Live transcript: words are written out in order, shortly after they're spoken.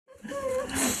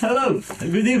Hello,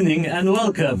 good evening, and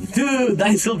welcome to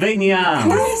Dicesylvania.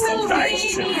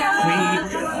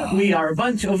 We are a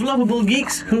bunch of lovable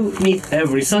geeks who meet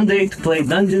every Sunday to play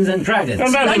Dungeons and Dragons.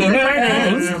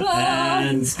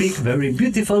 And speak very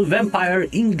beautiful vampire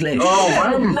English. Oh,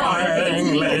 vampire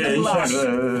English!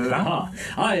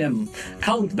 I am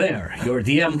Count Bear, your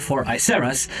DM for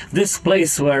Eyceras, this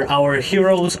place where our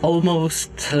heroes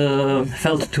almost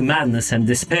felt to madness and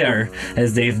despair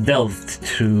as they've delved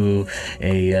through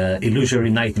a illusory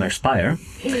nightmare spire.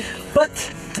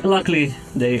 But luckily,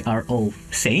 they are all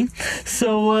sane.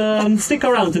 So stick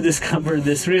around to discover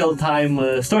this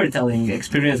real-time storytelling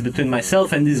experience between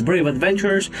myself and these brave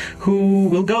adventurers who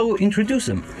will go introduce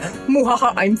them.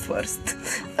 Muhaha, I'm first.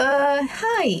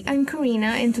 Hi, I'm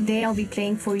Karina, and today I'll be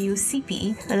playing for you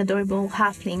CP, an adorable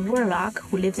halfling Murlock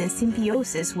who lives in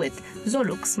symbiosis with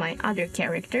Zolux, my other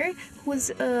character, who's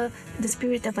the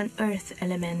spirit of an earth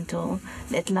elemental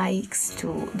that likes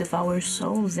to devour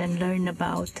souls and learn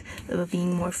about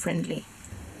being more friendly.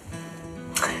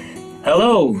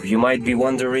 Hello, you might be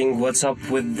wondering what's up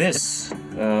with this.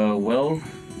 Well,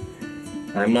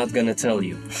 I'm not gonna tell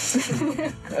you.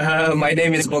 My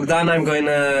name is Bogdan. I'm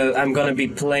gonna be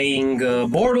playing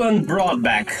Borland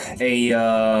Broadback, a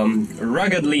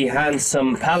ruggedly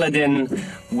handsome paladin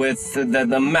with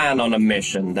the man on a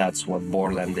mission. That's what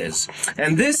Borland is.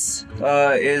 And this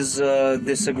is a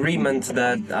disagreement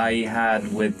that I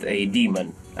had with a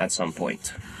demon at some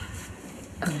point.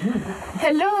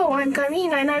 Hello, I'm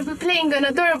Karina, and I'll be playing an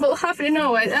adorable halfling.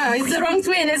 No, it's the wrong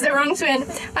twin.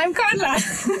 I'm Karla.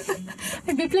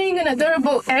 I'll be playing an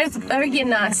adorable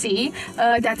Ergenasi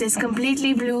that is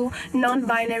completely blue,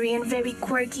 non-binary, and very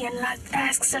quirky, and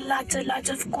asks a lot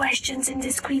of questions in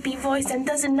this creepy voice and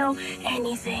doesn't know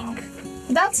anything.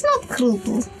 That's not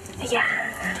creepy. Yeah.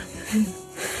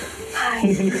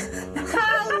 Hi.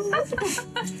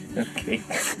 Okay.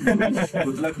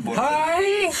 Good luck, boy.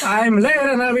 Hi, I'm Lair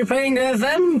and I'll be playing a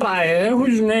vampire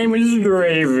whose name is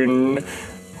Raven,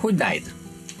 who died.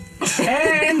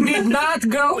 And did not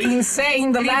go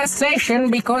insane the last session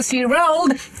because he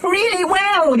rolled really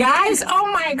well, guys!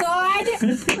 Oh my god!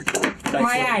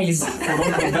 My eyes. For all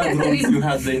the bad rolls you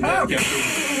had in that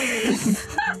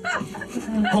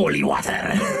Holy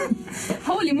water!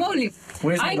 Holy moly!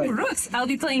 Where's I'm my- Rooks. I'll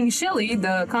be playing Shelly,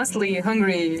 the constantly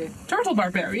hungry turtle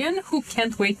barbarian who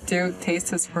can't wait to taste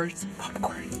his first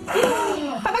popcorn.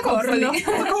 Papacorno.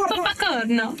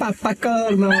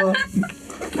 Papacorno!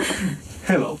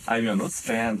 Hello, I'm Ionuț,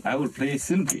 and I will play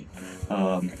Sylvie,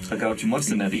 a grouchy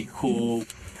mercenary who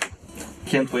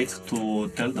can't wait to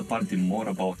tell the party more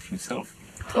about himself.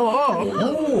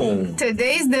 Oh,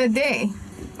 today's the day.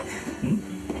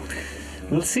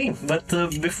 We'll see, but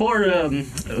before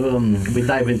we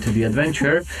dive into the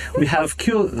adventure, we have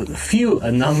few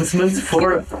announcements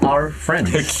for our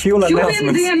friends. Cue in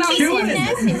the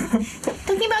announcement.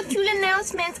 Talking about cool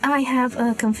announcements, I have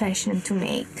a confession to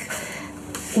make.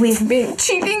 We've been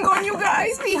cheating on you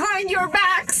guys behind your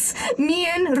backs. Me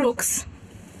and Rooks.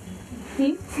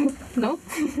 Me? No?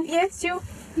 Yes, you.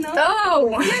 No.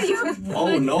 Oh!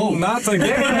 Oh no! Not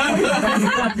again! Not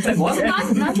like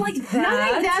that. Not like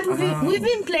that. We've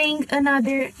been playing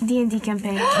another D&D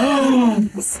campaign.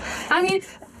 I mean,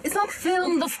 it's not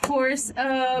filmed, of course,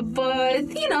 but,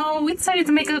 you know, we decided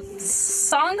to make a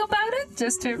song about it,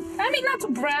 just to, I mean, not to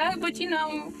brag, but, you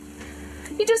know,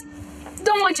 you just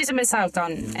don't want you to miss out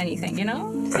on anything, you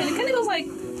know? So it kind of goes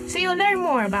So you'll learn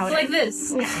more about like it. this.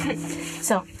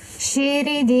 So,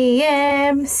 shitty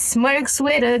DM smirks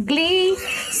with a glee.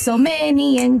 So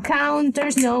many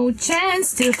encounters, no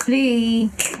chance to flee.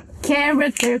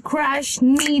 Character crush,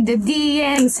 need the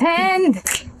DM's hand.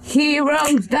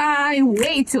 Heroes die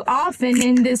way too often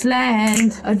in this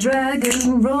land. A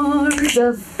dragon roars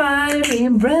of fiery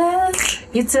breath.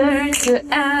 You turn to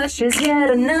ashes, yet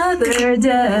another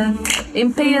death.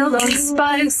 Impaled on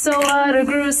spikes, so what a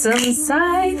gruesome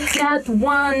sight. Not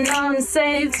one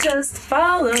unsafe, just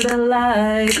follow the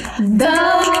light.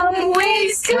 Dumb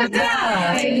ways to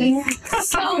die.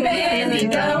 So many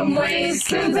dumb ways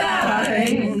to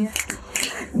die.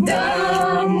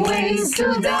 Dumb ways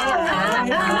to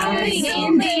die.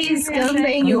 In this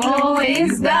campaign you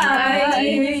always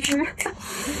die.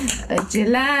 A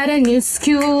gelatinous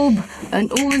cube, an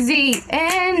Uzi,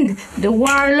 and the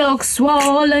warlock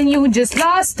swollen. You just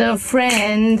lost a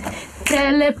friend.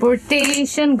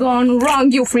 teleportation gone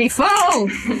wrong, you free fall.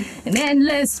 An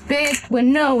endless pit with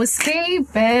no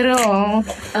escape at all.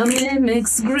 A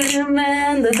mimic's grim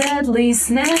and the deadly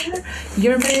snare.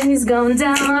 Your baby's gone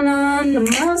down on the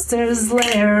monster's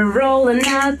lair. Rolling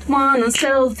at one on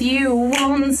stealth, you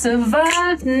won't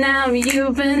survive. Now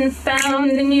you've been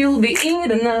found and you'll be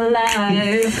eaten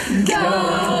alive.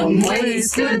 Dumb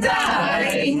ways to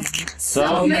die.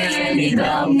 So many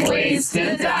dumb ways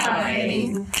to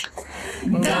die.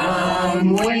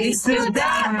 Dumb ways to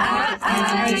die.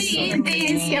 In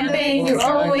this campaign you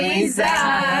always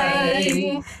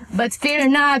die. But fear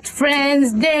not,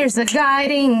 friends, there's a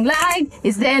guiding light.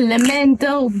 It's the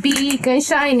elemental beacon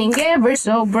shining ever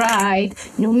so bright.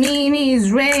 New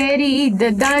minis ready,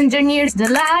 the dungeoneers, the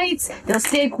lights. They'll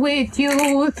stick with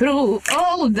you through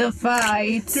all the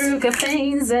fights. Through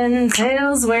campaigns and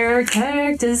tales where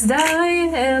characters die,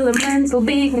 elemental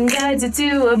beacon guides you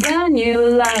to a brand new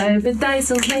life. At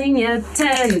Dicesylvania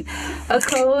 10, a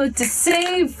code to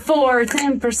save for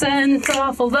 10%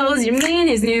 off all those your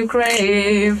minis new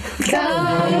crave.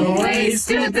 Dumb ways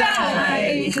to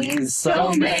die.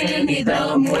 So many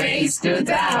dumb ways to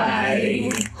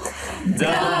die.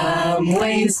 Dumb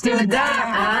ways to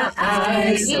die.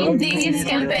 In this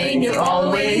campaign you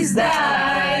always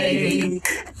die.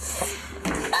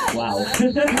 Wow.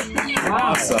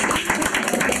 Awesome.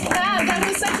 That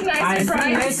was such a nice I surprise.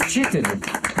 feel less cheated,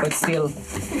 but still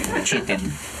cheated.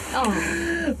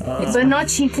 But not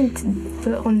cheated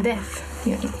on death.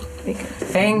 You know, because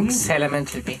Thanks,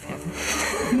 Elemental Beacon,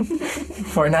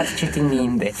 for not cheating me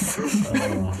in death.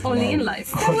 Only in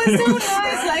life. that was so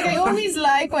nice. Like I always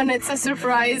like when it's a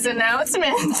surprise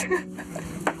announcement.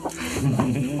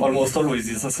 Almost always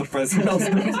is a surprise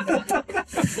announcement.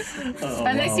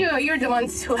 Unless you're the one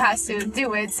who has to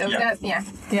do it. So Yeah.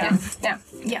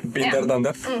 Been there, done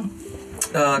that.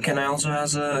 Can I also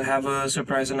have a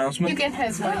surprise announcement? You can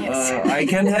have one, yes. I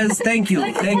can has. Thank you.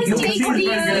 Thank you.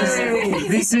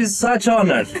 This is such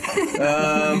honor.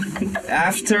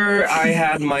 After I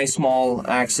had my small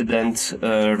accident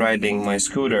riding my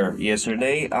scooter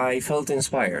yesterday, I felt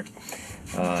inspired.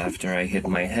 After I hit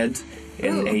my head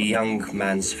in a young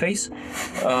man's face.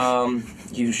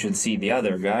 You should see the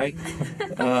other guy.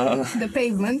 The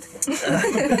pavement.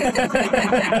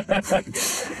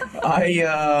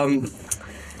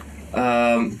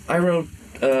 I wrote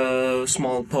a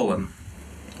small poem.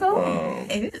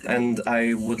 And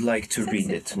I would like to read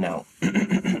it now.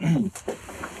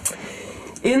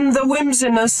 In the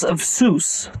whimsiness of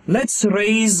Seuss, let's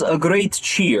raise a great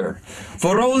cheer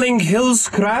for rolling hills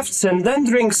crafts and then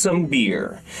drink some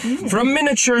beer. From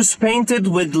miniatures painted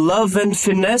with love and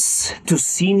finesse to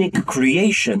scenic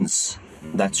creations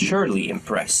that surely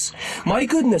impress. My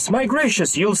goodness, my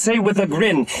gracious, you'll say with a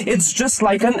grin, it's just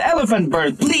like an elephant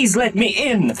bird, please let me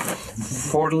in.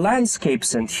 For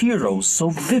landscapes and heroes so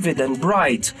vivid and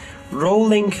bright,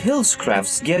 rolling hills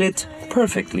crafts get it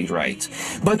perfectly right.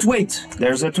 But wait,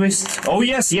 there's a twist. Oh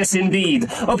yes, yes indeed.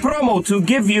 A promo to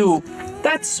give you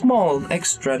that small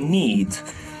extra need.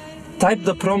 Type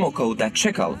the promo code at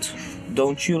checkout.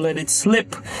 Don't you let it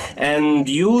slip, and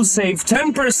you'll save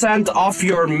 10% off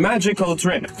your magical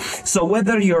trip. So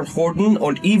whether you're Horden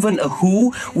or even a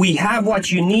Who, we have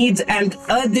what you need and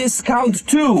a discount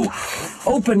too.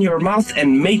 Open your mouth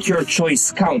and make your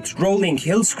choice count. Rolling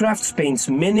Hills Crafts paints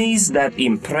minis that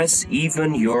impress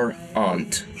even your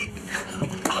aunt.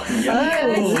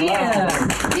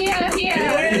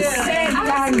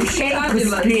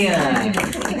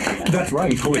 That's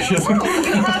right, holy shit. You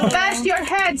have bashed your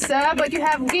head, sir, but you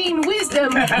have gained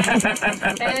wisdom.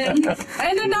 and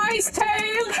a nice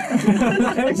tail.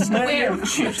 Where?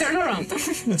 Turn around.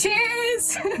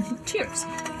 Cheers. Cheers.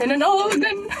 And an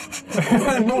organ.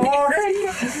 An organ.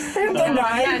 And the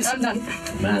night. I'm done.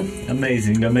 Man,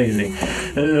 amazing, amazing.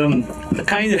 A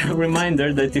kind of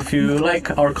reminder that if you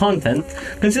like our content,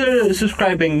 consider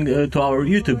subscribing to our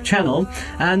YouTube channel.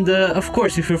 And of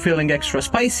course, if you're feeling extra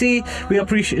spicy, we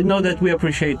appreciate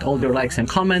all your likes and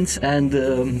comments, and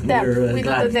we're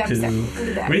glad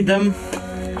to read them.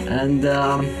 And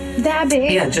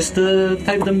yeah, just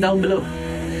type them down below,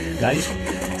 guys.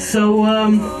 So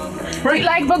Do you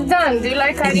like Bogdan? Do you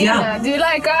like Karina? Yeah. Do you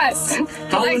like us? Do you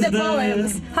like the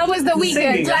poems? How was the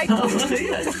weekend? Like,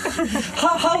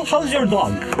 how's your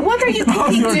dog? what are you How's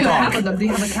cooking your to? dog? Do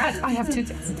you have a cat? I have 2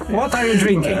 cats. What are you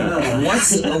drinking?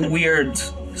 What's a weird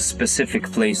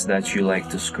specific place that you like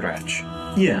to scratch?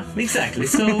 Yeah, exactly.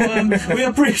 So we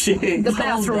appreciate The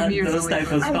bathroom all that, usually. those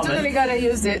type of I'm comments. totally gonna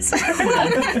use this.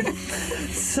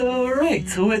 So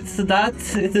right, with that,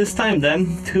 it is time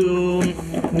then to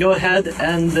go ahead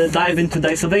and dive into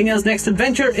Dicesylvania's next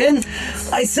adventure in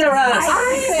Eyceras.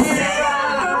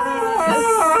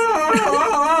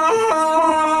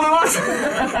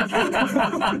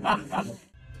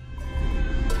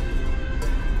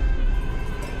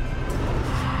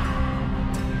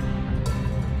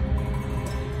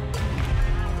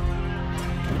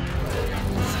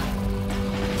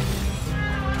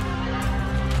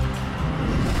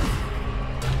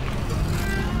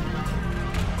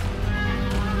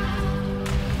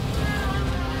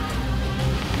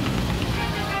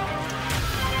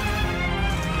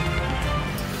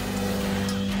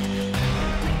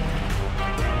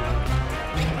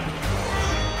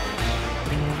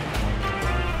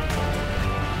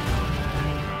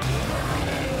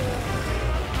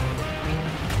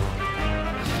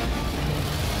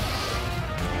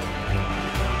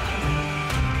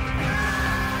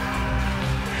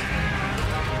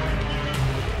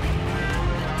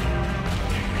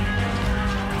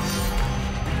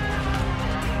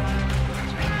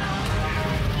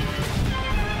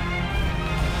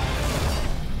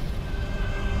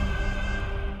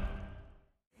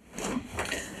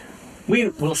 We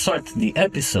will start the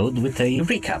episode with a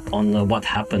recap on what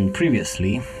happened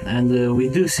previously, and we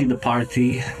do see the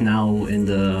party now in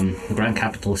the grand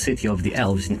capital city of the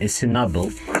elves in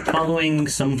Isinabel, following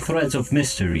some threads of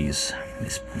mysteries,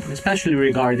 especially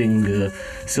regarding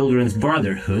Sildren's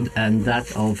Brotherhood and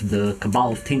that of the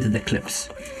Cabal of Tainted Eclipse.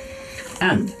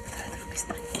 And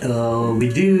we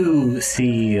do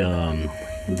see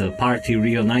the party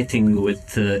reuniting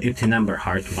with Ibtin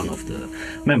Emberheart, one of the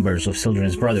members of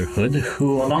Sildren's Brotherhood,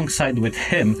 who, alongside with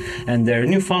him and their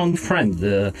newfound friend,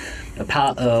 the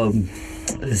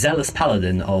zealous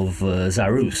paladin of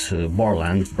Zarus,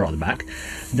 Borland, Broadback,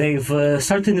 they've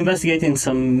started investigating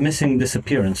some missing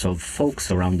disappearance of folks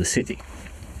around the city.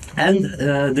 And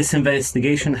this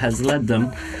investigation has led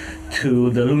them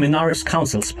to the Luminaris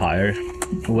Council Spire,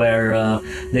 where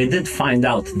they did find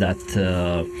out that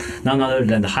none other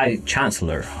than the High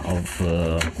Chancellor of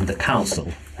the Council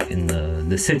in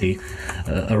the city,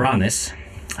 Raynar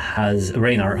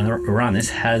Aranis,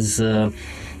 has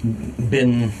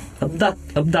been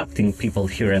abducting people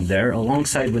here and there,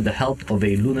 alongside with the help of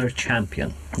a lunar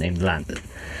champion named Landon.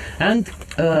 And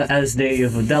as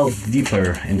they've delved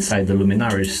deeper inside the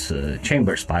Luminaris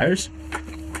chamber spires,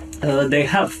 they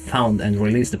have found and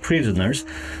released the prisoners,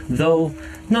 though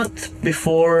not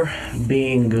before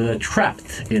being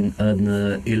trapped in an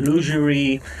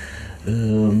illusory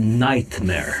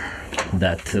nightmare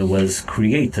that was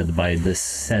created by this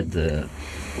said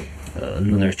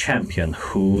lunar champion,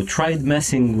 who tried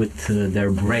messing with their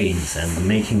brains and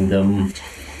making them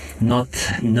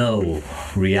not know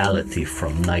reality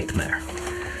from nightmare.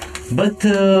 But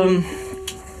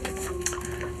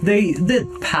they did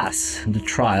pass the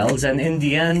trials, and in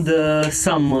the end,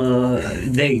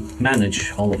 they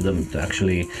managed, all of them, to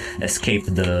actually escape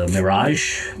the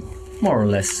mirage, more or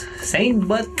less sane.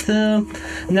 But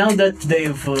now that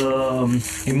they've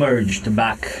emerged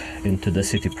back into the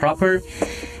city proper,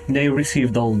 they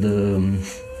received all the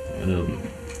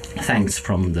thanks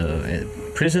from the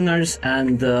prisoners,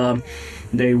 and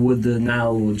they would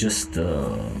now just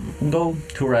go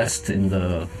to rest in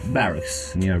the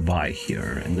barracks nearby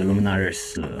here in the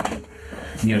Luminaris,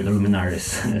 near the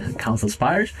Luminaris Council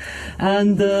Spires.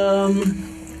 And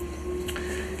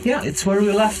yeah, it's where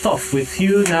we left off, with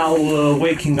you now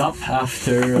waking up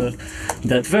after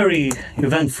that very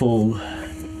eventful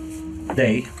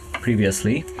day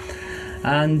previously.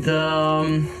 And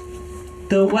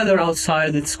the weather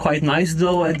outside, it's quite nice,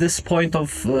 though at this point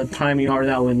of time you are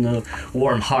now in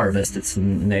Warm Harvest, it's the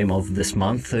name of this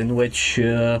month, in which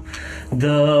the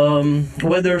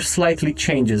weather slightly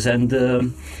changes, and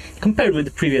compared with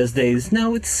the previous days,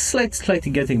 now it's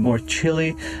slightly getting more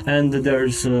chilly, and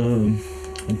there's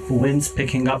winds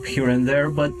picking up here and there,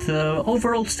 but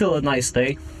overall still a nice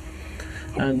day.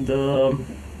 And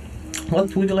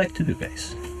what would you like to do,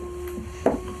 guys?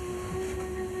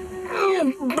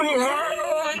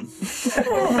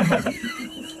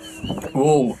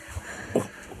 Oh,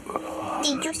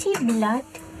 Did you see blood?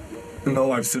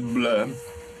 no, I've said blah.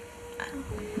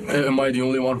 Am I the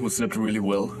only one who slept really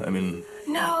well? I mean,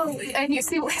 No, and you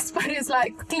see Whisper is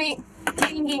like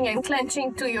clinging and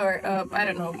clenching to your, I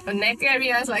don't know, neck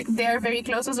areas, like they're very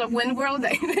close to Windworld.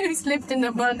 They slipped in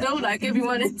a bundle, like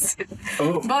everyone is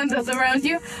bundled around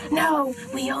you. No,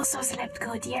 we also slept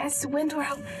good, yes,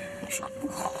 Windworld.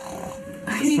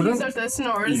 He sort of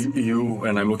snores. you,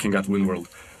 and I'm looking at Windworld.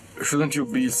 shouldn't you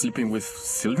be sleeping with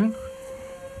Sylvan?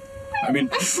 I mean,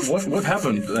 what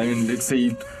happened? I mean, it's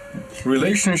a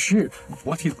relationship.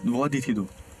 What did he do?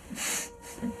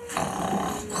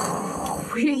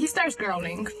 He starts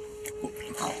growling.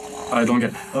 I don't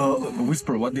get.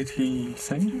 Whisper. What did he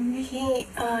say? He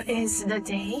is the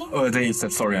day. They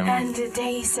said sorry. I mean, And the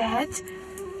day said,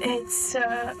 it's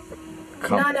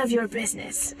none of your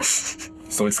business.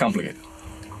 so it's complicated.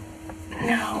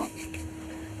 No.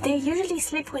 They usually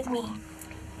sleep with me.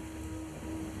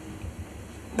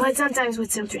 But sometimes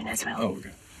with children as well. Oh, okay.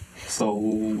 So,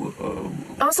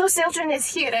 Also, children is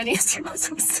here and he's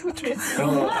also children.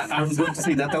 I was going to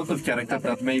say that out of character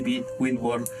that maybe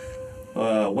Windworm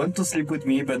went to sleep with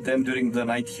me, but then during the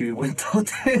night he went out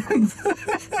and...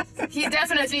 He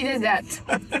definitely did that.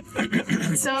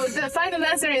 So the final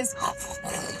answer is,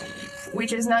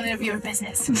 which is none of your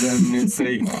business. Then it's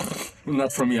a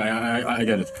not from me. I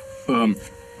get it.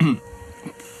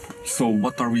 So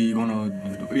what are we gonna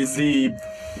do? Is the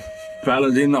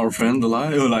paladin, our friend,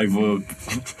 alive?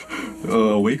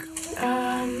 Awake?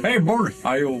 Hey, Borg,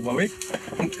 are you awake?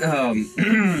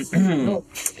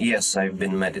 Yes, I've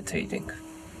been meditating.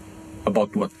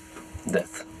 About what?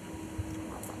 Death.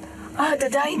 Ah, the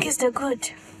dying is the good.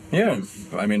 Yeah,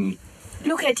 I mean,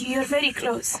 Look at you, you're very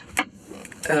close.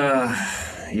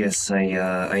 Yes,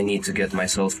 I need to get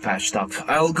myself patched up.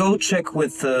 I'll go check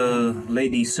with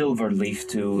Lady Silverleaf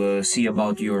to see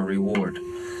about your reward.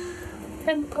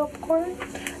 And popcorn?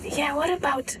 Yeah, what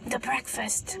about the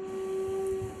breakfast?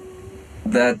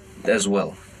 That as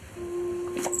well.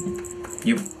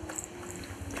 You...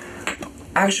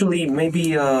 Actually,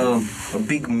 maybe a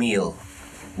big meal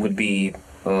would be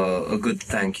a good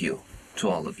thank you to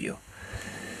all of you.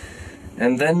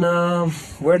 And then,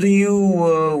 where do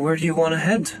you want to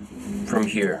head from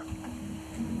here?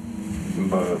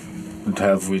 but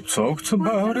have we talked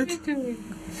about it?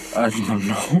 I don't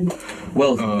know.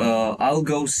 Well, I'll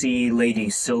go see Lady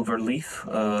Silverleaf,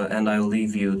 and I'll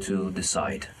leave you to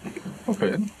decide.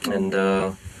 Okay. And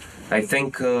I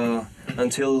think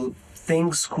until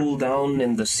things cool down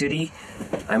in the city,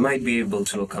 I might be able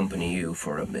to accompany you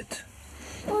for a bit.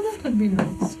 Oh, that would be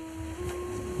nice.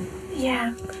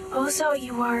 Yeah. Also,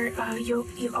 you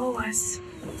owe us.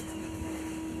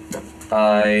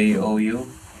 I owe you?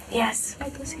 Yes.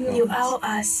 What does he You want? owe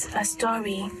us a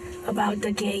story about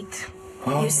the gate.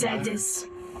 You said this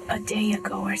a day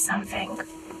ago or something.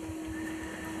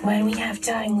 When we have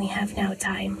time, we have no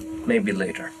time. Maybe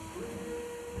later.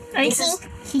 I think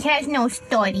he has no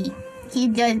story. He's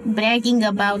just bragging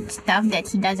about stuff that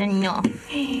he doesn't know.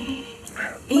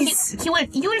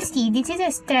 You will see, this is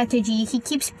a strategy. He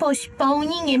keeps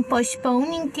postponing and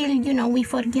postponing till, we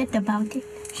forget about it.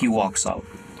 He walks out.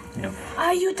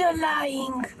 Are you the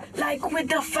lying? Like with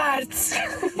the farts?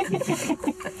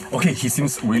 Okay, he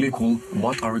seems really cool.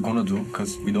 What are we gonna do?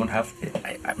 Because we don't have...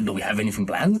 do we have anything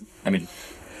planned? I mean,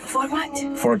 For what?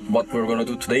 for what we're gonna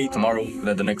do today, tomorrow,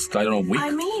 the next, I don't know, week? I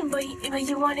mean, but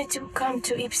you wanted to come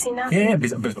to Ipsina. Yeah,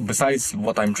 besides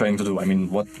what I'm trying to do, I mean,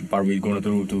 what are we gonna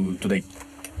do today?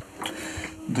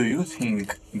 Do you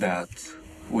think that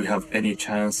we have any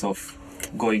chance of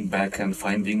going back and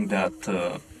finding that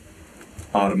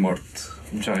armored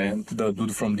giant? The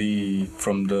dude from the...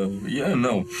 Yeah,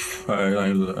 no.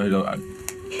 I don't...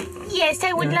 Yes,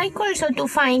 I would like also to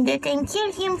find it and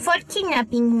kill him for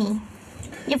kidnapping me.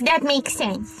 If that makes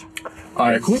sense.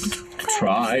 I could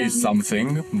try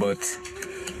something, but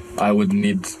I would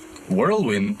need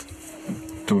whirlwind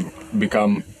to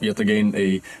become yet again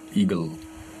a eagle.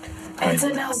 It's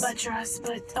an albatross,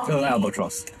 but only.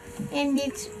 Albatross. And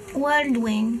it's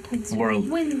whirlwind.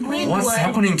 What's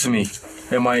happening to me?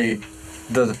 Am I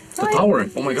the tower?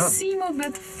 Oh my You god. seem a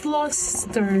bit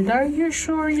flustered. Are you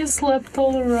sure you slept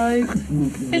all right?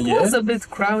 It Yeah. was a bit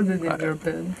crowded in your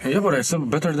bed. Yeah, but I slept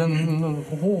better than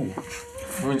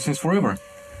since forever.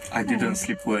 I didn't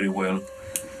sleep very well.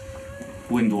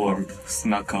 Windworm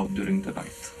snuck out during the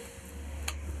night.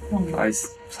 I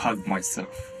hugged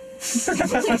myself.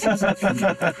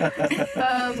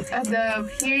 At the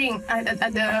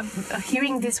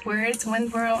hearing these words,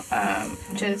 Windworld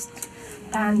just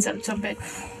pans up a bit,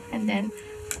 and then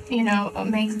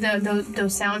makes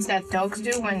those sounds that dogs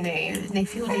do when they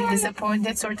feel they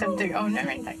disappointed sort of their owner,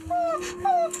 and like.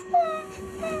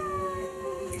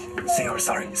 Say you're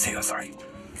sorry. Say you're sorry.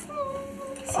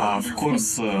 Of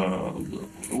course,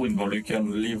 Windworm, you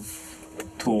can leave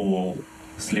to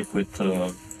sleep with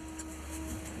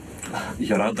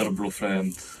your other blue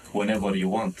friend whenever you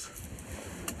want.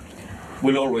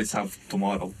 We'll always have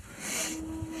tomorrow.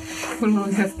 Will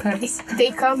not have pets. They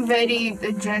come very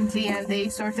gently and they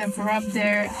sort of rub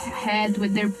their head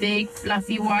with their big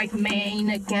fluffy white mane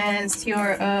against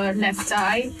your left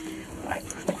eye.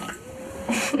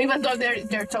 Even though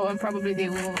they're tall and probably they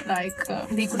will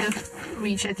they could have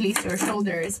reached at least your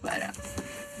shoulders, but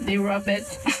they rub it.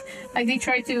 Like they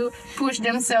try to push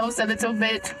themselves a little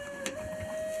bit.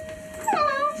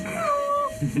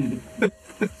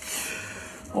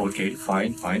 Okay,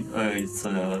 fine.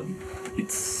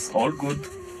 It's all good.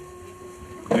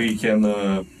 We can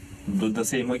do the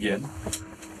same again.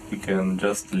 We can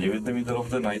just leave it in the middle of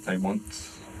the night. I won't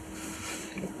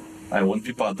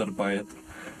be bothered by it.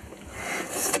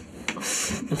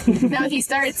 Now he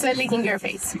starts licking your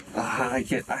face. I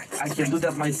can do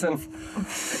that myself.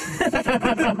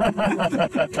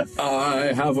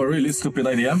 I have a really stupid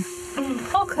idea.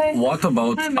 Okay. What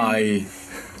about I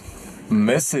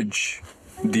message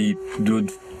the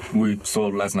dude we saw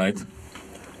last night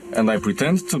and I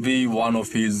pretend to be one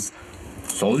of his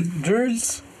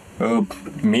soldiers,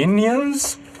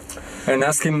 minions, and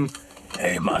ask him,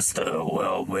 "Hey, master,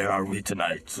 well, where are we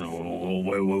tonight?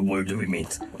 Where do we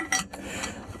meet?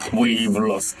 We've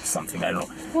lost something, I don't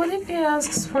know." What if he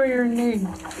asks for your name?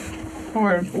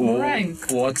 Or rank?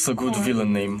 What's a good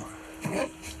villain name?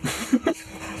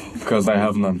 Because I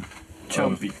have none.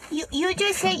 Chompy. You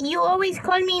just say you always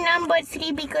call me number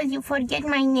 3 because you forget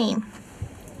my name.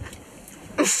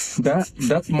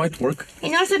 That might work.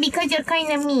 And also because you're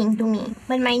kind of mean to me.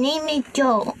 But my name is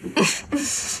Joe.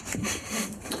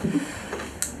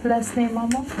 Last name,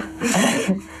 Mama?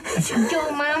 Joe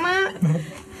Mama?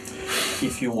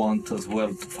 If you want as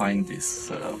well to find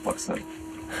this person,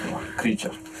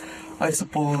 creature, I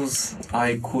suppose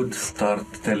I could start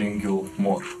telling you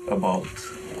more about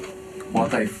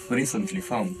what I've recently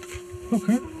found.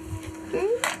 Okay.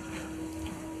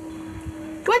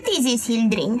 What is this,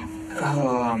 Hildring?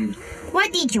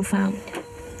 What did you find?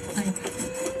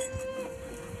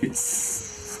 It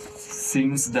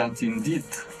seems that indeed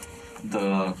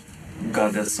the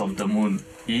goddess of the moon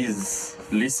is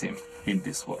Lysim in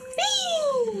this world.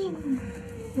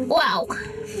 Wow.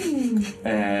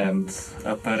 And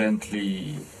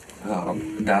apparently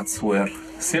that's where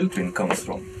Sylpin comes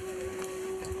from.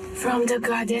 From the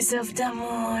goddess of the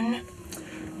moon.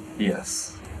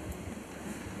 Yes.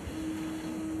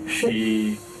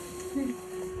 She...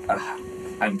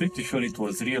 I'm pretty sure it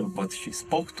was real, but she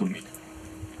spoke to me.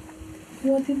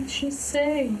 What did she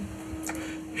say?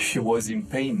 She was in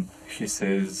pain. She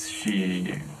says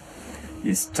she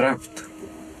is trapped.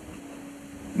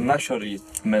 Not sure it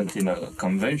meant in a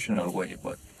conventional way,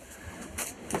 but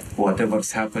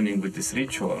whatever's happening with this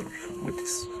ritual, with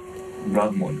this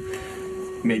blood moon,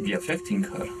 may be affecting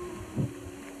her.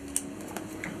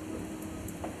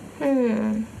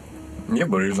 Yeah,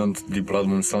 but isn't the blood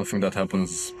moon something that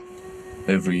happens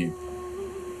every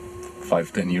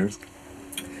 5-10 years?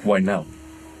 Why now?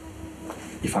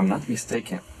 If I'm not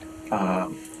mistaken,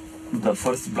 the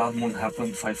first blood moon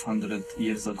happened 500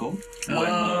 years ago,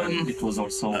 when it was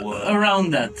also...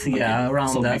 around that, yeah, okay. around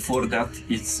so that. before that,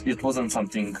 it wasn't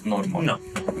something normal. No.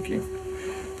 Okay.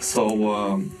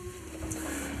 So,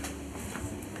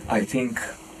 I think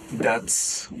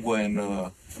that's when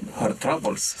her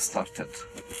troubles started.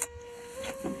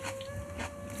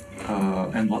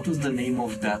 And what was the name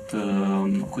of that?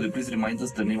 Could you please remind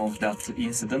us the name of that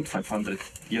incident 500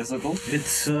 years ago?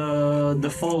 It's the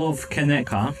fall of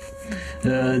Keneka.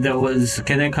 There was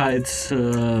Keneka, it's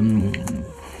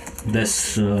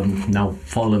this now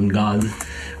fallen god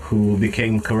who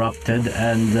became corrupted,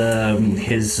 and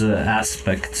his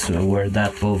aspects were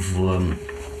that of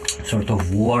sort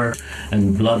of war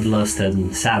and bloodlust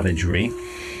and savagery.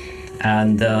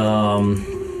 And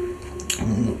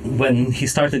when he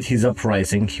started his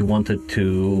uprising, he wanted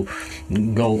to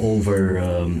go over,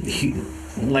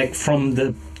 from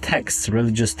the texts,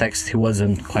 religious texts, he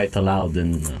wasn't quite allowed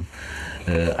in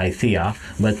Eyceras,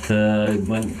 but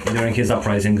during his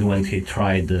uprising, when he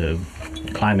tried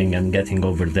climbing and getting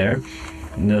over there,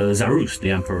 Zarus,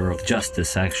 the Emperor of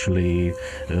Justice, actually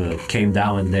came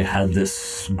down and they had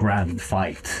this grand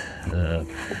fight,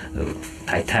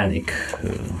 titanic,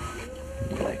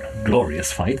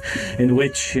 glorious fight, in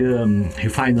which he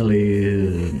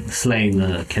finally slain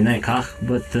Keneka,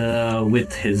 but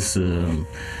with his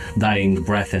dying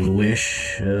breath and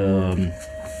wish,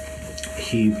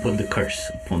 he put the curse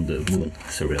upon the moon,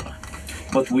 Cyrilla.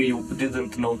 But we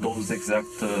didn't know those exact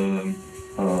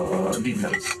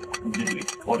details, did we?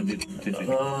 Or did we?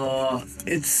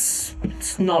 It's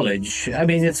it's knowledge. I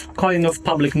mean, it's kind of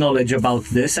public knowledge about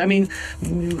this. I mean,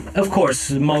 of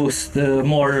course, more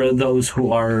those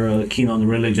who are keen on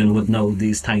religion would know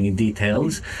these tiny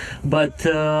details, but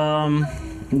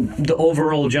the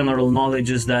overall general knowledge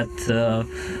is that,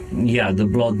 the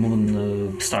blood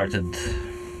moon started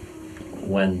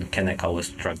when Kenku was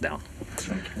struck down.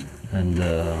 Okay. And,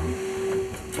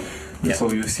 So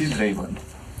you see, Draven,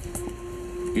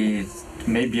 it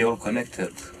may be all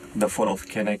connected. The fall of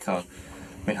Kenku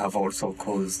may have also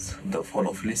caused the fall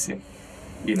of Lysim,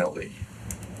 in a way.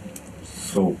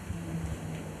 So,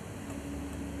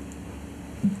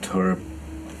 her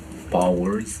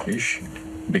powers-ish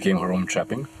became her own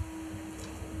trapping.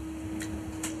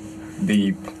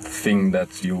 The thing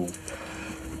that you...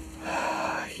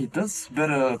 It does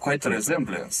bear quite a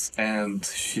resemblance, and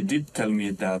she did tell me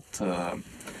that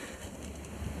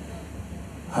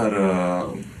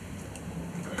her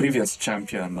previous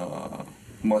champion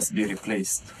must be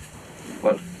replaced.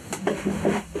 Well,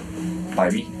 by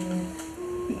me.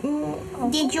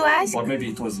 Did you ask? Or maybe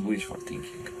it was wishful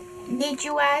thinking. Did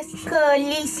you ask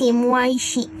Lysim why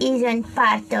she isn't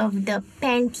part of the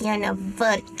pantheon of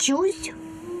virtues?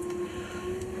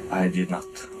 I did not.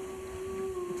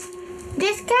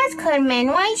 Just ask her, man,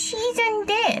 why she isn't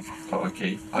there.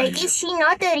 Okay, Like, is she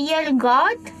not a real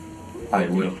god? I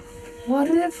will. What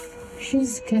if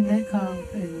she's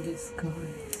Kenku in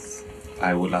disguise?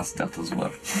 I will ask that as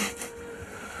well.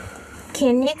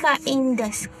 Kenku in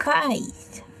the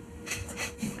skies.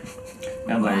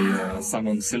 And I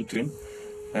summoned Siltrin,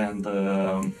 and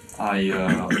I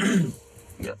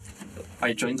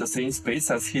joined the same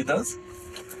space as he does,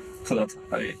 so that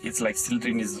it's like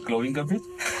Siltrin is glowing a bit.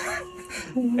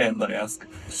 And I ask,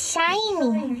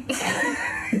 Shiny.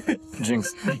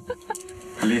 Jinx.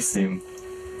 listen,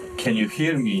 can you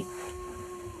hear me?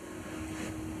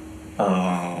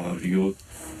 Are you,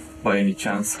 by any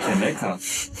chance, Kenku?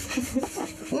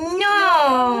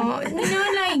 No,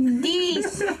 not like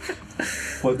this.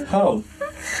 But how?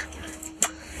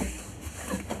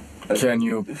 Can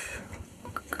you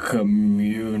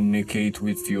communicate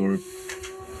with your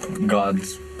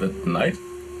gods at night?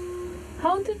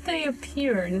 How did they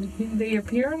appear? Did they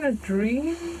appear in a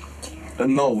dream?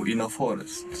 No, in a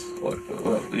forest. Or,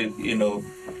 well,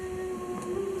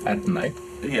 At night?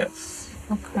 yes.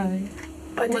 Okay.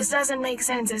 But this doesn't make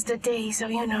sense. It's the day, so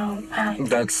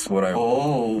That's what I...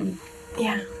 Oh,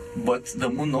 yeah. but the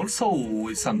moon also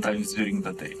is sometimes during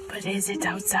the day. But is it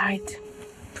outside?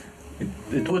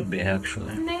 it would be,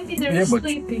 actually. Maybe they're Yeah, but-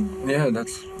 sleeping. Yeah,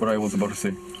 that's what I was about to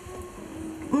say.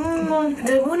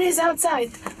 The moon is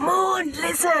outside. Moon,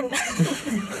 listen.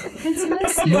 It's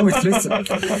messy. No, it's listen.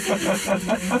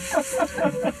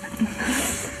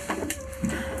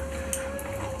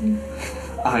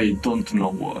 I don't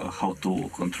know how to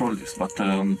control this, but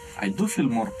I do feel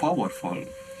more powerful.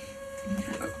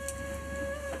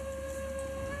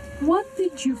 What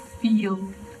did you feel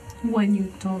when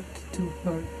you talked to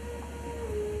her?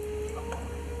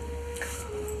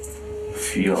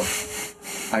 Feel.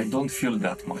 I don't feel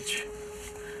that much.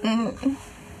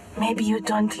 Maybe you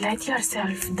don't let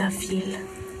yourself the feel.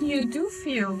 You do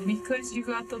feel because you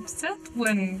got upset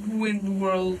when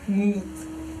Windworld moved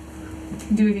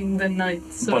during the night.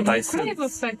 So But you I said- crave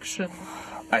affection.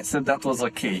 I said that was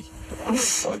okay.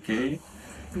 Okay?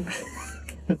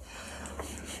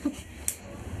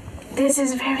 This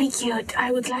is very cute.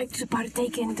 I would like to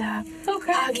partake in the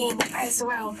Okay. hugging as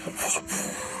well.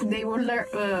 They will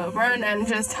run and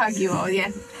just hug you all,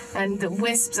 yeah. And the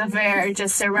wisps of air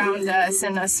just surround us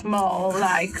in a small,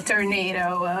 like,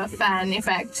 tornado fan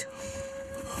effect.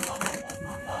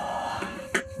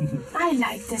 I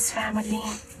like this family.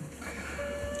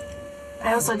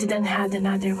 I also didn't have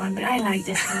another one, but I like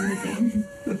this family.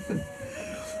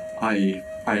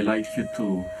 I like you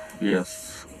too.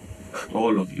 Yes.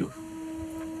 All of you.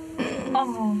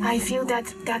 Oh, I feel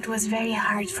that was very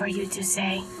hard for you to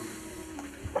say.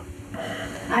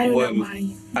 I don't Well, know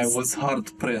why. I was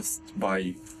hard pressed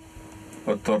by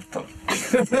a turtle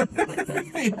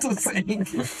into saying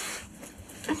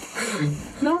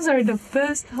those are the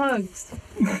best hugs.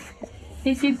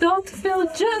 If you don't feel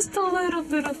just a little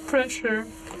bit of pressure,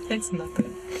 it's not a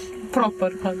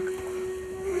proper hug.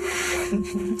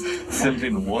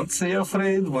 Sylvain won't say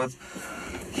afraid, but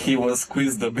he was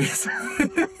squeezed a bit.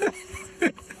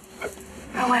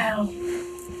 Oh, well.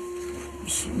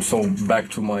 So back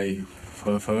to my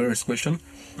first question.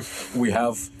 We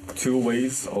have two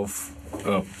ways of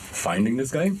finding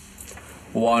this guy.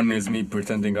 One is me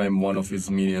pretending I'm one of his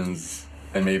minions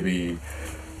and maybe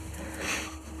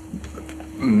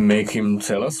make him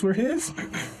tell us where he is.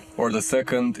 Or the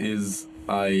second is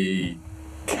I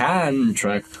can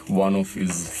track one of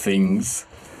his things,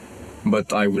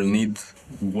 but I will need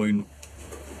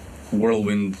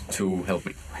whirlwind to help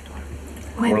me.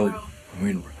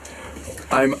 Whirlwind.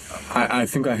 I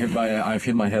think I've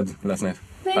hit my head last night.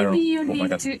 I don't know. Maybe you Oh my need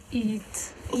God. to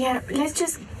eat. Yeah, let's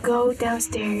just go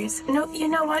downstairs. No, you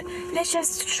know what? Let's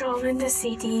just stroll in the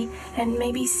city and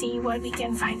maybe see what we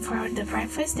can find for the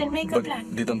breakfast and make a But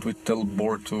plan. didn't we tell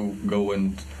Bor to go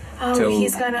and Oh, tell...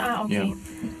 he's gonna. Okay. Yeah.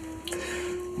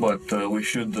 But we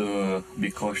should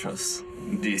be cautious.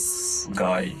 This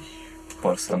guy,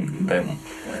 person, them,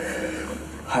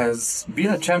 has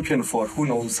been a champion for who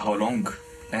knows how long,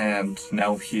 and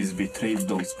now he's betrayed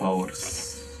those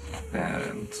powers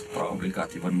and probably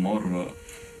got even more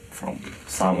from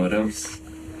somewhere else.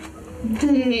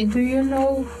 Do you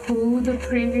know who the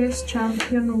previous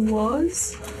champion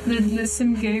was? Did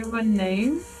Lissim give a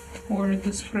name or a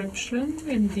description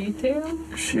in detail?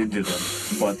 She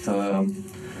didn't, but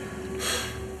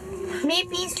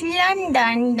Maybe it's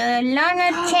London, the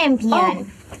London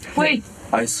champion. Wait,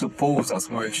 I suppose that's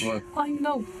much. I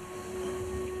know.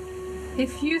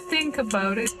 If you think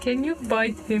about it, can you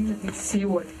bite him and see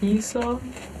what he saw?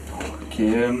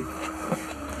 Can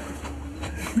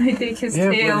I take his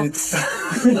tail. but it's...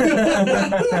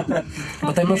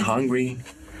 but I'm not hungry.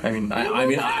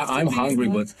 I'm hungry,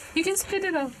 but... You can spit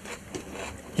it out.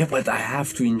 Yeah, but I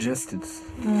have to ingest it.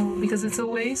 No, because it's a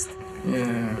waste.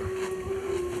 Yeah.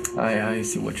 I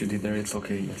see what you did there. It's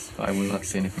okay, yes. I will not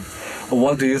say anything.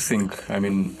 What do you think? I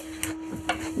mean...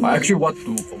 Actually,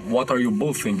 what are you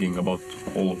both thinking about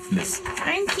all of this?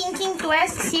 I'm thinking to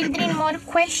ask Sildren more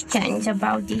questions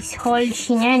about this whole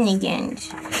shenanigans.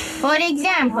 For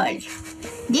example,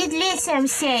 did Lissam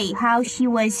say how she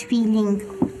was feeling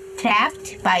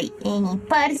trapped by any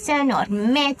person or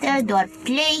method or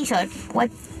place or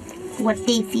what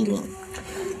they feeling?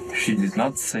 She did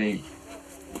not say,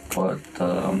 but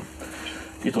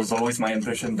it was always my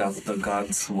impression that the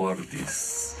gods were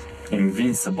these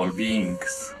invincible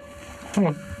beings.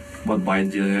 But by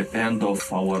the end of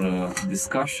our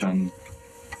discussion,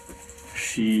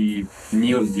 she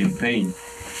kneeled in pain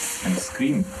and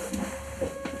screamed.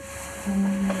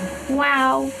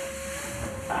 Wow.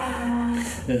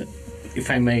 If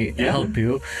I may help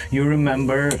you, you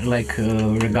remember,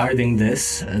 regarding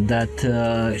this,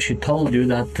 that she told you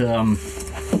that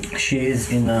she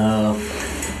is in a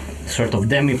sort of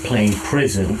demi-plane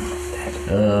prison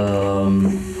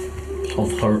of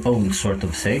her own, sort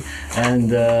of say, and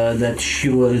that she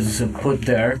was put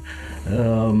there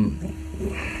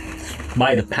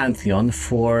by the Pantheon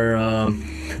for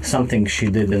something she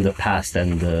did in the past,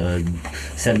 and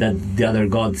said that the other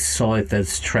gods saw it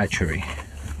as treachery,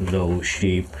 though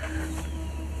she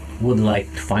would like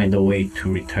to find a way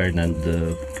to return and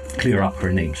clear up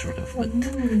her name, sort of. But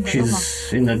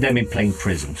she's in a demi-plane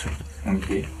prison, sort of.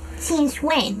 Okay. Since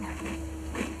when?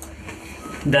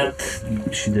 That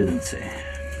she didn't say.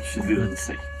 She didn't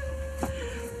say.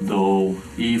 Though,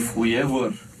 if we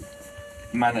ever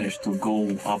manage to go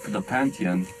up the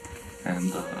Pantheon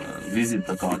and visit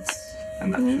the gods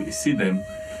and actually see them,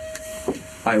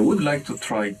 I would like to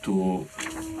try to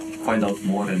find out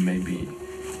more and maybe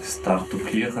start to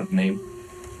clear her name.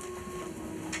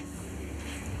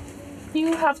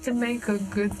 You have to make a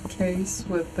good case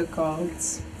with the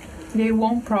gods. They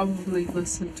won't probably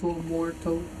listen to a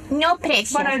mortal. No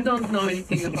pressure. But I don't know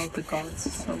anything about the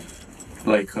gods, so...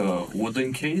 Like a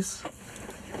wooden case?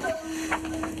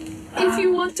 If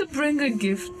you want to bring a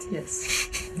gift,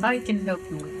 yes. I can help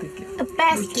you with the gift. A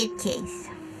basket case.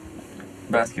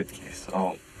 Basket case.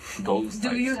 Oh, those Do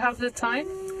types. you have the time?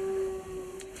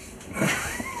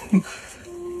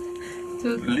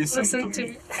 to Listen to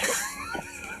me?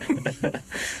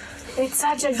 It's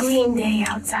such a green day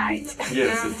outside.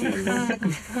 Yes, it is.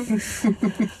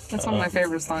 That's one of my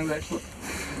favorite songs, actually.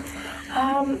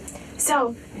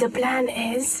 So the plan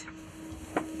is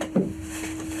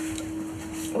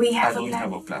we I have a don't plan.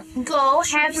 have a plan. Go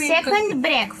have second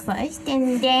breakfast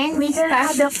and then We can have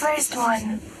discuss. the first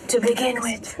one to begin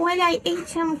with. Well, I ate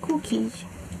some cookies.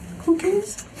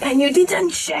 Cookies? And you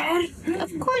didn't share?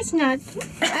 Of course not.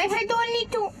 I had only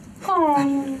two.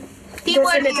 Oh. They There's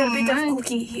were a little bit mine. of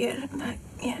cookie here. But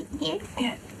yeah. Here,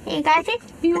 Yeah. you got it?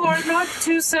 You are not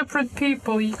two separate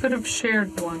people. You could have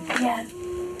shared one. Yeah.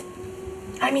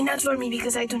 I mean, not for me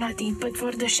because I do not eat, but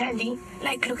for the Shelly.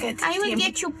 Like, look at I will him.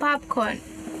 get you popcorn.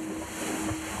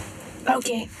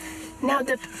 Okay. Now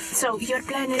so your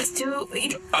plan is to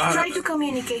try to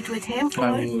communicate with him,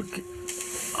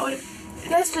 or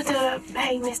let's do the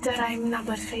hey Mister, I'm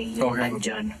number 3, Okay. I'm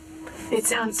John. It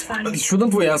sounds fun.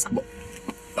 Shouldn't we ask...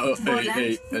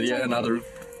 Bogdan? another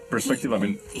perspective, I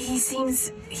mean, he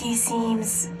seems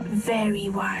very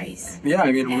wise. yeah,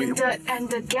 I mean, And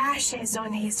the gashes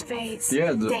on his face,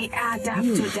 Yeah, they add up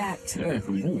to that. yeah,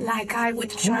 Like I would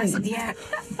trust, yeah.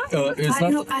 it's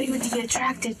not. Are you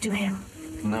attracted to him?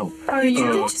 No. Are you?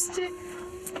 Interested?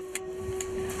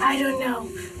 I don't know.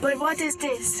 But what is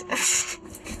this?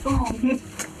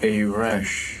 A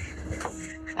rash.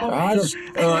 I don't.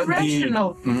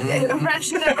 Irrational.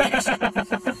 Irrational.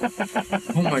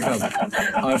 Oh my god,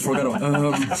 I forgot.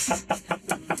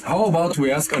 How about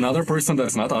we ask another person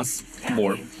that's not us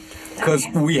more? Because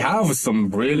we have some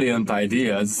brilliant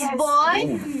ideas.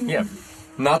 Boy, Yeah,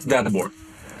 not that board.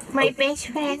 my best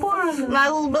friend. My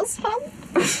little best friend.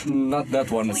 Not that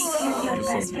one. Your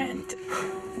best friend.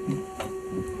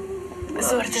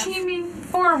 Sort of. She mean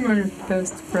former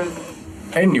best friend.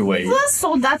 Anyway,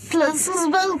 So that place is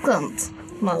vacant.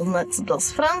 My next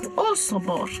best friend also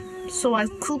bought. So I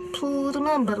could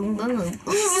remember the name.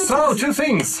 so two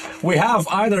things. We have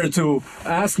either to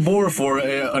ask Bor for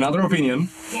another opinion.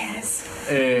 Yes.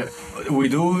 We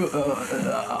do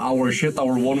our shit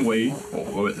our one way.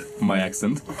 My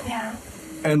accent. Yeah.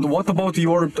 And what about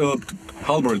your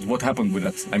halberd? What happened with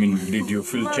that? I mean, did you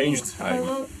feel changed? I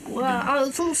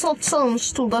feel so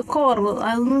changed to the core.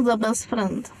 I need a best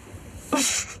friend.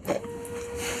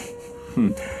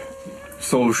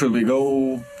 So should we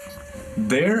go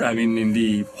there? I mean, in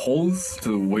the halls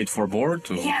to wait for Bor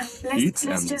to Yeah, eat?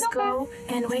 let's just go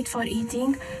and wait for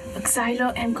eating.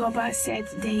 Xylo and Goba said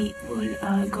they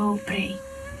will go pray.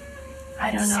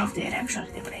 I don't know if they're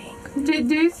actually praying.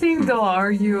 Do you think they'll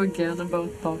argue again about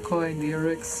Paco and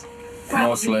lyrics?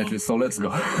 Most likely. So let's go.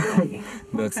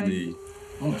 That's the.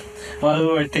 While we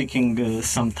were taking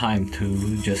some time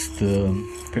to just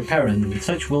prepare and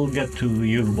such, we'll get to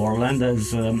you, Borland,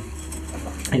 as and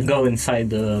go inside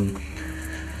the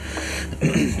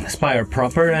spire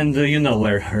proper, and you know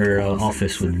where her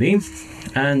office would be.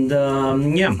 And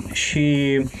yeah,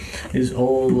 she is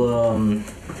all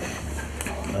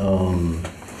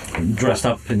dressed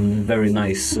up in very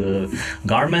nice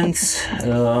garments,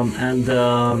 and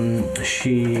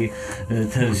she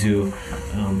tells you,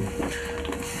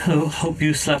 hello, hope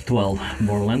you slept well,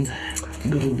 Borland.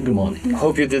 Good morning.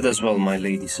 Hope you did as well, my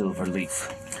lady Silverleaf.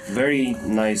 Very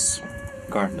nice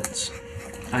garments.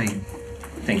 I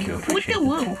thank you, appreciate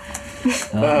it.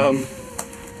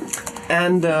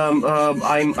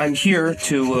 I'm here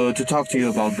to talk to you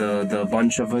about the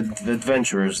bunch of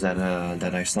adventurers that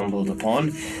I stumbled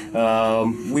upon.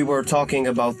 We were talking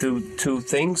about two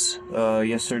things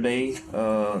yesterday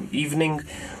evening.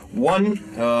 One,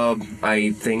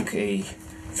 I think a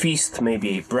feast,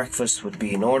 maybe a breakfast, would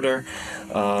be in order.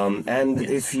 And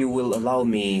if you will allow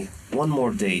me one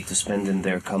more day to spend in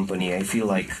their company, I feel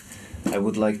like I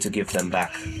would like to give them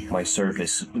back my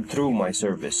service through my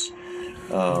service.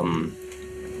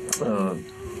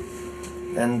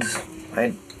 And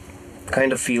I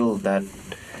kind of feel that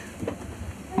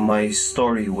my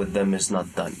story with them is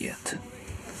not done yet.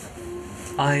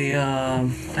 I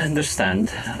understand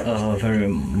very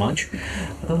much.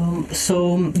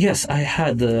 So yes, I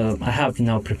have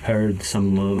now prepared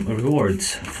some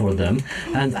rewards for them,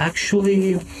 and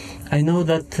actually, I know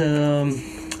that.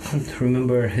 I can't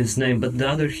remember his name, but the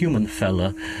other human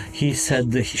fella, he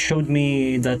said he showed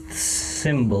me that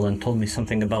symbol and told me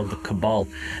something about the Cabal,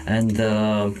 and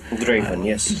Draven,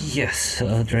 yes. Yes,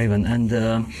 Draven, and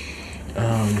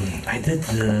I did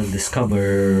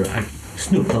discover. I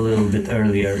snooped a little bit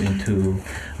earlier into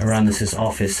Aranis's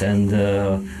office, and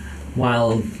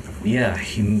while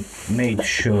he made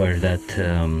sure that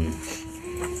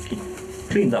he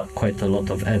cleaned up quite a lot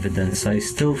of evidence, I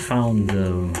still found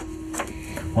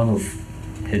one of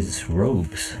his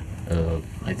robes.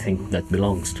 I think that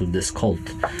belongs to this cult.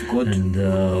 Good. And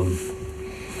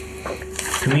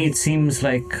to me it seems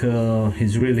like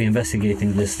he's really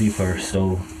investigating this deeper,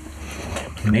 so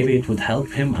maybe it would help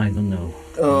him, I don't know.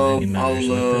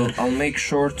 I'll make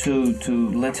sure to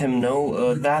let him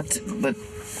know that, but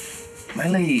my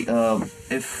lady,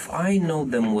 if I know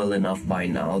them well enough by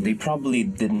now, they probably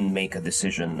didn't make a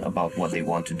decision about what they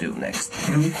want to do next.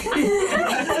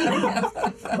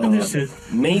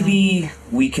 Maybe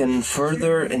we can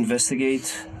further investigate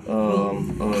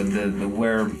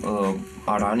where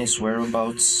Aranis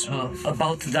whereabouts.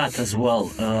 About that as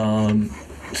well.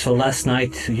 So last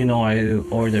night, I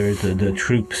ordered the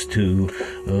troops to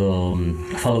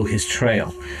follow his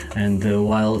trail, and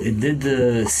while it did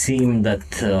seem that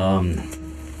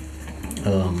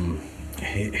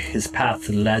his path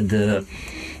led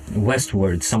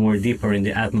westward, somewhere deeper in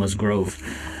the Atmos Grove,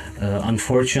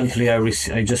 unfortunately, I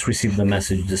just received a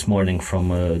message this morning from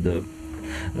the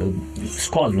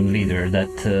squadron leader that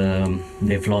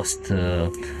they've lost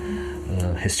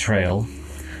his trail.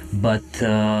 But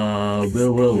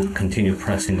we'll continue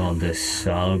pressing on this.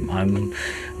 I'm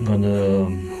gonna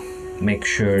make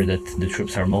sure that the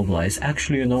troops are mobilized.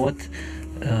 Actually, you know what?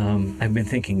 I've been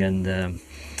thinking, and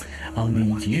I'll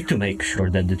need you to make sure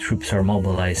that the troops are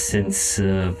mobilized, since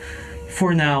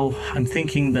for now I'm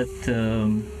thinking that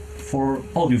for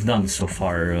all you've done so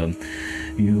far,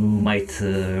 you might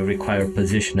require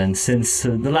position, and since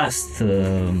the last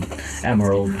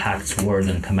Emerald Pact's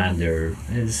warden commander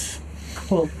is,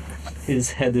 well,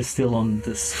 his head is still on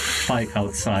the spike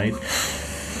outside,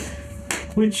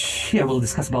 which, yeah, we'll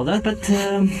discuss about that, but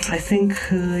I think,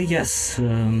 yes,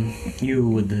 you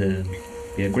would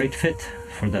be a great fit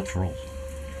for that role.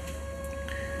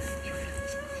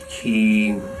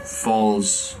 He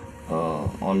falls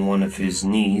on one of his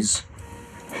knees.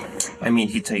 I mean,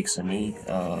 he takes a knee,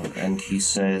 and he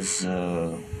says,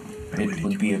 "It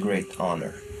would be a great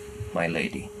honor, my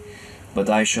lady, but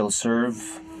I shall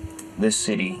serve this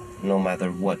city no matter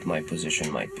what my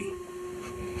position might be."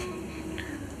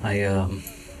 I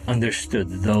understood,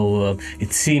 though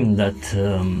it seemed that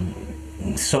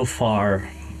so far,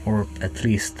 or at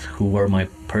least who were my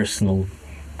personal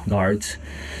guards,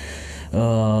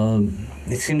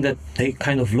 it seemed that they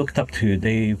kind of looked up to you.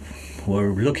 They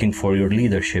were looking for your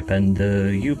leadership, and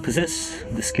you possess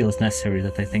the skills necessary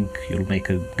that I think you'll make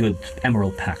a good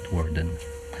Emerald Pact warden.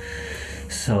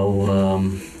 So,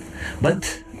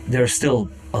 but there's still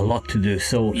a lot to do.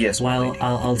 So, yes, while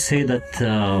I'll say that,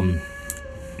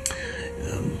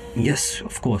 yes,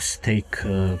 of course, take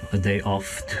a day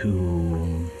off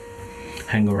to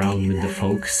hang around with the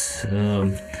folks.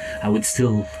 I would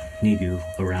still need you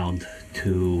around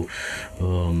to,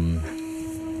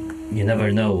 you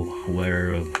never know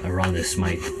where Aranis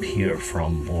might hear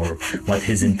from or what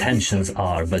his intentions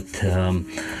are, but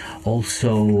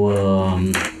also,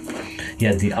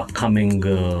 yeah, the upcoming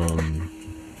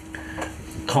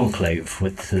conclave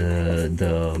with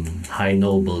the high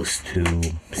nobles to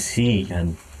see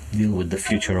and deal with the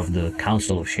future of the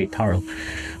Council of Shaitarl.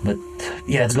 But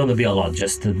yeah, it's going to be a lot.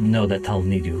 Just to know that I'll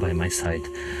need you by my side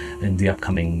in the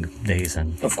upcoming days.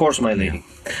 And of course, my lady.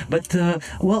 Yeah. But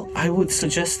well, I would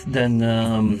suggest then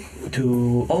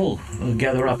to all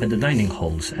gather up at the dining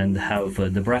halls and have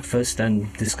the breakfast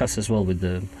and discuss as well with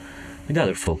the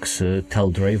other folks.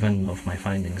 Tell Draven of my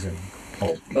findings and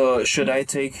all. Should I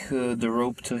take the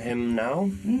rope to him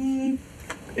now?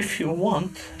 If you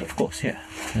want, of course, yeah.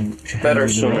 And better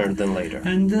sooner than later.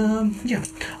 And yeah,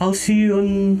 I'll see you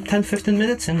in 10-15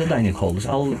 minutes in the dining halls.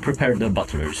 I'll prepare the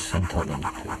butlers and tell them.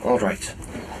 All right.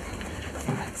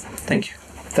 Thank you.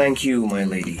 Thank you, my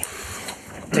lady.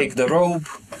 Take the rope.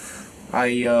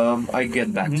 I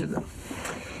get back to them.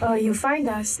 You find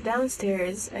us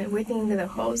downstairs, waiting in the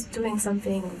halls, doing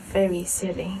something very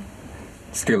silly.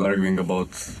 Still arguing about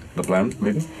the plan,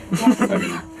 maybe? I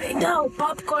mean, No,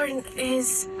 popcorn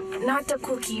is not a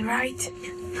cookie, right?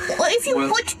 Well, if you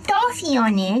put toffee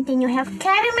on it, then you have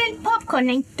caramel popcorn.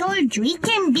 I told you, it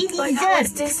can be But how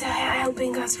is dessert. this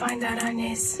helping us find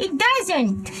Aranis? It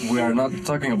doesn't. we are not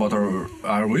talking about our...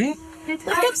 Are we? Yes.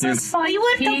 You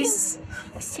were talking Peace.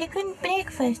 second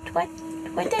breakfast. What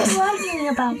are you arguing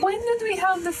about? When did we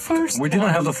have the first We didn't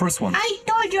have the first one. I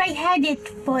told you I had it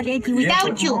already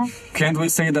without you. Can't we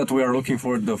say that we are looking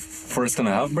for the first and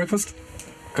a half breakfast?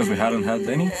 Because we hadn't had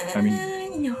any? I mean...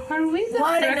 No. Are we the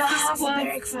One and a breakfast half club?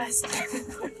 breakfast.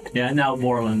 Yeah, now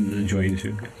Borland joins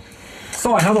you.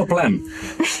 So I have a plan.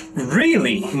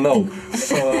 Really? No.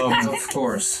 Of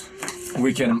course.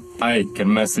 I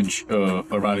can message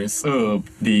Aranis,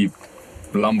 the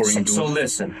lumbering So dude.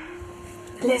 listen.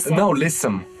 Listen. No,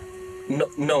 listen.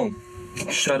 No.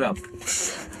 Shut up.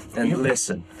 And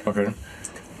listen. Okay.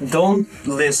 Don't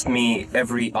list me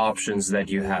every options that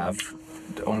you have.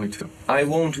 Only two. I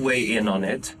won't weigh in on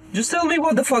it. Just tell me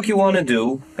what the fuck you want to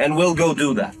do, and we'll go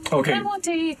do that. Okay. I want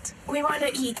to eat. We want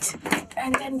to eat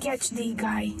and then catch the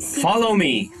guy. Follow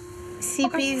me.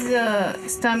 CP's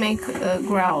stomach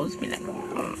growls. Be like,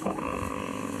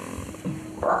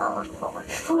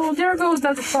 Oh, there goes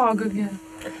that frog again.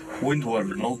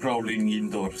 Windward, no growling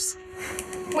indoors.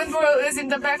 Windward is in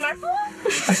the back like,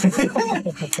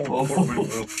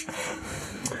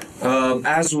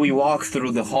 As we walk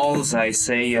through the halls, I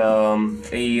say,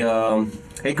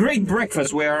 a great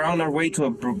breakfast. We are on our way to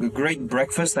a great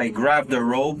breakfast. I grab the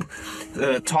robe,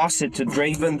 toss it to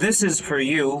Draven. This is for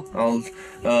you.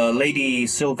 Lady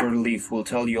Silverleaf will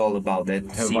tell you all about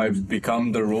it. Have I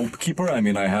become the rope keeper? I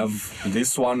mean, I have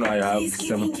this one, I have He's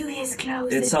giving you his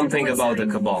clothes. It's something about the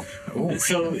Cabal. Oh,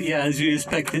 So yeah, as you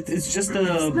expect, it's just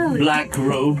a black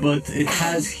robe, but it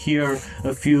has here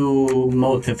a few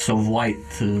motifs of white,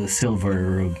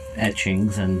 silver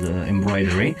etchings and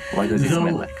embroidery. Why does it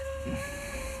smell like?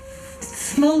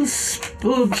 Smells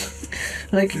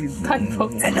like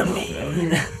enemy.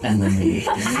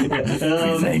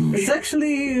 It's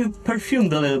actually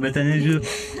perfumed a little bit, and as you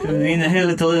inhale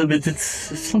it a little bit, it's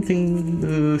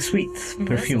something sweet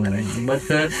perfume. But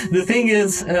the thing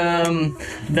is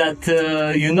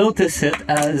that you notice it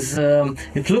as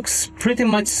it looks pretty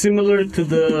much similar to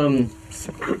the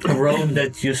robe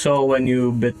that you saw when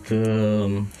you bit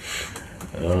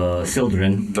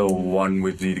Sildren. the one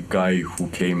with the guy who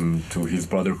came to his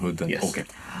brotherhood. And, Yes. Okay.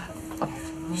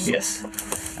 Yes.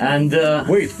 And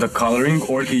Wait, the coloring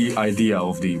or the idea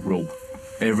of the robe?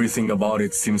 Everything about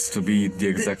it seems to be the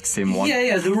exact same one.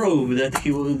 yeah, the robe that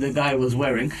the guy was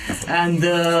wearing, and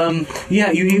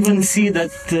yeah, you even see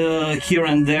that here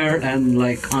and there, and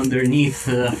like underneath,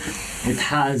 it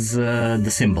has the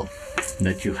symbol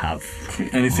that you have.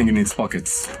 Anything in its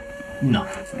pockets. No.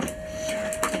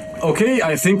 Okay,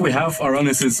 I think we have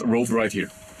Aranis's robe right here.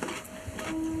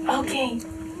 Okay.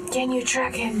 Can you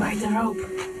track him by the rope?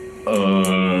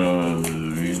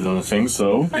 You don't think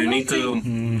so? Do you need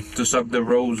to suck the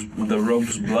robe's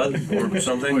blood or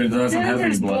something? It doesn't Yeah, have any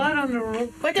there's blood. blood on the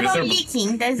rope. What Is about there-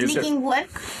 licking? Does is there- licking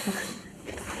work?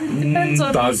 Depends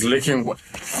on. Does licking what?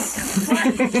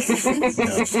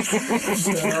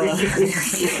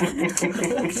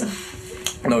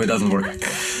 No, it doesn't work.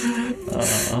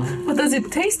 But does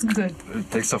it taste good?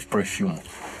 It takes off perfume.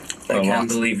 I can't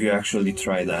believe you actually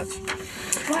tried that.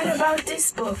 What about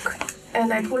this book?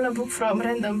 And I pull a book from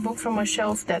random book from a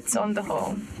shelf that's on the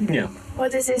hall. Yeah.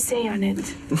 What does it say on it?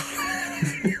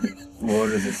 What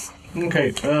is this? Okay.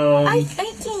 I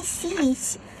can see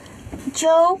it.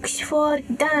 Jokes for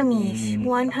dummies.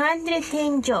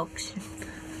 110 jokes.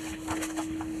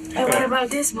 And what about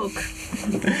this book?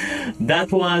 That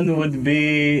one would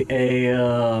be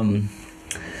a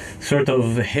sort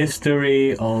of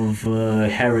history of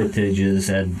heritages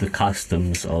and the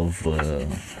customs of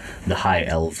the High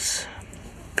Elves.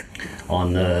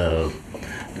 On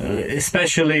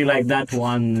especially like that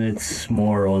one, it's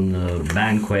more on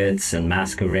banquets and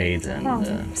masquerades and.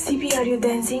 CP, are you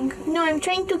dancing? No, I'm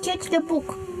trying to catch the book.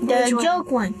 The Which one?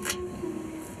 joke one.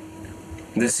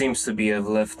 This seems to be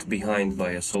left behind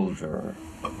by a soldier.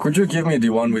 Could you give me the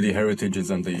one with the heritages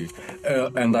and the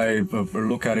and I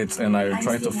look at it and I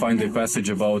try to find a passage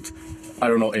about, I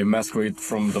don't know, a masquerade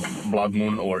from the Blood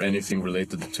Moon or anything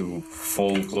related to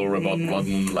folklore about Blood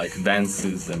Moon, like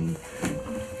dances and.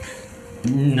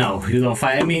 No, you don't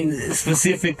find. I mean,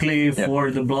 specifically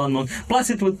for the Blood Moon. Plus,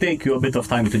 it would take you a bit of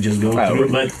time to just go through.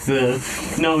 But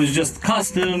no, it's just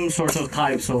custom sort of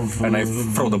types of. And I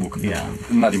throw the book. Yeah,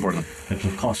 Not important. types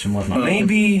of costume, whatnot.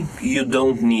 Maybe you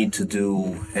don't need to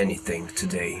do anything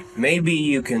today. Maybe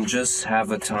you can just have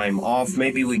a time off.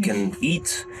 Maybe we can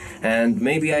eat, and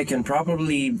maybe I can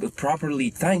properly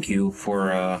thank you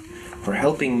for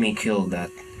helping me kill that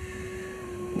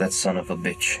son of a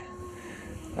bitch.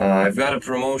 I've got a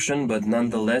promotion, but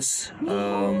nonetheless,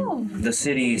 the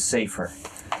city is safer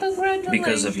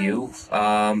because of you.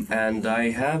 And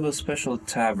I have a special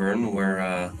tavern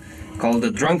where called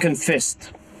the Drunken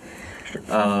Fist,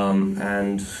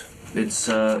 and it's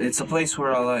a place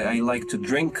where I like to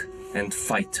drink and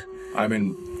fight. I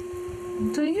mean,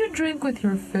 Do you drink with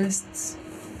your fists?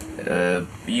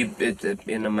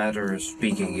 In a matter of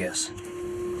speaking, yes.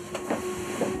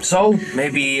 So,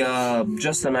 maybe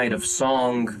just a night of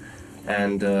song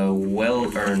and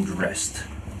well-earned rest.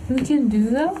 We can do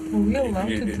that? Are we allowed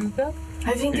to do that?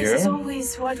 I think this is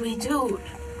always what we do.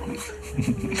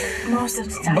 Most of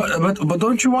the time. but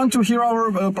don't you want to hear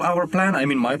our plan? I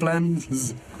mean, my plan.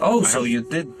 Oh, so you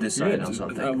did decide on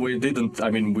something. We didn't. I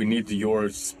mean, we need your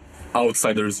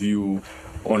outsider's view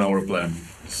on our plan.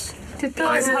 To tell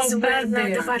us how Well, bad they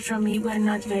not are. apart from me, we're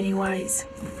not very wise.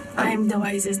 I'm the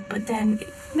wisest, but then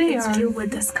They it's are. you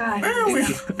with the sky.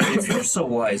 If you're so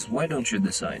wise, why don't you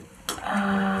decide?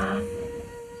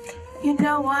 You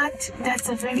know what? That's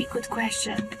a very good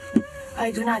question.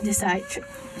 I do not decide.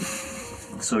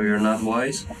 So you're not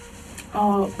wise?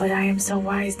 Oh, but I am so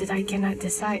wise that I cannot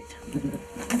decide.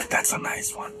 That's a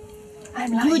nice one.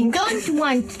 I'm You lying. don't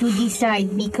want to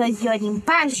decide because you're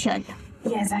impartial.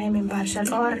 Yes, I am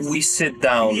impartial. Or We sit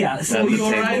down Yeah, at so the you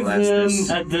table arrive as this.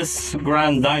 at this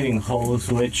grand dining hall,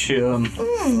 which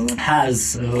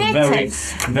has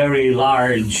Pretzels. very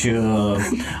large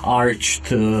arched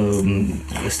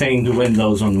stained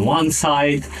windows on one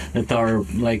side that are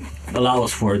like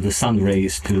allows for the sun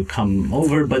rays to come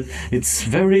over, but it's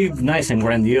very nice and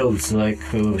grandiose, like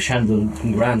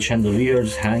grand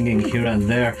chandeliers hanging here and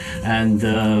there, and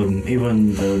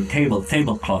even the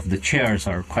tablecloth, the chairs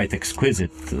are quite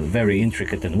exquisite, very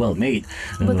intricate and well made.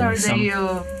 But are they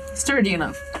sturdy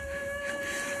enough?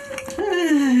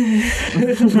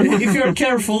 If you're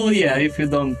careful, yeah. If you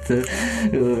don't,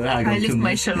 I lift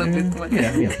my shell a bit.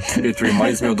 Yeah, yeah. It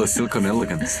reminds me of the silken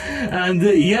elegance. And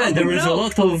there is a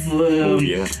lot of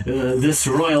this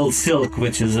royal silk,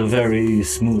 which is a very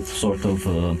smooth sort of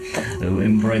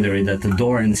embroidery that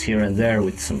adorns here and there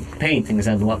with some paintings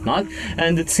and whatnot.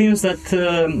 And it seems that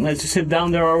as you sit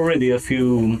down, there are already a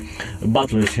few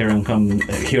butlers here and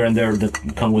there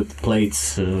that come with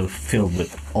plates filled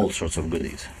with all sorts of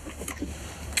goodies.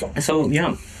 So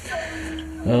yeah.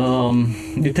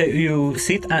 You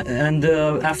sit and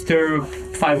after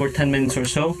 5 or 10 minutes or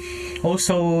so,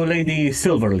 also Lady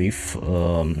Silverleaf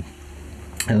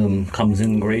comes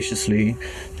in graciously,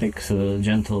 takes a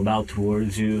gentle bow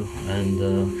towards you and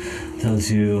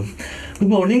tells you, "Good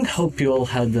morning, hope you all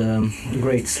had a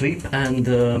great sleep, and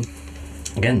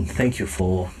again, thank you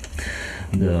for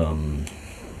the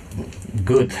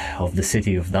good of the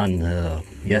city you've done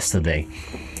yesterday.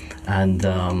 And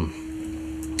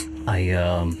I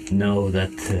know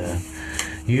that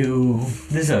you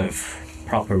deserve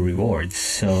proper rewards.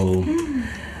 So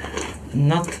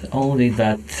not only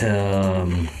that,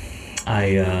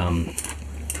 I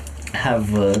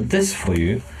have this for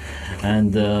you,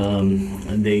 and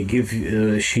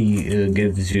she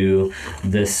gives you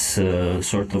this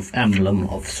sort of emblem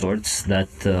of sorts that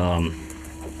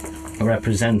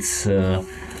represents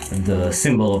the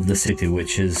symbol of the city,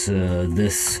 which is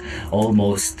this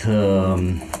almost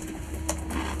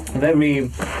very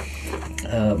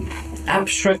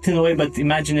abstract in a way, but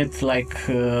imagine it like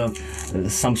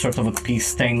some sort of a piece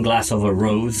stained glass of a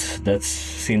rose that's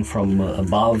seen from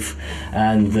above,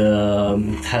 and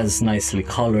it has nicely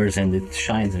colors and it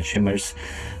shines and shimmers.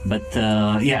 But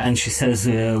and she says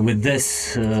with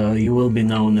this you will be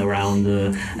known around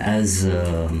as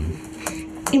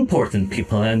important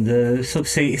people and so to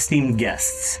say esteemed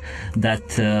guests that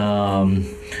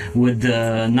would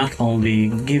not only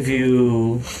give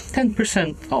you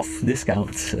 10% off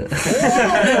discounts. On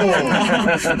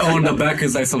the back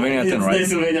is Dicesylvania 10, right?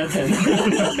 Dicesylvania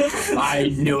 10. I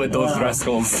knew it, those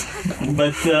rascals.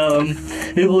 But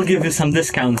it will give you some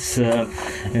discounts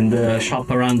in the shop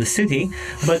around the city,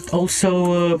 but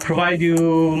also provide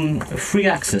you free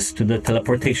access to the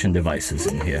teleportation devices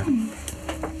in here.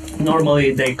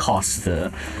 Normally they cost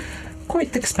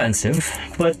quite expensive,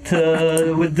 but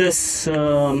with this,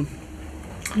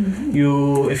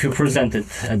 if you present it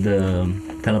at the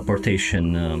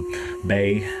teleportation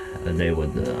bay, they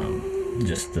would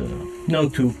just know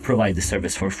to provide the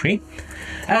service for free.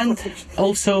 And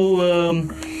also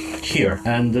here,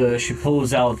 and she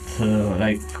pulls out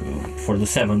for the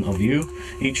 7 of you,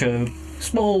 each a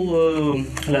small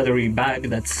leathery bag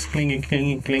that's clingy,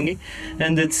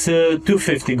 and it's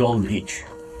 250 gold each.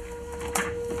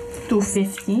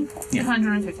 250. Yeah.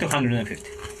 250. 250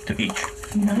 to each.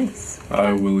 Nice.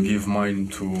 I will give mine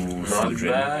to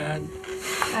Sildren.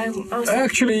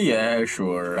 Actually, yeah,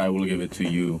 sure. I will give it to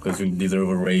you because you deserve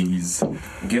a raise.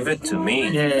 Give it to me.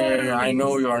 Yeah, I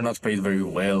know you are not paid very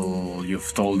well.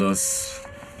 You've told us.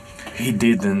 He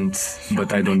didn't,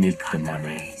 but I don't need the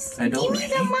money. I don't. Give me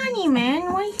the money,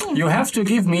 man. Why him? You have to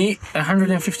give me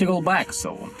 150 gold back,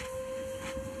 so.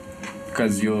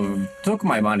 Because you took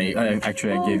my money.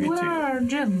 Actually, I gave it to Where you. are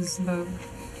gems, though?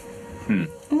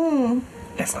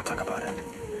 Let's not talk about it.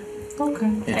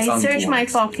 Okay. It's I search my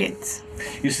untoward. pockets.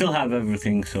 You still have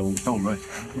everything, so Oh, right.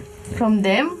 From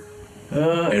them?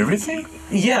 Everything?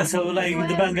 yeah. So like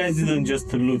the bad guys didn't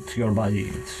just loot your body.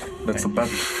 That's a bad.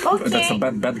 Okay. That's a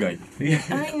bad guy. Yeah.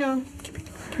 I know.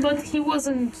 But he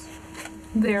wasn't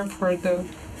there for the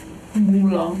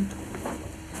moolah.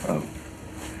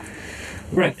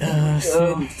 Right.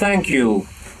 So Thank you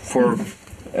for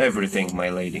everything, my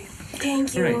lady.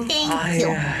 Thank you. right. Thank you.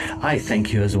 I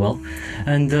thank you as well,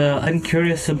 and I'm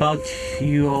curious about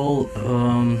you all,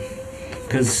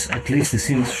 because at least it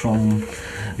seems from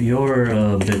your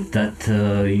bit that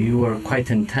you were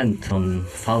quite intent on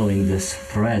following this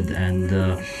thread, and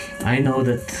I know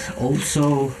that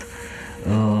also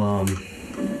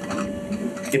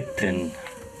Iptin,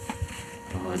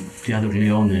 the other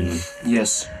Leonin,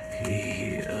 Yes.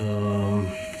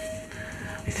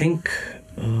 I think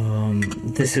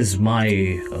this is my,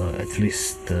 at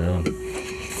least,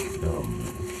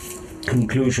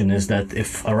 conclusion is that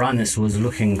if Aranis was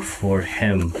looking for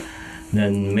him,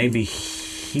 then maybe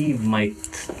he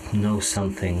might know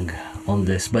something on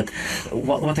this. But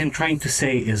what I'm trying to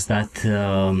say is that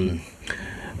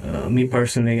me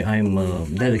personally, I'm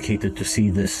dedicated to see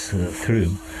this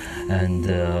through and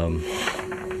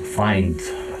find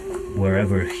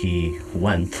wherever he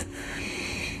went.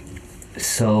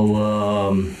 So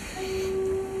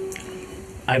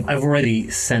I've already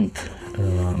sent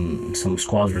some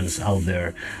squadrons out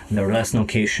there. Their last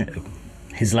location,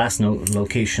 his last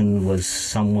location was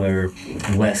somewhere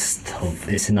west of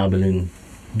Isinabilin,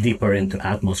 deeper into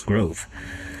Atmos Grove.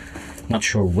 Not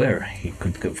sure where he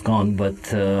could have gone,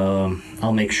 but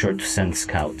I'll make sure to send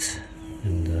scouts.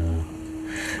 And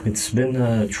it's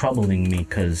been troubling me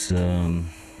because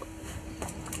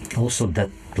also that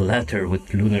letter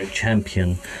with Lunar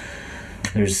Champion,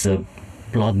 there's a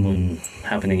blood moon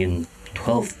happening in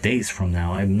 12 days from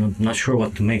now. I'm not sure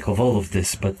what to make of all of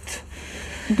this, but...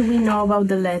 Do we know about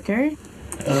the letter?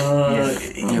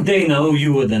 They know,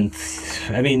 you wouldn't.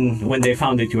 I mean, when they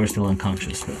found it, you were still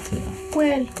unconscious, but...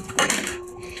 Well...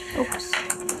 Oops.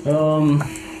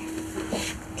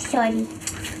 Sorry.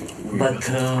 But,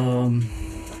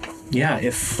 yeah,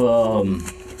 if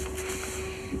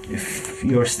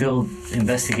you're still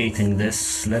investigating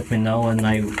this, let me know and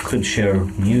I could share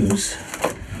news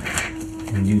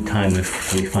in due time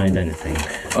if we find anything.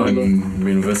 I'm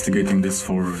investigating this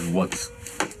for what?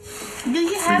 Do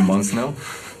you 3 have months now?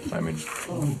 I mean,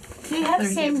 Do you have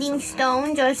sending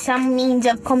stones or some means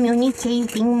of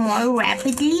communicating more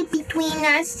rapidly between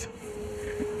us?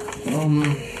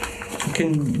 You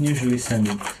can usually send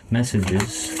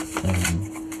messages.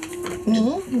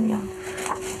 Me? No.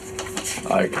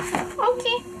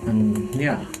 Okay. And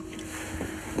yeah.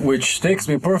 Which takes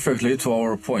me perfectly to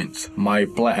our point. My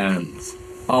plans.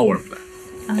 Our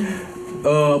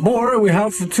plan. More, we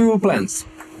have 2 plans.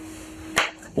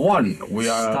 One, we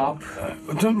are... Stop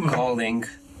calling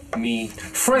me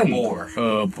friend. Boar.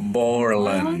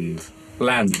 Borland.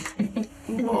 Land.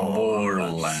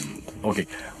 Borland. Okay.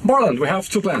 Borland, we have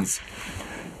 2 plans.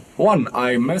 One,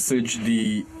 I message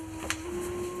the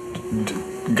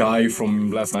guy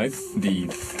from last night, the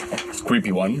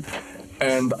creepy one,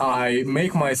 and I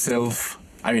make myself,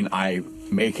 I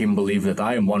make him believe that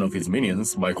I am one of his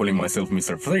minions by calling myself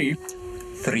Mr. 3,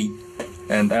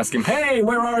 and ask him, hey,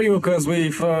 where are you? Because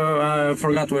we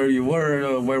forgot where you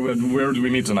were, where do we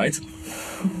meet tonight?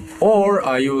 Or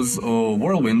I use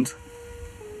Whirlwind,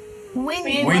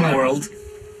 Windworld.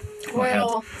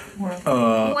 Well, Like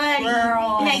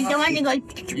the one that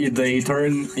goes... They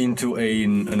turn into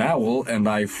an owl and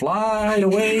I fly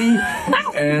away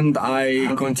and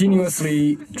I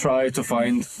continuously try to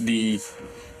find the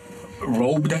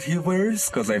robe that he wears,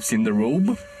 because I've seen the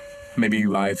robe. Maybe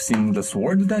I've seen the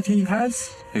sword that he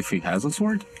has, if he has a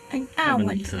sword. An owl,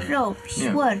 robe,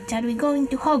 sword. Are we going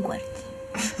to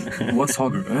Hogwarts? What's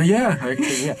Hogwarts? Yeah,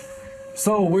 actually, yeah.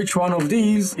 So which one of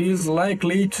these is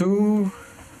likely to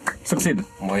succeed?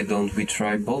 Why don't we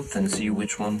try both and see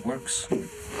which one works?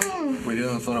 We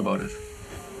didn't thought about it.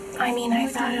 I mean, I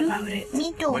thought about it.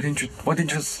 Me too. Why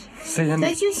didn't you say anything?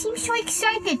 Because you seem so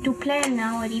excited to plan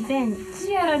our event.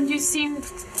 Yeah, and you seemed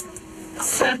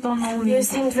set on only You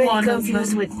seemed very one of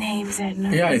confused them. with names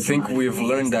and... Yeah, I think we've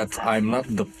learned that I'm not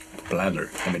the planner.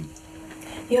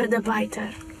 You're the biter.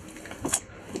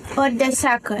 Or the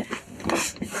sucker.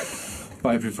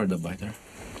 I prefer the biter.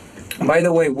 By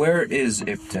the way, where is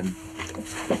Ipton?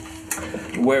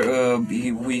 Where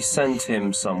we sent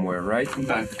him somewhere, right?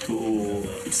 Back to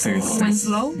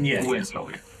Winslow? Yeah. Winslow.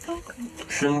 Yeah.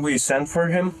 Shouldn't we send for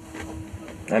him?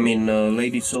 I mean,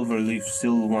 Lady Silverleaf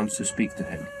still wants to speak to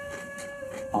him.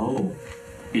 Oh,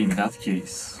 in that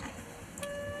case,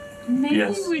 Maybe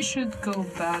Yes. we should go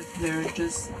back there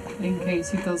just in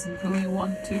case he doesn't really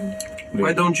want to.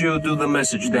 Why don't you do the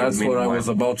message thing? That's what I meanwhile? was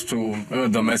about to...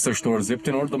 the message towards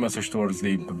Iptin or the message towards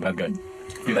the bad guy?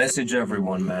 Message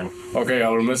everyone, man. Okay, I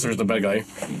will message the bad guy.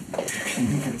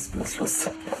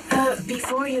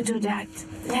 Before you do that,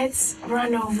 let's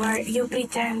run over. You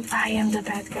pretend I am the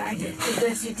bad guy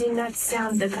because you did not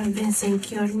sound the convincing.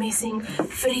 You're missing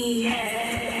free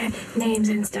names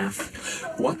and stuff.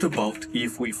 What about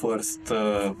if we first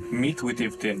meet with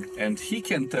Iptin and he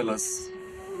can tell us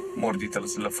more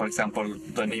details, like, for example,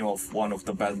 the name of one of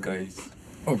the bad guys?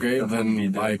 Okay,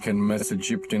 then I can message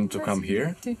Iptin to come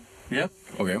here. Yeah,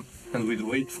 Okay. and we'll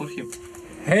wait for him.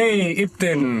 Hey,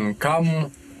 Iptin,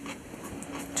 come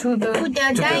To the To the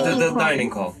dining The hall.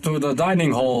 dining hall. to the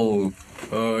dining hall.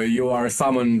 You are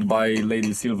summoned by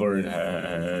Lady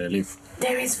Silverleaf.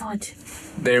 There is food.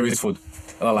 There is food.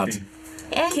 A lot.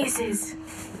 Kisses.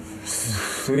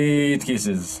 Sweet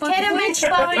kisses. Caramel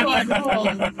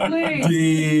chowder.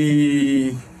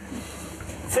 Please. The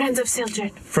Friends of children.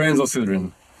 friends of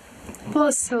children.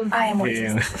 Plus, I am with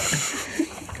Yeah.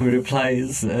 He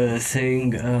replies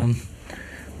saying,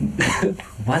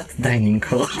 what dining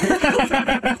hall?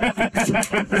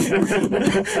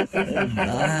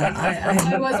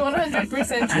 I was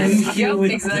 100% I'm here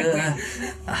with exactly.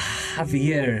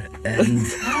 Javier,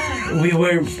 and we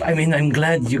were. I mean, I'm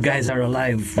glad you guys are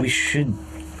alive. We should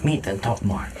meet and talk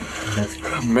more. That's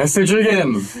Message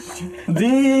again.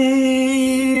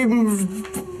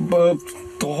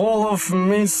 The hall of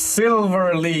Miss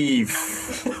Silverleaf,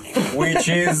 which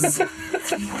is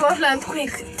Portland,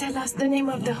 quick, tell us the name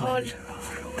of the hall.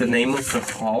 The name of the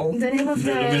hall? The name of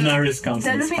the the... Luminaris The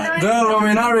Council. Luminaris. the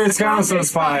Luminaris Council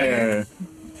Spire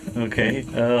Okay.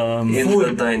 In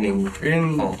the dining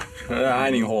in hall.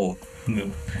 dining hall. No.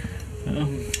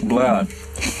 Blood.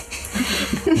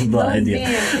 Bad idea.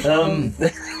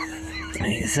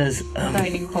 He says,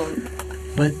 Dining hall.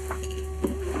 but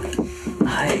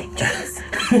I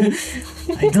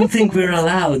don't think we're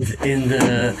allowed in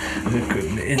the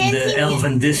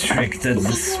Elven district at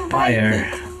the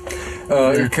Spire.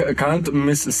 Can't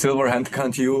Miss Silverhand,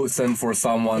 can't you send for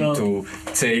someone No. to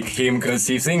take him because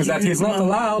he thinks that he's not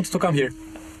allowed to come here?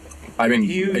 I mean,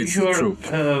 it's You're, true.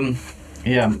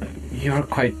 yeah, you're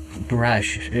quite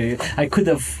rash. I could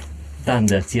have done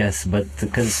that, yes, but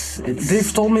because it's.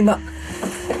 They've told me that.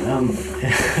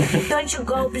 Don't you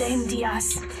go blame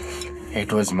Diaz.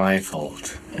 It was my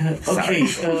fault. Okay,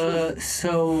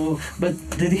 so, but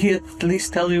did he at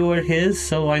least tell you where he is,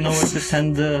 so I know where to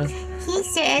send the... He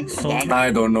said that.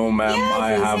 I don't know, ma'am. Yeah,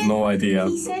 I he have said- no idea.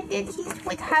 He said that he's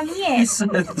with Javier.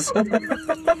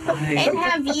 And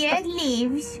Javier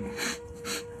lives.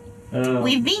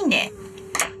 We've been there.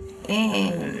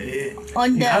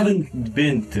 On You the. haven't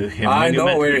been to him. I when you know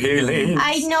met where him. he lives.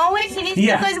 I know where he lives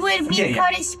Yeah. because we've been Yeah.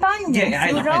 corresponding Yeah, I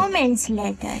through know. romance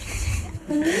letters.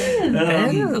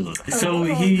 So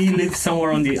he lives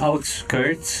somewhere on the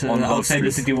outskirts, On the outside the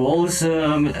outskirts. city walls,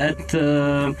 at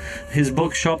his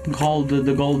bookshop called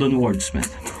the Golden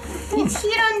Wordsmith. It's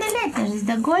here on the letters,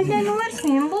 the Golden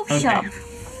Wordsmith bookshop.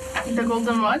 The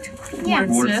golden what? Yeah.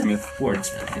 Wordsmith.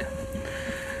 Wordsmith, yeah.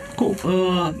 Cool.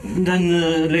 Then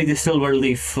Lady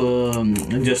Silverleaf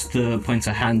just points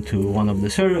a hand to one of the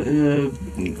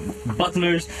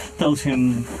butlers, tells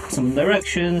him some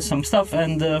directions, some stuff,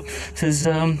 and says,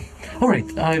 all right,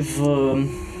 I've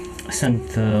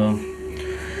sent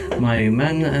my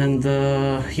men, and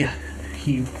yeah,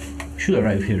 he should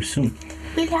arrive here soon.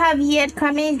 Will Javier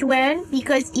come as well?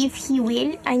 Because if he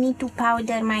will, I need to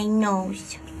powder my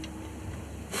nose.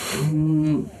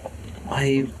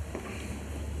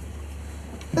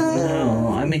 No,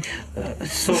 I mean,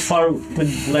 so far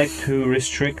we'd like to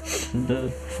restrict the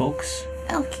folks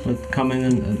Okay, that come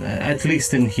in, at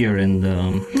least in here, and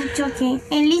it's okay.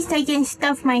 At least I can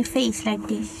stuff my face like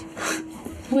this.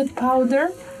 With powder?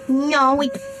 No,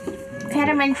 with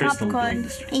caramel Crystal popcorn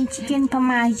blend. and chicken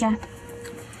pamaja.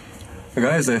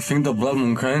 Guys, I think the blood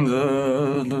moon kind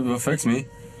affects me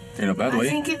in a bad I way.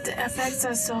 think it affects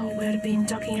us so we've been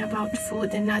talking about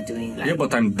food and not doing like... Yeah,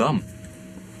 but I'm dumb.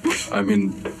 I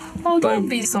mean, Oh, don't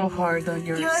be so hard on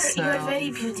You're yourself. very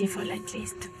beautiful at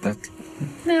least. that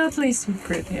Yeah, at least you're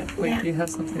pretty. Wait, Yeah. you have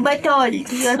something. But old,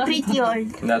 you're pretty old.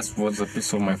 that was a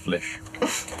piece of my flesh.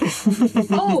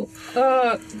 Oh,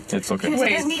 It's okay. You Wait.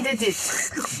 just needed it.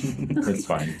 It's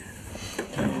fine.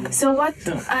 So what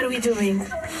are we doing?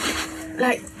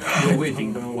 Like, we're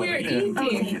waiting. we're eating.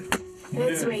 okay,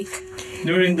 let's wait.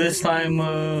 During this time,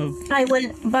 I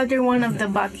will butter one of the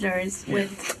butlers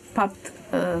with popped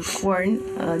corn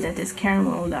that is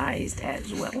caramelized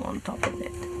as well on top of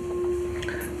it.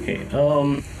 okay.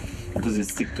 Does it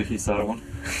stick to his armor?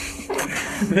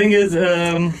 The thing is,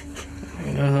 I'm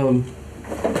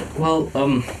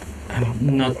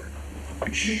not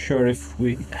sure if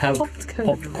we have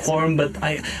popcorn, but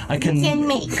I can can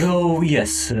make. go.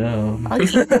 Yes.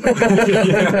 Okay.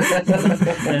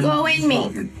 Go and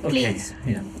make, Okay. please.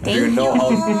 Yeah. Thank Do you know you. how?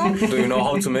 Do you know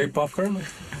how to make popcorn?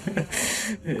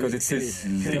 Because it's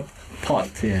Pot.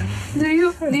 Yeah. Do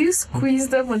you squeeze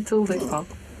them until they pop?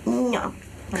 No.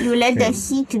 You let the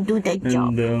heat do the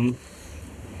job. And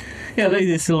yeah,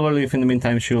 Lady Silverleaf. In the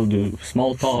meantime, she'll do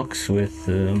small talks with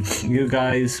you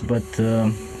guys. But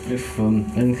if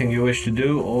anything you wish to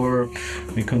do, or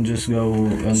we can just go.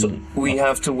 And, So we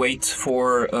have to wait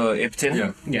for Iptin?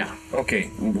 Yeah. yeah. Okay,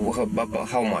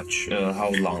 how much? How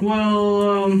long?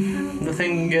 Well, the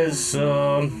thing is,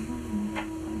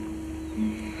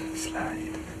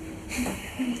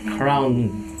 around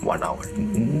 1 hour.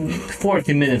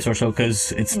 40 minutes or so,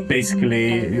 because it's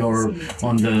basically you're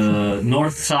on the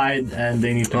north side and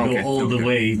they need to go all the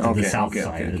way to the south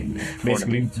side. And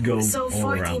basically go So all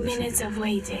 40 around minutes of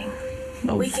waiting.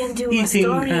 Of We can do a eating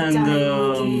storytelling and,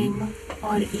 game,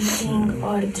 or eating,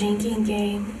 or drinking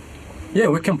game. Yeah,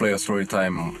 we can play a story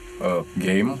time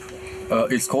game.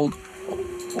 It's called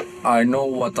I Know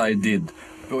What I Did.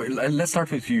 Let's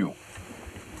start with you.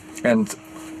 And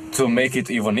to make it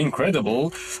even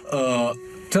incredible,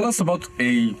 tell us about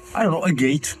a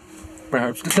gate,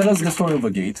 perhaps. Tell us the story of a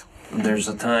gate. There's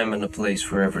a time and a place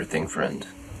for everything, friend.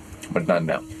 But not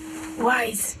now.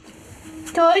 Wise.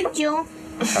 Told you.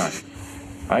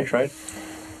 I tried.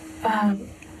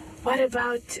 What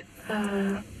about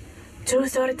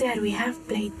Truth or Dare? We have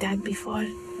played that before.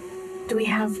 Do we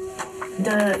have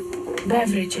the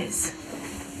beverages?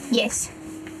 Yes.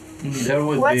 There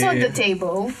would What's be on the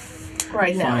table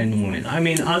right now? fine wine. I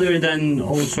mean, other than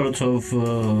all sorts of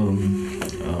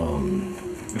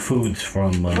foods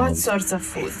from... What sorts of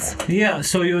foods? Yeah,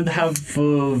 so you'd have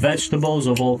vegetables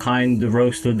of all kind,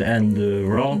 roasted and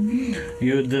raw.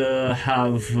 You'd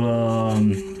have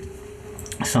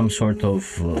some sort of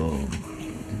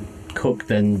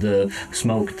cooked and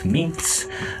smoked meats,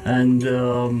 and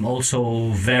also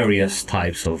various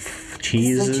types of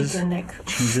cheeses. Chicken neck.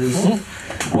 Cheeses,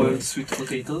 Boiled sweet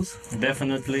potatoes.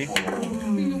 definitely.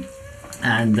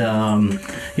 And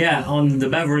yeah, on the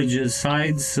beverages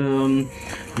sides,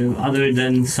 other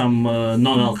than some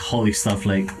non-alcoholic stuff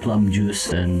like plum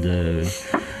juice and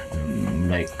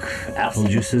like apple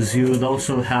juices, you would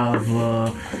also have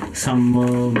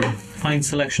some fine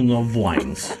selection of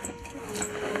wines.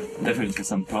 Definitely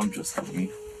some plum juice for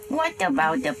me. What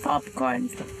about the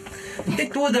popcorn?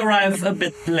 It would arrive a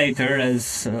bit later,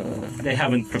 as they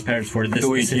haven't prepared for this Do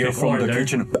we hear specific from order. the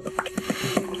kitchen?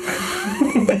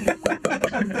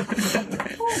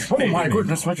 Oh my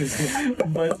goodness, what is this?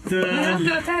 But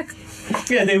Under attack.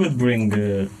 yeah, they would bring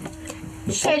the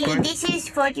Shelly, popcorn. this is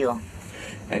for you.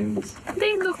 And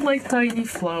They look like tiny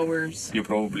flowers. you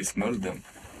probably smell them,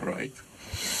 right?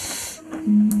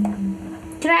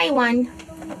 Try one.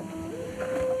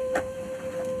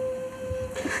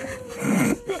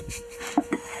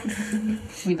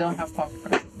 We don't have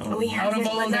popcorn. We have Out of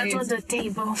it, all but not days. on the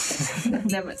table.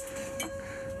 Damn it.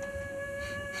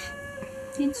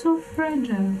 It's so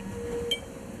fragile.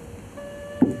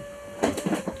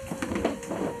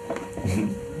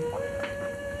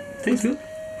 Tastes good.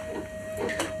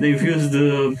 They've used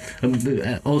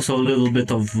also a little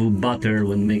bit of butter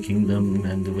when making them,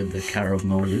 and with the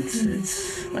caramel, it's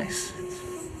nice.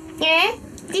 Yeah?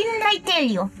 Didn't I tell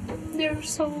you? They're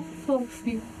so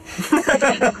fluffy.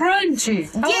 Crunchy.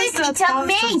 How is Yes, that it's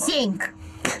amazing.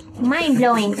 Mind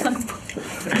blowing.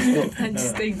 I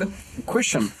just take them.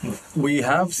 Question. We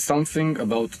have something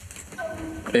about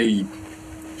a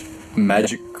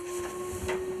magic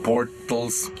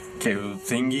portals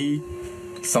thingy.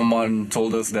 Someone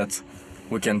told us that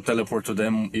we can teleport to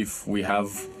them if we have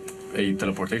a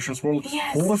teleportation scroll.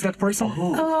 Yes. Who was that person?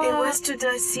 It was to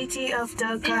the city of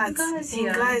the gods in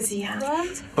Gazia.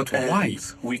 Right? But why?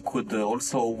 We could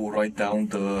also write down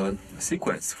the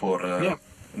sequence for Yeah,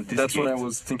 this that's what I gate.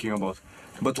 was thinking about.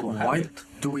 But To have why it.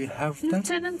 do we have that?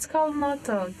 Lieutenant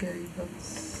Kalmata gave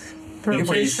us In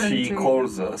case permission she to...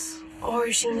 calls us.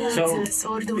 Or she needs So, us,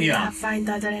 or do we yeah. have find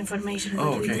other information?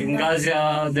 Oh, okay. In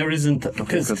Gazia, there isn't,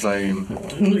 because Because I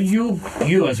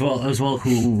you as well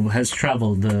who has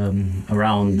traveled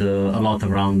around a lot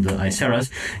around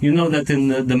Eyceras, you know that in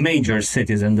the major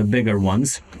cities and the bigger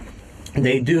ones,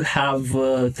 they do have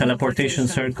teleportation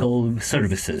circle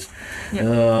services.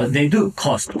 They do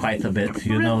cost quite a bit.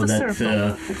 You Rent know the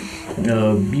that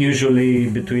circle. usually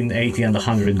between 80 and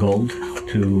 100 gold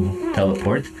to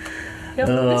teleport. Yep,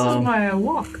 this is why I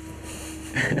walk.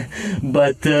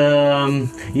 But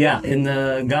yeah, in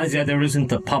Gazia there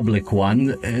isn't a public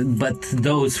one, but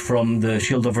those from the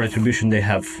Shield of Retribution, they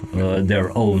have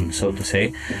their own, so to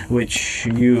say, which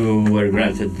you were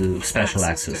granted special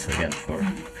access again for.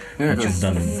 yeah, What you've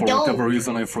done. for whatever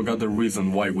reason I forgot the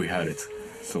reason why we had it.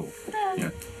 So yeah.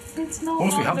 It's no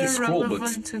Also, we have longer the scroll, but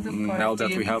relevant to the now that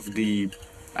party. we have the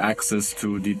access to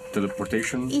the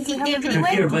teleportation, Is it Here,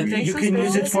 everywhere? but you can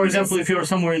use it, for example, if you're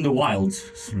somewhere in the wilds.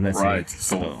 Let's right? say.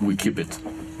 So we keep it.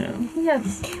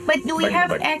 Yes. But do we Bye, have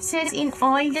bye. access in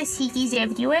all the cities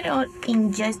everywhere or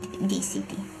in just this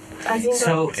city? I think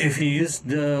So if you use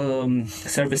the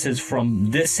services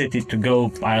from this city to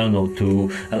go, I don't know, to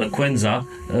Eloquenza,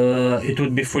 it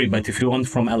would be free. But if you want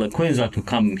from Eloquenza to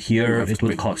come here, have it to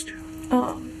would pay. cost you.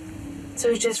 Oh, so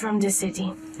it's just from the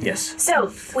city. Yes.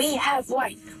 So we have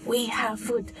wine. we have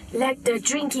food. Let the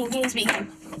drinking games begin.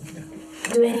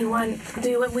 Do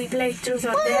we play Truth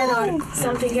or Dare or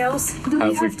something else? Do we Have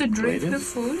we have to drink played the it?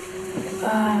 food?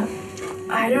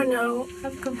 I don't know.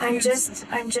 I'm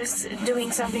I'm just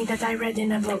doing something that I read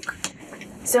in a book.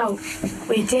 So,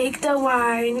 we take the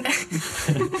wine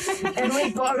and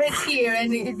we pour it here,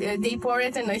 and they pour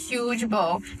it in a huge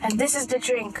bowl. And this is the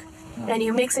drink. And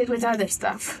you mix it with other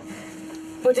stuff.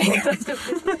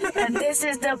 And this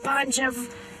is the punch of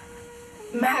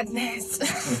madness.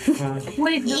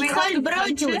 Wait, do we It's have called to bro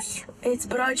punch it? juice. It's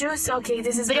bro juice? Okay,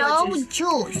 this is Bro bro juice.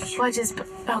 juice. What is...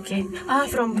 Okay.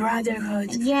 From Brotherhood.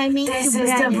 Yeah, me This too, is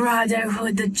the brother.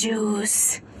 Brotherhood, the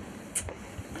juice.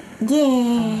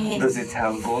 Yeah. Does it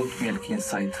have gold milk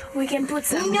inside? We can put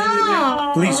some... No.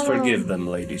 Please forgive them,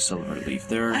 Lady Silverleaf.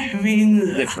 They're I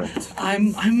mean, different.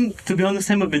 I'm to be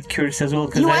honest, I'm a bit curious as well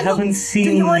because You I wanna- haven't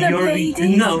seen you wanna your. play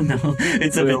this? No,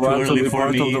 it's a Do you bit too want to early be for part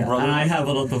of me. the brotherhood? I have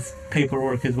a lot of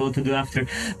paperwork as well to do after.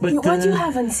 But What you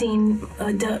haven't seen,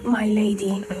 my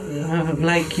lady?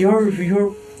 like you're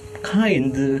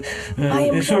kind. I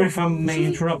am Sorry so- if I may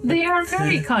interrupt. They but, are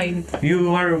very kind.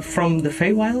 You are from the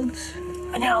Feywilds?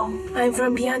 No, I'm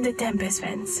from beyond the Tempest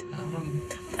Fence.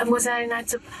 Was I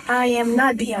not? I am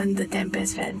not beyond the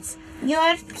Tempest Fence.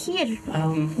 You're here.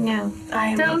 No.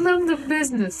 Tell them the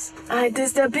business. This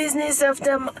is the business of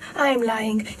them. I'm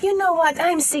lying. You know what?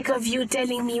 I'm sick of you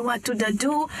telling me what to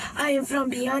do. I am from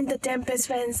beyond the Tempest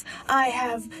Fence. I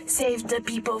have saved the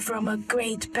people from a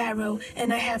great peril,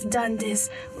 and I have done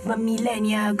this a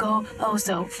millennia ago.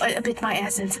 Also, a bit my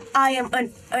essence. I am an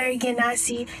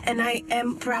Ergenasi, and I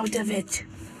am proud of it.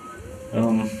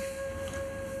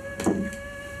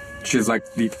 She's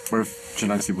like the Earth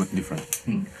Genasi but different.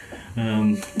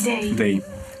 They.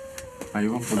 I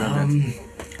even forgot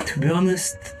that. To be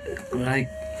honest, like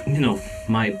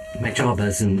my job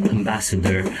as an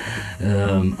ambassador,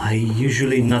 I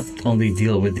usually not only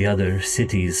deal with the other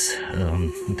cities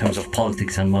in terms of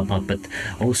politics and whatnot, but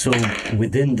also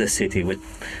within the city with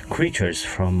creatures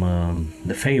from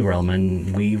the Fey realm,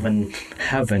 and we even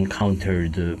have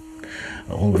encountered.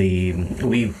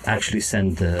 We actually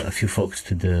sent a few folks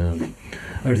to the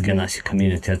Earth Genasi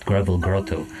community at Gravel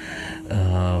Grotto,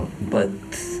 but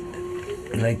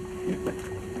like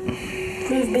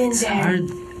We've been it's there.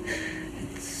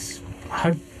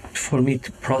 hard for me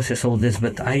to process all this,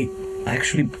 but I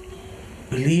actually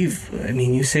believe. I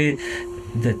mean, you say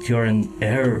that you're an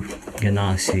Air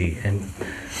Genasi, and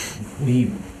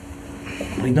we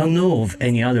don't know of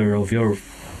any other of your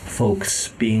folks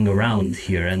being around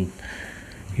here, and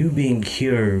you being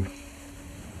here,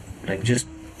 like just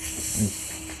in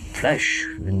flesh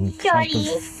in front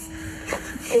Sorry. of.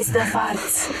 It's the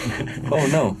farts. Oh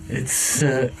no.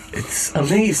 It's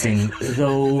amazing,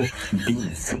 though.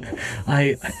 Beans.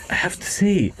 I have to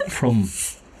say, from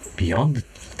beyond the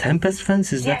Tempest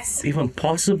Fence, is Yes. that even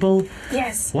possible?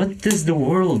 Yes. What is the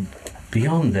world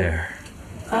beyond there?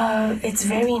 It's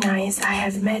very nice. I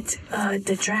have met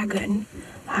the dragon.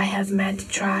 I have met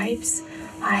tribes.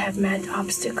 I have met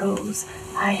obstacles.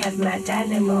 I have met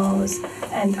animals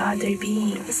and other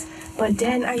beings. But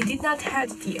then I did not have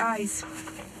the eyes,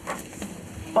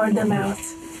 or the mouth,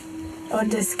 or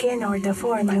the skin, or the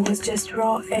form. I was just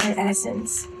raw air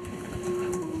essence.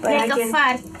 But Like a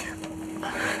fart.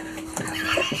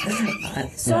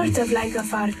 Sort of like a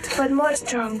fart, but more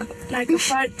strong, like a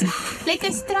fart Like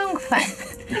a strong fart.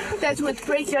 that would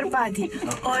break your body,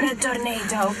 or a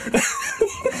tornado.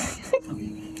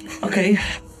 Okay,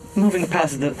 moving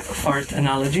past the fart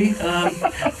analogy,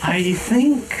 I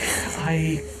think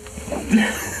I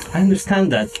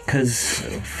understand that, because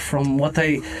from what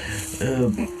I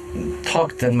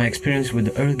talked and my experience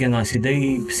with Earth Genasi,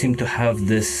 they seem to have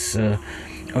this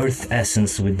earth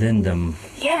essence within them.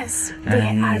 Yes, they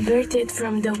are birthed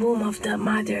from the womb of the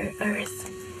Mother Earth,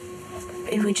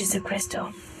 which is a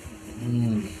crystal.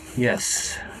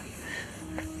 Yes.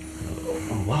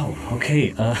 Oh, wow,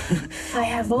 okay. I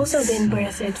have also been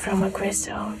birthed from a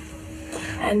crystal,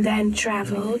 and then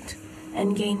traveled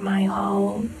and gained my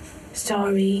whole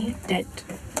story that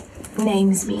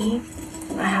names me.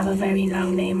 I have a very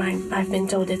long name. I've been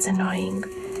told it's annoying.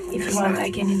 If you want, I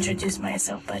can introduce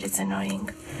myself, but it's annoying.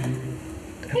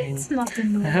 It's not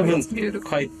enough. I haven't It's beautiful.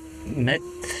 quite met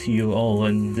you all,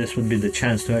 and this would be the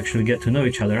chance to actually get to know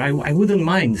each other. I wouldn't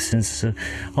mind, since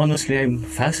honestly I'm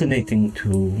fascinating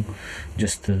to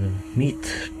just meet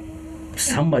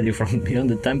somebody from beyond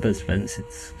the Tempest Fence.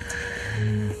 It's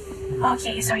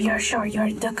Okay, so you're sure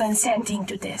you're the consenting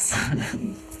to this?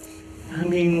 I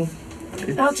mean,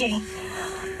 Okay,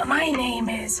 my name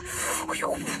is...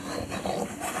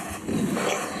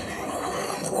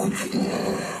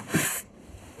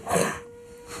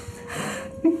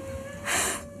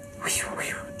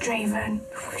 raven.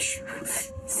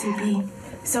 CB.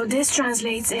 So this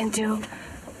translates into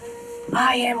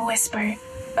I am whisper.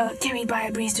 Carried by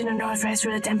a breeze to the northwest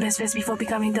through the tempest fist before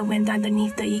becoming the wind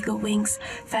underneath the eagle wings.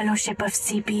 Fellowship of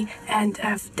CP and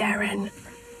of Darren.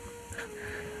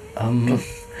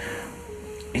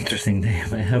 Interesting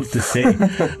name, I have to say.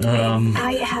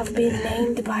 I have been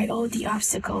named by all the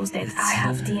obstacles that I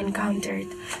have encountered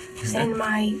in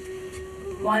my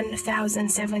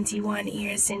 1071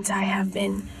 years since I have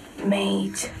been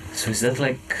made. So is that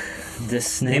like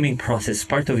this naming process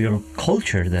part of your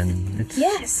culture then?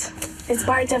 Yes, it's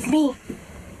part of me.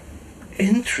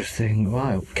 Interesting,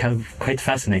 wow, quite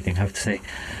fascinating, I have to say.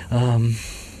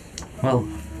 Well,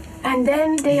 and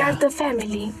then they are the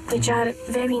family, which are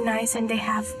very nice, and they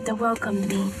have welcomed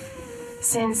me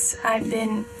since I've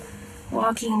been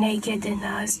walking naked in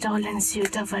a stolen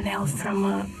suit of an elf from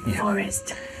a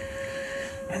forest.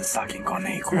 And sucking on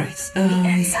acorns.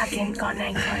 And sucking on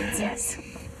acorns, yes.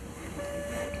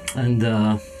 And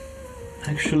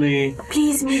actually,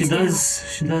 please meet she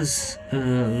does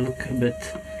look a bit.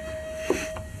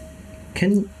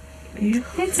 Can you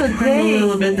It's a okay.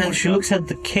 little bit? And she looks at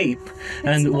the cape,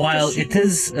 and while it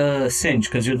is singed,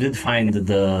 because you did find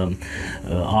the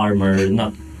armor,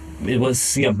 it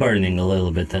was burning a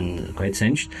little bit and quite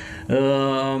singed.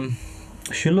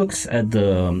 She looks at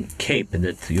the cape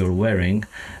that you're wearing,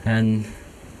 and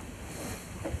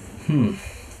I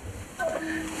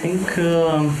think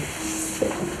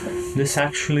this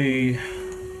actually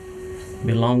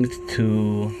belonged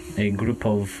to a group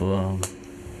of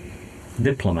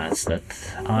diplomats that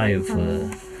I've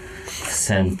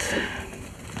sent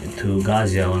to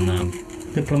Gazia on a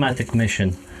diplomatic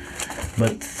mission.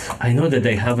 But I know that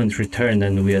they haven't returned,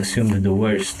 and we assumed the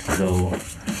worst, though.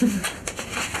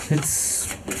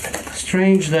 It's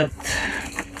strange that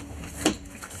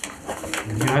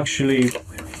you actually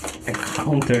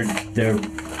encountered their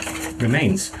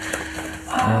remains.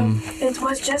 It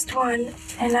was just one,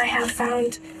 and I have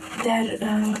found their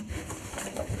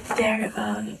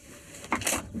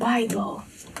Bible,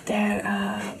 their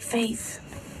faith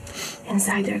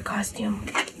inside their costume,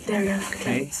 their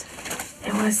clothes.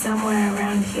 It was somewhere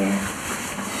around here.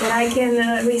 But I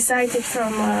can recite it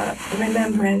from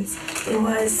remembrance. It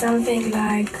was something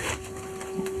like,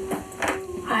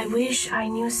 I wish I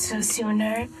knew so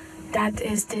sooner what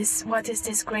is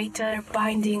this greater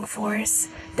binding force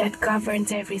that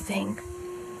governs everything.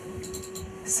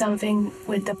 Something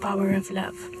with the power of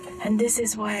love. And this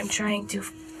is why I'm trying to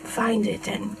find it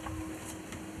and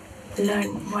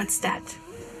learn what's that.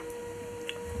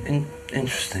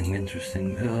 Interesting.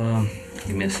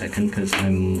 Give me a second, because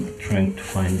I'm trying to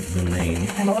find the name.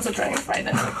 I'm also trying to find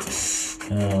it.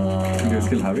 Do you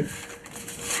still have it?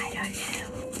 I don't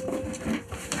know.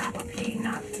 Probably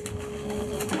not.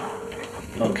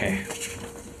 Okay.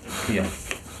 Yeah.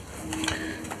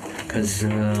 Because I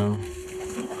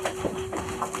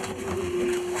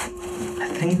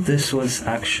think this was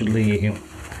actually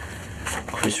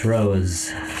Chris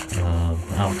Rowe's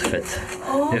outfit.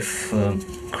 Oh. If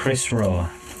Chris Rowe.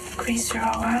 Chris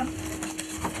Rowe.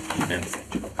 Yeah.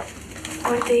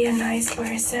 Were they a nice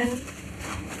person?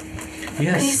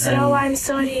 Yes. Chris Rowe, I'm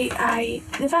sorry.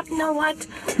 You know what?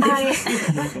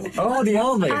 Oh, the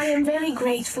old I am very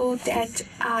grateful that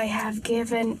I have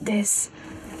given this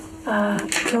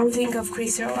clothing of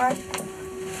Chris Rowe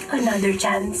another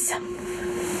chance.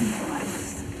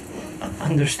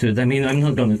 Understood. I mean, I'm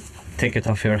not going to take it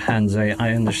off your hands.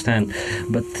 I understand.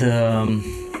 But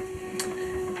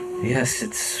yes,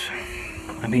 it's.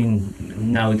 I mean,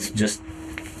 now it's just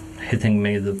hitting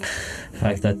me the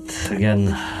fact that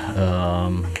again.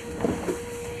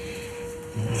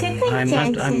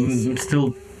 I'm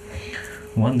still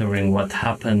wondering what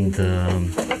happened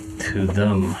to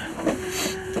them.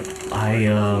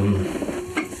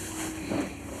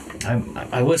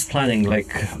 I was planning,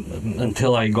 like,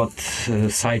 until I got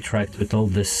sidetracked with all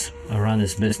this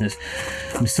Aranis business.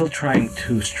 I'm still trying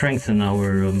to strengthen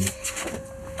our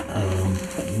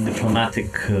diplomatic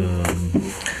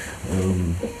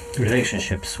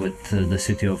relationships with the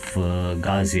city of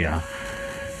Gazia.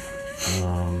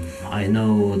 I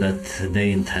know that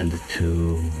they intend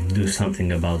to do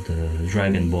something about the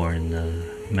Dragonborn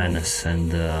menace,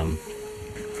 and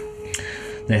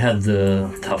they had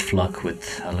tough luck with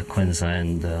Alaquenza,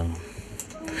 and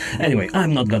anyway,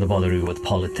 I'm not gonna bother you with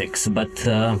politics, but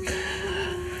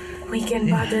we can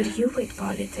bother you with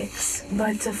politics,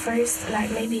 but first,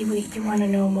 maybe you want to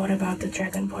know more about the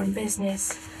Dragonborn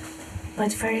business.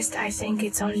 But first, I think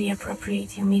it's only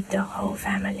appropriate you meet the whole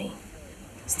family,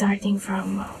 starting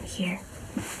from here.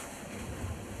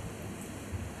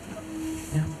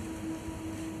 Yeah.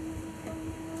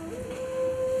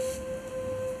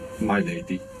 My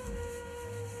lady,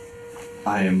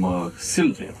 I am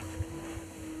Sylvian,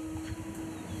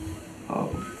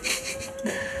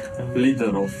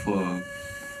 leader of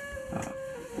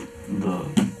the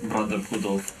Brotherhood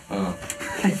of...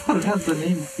 I forgot the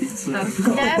name. It's...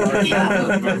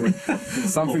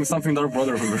 something Dark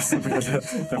Brotherhood or something like that.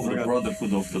 of the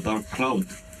Brotherhood of the Dark Cloud.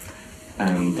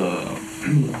 And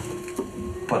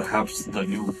perhaps the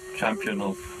new champion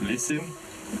of Lysium.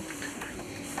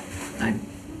 I'm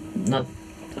not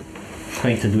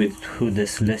acquainted with who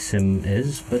this Lysim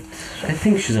is, but I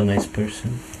think she's a nice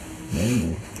person.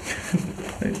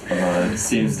 It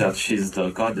seems that she's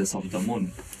the goddess of the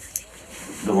moon.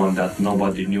 The one that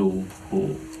nobody knew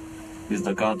who is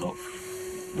the god of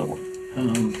the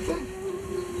moon.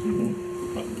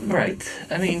 Right.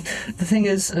 I mean, the thing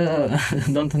is,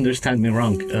 don't understand me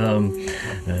wrong.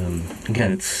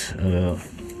 Again, it's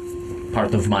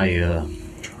part of my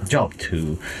job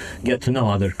to get to know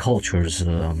other cultures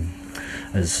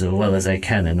as well as I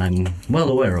can, and I'm well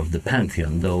aware of the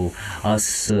pantheon, though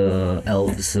us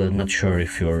elves, not sure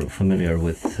if you're familiar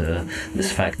with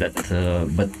this fact that,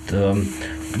 but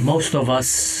most of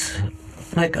us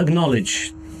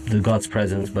acknowledge the god's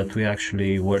presence, but we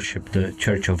actually worship the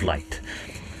Church of Light.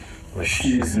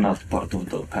 She's not part of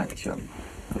the pantheon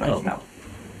right now.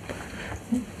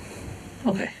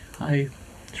 Okay, I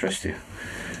trust you.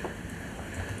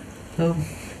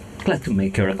 Glad to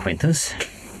make your acquaintance.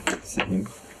 Same.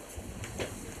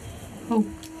 Oh.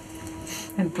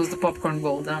 And puts the popcorn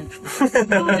bowl down.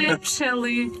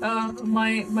 Actually,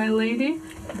 my lady,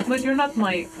 but you're not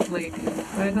my lady.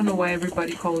 I don't know why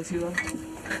everybody calls you that.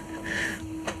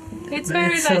 It's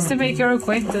very nice to make your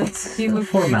acquaintance. You look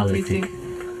very formality. pretty.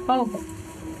 Oh.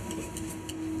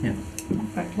 Yeah.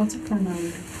 Okay, what's a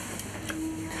formality?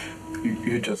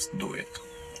 You just do it,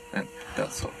 and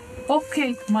that's all.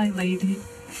 Okay, my lady.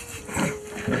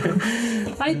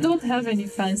 I don't have any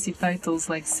fancy titles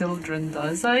like Sildren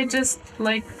does. I just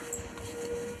like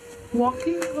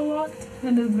walking a lot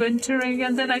and adventuring,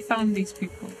 and then I found these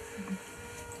people.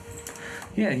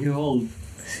 Yeah, you all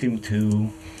seem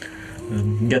to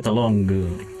get along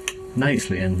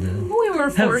nicely, and We were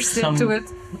forced some- into it.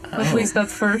 At least at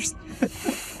first.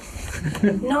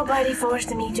 Nobody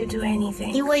forced me to do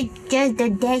anything. It was just the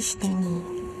destiny.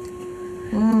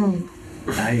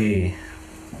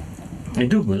 I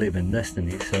do believe in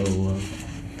destiny, so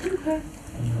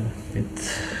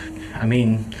I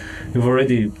mean, you've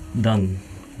already done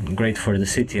great for the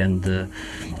city, and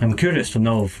I'm curious to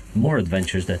know of more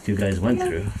adventures that you guys went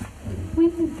through.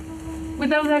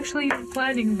 Without actually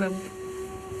planning them.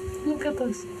 Look at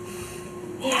us.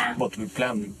 Yeah. But we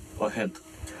plan ahead.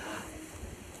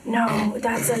 No,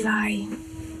 that's a lie.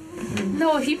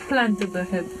 No, he planted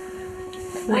ahead.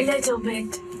 A little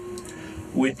bit.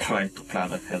 We try to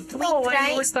plan ahead. No, I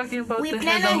tried- was talking about We the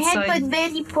plan head ahead, outside. but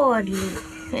very poorly.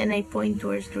 And I point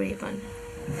towards Draven.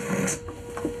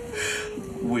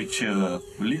 Which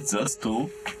leads us to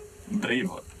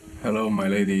Draven. Hello, my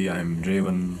lady, I'm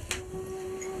Draven.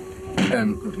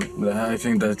 And I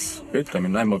think that's it. I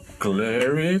mean, I'm a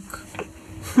cleric.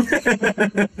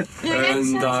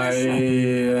 And I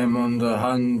am on the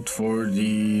hunt for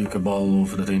the Cabal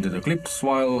of the Tainted Eclipse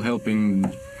while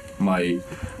helping my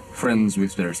friends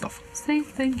with their stuff. Say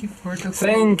thank you for the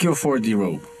Thank you for the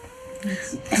robe.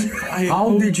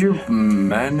 How did you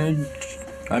manage?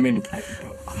 I mean,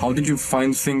 how did you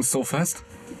find things so fast?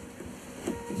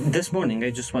 This morning,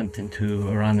 I just went into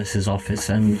Uranus's office,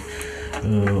 and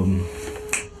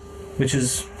which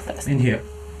is in here,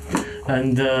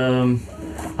 and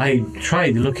I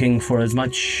tried looking for as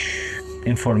much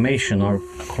information or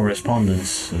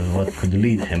correspondence what could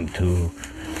lead him to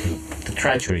the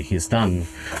treachery he's done,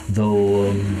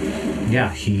 though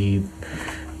he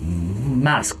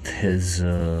masked his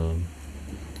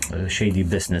shady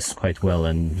business quite well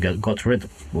and got rid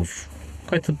of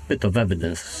quite a bit of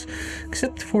evidence,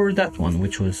 except for that one,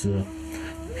 which was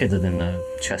hidden in a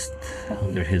chest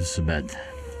under his bed.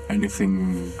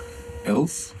 Anything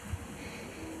else?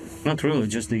 Not really,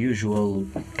 just the usual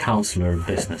counselor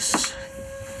business.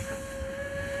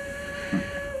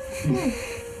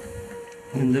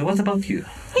 And what about you?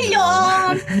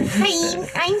 Hello! Hi,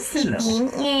 I'm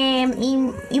Sydney.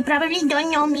 You probably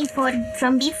don't know me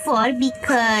from before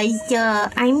because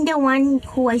I'm the one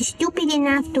who was stupid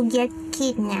enough to get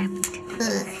kidnapped.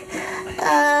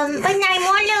 But I'm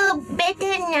all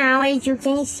better now, as you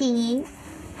can see.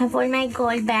 I have all my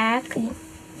gold back.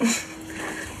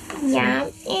 Yeah,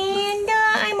 and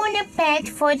I'm on a path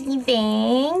for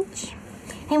revenge.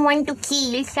 I want to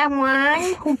kill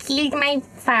someone who killed my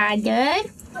father.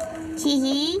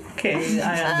 Hee. Okay, I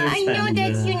I know understand.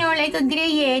 that's, like a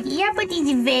gray area, but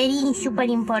it's very super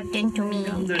important to me. I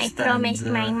Understand, promised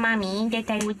my mommy that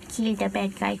I would kill the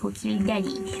bad guy who killed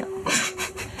Daddy, so.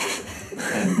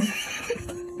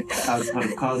 As her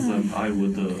cousin, I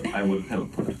would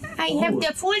help her. I have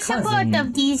the full support cousin.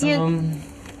 of these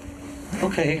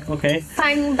Okay.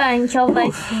 fun bunch of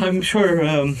us. I'm sure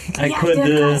I Yeah, could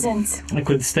they're cousins. I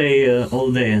could stay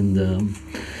all day and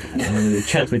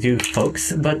chat with you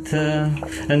folks, but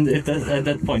and at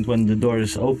that point when the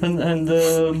doors open and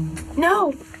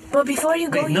No, but before you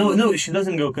go, wait, no, she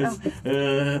doesn't go because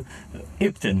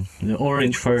Ipton, the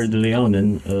orange-furred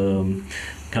Leonin,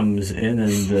 comes in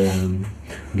and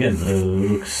again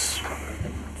looks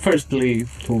firstly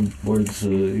towards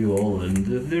you all, and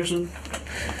there's a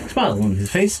smile on his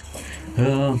face.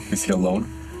 Is he alone?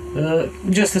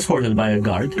 Just escorted by a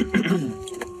guard,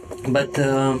 but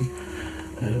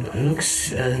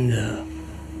looks and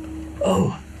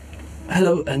oh,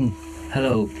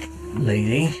 hello,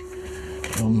 lady.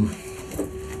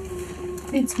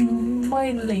 It's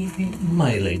my lady.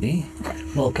 My lady,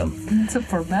 welcome. It's a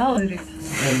formality.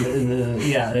 And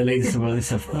yeah, the lady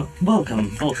said, welcome.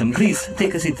 Please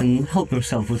take a seat and help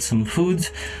yourself with some food.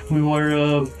 We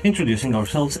were introducing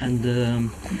ourselves and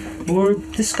we were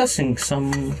discussing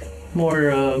some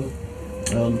more,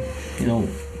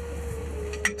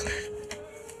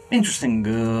 interesting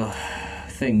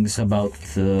things about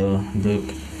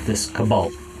this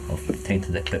cabal of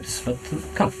tainted eclipse. But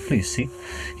come, please see.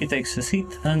 He takes a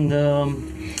seat and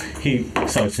he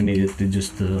starts immediately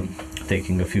just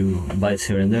taking a few bites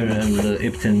here and there, and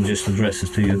Ipton just addresses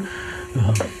to you,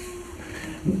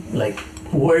 like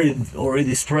word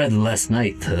already spread last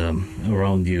night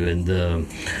around you in the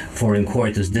Foreign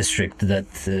Quarters district that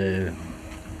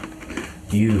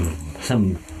you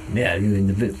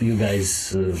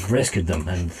guys rescued them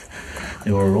and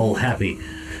they were all happy.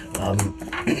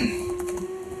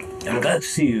 I'm glad to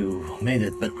see you made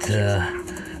it, but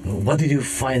what did you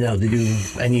find out? Did you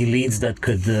any leads that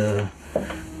could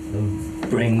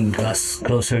bring us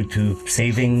closer to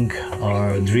saving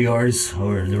our Driors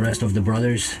or the rest of the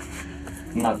brothers?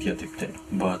 Not yet, Ipten,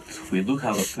 but we do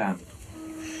have a plan,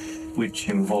 which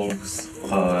involves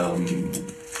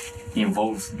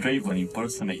Draven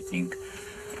impersonating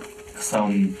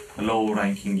some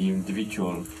low-ranking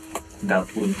individual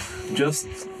that would just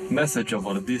message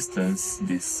over distance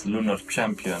this lunar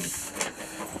champion,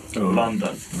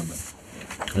 London.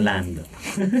 Land.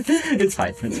 It's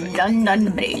fine.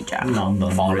 London Bridge.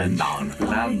 London. Fallen down.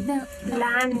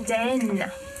 London.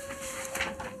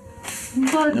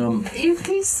 But if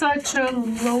he's such a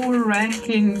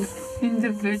low-ranking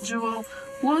individual,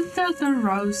 won't that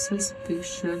arouse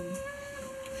suspicion?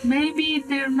 Maybe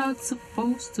they're not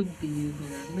supposed to be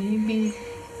there. Maybe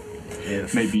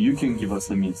Maybe you can give us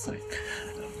some insight.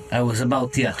 I was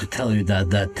about to tell you that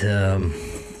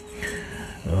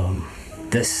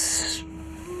this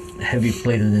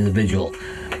heavy-plated individual,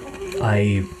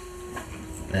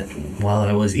 while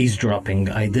I was eavesdropping,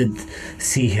 I did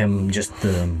see him just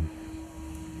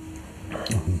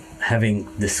having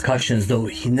discussions, though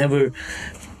he never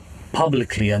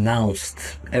publicly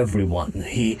announced everyone.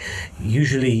 He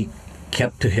usually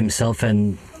kept to himself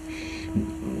and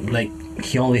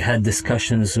he only had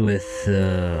discussions with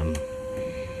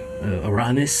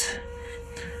Aranis,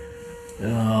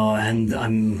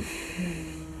 and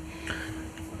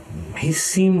he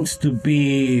seems to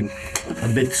be a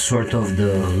bit sort of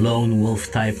the lone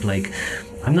wolf type.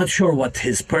 I'm not sure what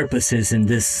his purpose is in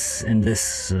this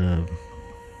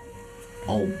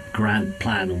all grand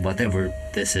plan, whatever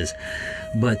this is,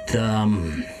 but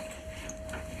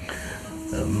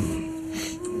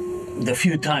the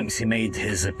few times he made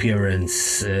his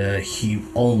appearance, he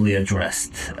only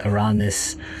addressed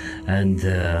Aranis, and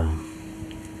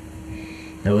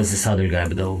there was this other guy,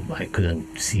 but though I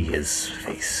couldn't see his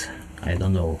face. I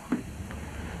don't know.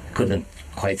 Couldn't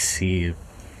quite see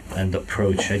and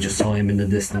approach. I just saw him in the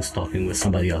distance talking with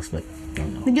somebody else, but I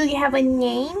don't know. Do you have a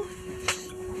name?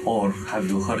 Or have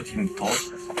you heard him talk?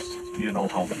 You know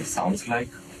how he sounds like?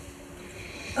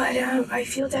 But I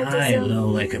feel that I know,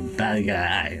 like a bad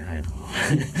guy. I don't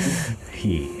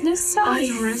know. this sounds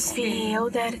I risky. feel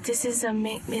that this is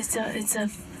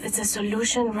it's a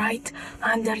solution right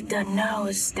under the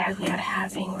nose that we are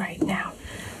having right now.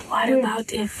 What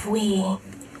about if we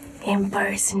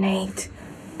impersonate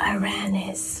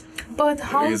Aranis? But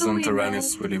how do Isn't we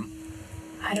Tyrannus know? with him?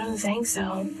 I don't think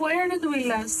so. Where did we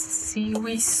last see?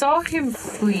 We saw him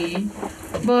flee,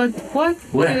 but what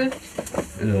Where?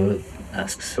 if...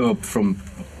 Asks. From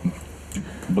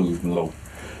below.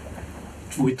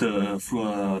 through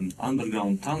an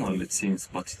underground tunnel, it seems,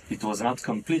 but it was not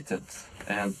completed,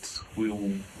 and we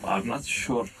are not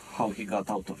sure how he got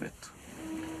out of it,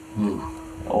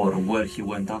 or where he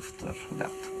went after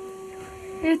that.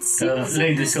 It seems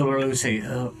Lady Silverlucy,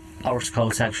 our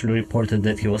scouts actually reported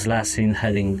that he was last seen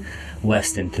heading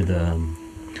west into the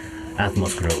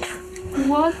Atmos Grove.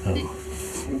 What?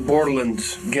 Borland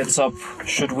gets up.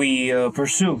 Should we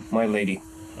pursue, my lady?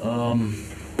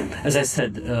 As I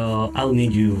said, I'll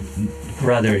need you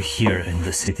rather here in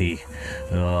the city.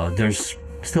 There's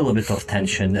still a bit of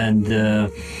tension, and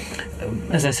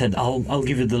as I said, I'll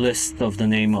give you the list of the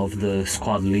name of the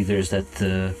squad leaders that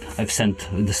I've sent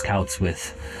the scouts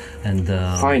with. And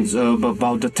Fine.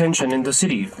 About the tension in the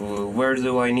city, where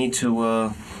do I need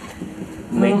to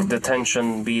make the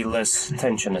tension be less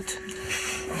tensionate?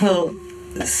 well,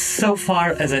 so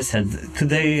far, as I said,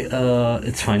 today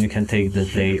it's fine. You can take the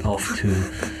day off to.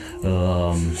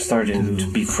 Starting to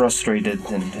be frustrated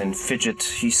and fidget.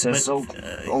 He says, all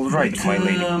right, my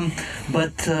lady.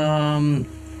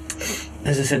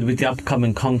 As I said, with the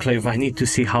upcoming conclave, I need to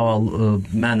see how I'll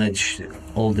manage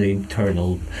all the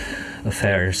internal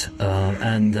affairs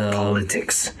and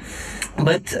Politics.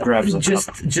 But Grabs a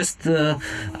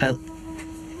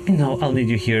I'll need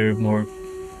you here more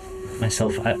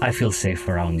myself. I feel safe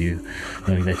around you,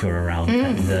 knowing that you're around.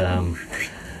 And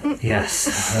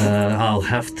yes, I'll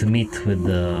have to meet with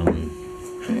the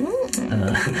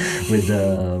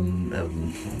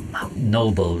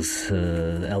nobles,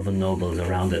 the elven nobles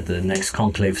around at the next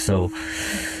conclave. So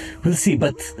we'll see,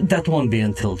 but that won't be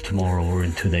until tomorrow or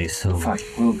in 2 days. So Fine.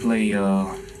 We'll play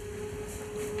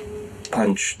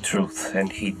punch truth,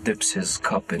 and he dips his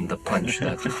cup in the punch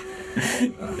that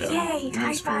Yay, high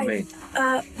Miss Mermaid.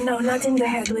 five. No, not in the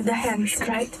head, with the hands,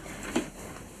 right?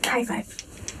 High five.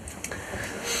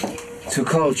 To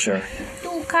culture.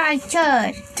 To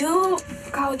culture. To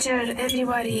culture,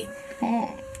 everybody.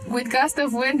 With gust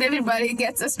of wind, everybody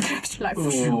gets a splash like.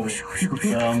 we'll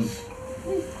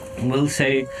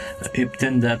say,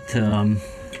 Ipton, that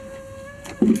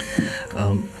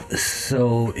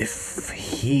so if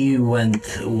he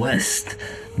went west,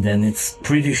 then it's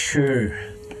pretty sure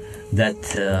that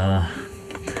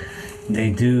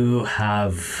they do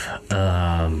have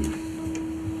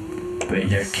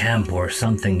their camp or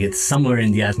something. It's somewhere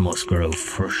in the Atmos Grove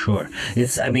for sure.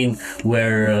 It's, I mean,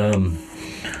 where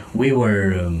we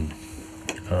were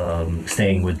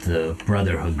staying with the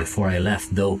Brotherhood before I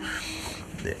left, though,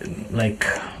 like,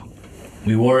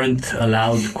 we weren't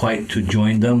allowed quite to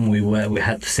join them. We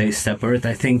had to stay separate.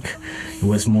 I think it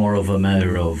was more of a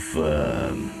matter of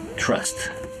trust,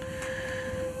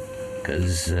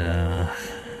 because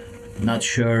not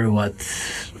sure what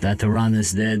that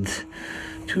Ionuț did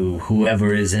to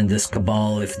whoever is in this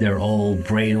cabal, if they're all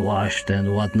brainwashed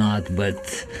and whatnot,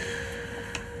 but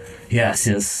yeah,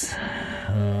 since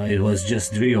it was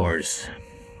just Driors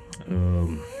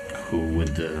who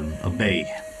would obey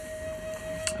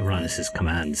Ionuț's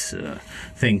commands,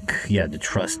 think, yeah, the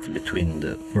trust between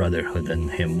the Brotherhood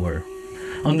and him were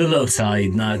on the low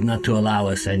side, not to allow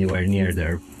us anywhere near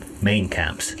their main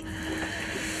camps.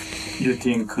 You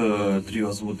think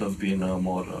Drios would have been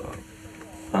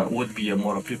would be a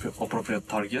more appropriate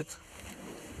target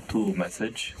to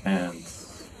message and?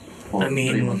 I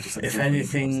mean, if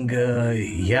anything,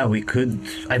 yeah, we could.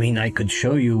 I mean, I could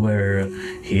show you where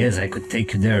he is. I could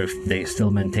take you there if they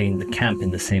still maintain the camp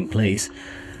in the same place.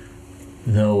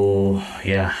 Though,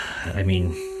 yeah, I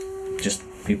mean, just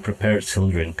be prepared,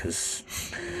 children, because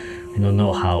you don't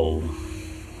know how.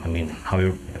 I mean,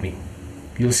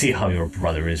 you'll see how your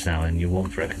brother is now, and you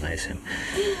won't recognize him.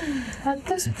 At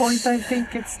this point, I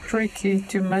think it's tricky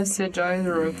to message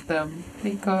either of them,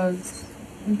 because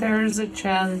there's a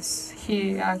chance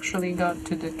he actually got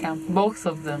to the camp, both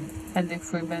of them. And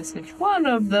if we message one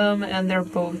of them and they're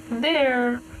both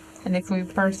there, and if we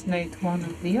impersonate one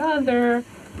of the other,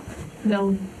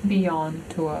 they'll be on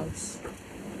to us.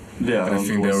 They are I on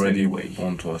think to they're us already anyway,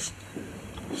 on to us.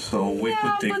 so we Yeah,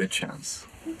 could take but- the chance.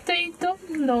 They don't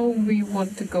know we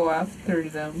want to go after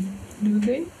them, do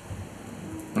they?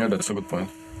 Yeah, that's a good point.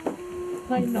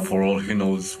 I know. For all he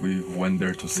knows, we went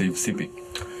there to save Sippy.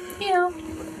 Yeah.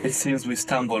 It seems we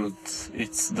stumbled.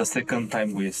 It's the second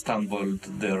time we stumbled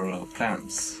their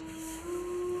plans.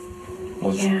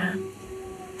 Yeah.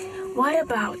 What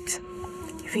about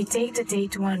if we take the day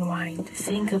to unwind,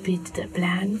 think a bit the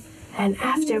plan, and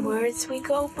afterwards we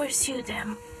go pursue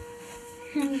them?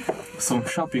 Some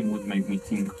shopping would make me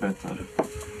think better.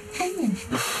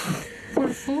 For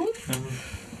food?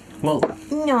 Well,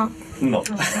 No. No.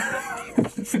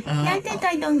 Not that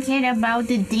I don't care about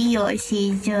the Drios,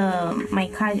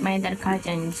 my other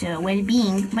cousin's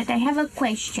well-being, but I have a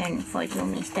question for you,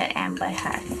 Mr.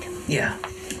 Amberheart. Yeah.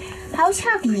 How's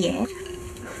Javier?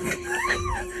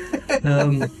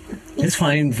 He's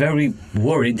fine, very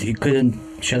worried. He couldn't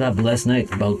shut up last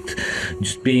night about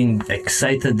just being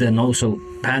excited and also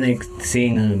panicked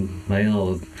seeing a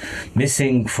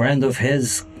missing friend of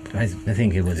his. I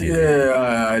think it was you.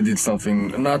 Yeah, I did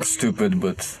something not stupid,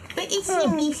 but But is he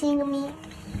missing me?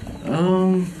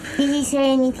 Did he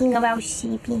say anything about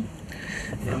CP?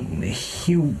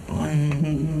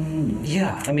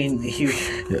 Yeah, I mean, he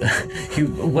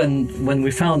when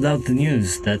we found out the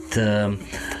news that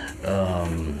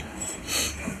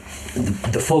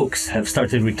the folks have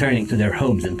started returning to their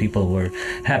homes and people were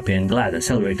happy and glad and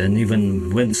celebrated, and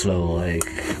even Winslow, like,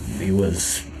 he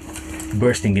was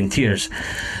bursting in tears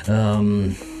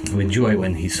with joy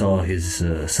when he saw his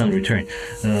son return.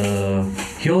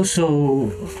 He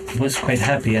also was quite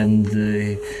happy, and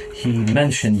he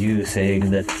mentioned you,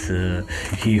 saying that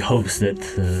he hopes that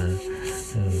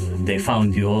they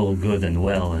found you all good and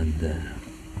well, and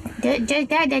Just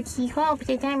that he hopes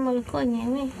that I'm all good,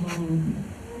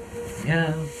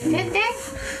 yeah.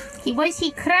 Was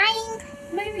he crying?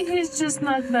 Maybe he's just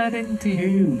not that into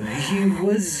you. He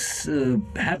was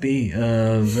happy.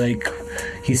 Like,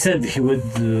 he said he would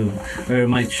very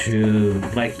much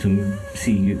like to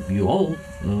see you all.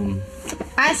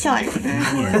 Asshole.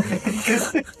 Yeah.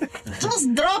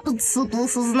 Just drop it, so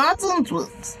this is not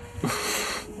truth.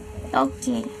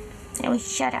 Okay. I will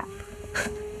shut up.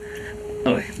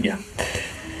 Oh, yeah.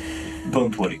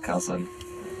 Don't worry, cousin.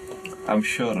 I'm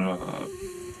sure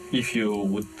if you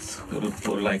would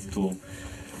like to,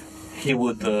 he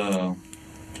would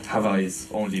have eyes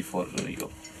only for you.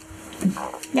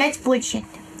 That's bullshit.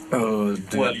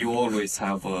 Well, you always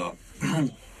have a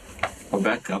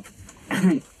backup.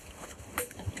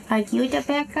 Are you the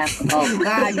backup? Oh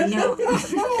God, no.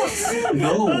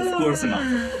 No, of course not.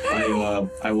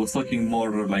 I was talking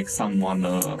more like someone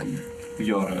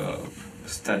your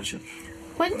stature.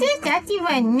 What does that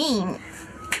even mean?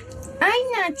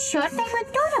 I'm not short, I'm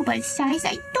adorable size,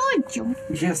 I told you.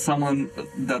 Yes, someone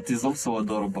that is also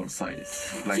adorable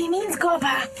size. Like, He means go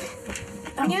back.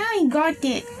 Yeah, I got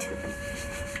it.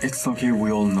 it's okay,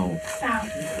 we all know.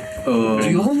 Do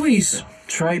you always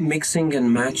try mixing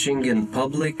and matching in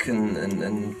public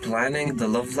and planning the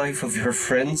love life of your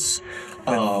friends?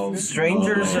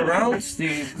 Strangers around?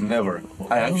 Never.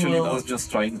 I actually was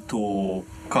just trying to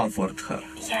comfort her.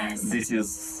 Yes. This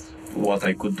is what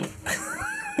I could do.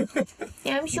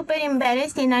 Yeah, I'm super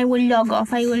embarrassed and I will log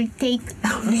off. I will take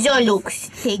Zolux,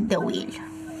 take the wheel.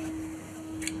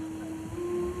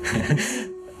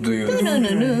 Do you No.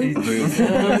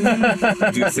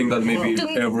 do you think that maybe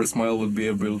Eversmile would be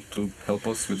able to help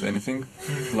us with anything,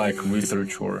 like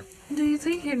research or? Do you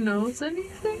think he knows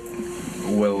anything?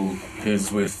 Well,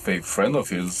 he's with a friend of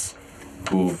his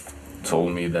who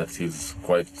told me that he's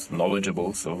quite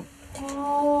knowledgeable, so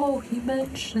Oh, he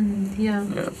mentioned, yeah.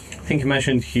 I think he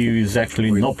mentioned he is actually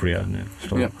in Nopria now.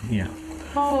 So, yeah.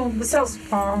 Oh, but So, that's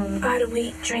far. are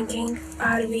we drinking?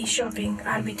 Are we shopping?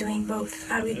 Are we doing both?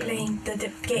 Are we playing the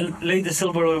game? Lady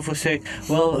Silverwolf will say,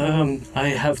 well, I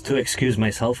have to excuse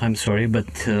myself, I'm sorry, but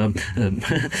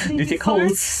duty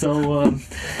calls, so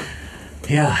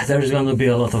yeah, there's gonna be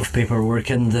a lot of paperwork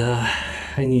and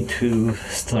I need to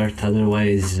start,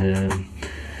 otherwise,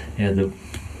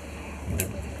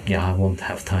 I won't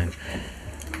have time.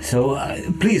 So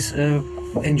please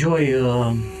enjoy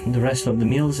the rest of the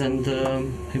meals and I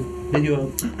bid you a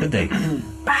good day.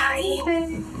 Bye.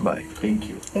 Bye. Thank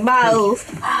you. Bow.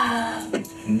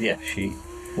 Yeah, she.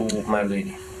 Oh, my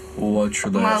lady. what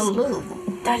should I ask?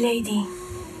 The lady.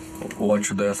 What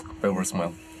should I ask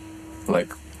Eversmile?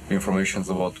 Like information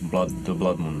about the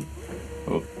blood moon,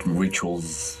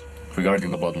 rituals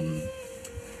regarding the blood moon.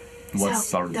 What's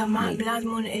So, our blood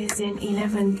moon is in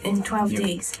 11 and 12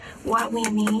 days. What we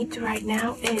need right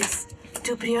now is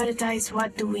to prioritize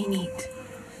what do we need.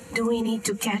 Do we need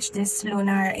to catch this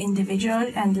lunar individual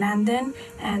and Landon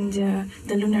and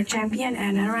the lunar champion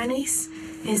and Aranis?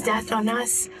 Is that on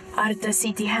us? Are the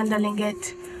city handling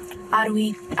it? Are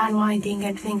we unwinding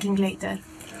and thinking later?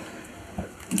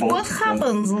 What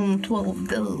happens in 12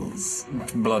 days?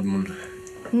 blood moon?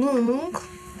 Moon?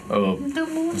 The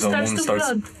moon starts to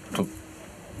blood.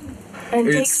 And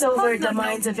It's- takes over the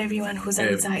minds of everyone who's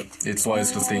inside. It's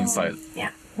wise to stay inside.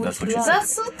 Yeah. That's what she said.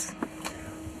 That's it?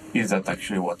 Is that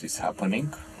actually what is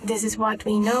happening? This is what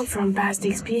we know from past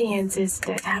experiences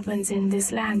that happens in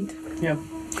this land. Yeah.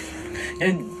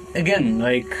 And again,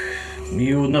 like,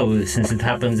 you know, since it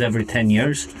happens every 10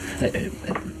 years,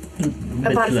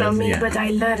 Apart from me, yeah. but I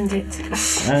learned it.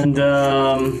 And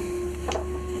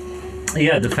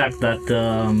yeah, the fact that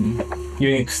you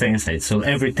need to stay inside. So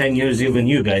every 10 years, even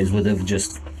you guys would have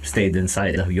just stayed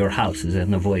inside of your houses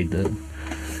and avoid the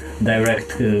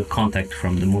direct contact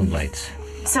from the moonlight.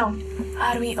 So,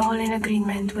 are we all in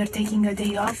agreement we're taking a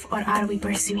day off, or are we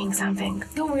pursuing something?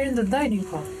 No, we're in the dining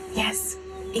hall. Yes,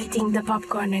 eating the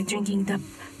popcorn and drinking the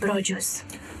bro juice.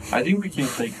 I think we can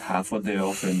take half a day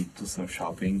off and do some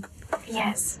shopping,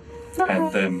 Yes.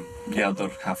 and then the other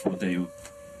half of the day,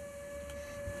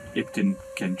 Iptin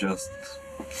can just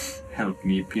help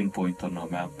me pinpoint on a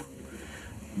map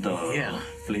the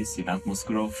place in Atmos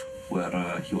Grove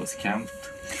where he was camped,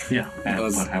 Yeah. and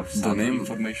Does perhaps the some name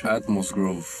information. Atmos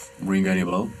Grove ring any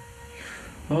bell?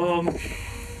 I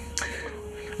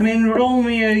mean, roll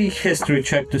me a history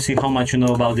check to see how much you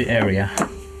know about the area.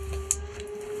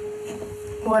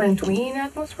 Weren't we in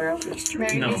atmosphere?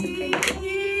 Very No. recently.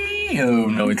 Oh,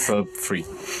 no, it's a 3.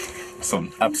 So,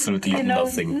 absolutely I know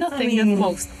nothing. nothing at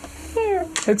most.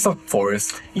 It's a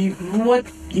forest. What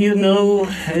you know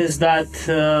is that,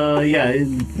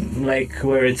 like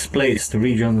where it's placed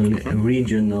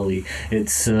regionally,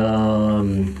 it's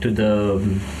to the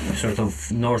sort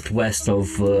of northwest of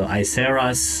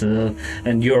Eyceras,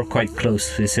 and you're quite close.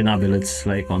 Isinabil, it's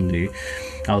like on the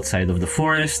outside of the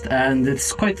forest, and it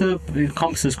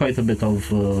encompasses quite a bit of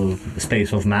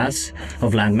space of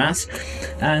land mass,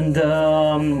 and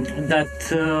that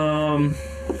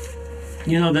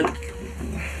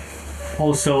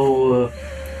also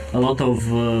a lot of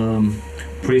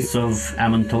priests of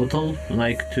Ammon Total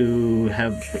like to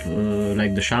have,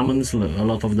 like the shamans, a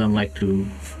lot of them like to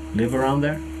live around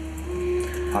there.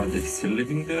 Are they still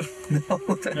living there? No.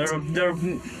 There are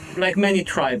like many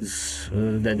tribes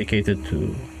dedicated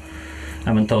to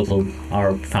Ammon Total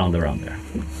are found around there.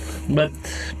 But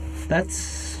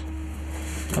that's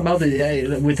about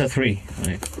it with a 3.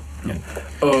 Like,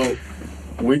 yeah.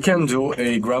 We can do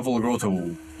a gravel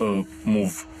grotto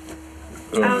move.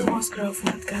 Atmos Grove,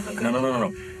 not Gravel Grove.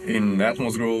 No. In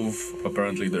Atmos Grove,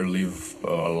 apparently there live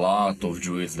a lot of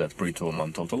Druids that pray to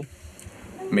Ammon Total.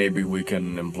 Maybe we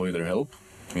can employ their help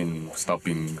in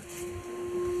stopping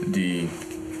the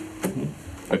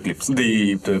eclipse,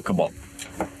 the cabal.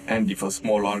 And if a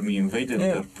small army invaded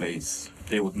their place,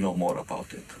 they would know more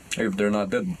about it. If they're not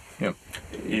dead, yeah.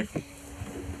 If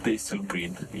they still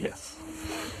breed, yes.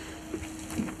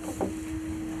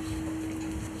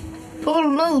 Oh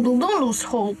no, don't lose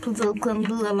hope. They can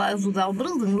be alive without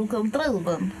breathing. Look at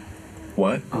Draven.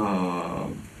 What?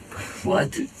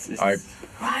 What?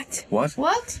 What?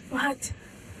 What? What?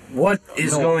 What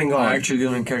is going on? I actually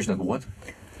didn't catch that. What?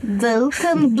 They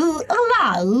can be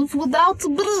alive without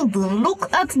breathing.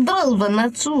 Look at Draven,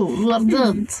 at you. You are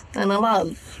dead and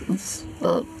alive. It's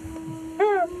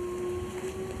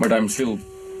But I'm still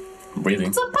breathing.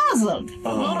 a puzzle.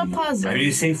 Not a puzzle. Are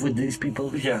you safe with these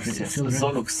people? Yes.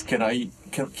 Zolux,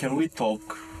 can we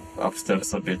talk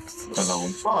upstairs a bit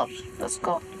alone? Sure, let's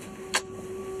go.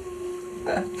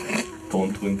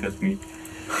 Don't wink at me.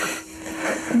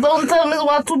 Don't tell me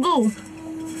what to do.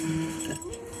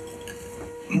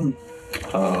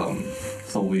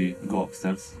 So we go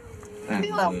upstairs, and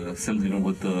Sildin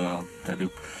would tell you,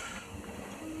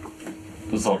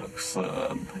 Zolux,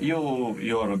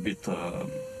 you're a bit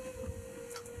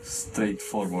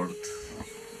straightforward,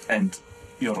 and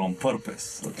you're on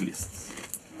purpose, at least.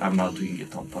 I'm not doing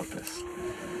it on purpose.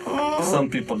 Some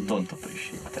people don't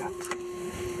appreciate that.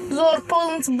 Your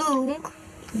point being,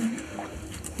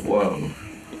 Well,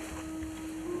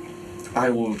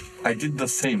 I did the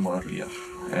same earlier,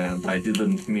 and I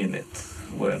didn't mean it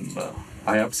when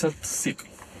I upset Sick.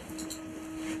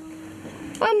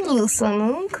 I'm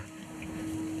listening.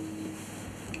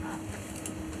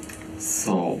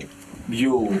 So,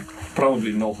 you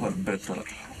probably know her better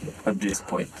at this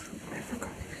point.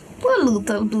 A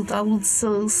little bit, I would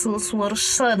say, since we're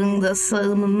sharing the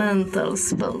same mental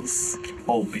space.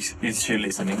 Oh, is she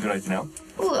listening right now?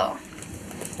 Yeah.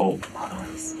 Oh.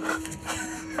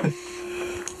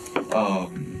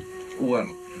 Well,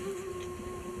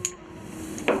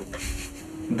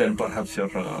 then perhaps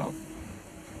you're,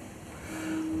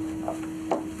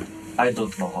 I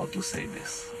don't know how to say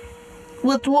this.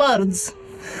 With words.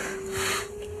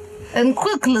 And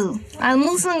quickly, I'm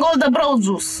losing all the bro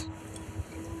juice.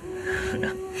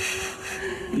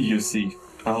 You see,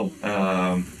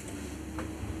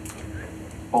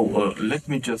 let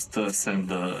me just send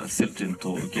Siltin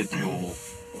to get you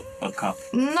a cup.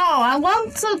 No, I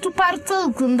want to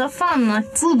partake in the fun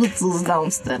activities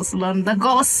downstairs. Learn the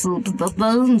gossip, the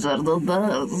danger, the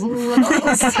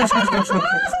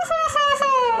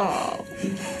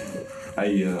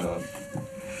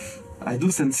I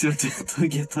do send you to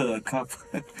get a cup.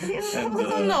 And,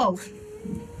 No.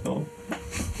 No?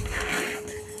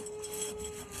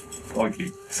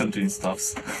 Okay, Sentry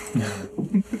stops.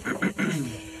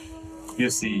 You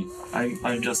see, I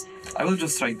will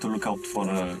just try to look out for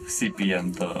CP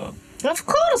and Of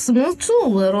course, me too.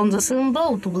 We're on the same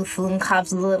boat. We think half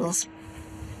that is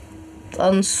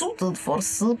unsuited for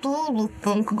Sibyl. We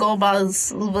think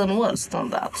Goba's even worse than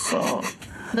that. So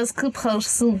let's keep her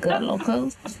single,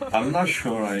 okay? I'm not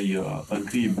sure I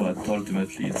agree, but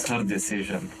ultimately it's her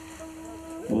decision.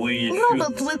 We No, should...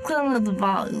 but we can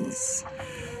advise.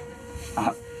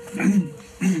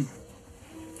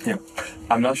 Yeah,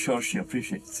 I'm not sure she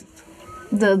appreciates it.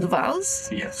 The advice?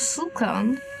 Yes. She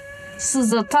can.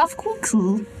 She's a tough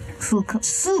cookie.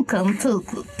 She can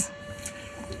take it.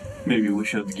 Maybe we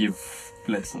should give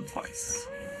less advice.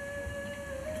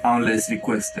 Unless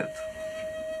requested.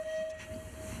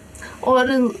 Or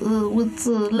with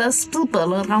less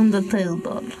people around the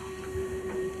table.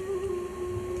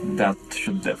 That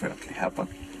should definitely happen.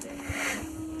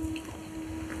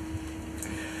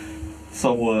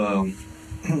 So,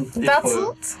 That's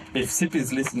it? If Sip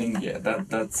is listening, yeah,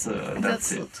 that's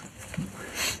it.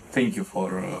 Thank you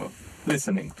for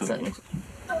listening to me.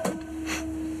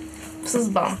 This is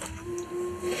bomb.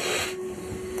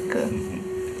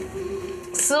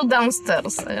 Good. So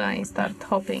downstairs, and I start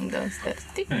hopping downstairs.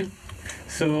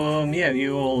 So, yeah,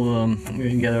 you all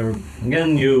gather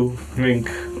again, you drink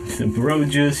some road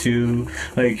juice, you,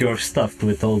 like, you're stuffed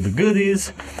with all the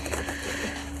goodies.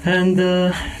 And,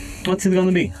 what's it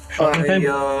gonna be? Shopping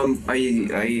time?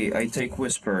 I take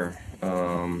Whisper,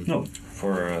 No.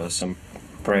 for some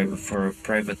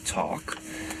private talk.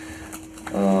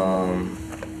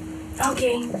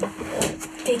 Okay.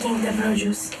 Taking the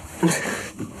produce.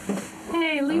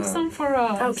 Hey, leave some for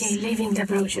us. Okay, leaving the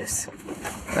produce.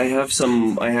 I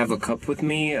have a cup with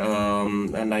me,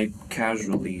 and I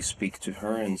casually speak to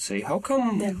her and say, how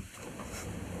come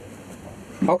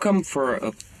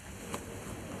for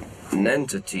an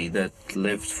entity that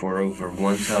lived for over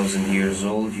 1,000 years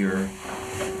old, you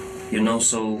know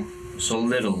so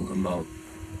little about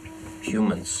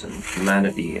humans and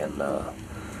humanity and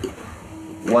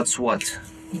what's what?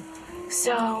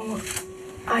 So,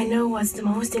 I know what's the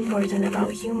most important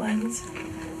about humans.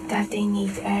 That they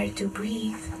need air to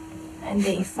breathe. And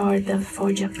they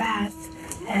forge a path.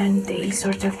 And they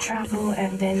sort of travel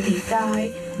and then they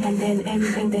die. And then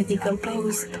everything that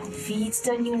decomposes feeds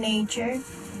the new nature.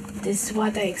 This is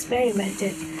what I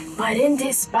experimented. But in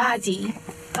this body,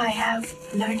 I have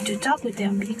learned to talk with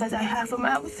them because I have a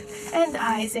mouth and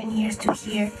eyes and ears to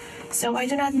hear. So I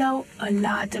do not know a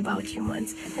lot about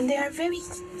humans. And they are very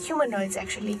humanoids,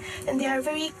 actually. And they are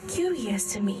very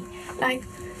curious to me. Like,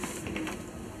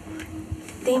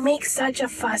 they make such a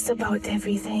fuss about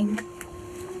everything.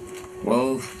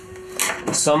 Well,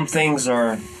 some things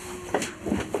are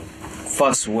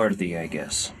fuss-worthy, I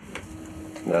guess.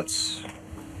 That's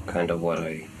kind of what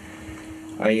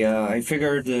I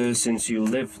figured since you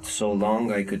lived so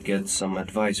long, I could get some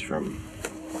advice from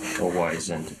a wise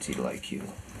entity like you.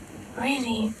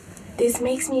 Really, this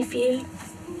makes me feel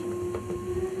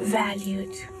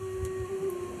valued.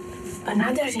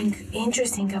 Another thing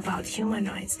interesting about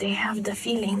humanoids, they have the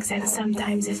feelings and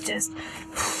sometimes it's just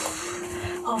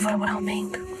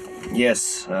overwhelming.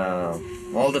 Yes,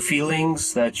 all the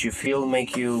feelings that you feel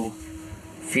make you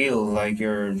feel like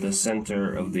you're the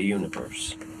center of the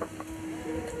universe.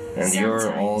 And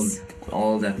you're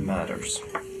all that matters.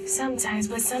 Sometimes,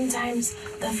 but sometimes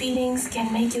the feelings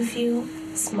can make you feel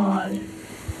small.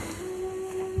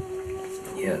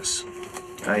 Yes,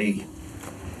 I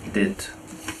did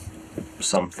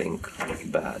something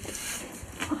bad.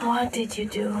 What did you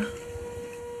do?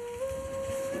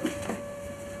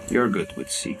 You're good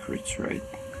with secrets, right?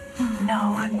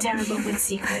 No, I'm terrible with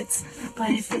secrets.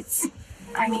 But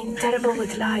terrible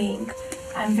with lying.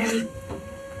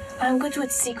 I'm good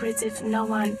with secrets if no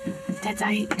one that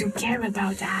I do care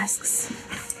about asks.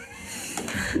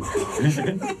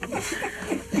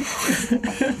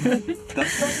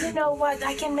 But you know what?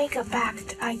 I can make a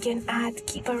pact. I can add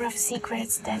keeper of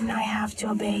secrets, then I have to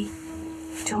obey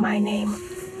to my name.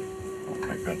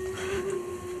 Okay,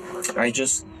 good. I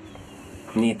just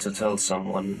need to tell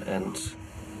someone, and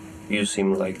you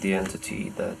seem like the entity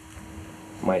that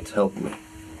might help me.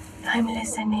 I'm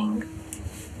listening.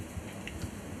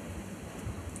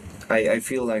 I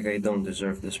feel like I don't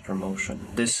deserve this promotion.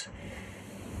 This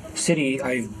city,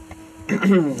 I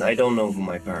don't know who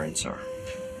my parents are.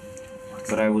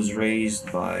 But I was raised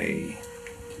by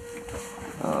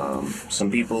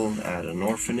some people at an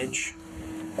orphanage.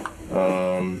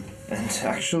 And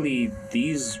actually,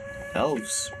 these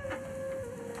elves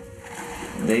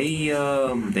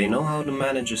They know how to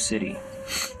manage a city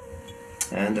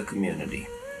and a community.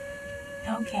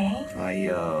 Okay. I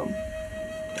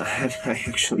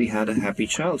actually had a happy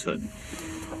childhood.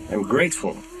 I'm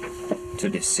grateful to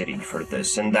this city for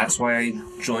this, and that's why I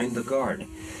joined the guard.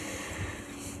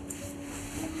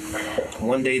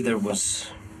 One day there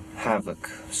was havoc,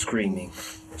 screaming,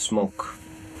 smoke,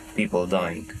 people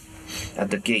dying at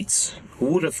the gates. Who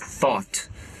would have thought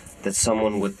that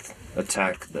someone would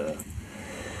attack the...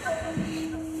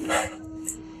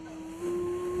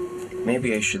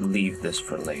 Maybe I should leave this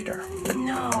for later.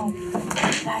 No.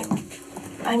 Like,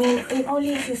 I mean, only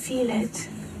if you feel it.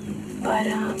 But,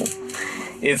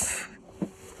 If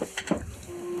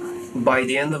by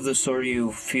the end of the story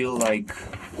you feel like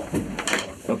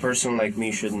a person like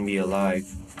me shouldn't be alive,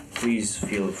 please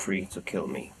feel free to kill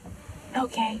me.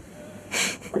 okay.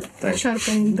 Thanks.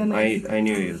 Sharpening the knife. I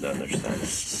knew you'd understand.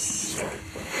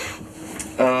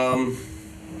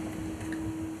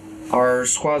 Our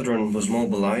squadron was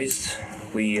mobilized.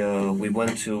 We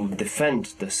went to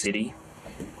defend the city.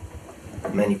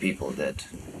 Many people did.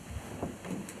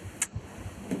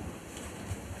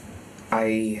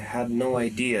 I had no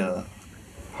idea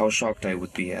how shocked I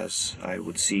would be as I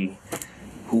would see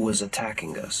who was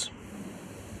attacking us.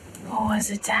 Who was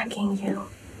attacking you?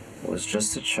 It was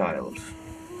just a child.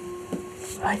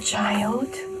 A child?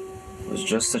 It was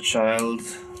just a child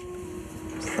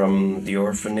from the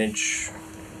orphanage,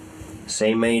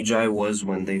 same age I was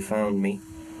when they found me.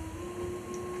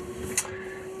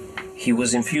 He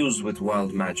was infused with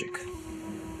wild magic.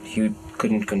 He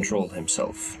couldn't control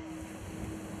himself.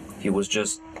 He was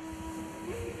just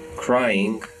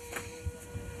crying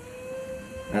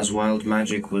as wild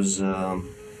magic was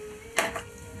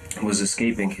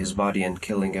escaping his body and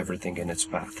killing everything in its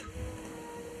path.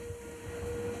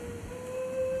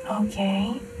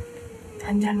 Okay.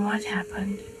 And then what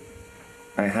happened?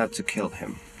 I had to kill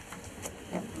him,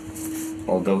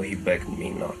 although he begged me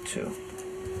not to.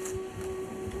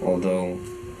 Although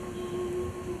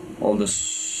all the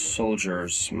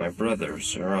soldiers, my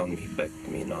brothers around me, begged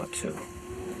me not to.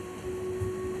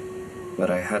 But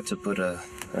I had to put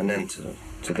an end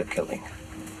to the killing.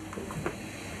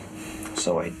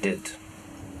 So I did.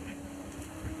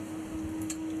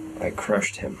 I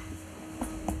crushed him.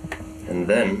 And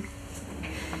then,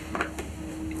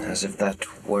 as if that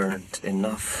weren't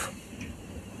enough,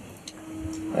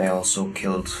 I also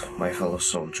killed my fellow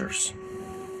soldiers.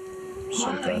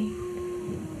 Why?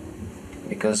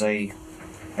 Because I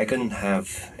couldn't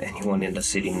have anyone in the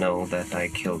city know that I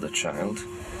killed a child.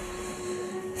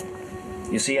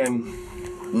 You see, I'm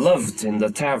loved in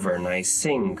the tavern. I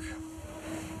sing,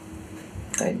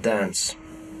 I dance,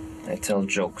 I tell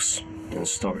jokes and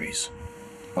stories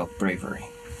about bravery.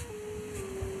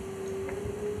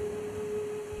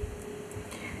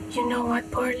 You know what,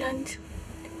 Portland?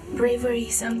 Bravery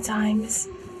sometimes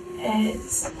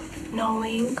is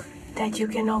knowing that you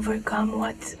can overcome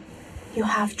what you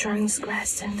have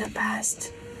transgressed in the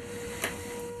past.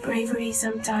 Bravery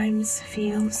sometimes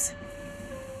feels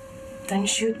and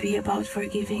should be about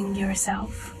forgiving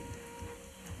yourself.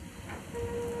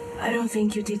 I don't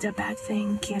think you did a bad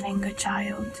thing killing a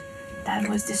child that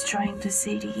was destroying the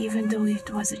city, even though it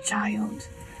was a child.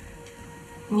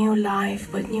 New life,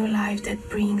 but new life that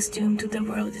brings doom to the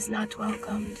world is not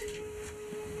welcomed.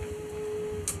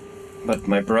 But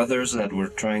my brothers that were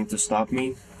trying to stop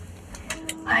me?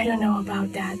 I don't know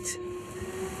about that.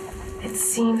 It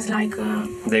seems like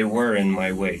They were in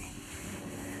my way.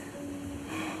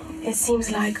 It seems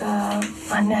like a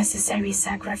unnecessary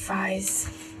sacrifice.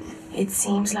 It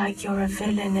seems like you're a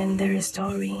villain in their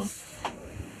story.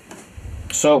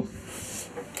 So,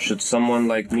 should someone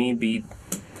like me be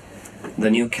the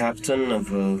new captain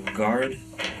of a guard?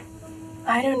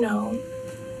 I don't know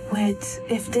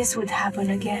if this would happen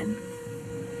again.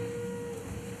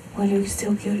 Will you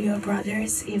still kill your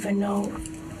brothers, even though...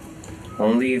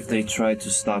 Only if they try to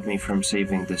stop me from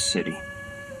saving this city.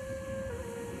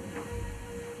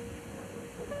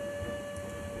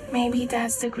 Maybe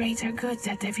that's the greater good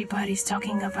that everybody's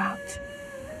talking about.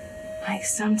 Like,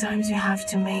 sometimes you have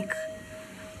to make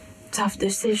tough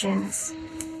decisions.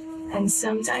 And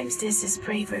sometimes this is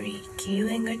bravery.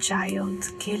 Killing a child,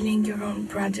 killing your own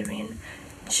brethren,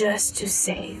 just to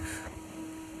save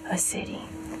a city.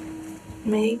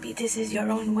 Maybe this is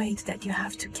your own weight that you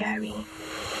have to carry.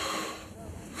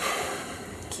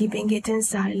 Keeping it in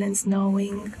silence,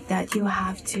 knowing that you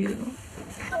have to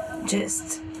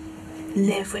just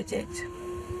live with it.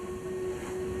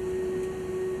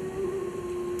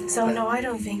 So no, I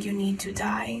don't think you need to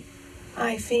die.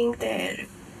 I think there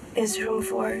is room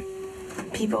for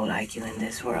people like you in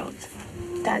this world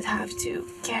that have to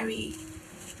carry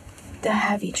the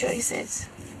heavy choices.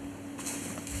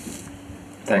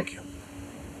 Thank you.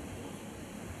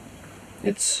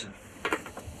 It's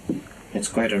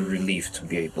quite a relief to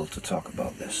be able to talk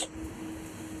about this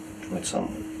with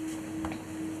someone.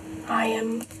 I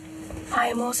am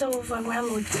also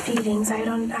overwhelmed with feelings.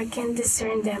 I can't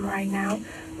discern them right now,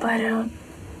 but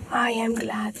I am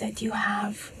glad that you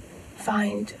have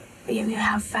found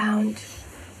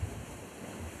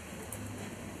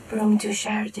room to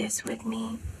share this with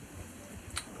me.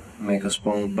 Make a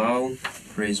small bow,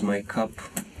 raise my cup,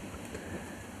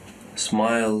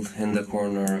 smile in the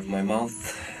corner of my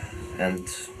mouth, and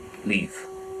leave.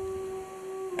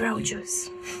 Bro juice.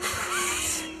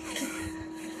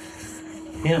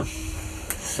 Yeah.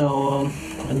 So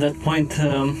at that point,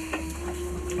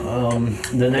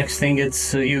 the next thing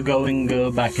it's you going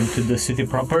back into the city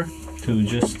proper to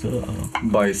just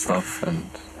Buy stuff and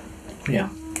yeah,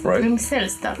 right. Sell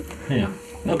stuff. yeah.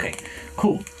 Okay,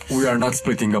 cool. We are not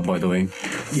splitting up, by the way.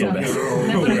 So Yeah.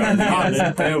 we are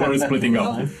not ever splitting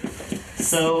up.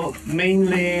 So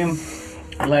mainly,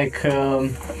 like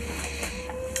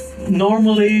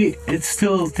normally, it's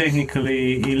still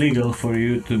technically illegal for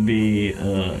you to be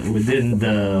within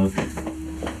the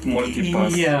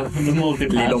Multipass. yeah the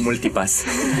multipass. Lilo multipass.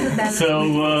 So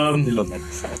Lilo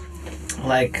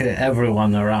like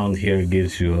everyone around here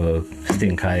gives you a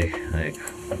stink eye, like.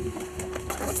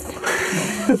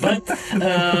 But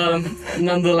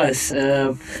nonetheless,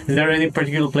 is there any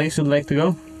particular place you'd like to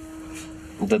go?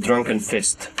 The Drunken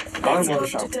Fist. Let's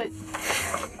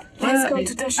go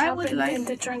to the I shop would and like- get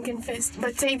the Drunken Fist,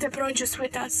 but take the produce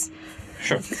with us.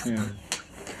 Sure.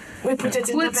 We put it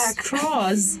in the With bag.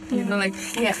 straws, you know, like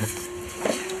Yeah.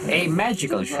 A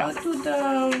magical shop. to the.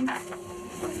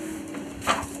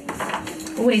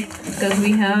 Wait, because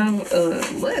we have a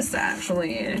list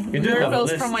actually. You do have a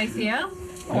Girls list. from Icea?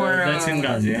 That's in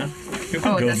Gazi, yeah? You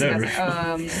could Oh, go that's there.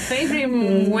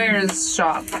 Daydream Ware's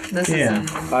shop. This Yeah.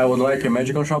 is I would like a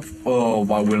magical shop. Oh,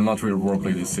 I will not really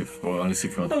roleplay this unless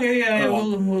if not. Okay, yeah,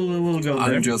 we'll go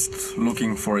there. I'm just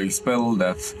looking for a spell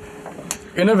that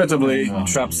inevitably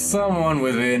traps someone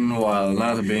within while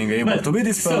not being able to be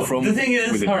dispelled so, from the thing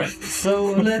is, within. alright, so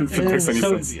let's... If it makes any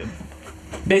sense.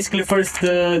 Basically, first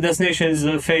destination is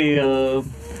Fey...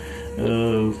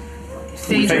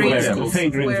 Daydream's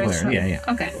Daydream's Ware's Ware, shop.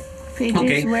 yeah. Okay.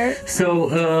 Okay, so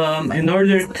in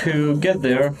order to get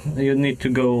there, you need to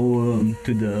go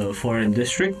to the foreign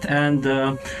district and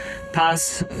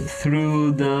pass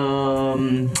through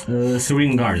the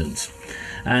Serene Gardens.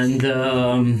 And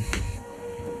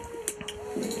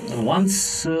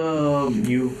once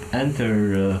you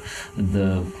enter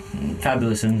the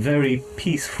fabulous and very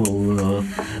peaceful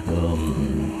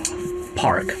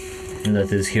park that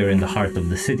is here in the heart of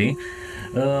the city,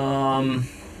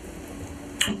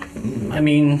 I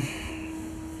mean,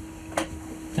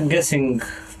 I'm guessing,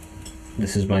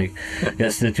 this is my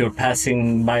guess, that you're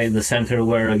passing by the center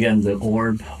where, again, the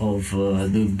orb of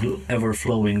the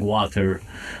ever-flowing water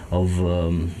of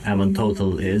Amon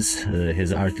Total is,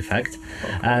 his artifact.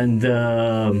 And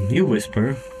you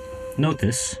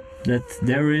notice that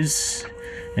there is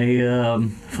a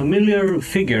familiar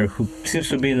figure who seems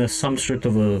to be in some sort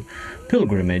of a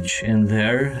pilgrimage in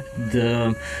there.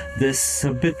 This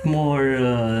a bit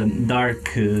more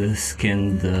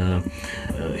dark-skinned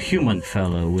human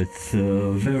fellow with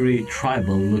very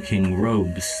tribal-looking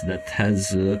robes that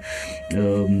has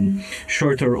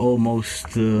shorter, almost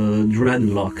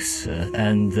dreadlocks,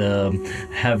 and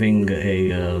having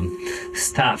a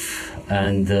staff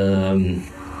and.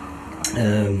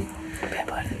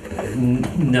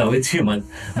 No, it's human,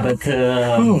 but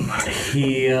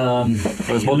he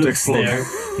looks there.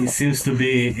 He seems to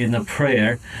be in a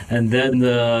prayer, and then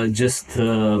just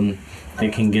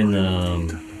taking in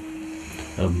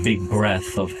a big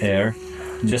breath of air,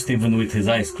 just even with his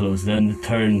eyes closed, then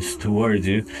turns towards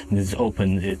you and it's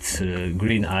open its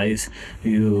green eyes.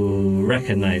 You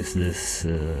recognize this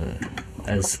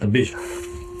as Abijah,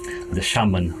 the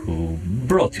shaman who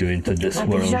brought you into this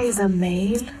world. Abijah is a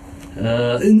male.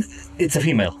 It's a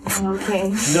female.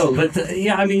 Okay. No, but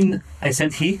yeah, I mean, I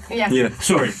said he. Yeah.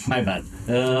 Sorry, my bad.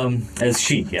 As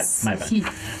she, yeah, my bad.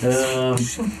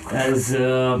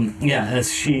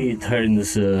 As she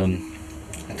turns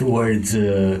towards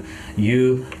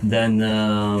you, then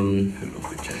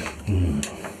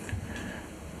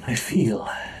I feel.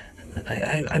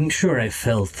 I'm sure I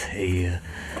felt a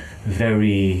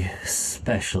very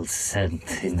special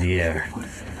scent in the air.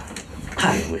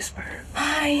 Hi, Whisper.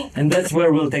 Hi. Bye. And that's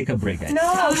where we'll take a break, guys. No.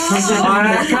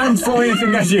 I can't throw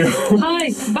anything at you.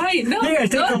 Bye. Bye. No. Here,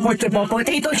 take a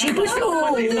potato chip.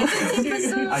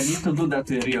 I need to do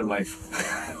that in real life.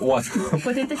 What?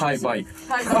 Hi, bye.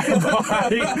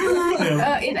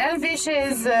 In Elvish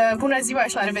is bună ziua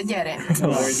și la revedere.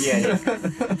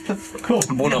 Cool.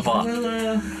 Bună pa.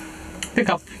 Pick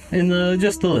up in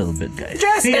just a little bit, guys.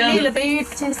 Just See ya. a little bit.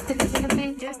 Just a little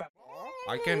bit. Just...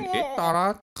 I can eat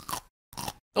that.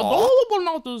 The adorable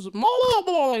mouth is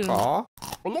more.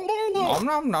 Nom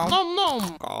nom nom. Nom nom.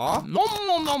 Nom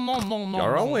nom nom nom nom.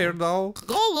 You're a weirdo.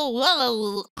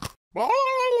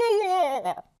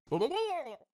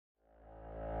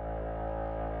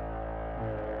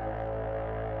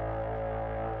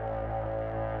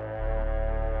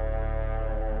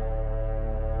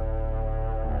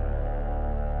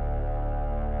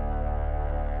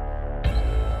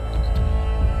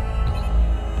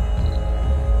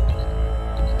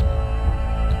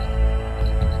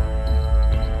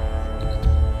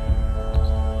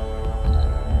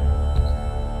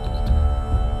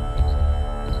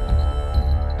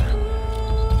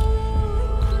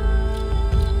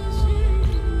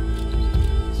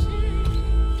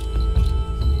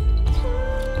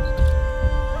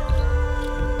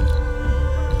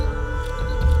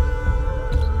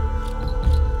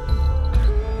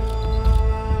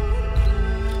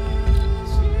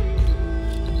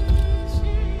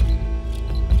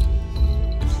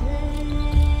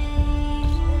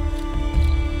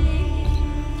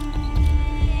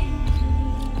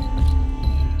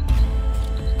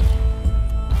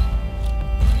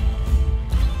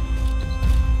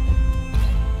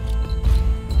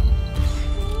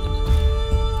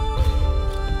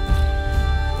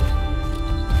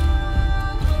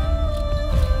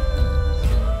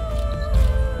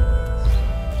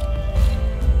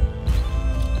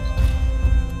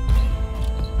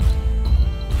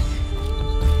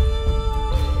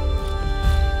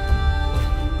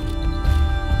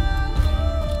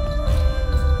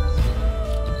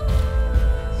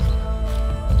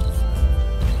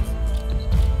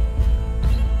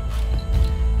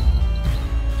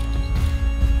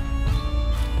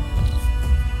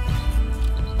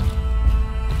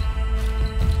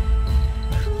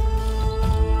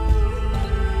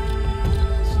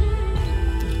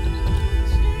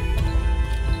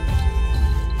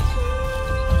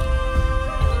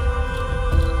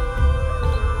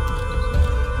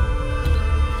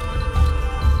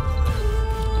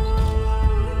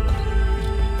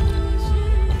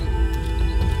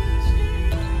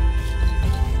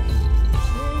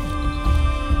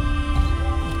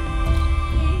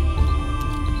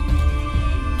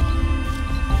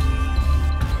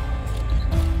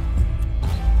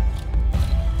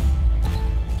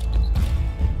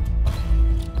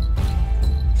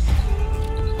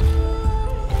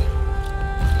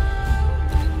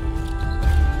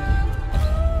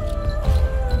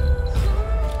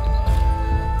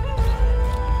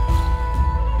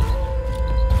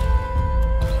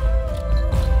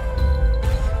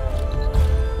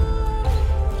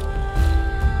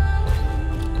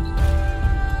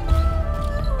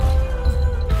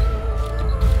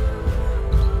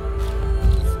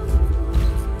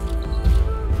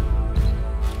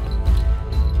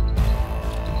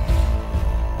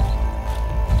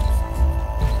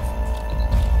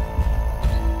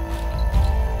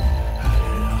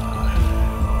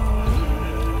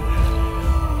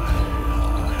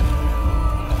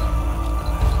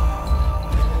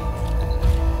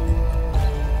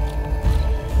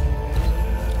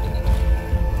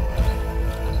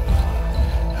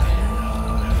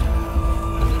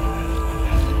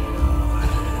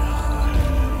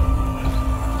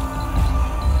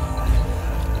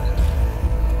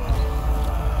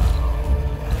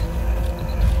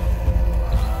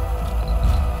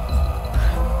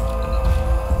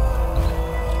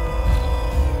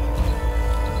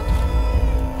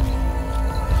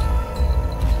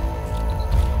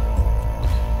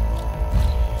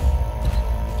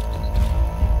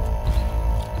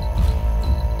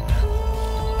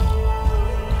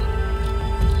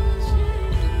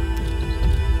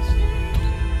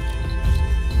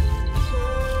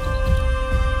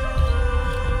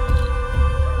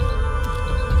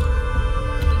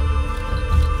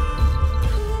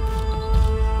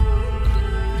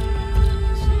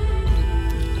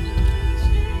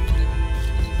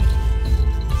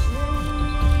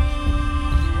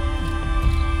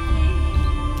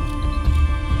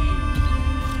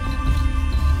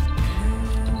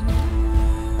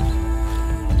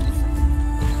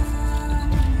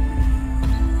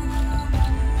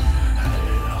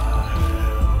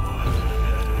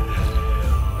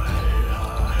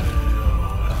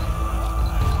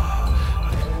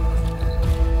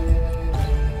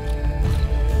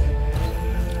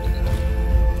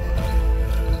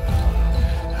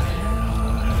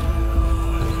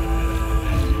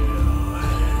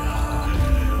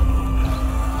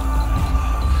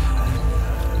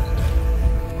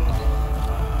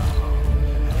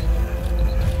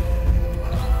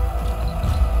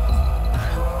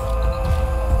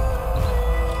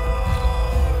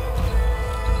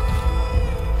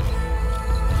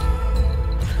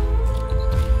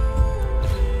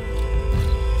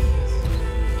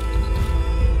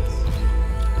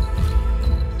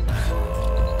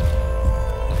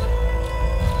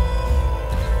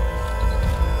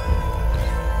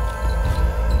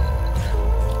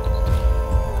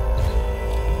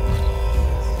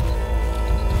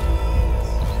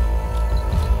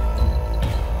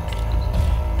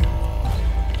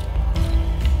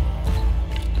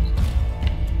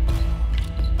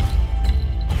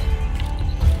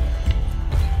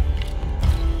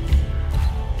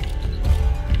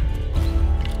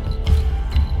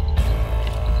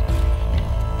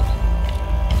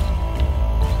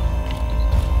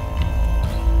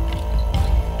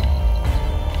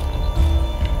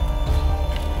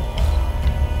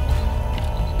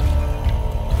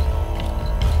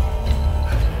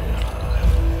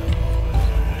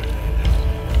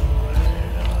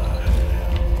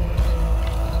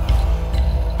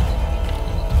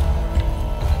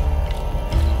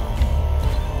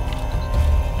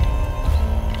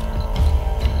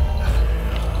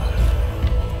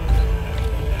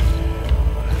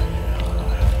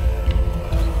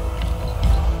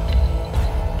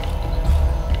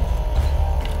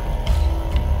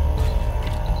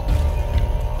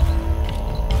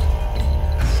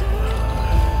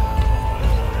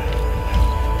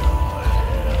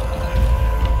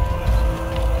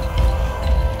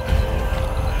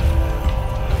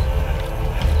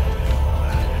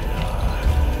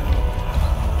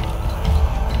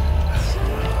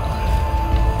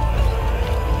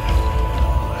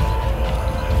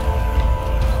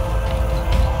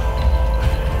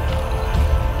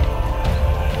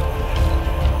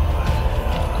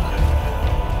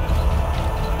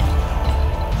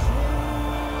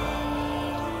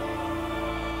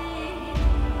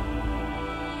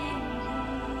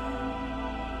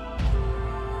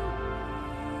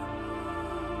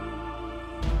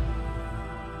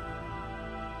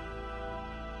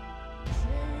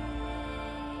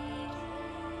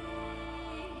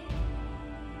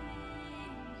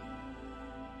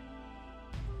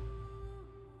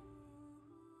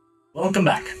 Welcome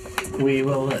back. We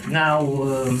will now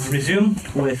resume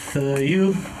with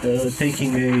you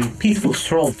taking a peaceful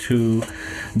stroll to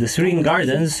the serene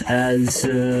gardens as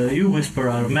you,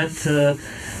 Whisperer, met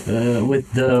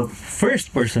with the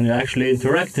first person who actually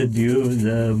interacted you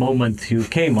the moment you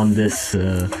came on this,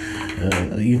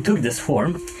 you took this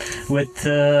form, with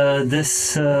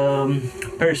this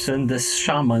person, this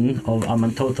shaman of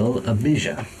Amantotal,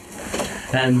 Abija.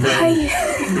 And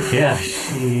yeah,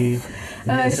 she...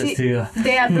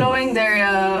 They are blowing their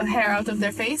hair out of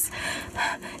their face.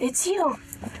 It's you.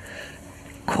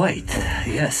 Quite,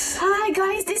 yes. Hi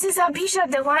guys, this is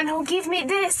Abisha, the one who gave me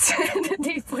this.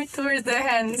 They point towards the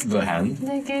hands. The hand?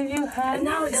 They gave you hands?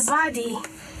 No, the body.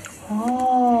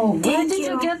 Oh, where Thank did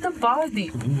you you. get the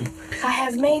body? I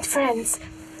have made friends.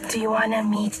 Do you wanna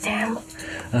meet them?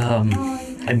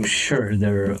 I'm sure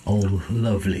they're all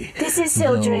lovely. This is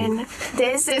Sildren.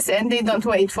 This is, and they don't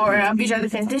wait for Abisha to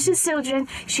finish. This is Sildren.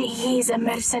 He's a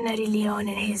mercenary Leon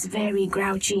and he's very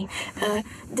grouchy.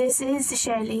 This is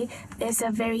Shelley. Is a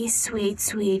very sweet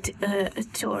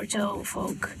Torto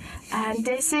folk. And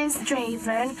this is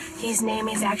Draven. His name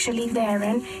is actually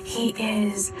Darren. He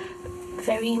is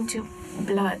very into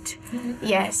blood.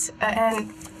 Yes,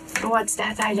 and what's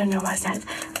that? I don't know what's that.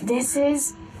 This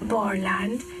is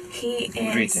Borland.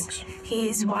 Greetings. He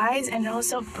is wise and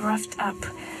also roughed up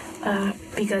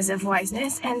because of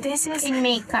wiseness. And this is In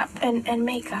makeup. and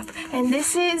makeup. And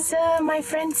this is my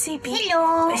friend CP.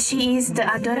 Hello. She is the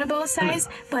adorable size,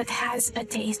 but has a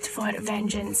taste for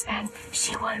vengeance, and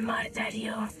she will murder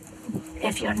you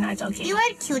if you're not okay. You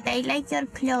are cute. I like your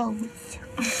clothes.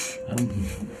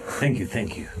 Thank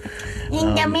you.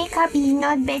 And the makeup is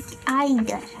not bad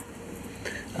either.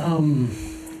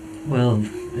 Well,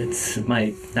 it's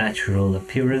my natural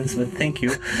appearance, but thank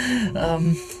you. I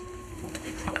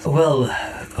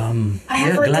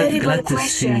have a terrible glad to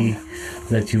question. see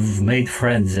that you've made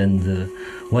friends and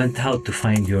went out to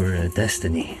find your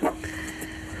destiny.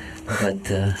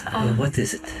 But what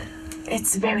is it?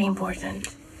 It's very important.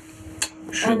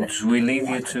 Should we leave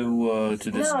you to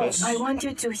discuss? No, I want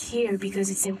you to hear because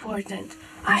it's important.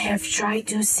 I have tried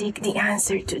to seek the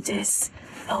answer to this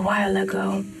a while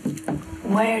ago.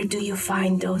 Where do you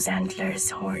find those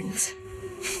antlers, horns?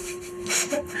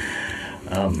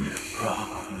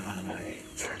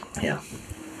 Yeah.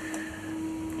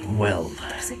 Well,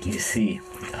 you see,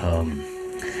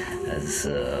 as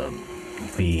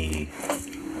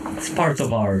it's part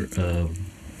of our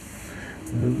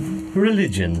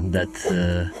religion that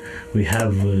we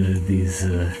have these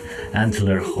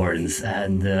antler horns,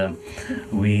 and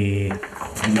we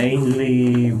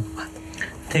mainly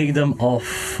take them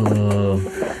off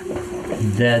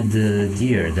dead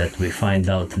deer that we find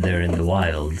out there in the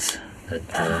wilds. That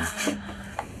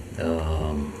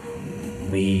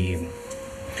we,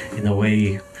 in a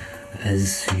way,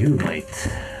 as you might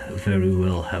very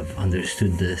well have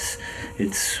understood this,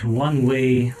 it's one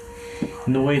way,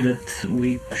 in a way that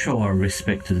we show our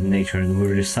respect to the nature, and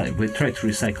we try to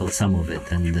recycle some of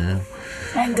it, and the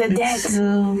dead.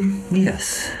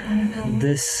 Yes,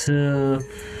 this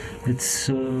it's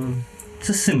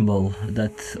a symbol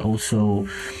that also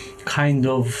kind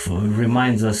of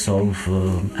reminds us of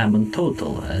Ammon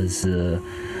Total, as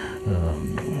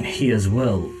he as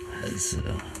well has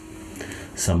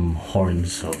some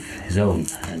horns of his own,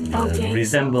 and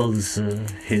resembles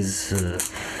his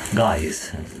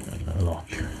guys a lot.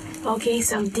 Okay,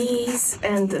 so these,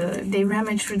 and they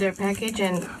rummage through their package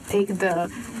and take the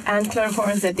antler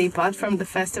horns that they bought from the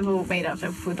festival made out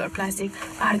of wood or plastic,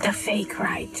 are the fake,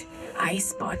 right? I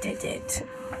spotted it.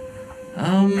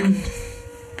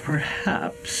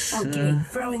 Perhaps. Okay,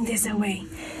 throwing this away.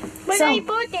 But So- I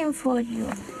bought them for you.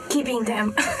 Keeping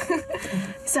them.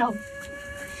 So,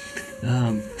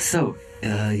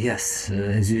 Yes,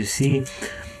 as you see,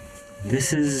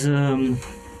 this is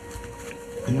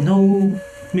no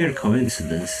mere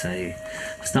coincidence. I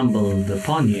stumbled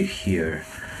upon you here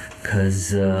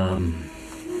because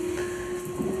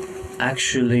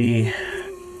actually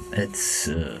it's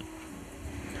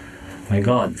my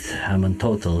god, Ammon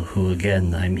Total, who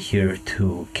again I'm here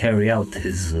to carry out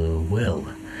his will.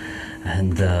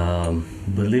 And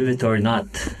believe it or not,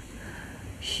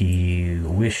 he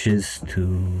wishes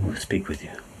to speak with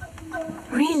you.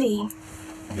 really,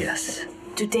 Yes.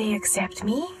 do they accept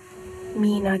me?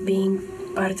 Me not being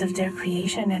part of their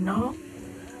creation and all?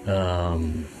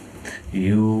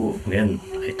 You, again,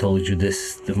 I told you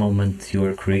this the moment you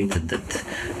were created, that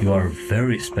you are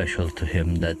very special to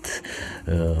him, that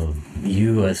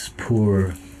you as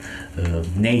poor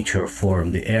nature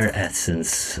form, the air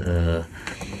essence,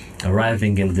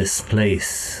 arriving in this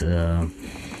place,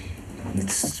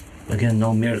 it's again,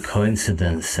 no mere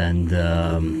coincidence, and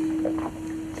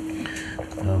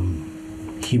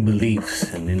he believes,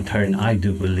 and in turn I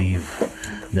do believe,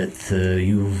 that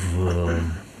you've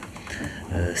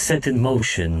set in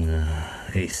motion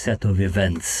a set of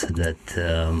events that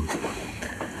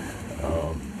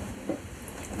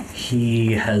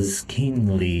he has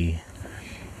keenly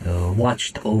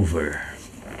watched over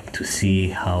to see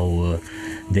how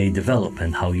they develop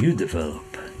and how you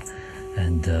develop.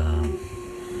 And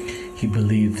he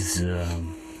believes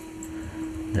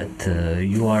that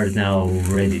you are now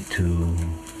ready to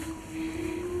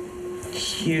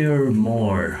hear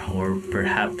more, or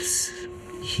perhaps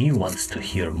he wants to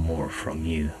hear more from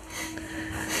you.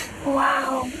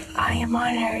 Wow, I am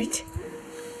honored.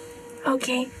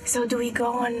 Okay, so do we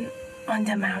go on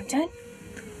the mountain?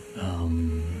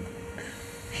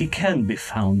 He can be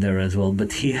found there as well,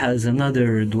 but he has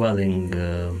another dwelling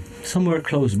somewhere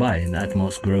close by in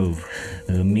Atmos Grove.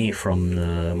 Me from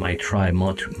my tribe,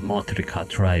 Motrica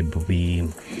tribe,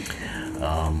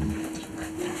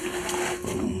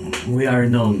 we are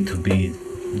known to be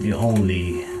the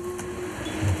only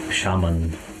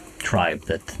shaman tribe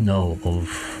that know of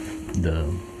the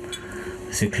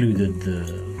secluded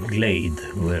glade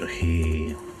where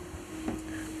he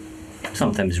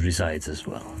sometimes resides as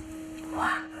well.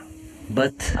 Wow.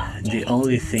 But the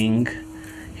only thing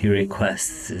he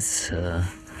requests is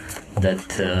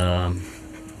that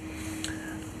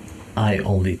I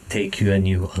only take you and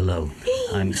you alone.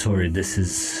 I'm sorry, this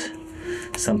is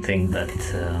something that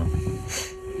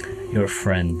your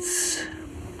friends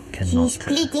cannot He's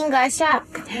splitting us up.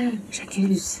 Wait,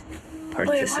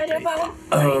 participate. what about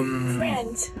my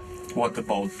friends? What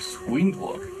about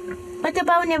Windward? What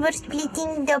about never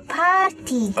splitting the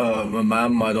party?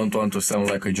 Ma'am, I don't want to sound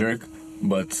like a jerk,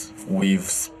 but we've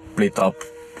split up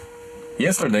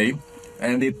yesterday,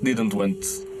 and it didn't went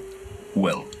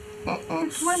well.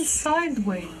 It went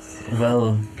sideways.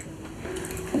 Well,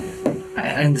 I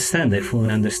understand, I fully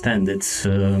understand. It's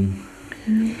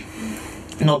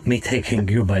not me taking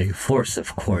you by force,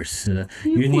 of course.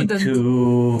 You need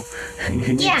to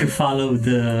to follow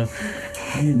the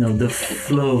the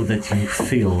flow that you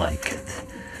feel like it.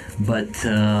 But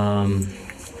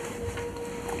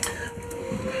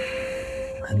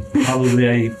and probably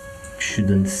I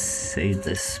shouldn't say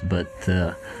this, but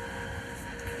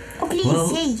Please well,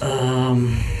 say.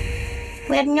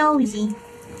 We're nosy.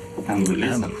 And we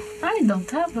listen. I don't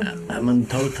have a... I'm in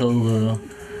total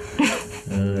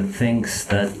thinks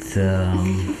that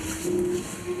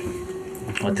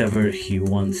whatever he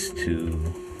wants to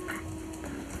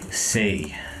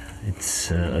say,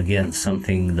 it's again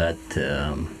something that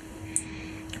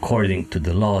according to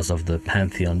the laws of the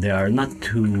Pantheon, they are not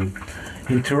to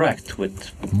interact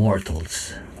with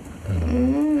mortals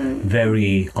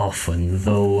very often,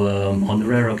 though on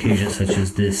rare occasions such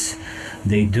as this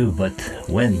they do, but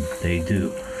when they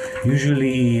do,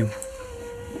 usually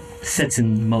sets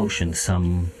in motion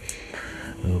some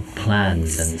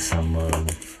plans and some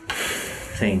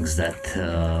things that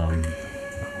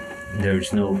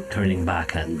there's no turning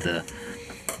back, and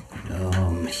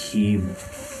he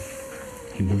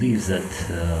believes that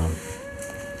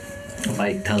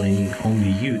by telling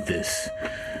only you this,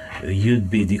 you'd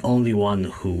be the only one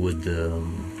who would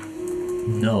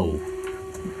know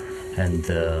and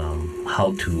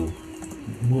how to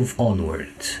move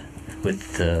onwards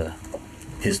with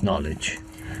his knowledge.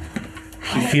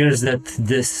 He fears that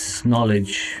this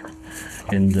knowledge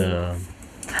in the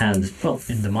hands, well,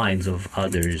 in the minds of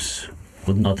others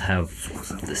would not have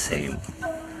the same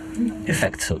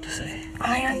effect, so to say.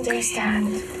 I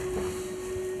understand.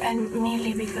 And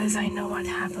merely because I know what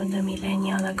happened a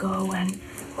millennial ago and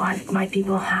what my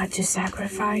people had to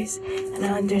sacrifice. And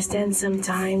I understand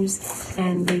sometimes,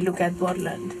 and they look at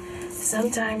Borland,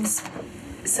 sometimes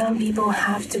some people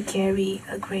have to carry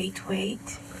a great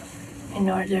weight in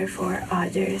order for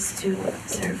others to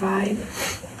survive.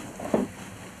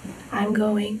 I'm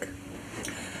going.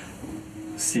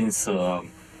 Since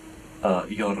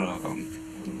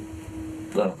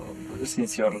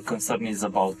since your concern is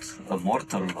about a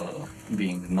mortal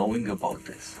being knowing about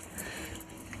this,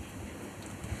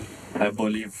 I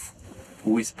believe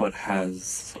Whisper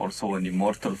has also an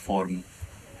immortal form,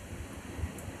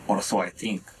 or so I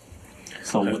think.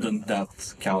 So wouldn't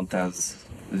that count as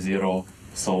 0?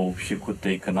 So she could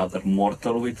take another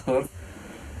mortal with her?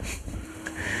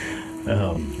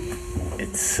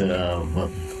 It's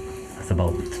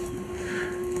about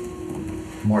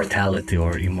mortality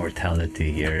or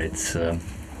immortality here. It's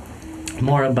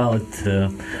more about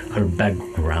her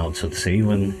background, so to say,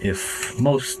 even if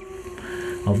most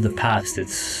of the past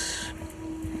it's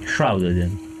shrouded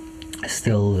in.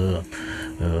 Still,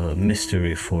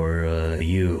 mystery for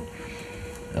you.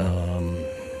 I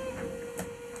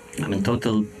mean,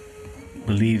 Total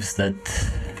believes that,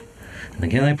 and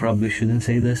again, I probably shouldn't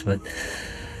say this, but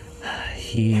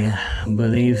he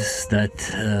believes that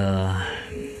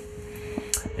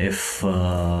if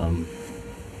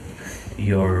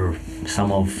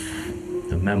some of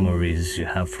the memories you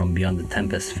have from beyond the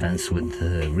Tempest fence would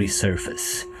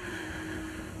resurface,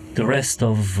 the rest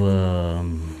of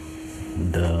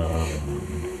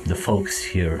the folks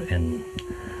here in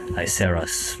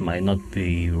Eyceras might not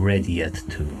be ready yet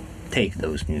to take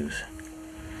those news.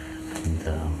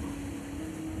 And,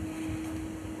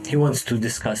 he wants to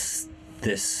discuss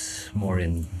this more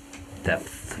in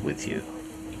depth with you.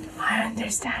 I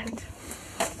understand.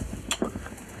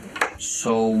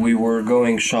 So we were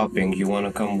going shopping. You want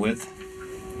to come with?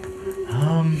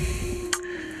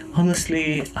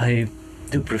 Honestly, I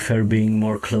do prefer being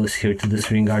more close here to the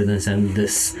Serene Gardens and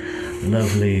this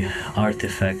lovely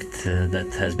artifact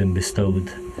that has been bestowed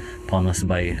upon us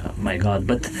by my god.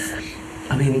 But,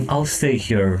 I mean, I'll stay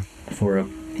here for a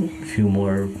few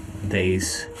more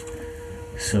days,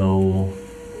 so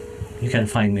you can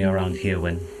find me around here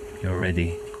when you're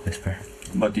ready, Whisper.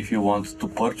 But if you want to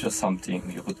purchase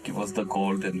something, you could give us the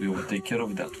gold and we will take care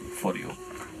of that for you.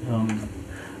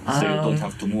 So you don't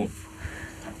have to move.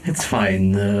 It's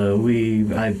fine.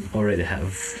 I already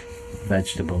have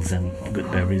vegetables and good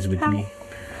berries with me.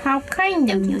 How kind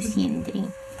of you, Sindri.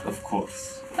 Of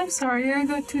course. I'm sorry, I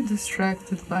got too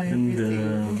distracted by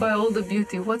everything. By all the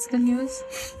beauty. What's the news?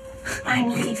 I'm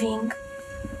leaving.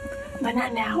 But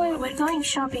not now. We're going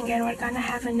shopping and we're gonna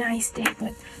have a nice day.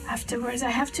 But afterwards,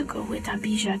 I have to go with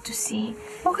Abija to see.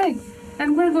 Okay,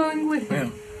 and we're going with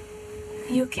you.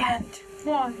 You can't.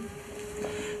 Why?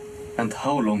 And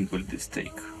how long will this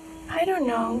take? I don't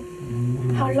know.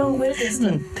 How long will this take?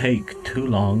 Shouldn't take too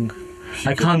long.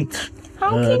 I can't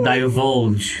can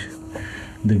divulge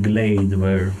the glade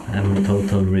where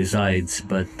Total resides,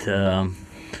 but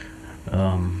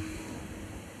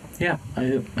yeah,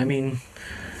 I mean,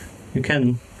 you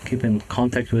can keep in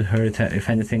contact with her if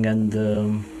anything,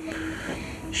 and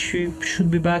she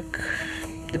should be back.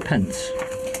 Depends,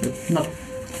 but not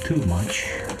too much.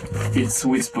 It's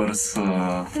Whisper's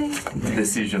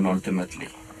decision ultimately,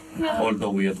 although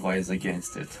we advise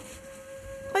against it.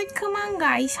 But come on,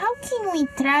 guys, how can we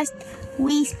trust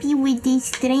Wispy with these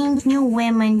strange new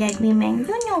women that we met?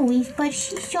 You know Whisper,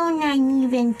 she's so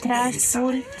naive and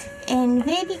trustful and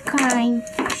very kind,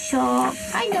 so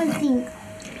I don't think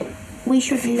we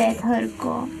should let her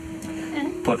go.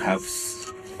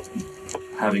 Perhaps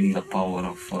having the power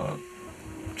of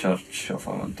Church of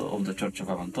the Church of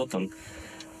Avantotal,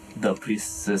 the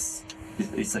priestess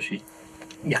is a she.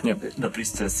 Yeah. The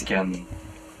priestess can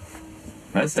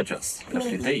message us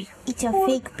every day. It's a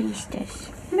fake priestess.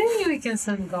 Maybe we can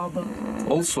send Gobble.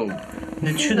 Also,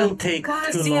 It shouldn't take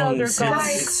Guys, too the long. elder since-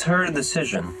 guys. It's her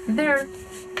decision. There.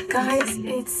 Guys,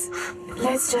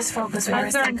 let's just focus for I a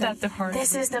learned second. that the hard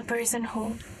This is the person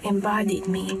who embodied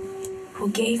me, who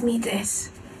gave me this,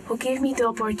 who gave me the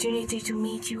opportunity to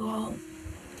meet you all.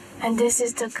 And this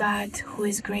is the God who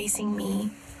is gracing me,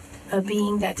 a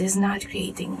being that is not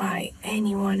created by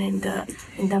anyone in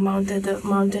the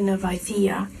mountain of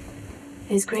Ithea,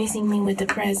 is gracing me with the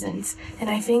presence. And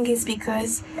I think it's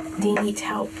because they need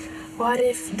help. What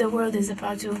if the world is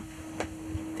about to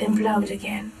implode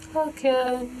again?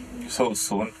 Okay. So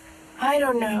soon. I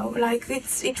don't know. Like it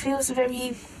feels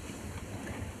very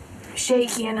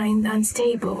shaky and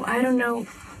unstable. I don't know.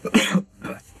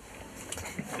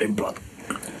 In blood.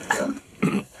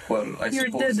 Well, Your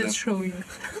dad is showing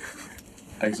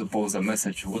I suppose a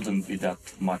message wouldn't be that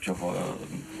much of a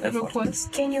effort.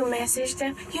 request. Can you message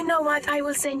them? You know what? I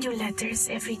will send you letters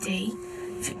every day.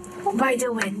 By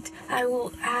the wind. I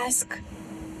will ask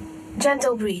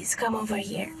Gentle Breeze, come over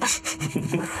here.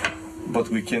 But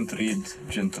we can't read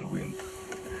Gentle Wind.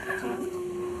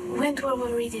 Wind will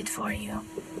read it for you.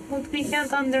 But we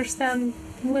can't understand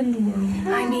Windworm.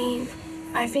 I mean,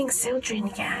 I think Sildren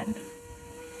can.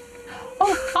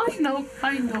 Oh,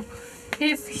 I know.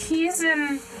 If he's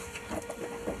in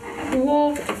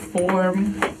wolf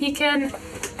form, he can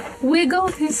wiggle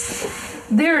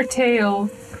their tail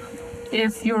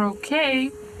if you're okay,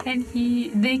 and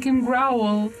they can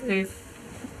growl if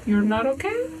you're not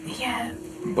okay. Yeah.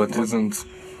 But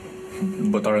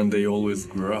aren't they always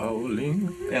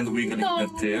growling? And wiggling No. their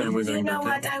tail. And You wiggling know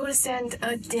their what? I will send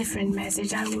a different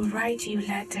message. I will write you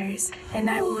letters and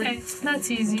I will Okay, that's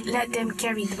easy. let them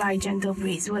carry it by Gentle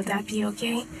Breeze. Will that be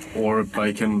okay? Or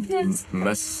I can Yes.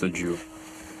 message you,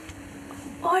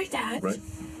 Or that. right?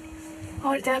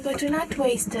 But do not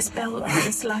waste the spell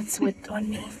slots on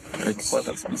me. What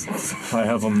else? I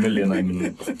have 1 million, I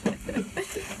mean.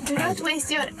 Do not waste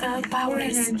your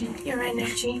powers, your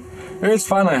energy. It's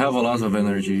fine, I have a lot of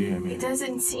energy. I mean, It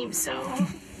doesn't seem so.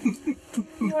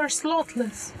 You are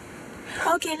slotless.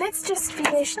 Okay, let's just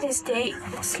finish this day.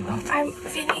 I'm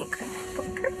feeling.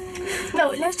 No,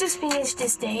 let's just finish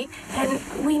this day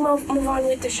and we move on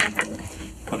with the shopping.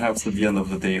 perhaps at the end of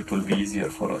the day it will be easier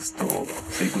for us to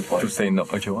say goodbye. To say no,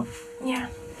 what you want? Yeah.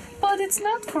 But it's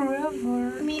not forever.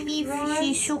 Maybe if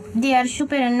they are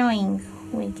super annoying,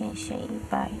 we can say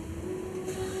bye.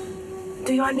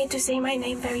 Do you want me to say my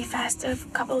name very fast a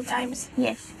couple times?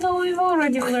 Yes. No, we've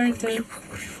already learned it.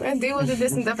 And they will do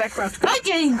this in the background. I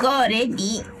just go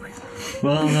already.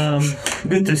 Well,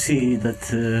 good to see that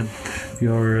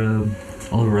you're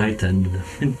all right and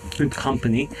in good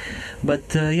company. But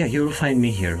yeah, you'll find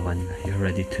me here when you're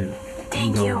ready to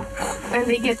Thank go. you. And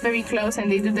they get very close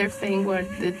and they do their thing where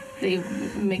they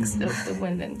mix the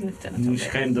wind and lift it. Which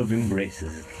kind of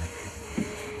embraces it.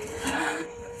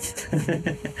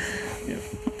 Yeah.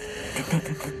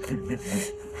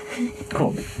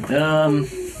 Cool.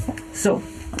 So,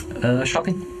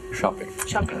 shopping? Shopping.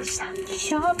 Shopping.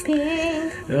 Shopping.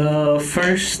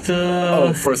 First,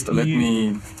 First, let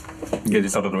me get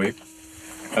this out of the way.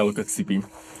 I look at CP,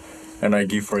 and I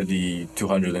give her the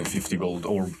 250 gold,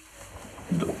 or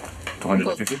the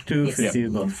 250? 250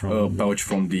 gold from pouch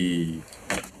from the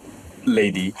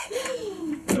lady.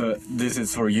 This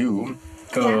is for you.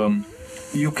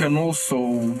 You can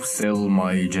also sell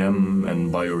my gem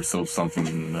and buy yourself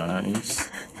something nice.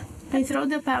 I throw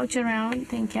the pouch around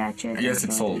and catch it. Yes,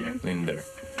 it's all in there.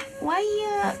 Why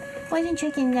wasn't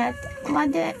checking that?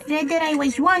 But rather I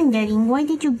was wondering, why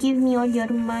did you give me all your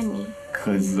money?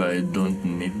 Because I don't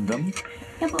need them.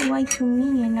 Yeah, but why to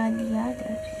me and not the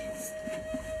others?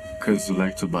 Because you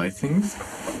like to buy things.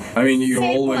 I mean, you Fair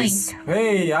always...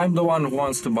 Hey, I'm the one who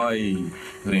wants to buy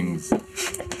things.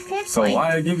 Fair So point.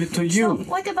 I give it to So, you.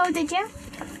 what about the gem?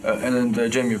 And then the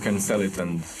gem, you can sell it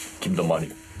and keep the money.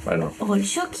 I don't know.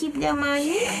 Also keep the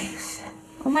money?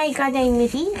 Oh my god, I'm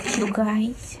rich, you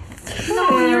guys.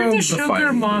 No, you're the the sugar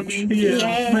fine. mommy.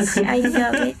 Yes, I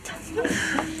love it.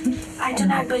 I do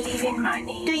not believe in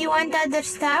money. Do you want other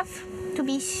stuff to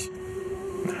be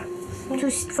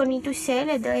for me to sell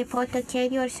at the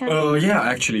apothecary or something? Yeah,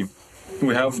 actually,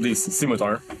 we have this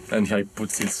scimitar, and he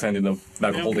puts his hand in the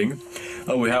bag holding.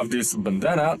 We have this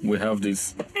bandana, we have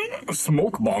this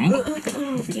smoke bomb,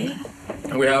 Okay.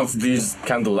 we have this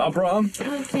candelabra,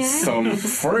 Okay. some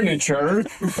furniture,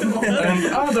 and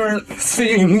other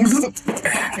things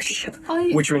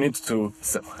which we need to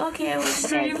sell. Okay, I will So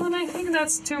sell. even I think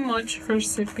that's too much for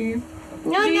Sippy.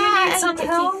 No, Do you no, need some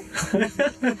help?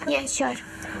 Yeah, sure.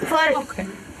 For Okay.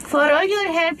 for all your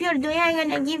help you're doing, I'm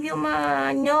gonna give you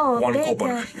my One better.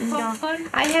 copper. No,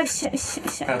 I have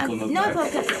Apple no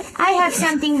problem. I have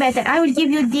something better. I will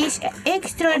give you this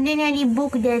extraordinary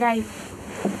book that I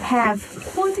have.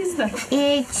 What is that?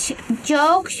 It's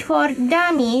jokes for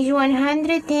dummies.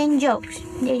 110 jokes.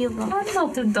 There you go. I'm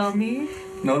not a dummy.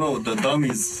 No, the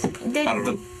dummies The- are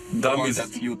the dummies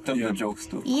that you tell your jokes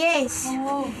to. Yes.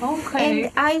 Oh, okay.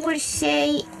 And I will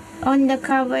say on the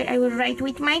cover, I will write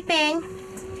with my pen,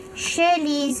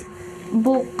 Shelley's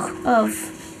book of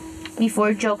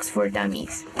Before Jokes for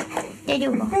Dummies. There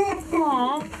you go.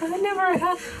 Aw,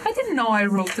 I didn't know I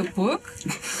wrote a book.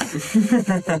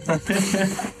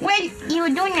 Well, you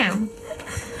do now.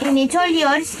 And it's all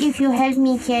yours if you help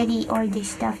me carry all this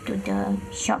stuff to the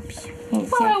shops. and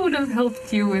Well, I sell. would have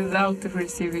helped you without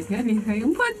receiving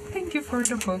anything, but thank you for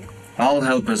the book. I'll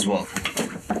help as well.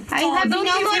 I Oh, have don't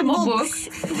no give him more a books.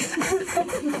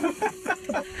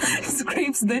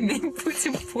 Scrapes the name, puts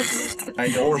him forward. I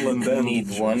don't need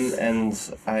one, and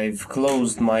I've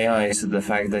closed my eyes to the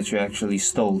fact that you actually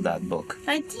stole that book.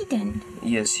 I didn't.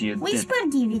 Yes, you did. Whisper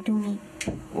give it to me.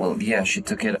 Well, yeah, she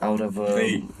took it out of a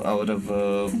They.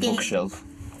 bookshelf.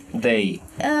 They.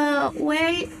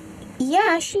 Well,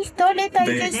 yeah, she stole it.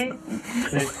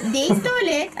 They stole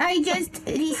it. I just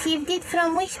received it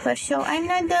from Whisper, so I'm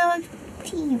not the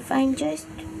thief. I'm just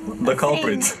The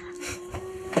culprit.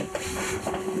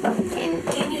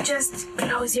 Can you just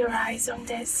close your eyes on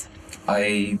this?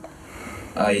 I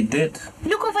did.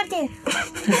 look over there.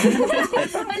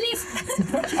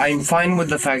 I'm fine with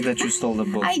the fact that you stole the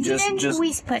book. I didn't. Just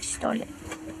Whisper stole it.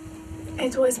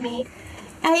 It was me.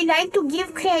 I like to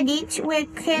give credit where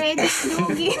credits do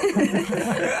give.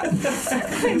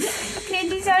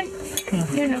 Credits are,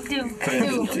 due.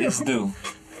 credit is due.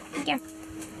 Yeah.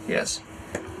 Yes.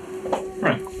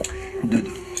 Right.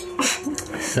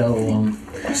 So,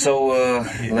 So,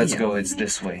 let's go. It's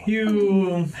this way.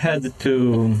 You head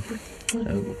to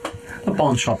a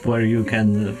pawn shop where you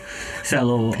can sell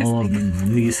all of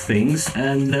these things,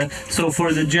 and so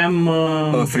for the gem,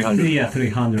 300. Yeah,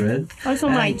 300. Also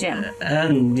my gem.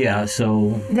 And yeah,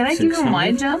 so. Did I give you 600.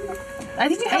 my gem? I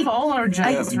think you have all our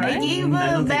gems, I right? gave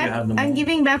I don't think back. you have them all. I'm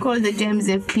giving back all the gems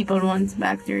if people want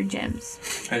back their gems.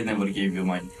 I never gave you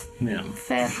mine. Yeah.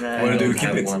 Fair, Where do you keep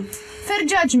it? fair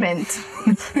judgment.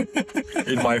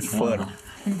 In my fur.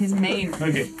 His mane.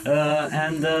 Okay.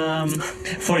 And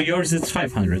for yours it's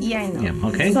 500. Yeah, I know. Yeah.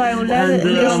 Okay. So I will add And,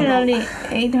 additionally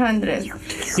 800.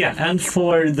 Yeah, and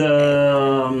for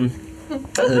the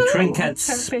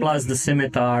trinkets plus the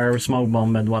scimitar, smoke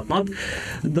bomb, and whatnot,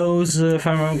 those, if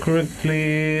I remember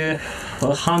correctly,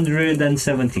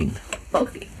 117.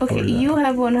 Okay, For you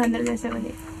have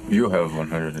 170. You have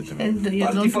 170. And do you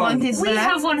don't want it We back?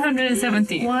 have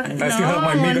 170. One, I still have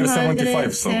my meter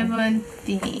 75, so-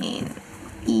 117.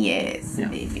 Yes, Yeah.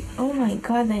 baby. Oh my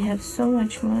god, I have so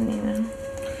much money now.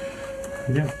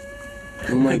 Yeah.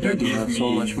 Oh my god, you have so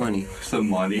much money. Some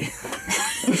money.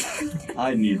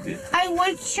 I need it. I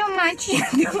worked so much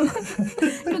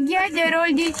to gather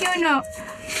all this,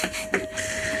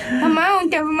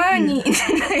 amount of money.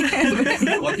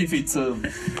 What if it's a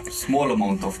small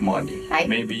amount of money? I-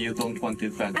 Maybe you don't want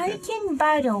it back I then. can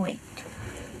borrow it.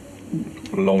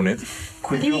 Loan it.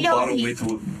 Could you Loan borrow it.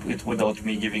 it without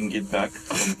me giving it back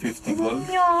from 50 gold?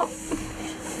 No,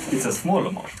 It's a small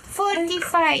amount.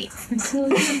 45.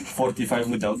 45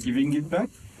 without giving it back?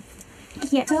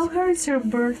 Yes. Tell her it's her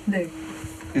birthday.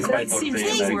 It's my That seems birthday.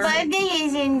 His and I- birthday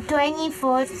is in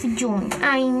 24th June.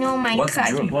 I know my What's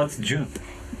cousin. June? What's June?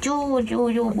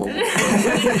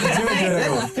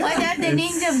 What are the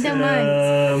names of the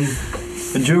months?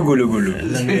 Jugulugulu.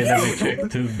 Let me check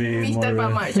to be Mr. more.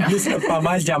 Pamaja. Mr.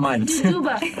 Pamajaman.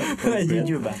 Juba.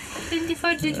 Jujuba.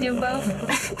 24 Juba.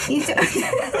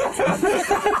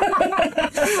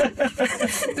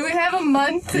 Do we have a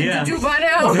month Yeah. to Juba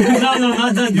now? No,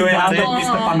 not that. Do you have it, Juba.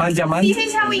 Mr. Pamajaman? This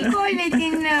is how we call it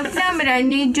in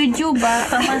Flamran, Jujuba.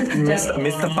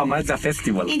 Mr. Pamaja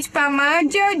Festival. It's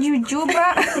Pamaja,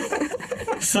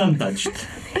 Jujuba, Sun touched.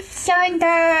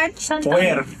 Sandach.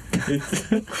 Where? It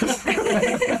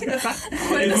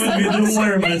would be the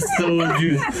warmest till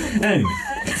June. Anyway.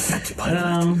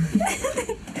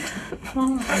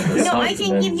 No, I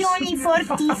can give you only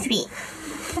 43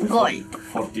 gold.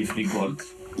 43 gold.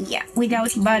 Yeah,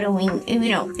 without borrowing,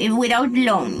 without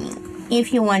loaning.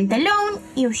 If you want a loan,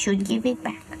 you should give it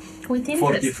back. With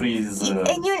interest. 43 is...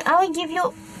 And I will give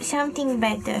you something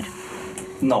better.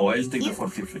 No, I'll take the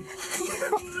 43.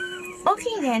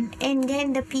 Okay then, and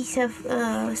then the piece of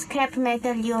scrap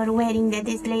metal you're wearing that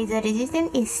is laser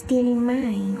resistant is still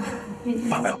mine.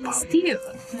 Steve.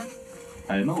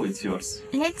 I know it's yours.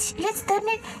 Let's turn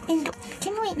it into.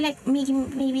 Can we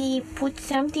maybe put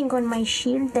something on my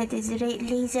shield that is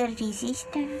laser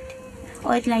resistant,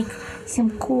 or like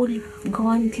some cool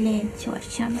gauntlets or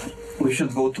something? We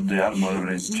should go to the armor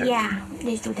and check. Yeah,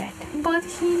 let's do that. But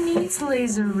he needs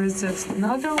laser resistant,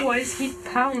 otherwise he'd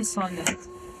pounce on it.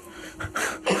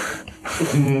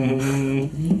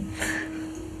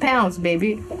 Pounds,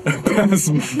 baby.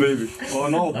 Baby. Oh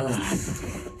no!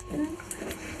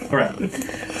 Right.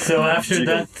 So after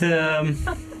that,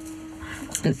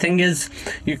 the thing is,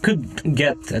 you could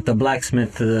get at the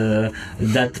blacksmith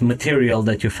that material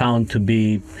that you found to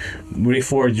be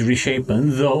reforged,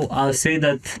 reshapen. Though I'll say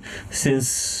that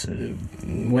since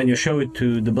when you show it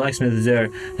to the blacksmith there,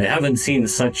 they haven't seen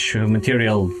such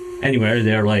material anywhere.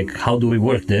 They're like, how do we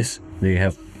work this?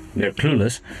 They're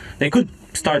clueless. They could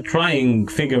start trying,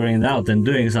 figuring it out and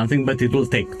doing something, but it will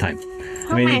take time.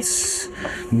 I mean, it's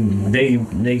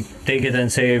they take it and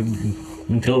say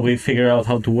until we figure out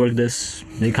how to work this,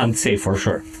 they can't say for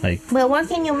sure. Like, Well, what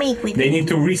can you make with they it? need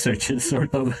to research it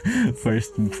sort of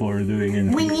first before doing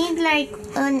anything. We need like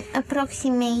an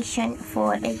approximation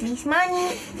for at least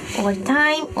money or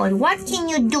time, or what can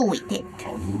you do with it?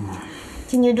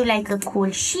 Can you do like a cool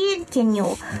shield? Can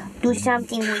you do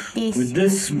something with this, With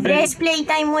this big breastplate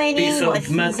I'm wearing, piece or of his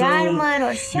metal, armor,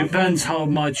 or something? depends how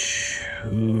much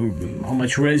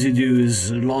residue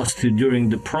is lost during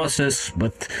the process,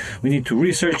 but we need to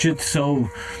research it. So,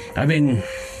 I mean,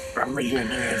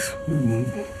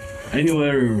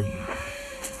 anywhere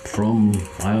from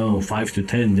 5 to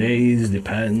 10 days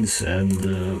depends, and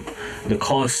the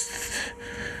cost.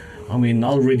 I mean,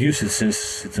 I'll reduce it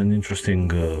since it's an interesting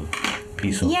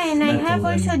piece of Yeah, and I metal have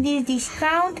also and- this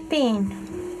discount pen.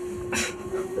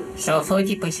 So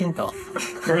 40% off.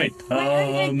 Right.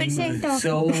 100% off.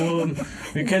 So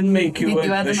we can make you Did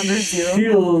you a add another zero?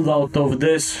 shield out of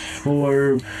this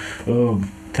for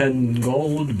 10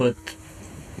 gold, but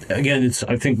again, it's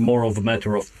I think more of a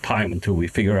matter of time until we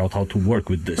figure out how to work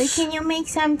with But this. can you make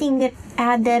something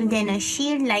other than a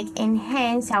shield, like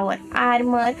enhance our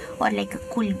armor, or like a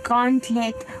cool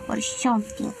gauntlet, or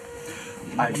something?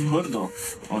 I've heard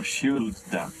of a shield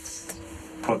that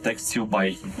protects you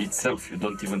by itself. You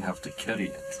don't even have to carry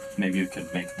it. Maybe you can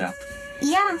make that.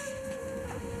 Yeah.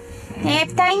 I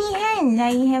have tiny hands.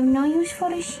 I have no use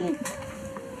for a shield.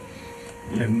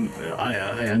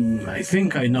 I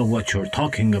think I know what you're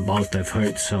talking about. I've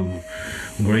heard some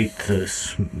great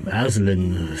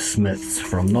Aslan smiths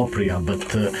from Nopria,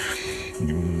 but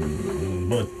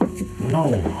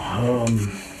no.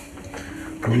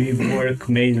 We work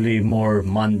mainly more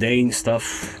mundane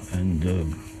stuff, and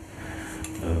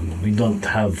we don't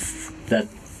have that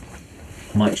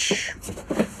much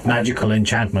magical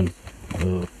enchantment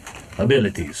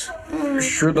abilities.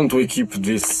 Shouldn't we keep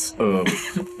this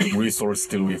resource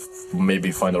till we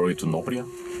maybe find our way to Nopria?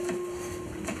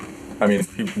 I mean,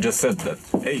 you just said that,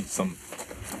 hey, some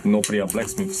Nopria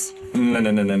blacksmiths.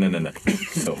 No.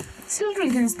 So,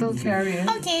 Children can still carry it.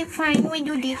 Okay, fine, we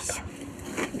do this.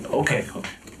 Okay.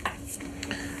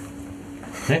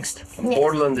 Next.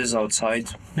 Orland is outside.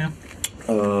 Yeah.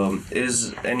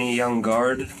 Is any young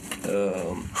guard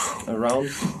around?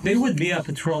 They would be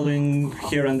patrolling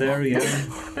here and there, yeah.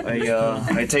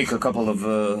 I take a couple of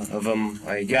them.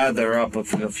 I gather up a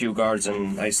few guards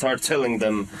and I start telling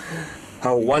them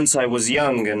how once I was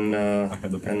young and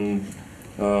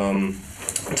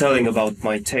telling about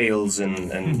my tales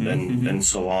and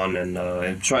so on,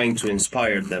 and trying to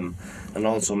inspire them, and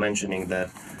also mentioning that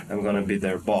I'm gonna be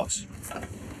their boss.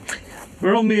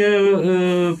 Roll me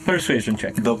a persuasion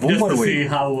check. The just to boomer see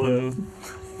how.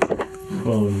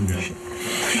 Well,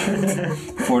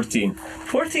 14.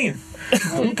 14.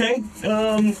 Okay.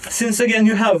 Since again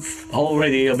you have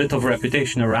already a bit of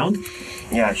reputation around.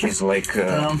 Yeah, she's like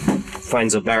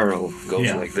finds a barrel, goes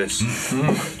yeah. like this.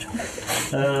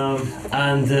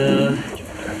 And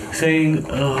saying,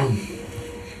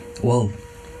 well,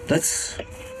 that's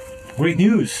great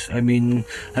news. I mean,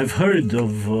 I've heard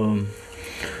of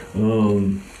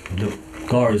the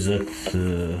guards that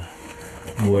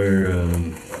were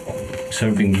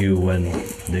serving you when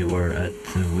they were at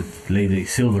with Lady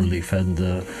Silverleaf, and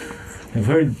I've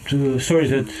heard stories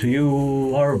that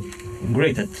you are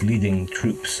great at leading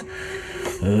troops.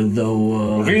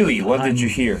 Though Really? What did you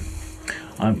hear?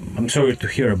 I'm sorry to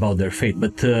hear about their fate,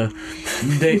 but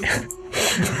they.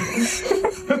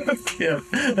 Yeah.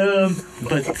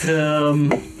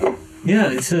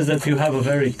 Yeah, it says that you have a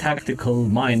very tactical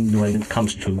mind when it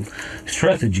comes to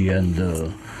strategy, and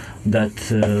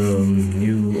that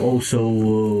you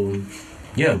also,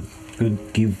 could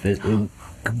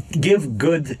give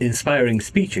good, inspiring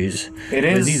speeches. It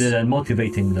when is. needed and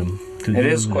motivating them to. It do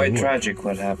is their quite work. tragic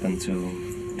what happened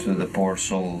to the poor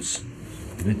souls.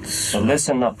 It's So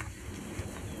listen up.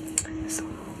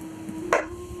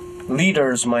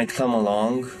 Leaders might come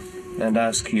along and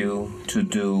ask you to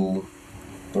do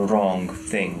wrong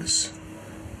things.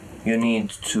 You need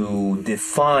to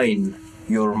define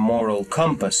your moral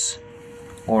compass,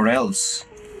 or else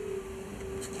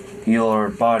your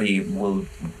body will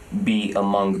be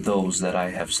among those that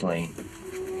I have slain.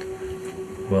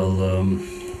 Well,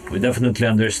 we definitely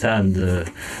understand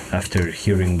after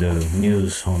hearing the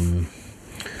news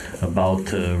about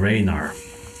Raynar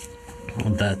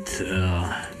that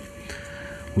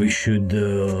we should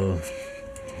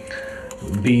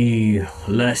be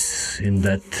less in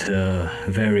that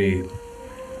very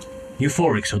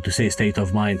euphoric, so to say, state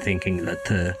of mind, thinking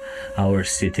that our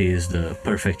city is the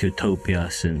perfect utopia,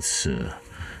 since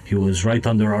he was right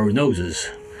under our noses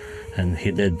and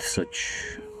he did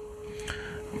such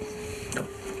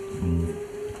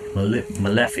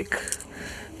malefic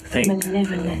thing.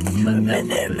 Malevolent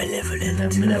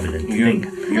thing.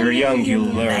 You're young, you'll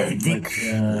learn.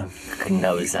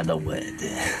 No, is that a word?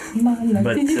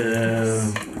 But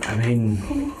I mean,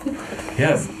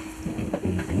 yeah,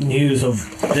 news of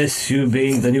this, you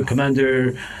being the new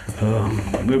commander,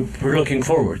 we're looking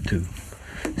forward to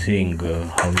seeing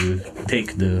how you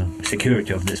take the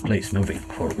security of this place moving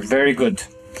forward. Very good.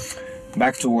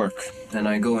 Back to work. Then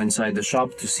I go inside the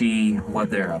shop to see what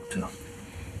they're up to.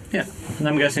 Yeah, and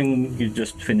I'm guessing you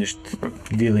just finished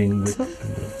dealing with the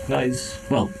guys.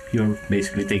 Well, you're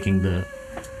basically taking the.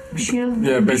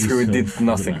 yeah, basically we did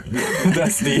nothing.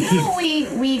 That's the. No,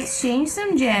 we exchanged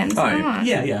some gems. Oh, Come on.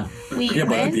 Yeah. We Yeah,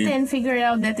 but went the- and figured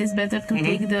out that it's better to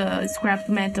take the scrap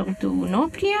metal to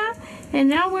Nopria, and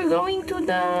now we're going to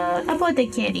the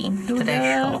apothecary. To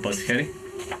the Apothecary.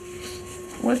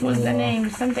 what was the name?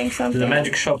 Something. To the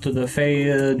magic shop, to the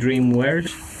Fey Dream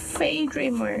Wares. Fey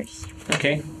Dreamers.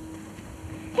 Okay.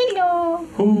 Hello.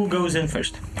 Who goes in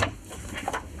first?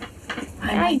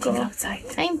 I go. Outside.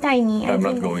 I'm tiny. I'm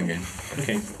not going in.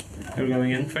 Okay. You're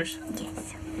going in first?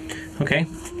 Yes. Okay.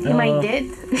 Am I dead?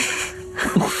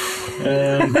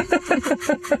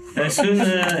 As soon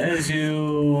as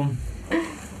you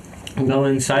go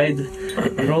inside,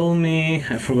 roll me.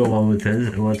 I forgot what it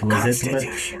is. What was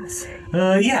Constitution it? save.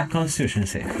 But, yeah, Constitution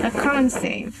save. A con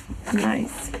save.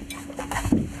 Nice.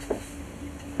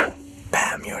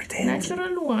 Bam, you're dead.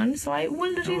 Natural 1, so I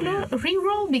will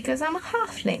re-roll because I'm a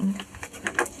halfling.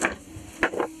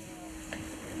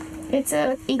 It's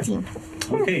a 18.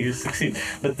 Okay, you succeed.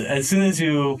 But as soon as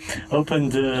you open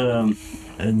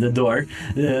the door,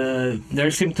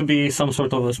 there seemed to be some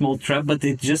sort of a small trap, but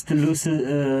it just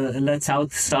lets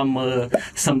out some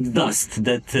dust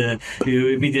that you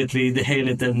immediately inhale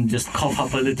it and just cough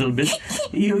up a little bit.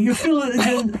 You feel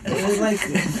like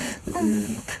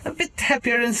a bit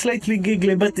happier and slightly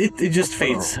giggly, but it just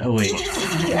fades away.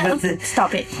 But,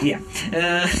 Stop it. yeah.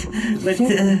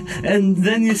 And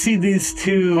then you see these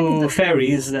two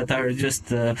fairies that are just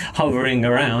hovering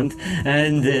around,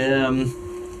 and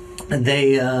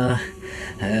they,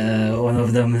 one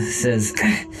of them says,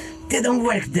 "Didn't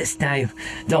work this time.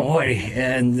 Don't worry."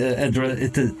 And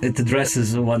it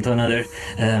addresses one to another.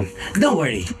 "Don't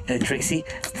worry, Trixie.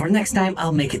 For next time,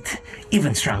 I'll make it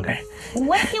even stronger."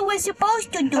 What you were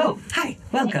supposed to do? Oh, hi.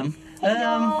 Welcome.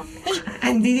 Hello. Hey,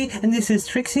 I'm Didi, and this is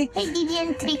Trixie. hey, Didi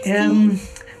and Trixie.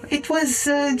 It was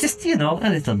just, a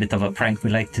little bit of a prank we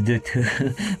like to do to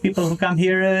people who come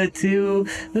here to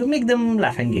make them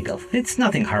laugh and giggle. It's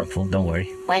nothing harmful, don't worry.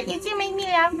 Well, you can make me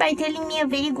laugh by telling me a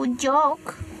very good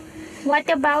joke. What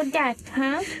about that,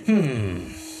 huh?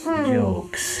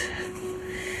 Jokes.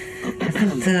 I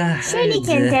haven't Surely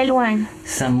can tell one.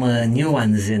 some new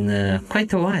ones in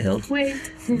quite a while. Wait,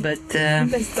 But,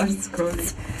 let's start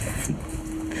scrolling.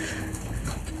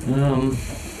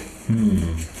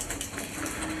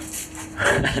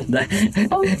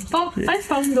 Oh, I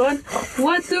found one.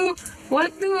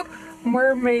 What do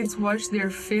mermaids wash their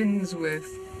fins with?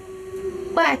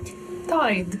 What?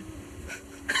 Tide.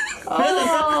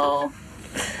 Oh,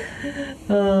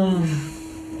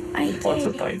 I What's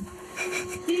a did. tide?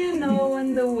 You know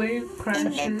when the wave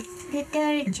crashes.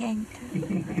 Detergent.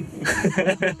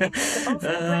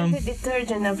 The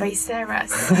detergent of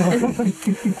Eyceras.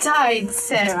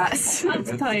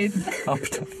 Dicesylvania. Tide.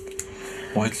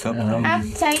 What's up?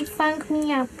 Upside funk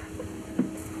me up.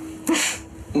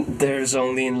 There's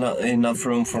only enough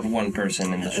room for one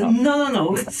person in the shop.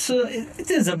 No. It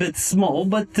is a bit small,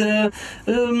 but it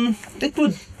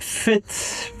would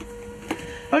fit.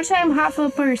 Also, I'm half a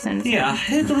person. Yeah,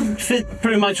 it would fit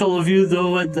pretty much all of you,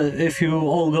 though. If you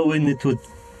all go in, it would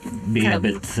be a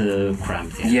bit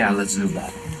cramped. Yeah, let's do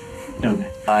that. Okay.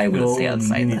 I will Go, stay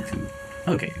outside. you need to-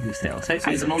 Okay, you stay outside.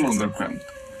 It's no longer cramped.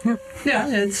 Yeah,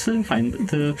 it's fine. But,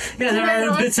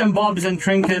 there are bits and bobs and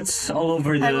trinkets all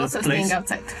over I'm the also place. staying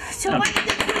outside. So, what is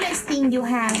the coolest thing you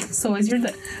have? So is your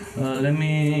deck. Let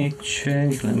me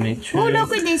check. Oh,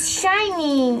 look at this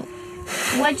shiny.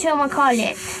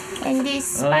 Whatchamacallit. And this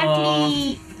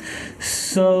sparkly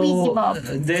So Wheezy Bob.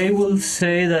 they will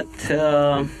say that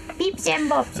peeps and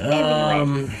bobs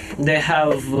everywhere. they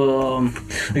have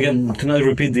again, to not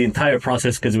repeat the entire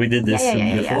process because we did this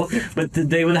before, but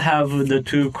they will have the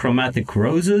two chromatic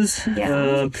roses.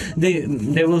 Yeah.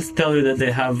 They will tell you that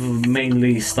they have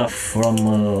mainly stuff from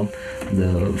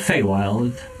the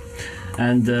Feywild,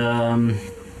 and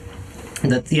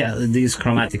that these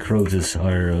chromatic roses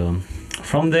are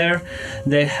from there.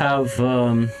 They have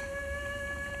a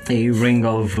ring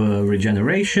of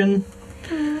regeneration.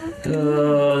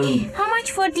 How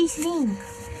much for this ring?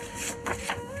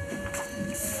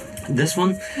 This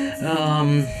one,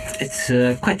 it's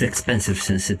quite expensive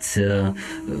since it's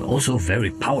also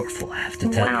very powerful, I have to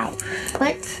tell Wow.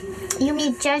 But you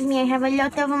may judge me, I have a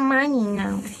lot of money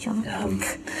now. So.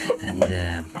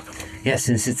 you.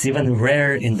 Since it's even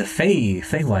rare in the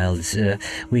Feywilds,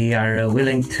 we are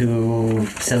willing to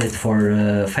sell it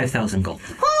for 5,000 gold.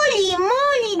 Holy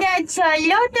moly, that's a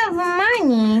lot of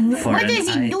money. For What an does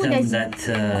it do? item Does it that,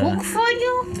 cook for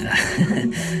you?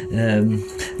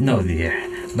 no, dear.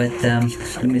 But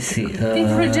let me see. It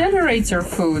regenerates your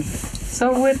food,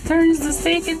 so it turns the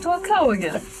steak into a cow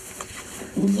again.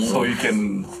 So you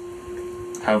can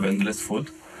have endless food.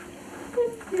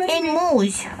 And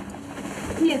moose.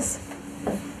 Yes.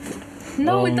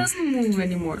 No, it doesn't move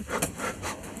anymore.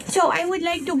 So I would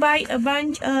like to buy a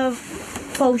bunch of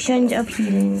potions of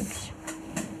healing.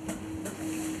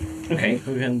 Okay,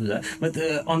 we can do that. But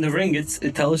on the ring, it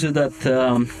tells you that.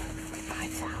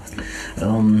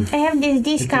 I have this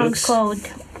discount looks- code.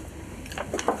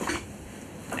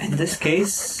 this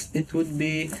case, it would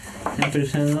be 10%.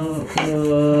 So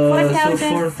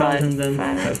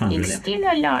 4,500. It's still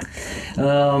a lot.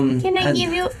 Can I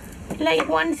give you like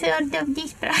 1/3 of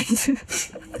this price?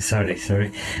 Sorry.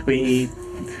 We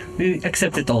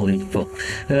accept it all in full.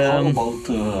 How about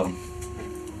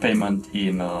payment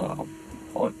in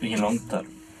long term?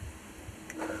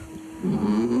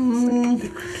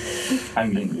 I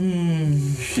mean,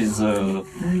 she's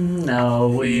no,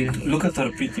 we look at her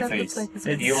pretty face.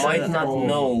 You might not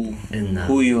know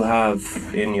who you have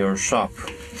in your shop.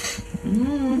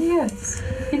 Yes,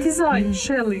 it is I,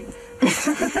 Shelley.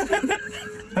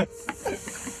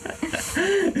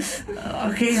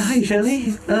 Okay, hi Shelley.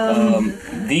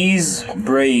 These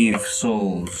brave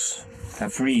souls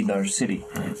have freed our city.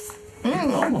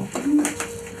 Oh.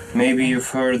 Maybe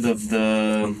you've heard of the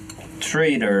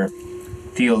trader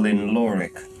Theolin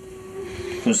Lorik,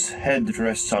 whose head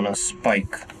rests on a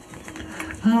spike.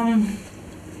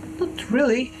 Not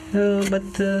really, but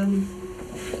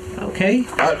okay.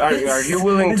 Are you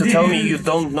willing to tell me you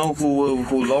don't know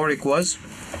who Lorik was?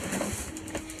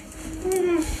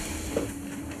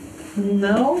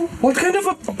 No. What kind of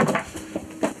a...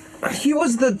 He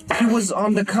was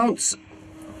on the counts.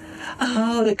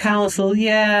 Oh, the council,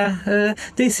 yeah.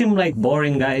 They seem like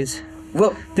boring guys.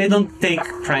 Well, they don't take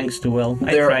pranks too well. I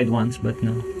tried once, but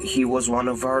no. He was one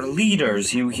of our leaders.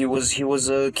 He was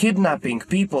kidnapping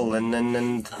people and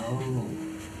Oh.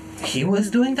 He was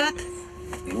doing that?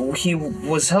 He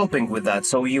was helping with that,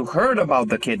 so you heard about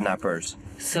the kidnappers.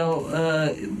 So,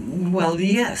 well,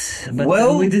 yes, but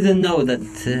well, we didn't know that...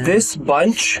 This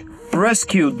bunch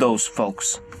rescued those folks.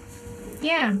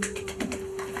 Yeah.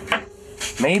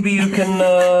 Maybe you can,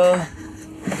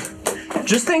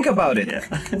 just think about it.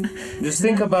 Just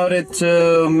think about it,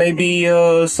 maybe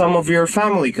some of your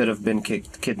family could have been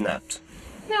kidnapped.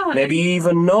 Yeah. Maybe you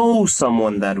even know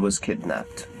someone that was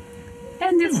kidnapped.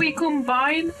 And if we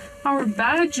combine our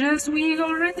badges, we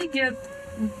already get...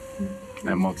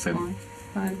 I'm upset.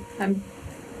 I'm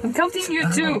counting you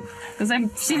too, because I'm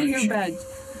seeing your badge.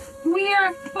 We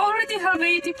already have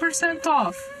 80%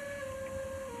 off.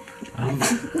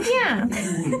 Yeah.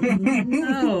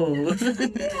 No.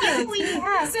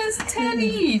 Yeah, it says 10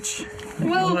 each.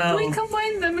 Well, we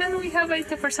combine them and we have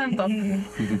 80% off.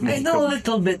 I know a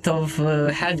little bit of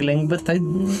haggling, but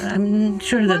I'm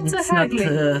sure that's not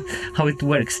how it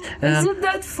works. Isn't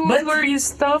that food where you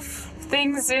stuff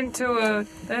things into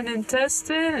an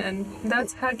intestine and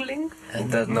that's haggling?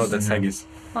 No, that's haggis.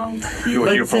 You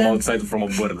hear from outside from a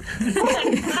bird.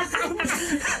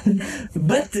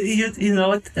 But you know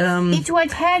what? It's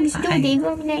what hags do. They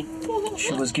go like.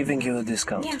 She was giving you a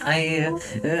discount. Yeah.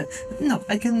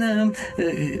 I can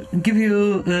give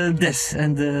you this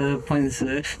and points.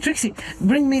 Trixie,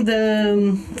 bring me the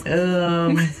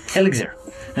elixir.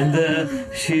 And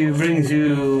she brings you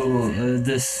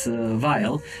this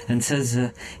vial and says,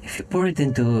 if you pour it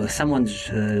into someone's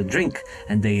drink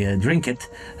and they drink it,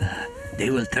 they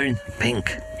will turn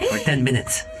pink for 10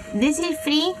 minutes. This is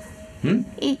free? Hmm?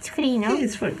 It's free, no? Yeah,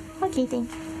 it's free. Okay, thank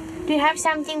you. Do you have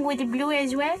something with blue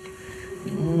as well?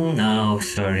 No,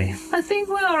 sorry. I think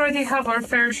we already have our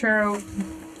fair share of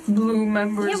blue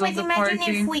members Yeah, of but the party.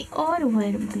 imagine if we all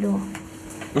were blue.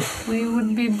 We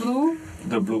would be blue?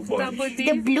 The blue boy.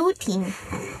 The blue team.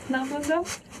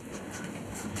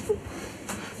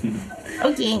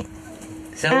 Okay.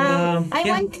 So, I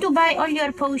want to buy all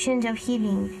your potions of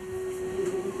healing.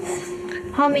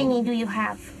 How many do you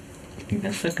have? Give me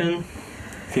a second.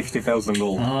 50,000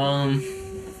 gold.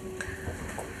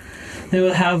 They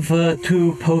will have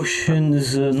 2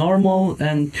 potions normal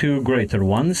and 2 greater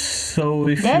ones. So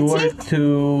if That's you were it?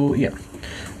 to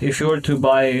if you were to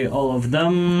buy all of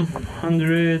them,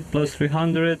 100 plus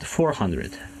 300,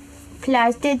 400.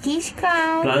 Plus the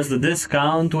discount. Plus the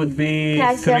discount would be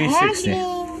Plus the 360.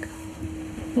 haggling.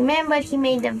 Remember, he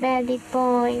made a valid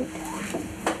point.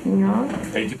 No?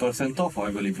 80% off, I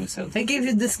believe you said. I gave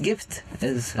you this gift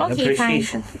as Okay,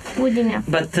 appreciation. fine. Good enough.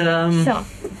 But So,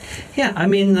 yeah, I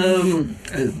mean,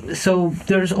 so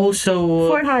there's also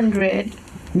 400.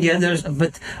 yeah,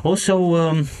 but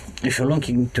also if you're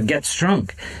looking to get strong,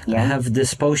 I have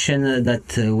this potion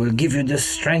that will give you the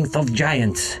strength of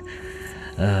giants,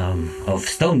 of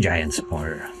stone giants,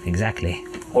 more exactly.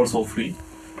 Also free?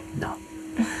 No.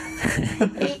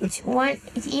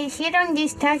 It's here on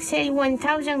this tax sale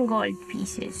 1,000 gold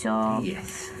pieces, so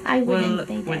yes. I wouldn't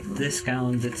pay that. With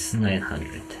discount, it's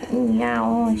 900. Yeah,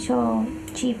 oh, so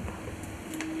cheap.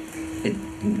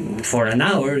 For an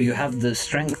hour, you have the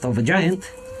strength of a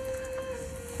giant.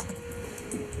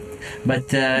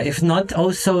 But if not,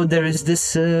 also there is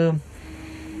this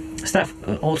staff.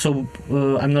 Also,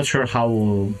 I'm not sure how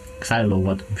Xylo,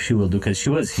 what she will do, because she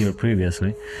was here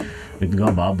previously with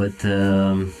Goba, but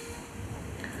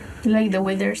Like the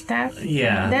wither staff?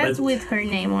 yeah. That's but with her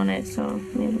name on it, so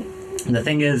maybe. the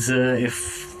thing is,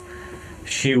 if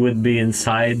she would be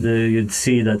inside, you'd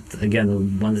see that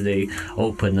again once they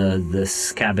open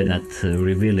this cabinet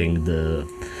revealing the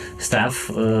staff.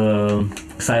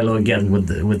 Xylo again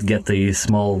would get a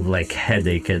small like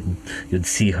headache, and you'd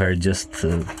see her just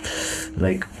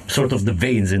like sort of the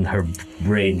veins in her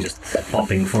brain just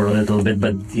popping for a little bit.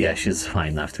 But yeah, she's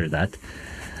fine after that.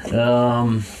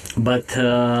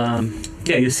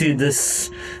 Yeah, you see this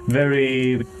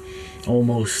very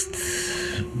almost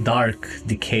dark,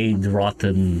 decayed,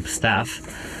 rotten staff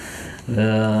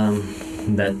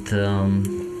that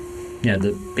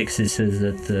the pixie says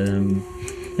that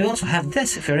you also have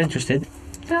this if you're interested.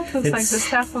 That looks like the It's-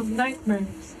 staff of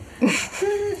nightmares.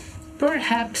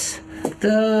 Perhaps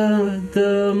the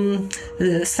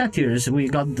satyrs we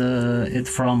got it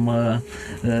from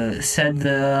said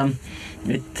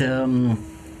it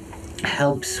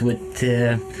helps with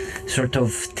sort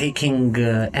of taking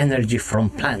energy from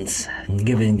plants and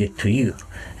giving it to you,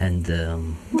 and We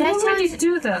That already sounds-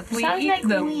 do that. We Sounds eat like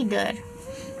them. wither.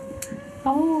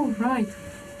 Oh, right.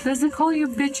 Does they call you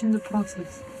bitch in the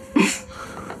process?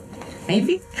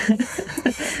 maybe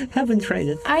haven't tried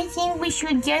it. I think we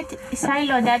should get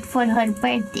Silo that for her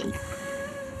birthday.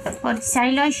 Or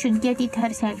Silo should get it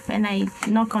herself, and I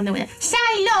knock on the window.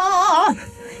 Silo!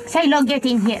 Silo, get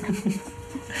in here.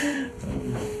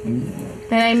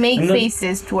 And I make I'm not-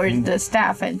 faces towards the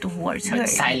staff and towards her.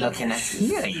 Silo cannot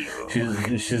hear you.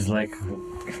 She's like,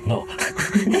 no.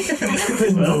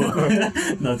 No,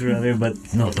 not really, but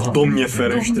no, don't. Doamne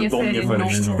ferește, Doamne Doamne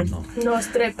ferește. ferește. No.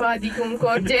 Nostre padicum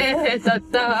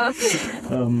corgetata.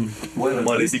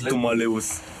 Maledictum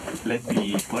Maleus. Let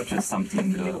me purchase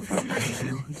something from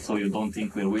you, so you don't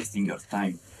think we're wasting your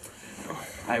time.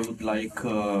 I would like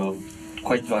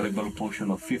quite valuable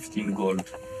potion of 15 gold.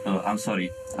 Of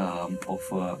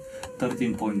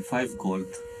 13.5 gold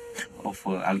of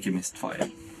alchemist fire.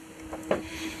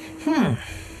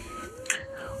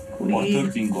 Or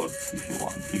 13 gold if you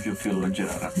want, if you feel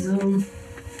generous.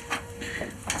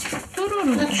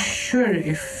 Not sure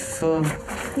if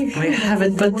we have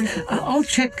it, but I'll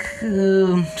check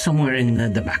somewhere in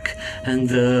the back. And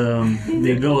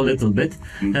they go a little bit,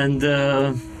 and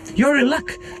you're in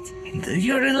luck.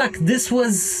 You're in luck. This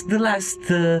was the last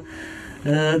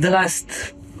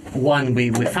one we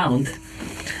found,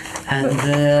 and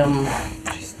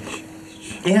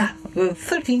yeah,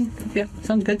 13. Yeah,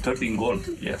 sounds good. 13 gold,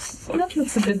 yes. That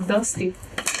looks a bit dusty.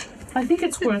 I think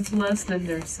it's worth less than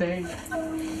they're saying.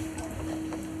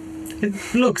 It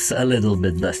looks a little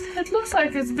bit dusty. It looks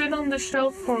like it's been on the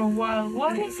shelf for a while.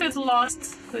 What if it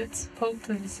lost its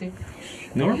potency?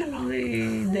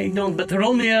 Normally they don't, but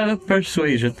roll me a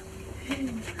persuasion. I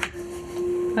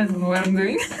don't know what I'm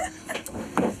doing.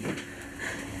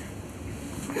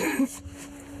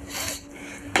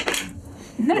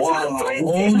 Wow!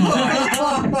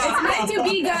 It's meant to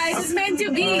be, guys. It's meant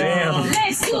to be.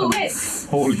 Let's do it.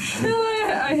 Holy shit.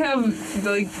 I have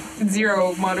like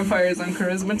 0 modifiers on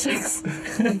charisma checks.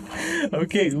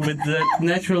 Okay, with that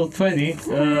natural 20,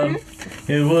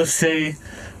 it will say,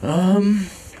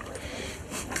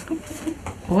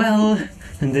 well,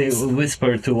 and they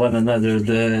whisper to one another,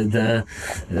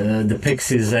 the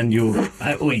pixies, and you.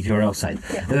 Wait, you're outside.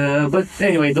 But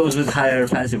anyway, those with higher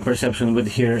passive perception would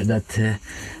hear that.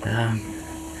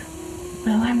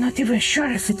 Well, I'm not even sure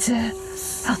if it's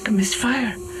alchemist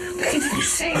fire. What did you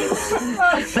say?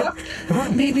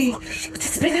 But maybe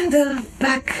it's been in the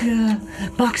back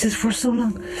boxes for so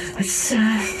long. It's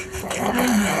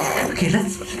okay.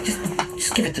 Let's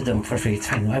just give it to them for free. It's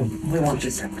fine. We want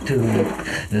just to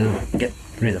get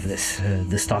rid of this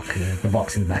the stock, the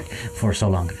box in the back for so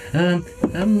long.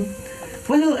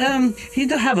 Well, you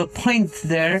do have a point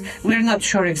there. We're not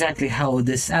sure exactly how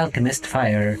this alchemist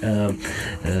fire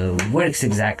works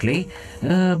exactly,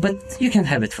 but you can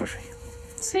have it for free.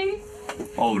 See?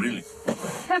 Oh, really?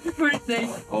 Happy birthday.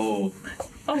 Oh,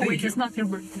 Oh wait, it's not your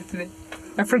birthday today.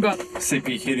 I forgot.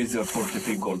 CP, here is your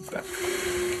 43 gold back.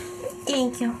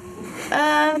 Thank you.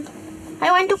 I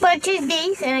want to purchase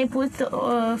these, and I put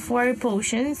 4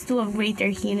 potions, 2 of greater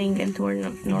healing and 2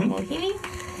 of normal healing.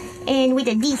 And with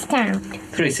a discount.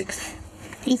 360.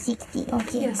 360,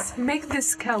 okay. Yes, make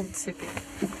this count, Sippy.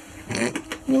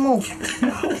 Remove.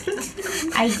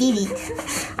 I did it.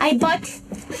 I bought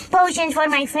potions for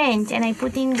my friends, and I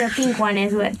put in the pink one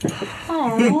as well.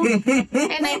 Oh,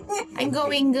 And I'm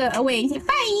going away.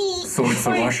 Bye! So it's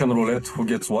a Russian roulette who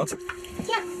gets what?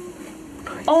 Yeah.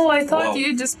 Oh, I thought Wow. you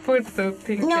just put the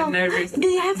pink No. and everything. Do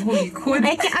you have? Oh, you could.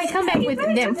 I come back with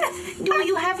them. Do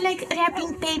you have like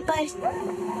wrapping papers?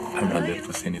 I'm not there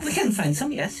to say We anything. can find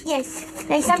some, yes. Yes,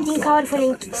 like something colorful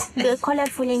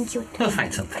and cute. We'll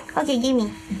find something. Okay, give me.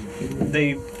 They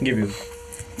give you.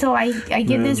 So I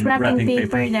get this wrapping Wrapping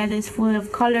paper paper. that is full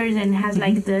of colors and has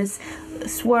like this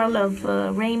swirl of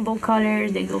rainbow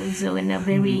colors that goes in a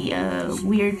very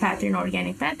weird pattern,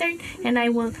 organic pattern, and I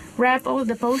will wrap all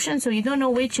the potions so you don't know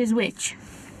which is which.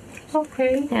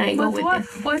 Okay. And I go But with what?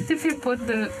 it. What if you put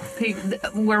the pink?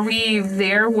 Were we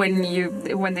there when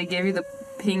they gave you the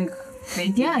pink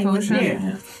making Yeah, I was potion?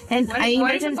 there. And Why, I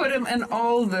why did you imagine put them in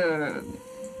all the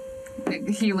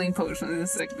healing potions?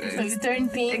 Like, So you turn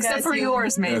pink. except as for you-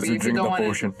 yours, maybe As you if you drink don't the want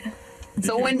potion. it.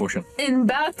 So You when drink potion. in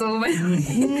battle, when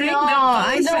you drink No, the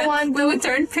I potion, don't want we would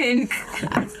turn pink.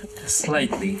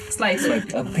 Slightly. Slightly.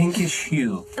 A pinkish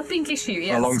hue. A pinkish hue,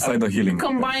 yes. Alongside the healing.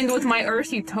 Combined with my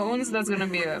earthy tones, that's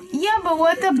gonna be a. yeah, but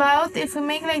what about if we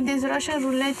make like this Russian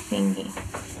roulette thingy?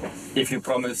 If you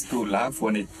promise to laugh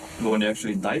when you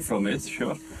actually die from it,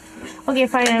 sure. Okay,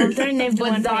 fine. I'll turn But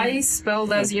everyone dye pink.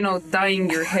 spelled as, dyeing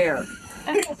your hair.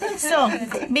 So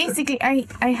basically,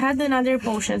 I had another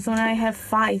potion, so now I have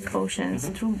 5 potions.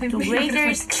 Two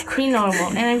regulars, 3 normal,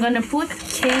 and I'm gonna put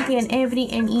Kenku and every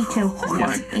and each of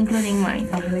one, including mine.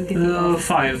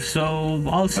 5. So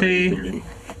I'll say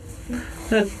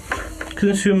that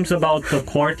consumes about a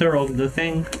quarter of the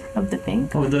thing, Of the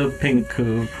pink. of the pink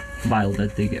vial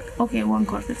that they give. Okay,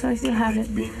 1/4, so I still have it.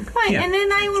 Fine, Yeah. and then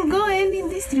I will go ahead and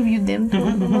distribute them to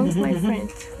amongst my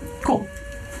friends. Cool.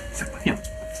 Yeah.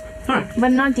 Alright.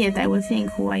 But not yet. I will think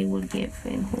who I will give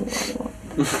and who I will.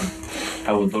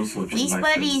 I would also choose This my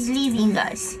bird friends. is leaving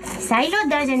us. Silo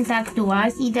doesn't talk to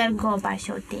us. Either go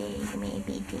bashote.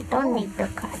 Maybe they don't make the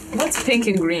cut. What's pink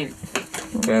and green?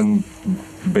 And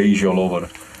beige all over.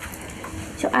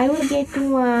 So I will get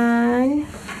 1.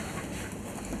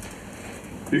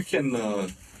 You can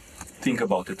think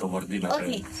about it over dinner.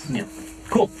 Okay.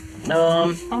 Cool.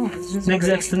 Oh, it's just Next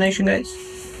destination, guys.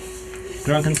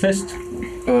 Drunken Fist.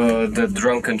 The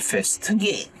Drunken Fist.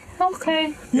 Yeah. Okay.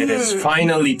 It is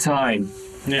finally time.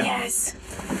 Yeah. Yes.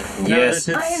 Yes.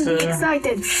 Now I that am it's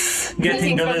excited.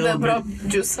 getting a from the little bit. prop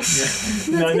juice.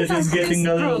 Now that it's getting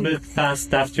a little bit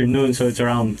past afternoon, so it's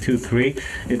around 2-3.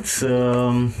 It's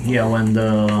when the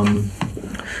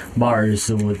bars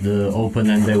would open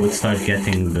and they would start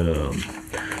getting the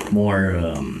more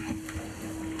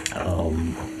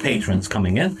patrons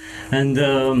coming in, and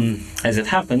as it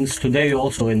happens today,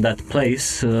 also in that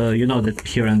place, that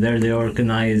here and there they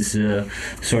organize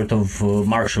sort of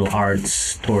martial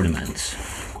arts tournaments.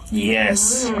 Yes.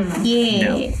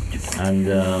 Yeah. And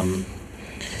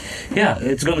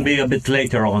it's going to be a bit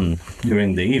later on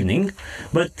during the evening,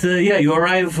 but you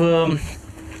arrive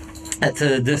at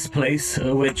this place,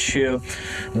 which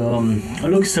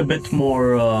looks a bit more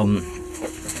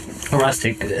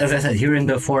rustic. As I said, here in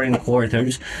the foreign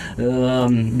quarters,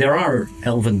 there are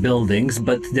elven buildings,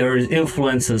 but there is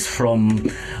influences from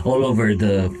all over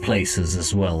the places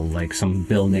as well, like some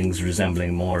buildings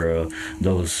resembling more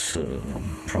those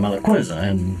from Alaqueza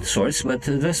and sorts, but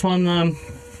this one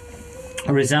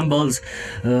resembles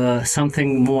something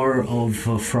more of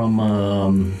from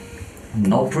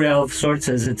Nopria of sorts,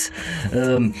 as it's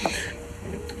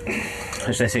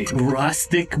how should I say,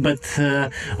 rustic, but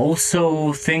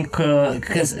also think,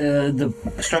 because the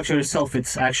structure itself,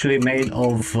 it's actually made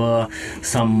of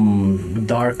some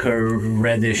darker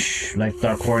reddish, like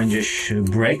dark orangish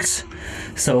bricks.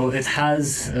 So it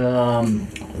has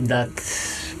that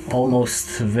almost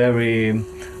very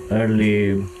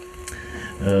early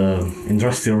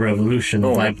industrial revolution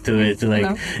vibe to it.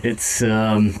 Like it's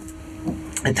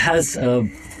it has a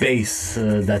base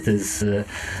that is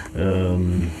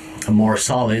more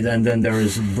solid, and then there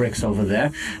is bricks over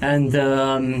there, and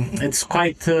it's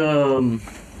quite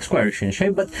squarish in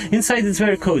shape, but inside it's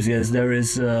very cozy, as there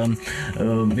is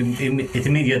it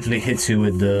immediately hits you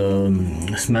with the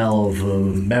smell of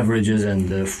beverages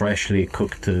and freshly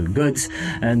cooked goods,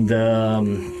 and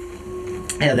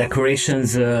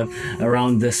decorations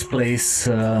around this place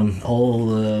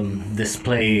all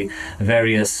display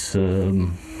various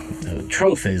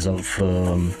trophies of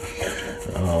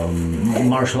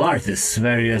martial artists,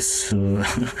 various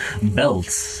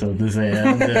belts, so to say,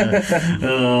 and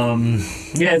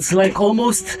it's like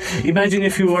almost, imagine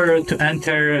if you were to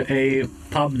enter a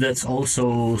pub that's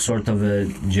also sort of a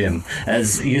gym,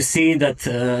 as you see that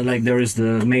like there is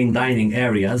the main dining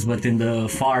areas, but in the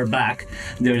far back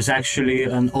there's actually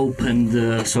an opened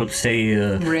so to say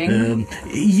ring.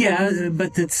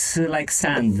 But it's like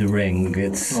sand ring.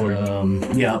 It's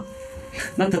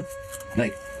not a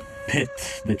like pit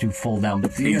that you fall down.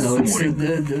 But you know, it's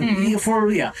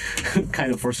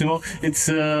kind of for sumo. It's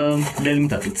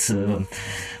delimitat. It's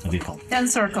what do you call it?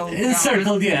 Encircled.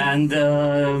 Encircled, yeah, and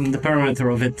the perimeter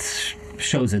of it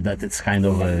shows it that it's kind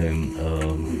of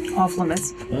Off limits.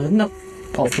 not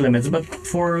off limits, but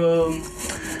for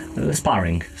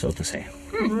sparring, so to say.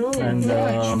 And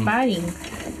Sparring.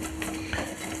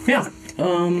 yeah.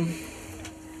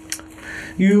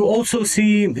 You also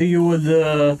see, you would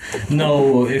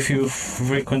know if you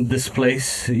frequent this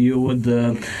place, you would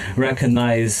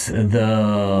recognize the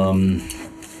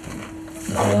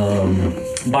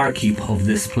barkeep of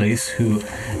this place, who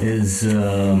is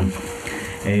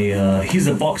he's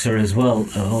a boxer as well,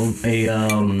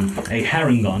 a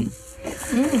Harangon.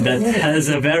 That has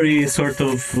a very sort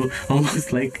of almost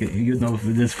like, you know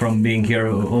this from being here,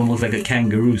 almost like a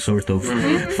kangaroo sort of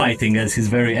fighting, as he's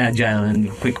very agile and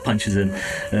quick punches in.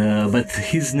 But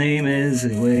his name is,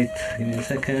 wait, give me a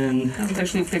second. I'm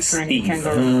actually picturing a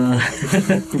kangaroo.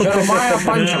 Jeremiah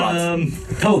Panchalat.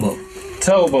 Tobo.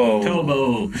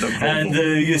 And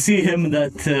you see him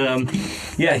that,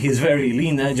 he's very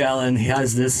lean, agile, and he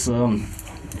has this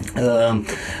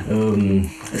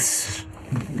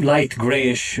light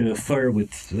grayish fur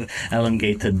with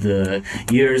elongated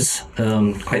ears,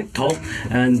 quite tall,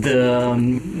 and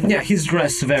he's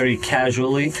dressed very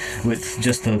casually with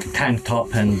just a tank top,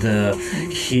 and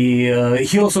he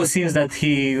also seems that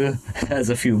he has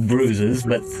a few bruises,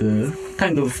 but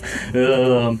kind of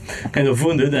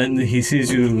wounded, and he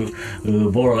sees you,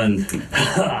 Boro, and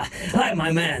hi,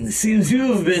 my man. Seems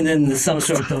you've been in some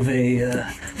sort of a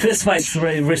fist fight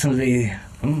recently.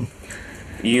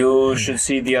 You should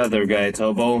see the other guy,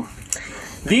 Tobo.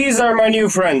 These are my new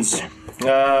friends.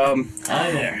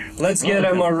 Hi there. Let's get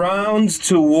them around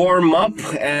to warm up,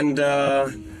 and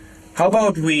how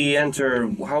about we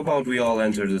all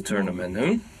enter the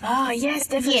tournament, Ah, yes,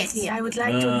 definitely. I would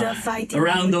like to the fight. A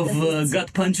round of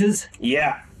gut punches?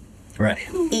 Yeah. Right.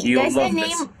 That's the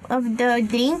name of the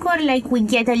drink, or like we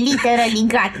get a literally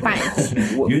gut punch?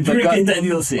 You drink it and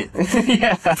you'll see it.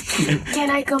 Yeah. Can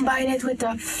I combine it with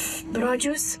the bro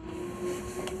juice?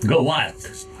 Go wild.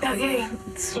 Okay.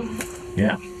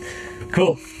 Yeah.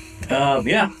 Cool.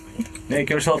 Make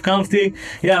yourself comfy.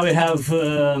 Yeah, we have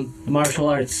martial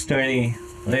arts tourney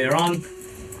later on.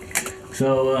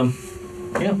 So,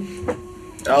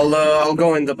 I'll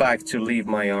go in the back to leave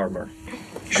my armor.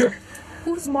 Sure.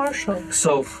 Who's Marshall?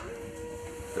 So,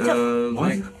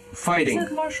 like fighting. It's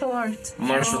like martial arts.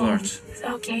 Martial arts.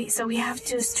 Okay, so we have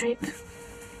to strip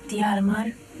the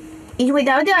armor. Is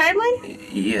without the armor?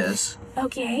 Yes.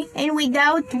 Okay. And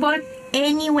without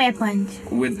any weapons?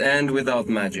 Without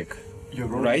magic. You're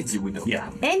right? Yeah.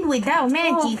 And without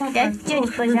magic. Oh, okay. That's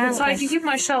just for So I can keep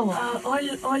my shell on.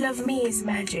 All of me is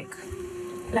magic.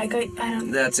 Like I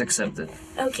don't. That's accepted.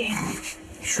 Okay.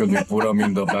 Should we put them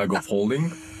in the bag of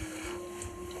holding?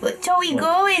 So we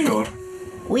go and Sure.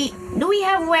 do we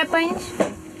have weapons?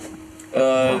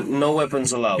 No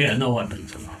weapons allowed. Yeah, no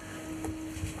weapons.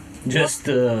 Just,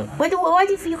 What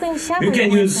if you can summon? you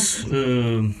can a use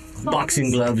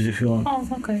boxing gloves if you want. Oh,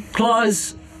 okay.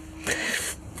 Claws.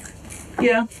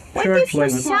 Yeah, What sure. if you Why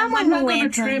not? summon I'm not gonna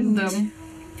weapons? trip them.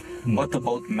 What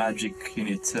about magic in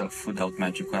itself without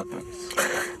magic weapons?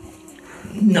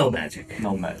 No magic.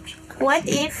 No magic. What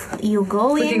if you go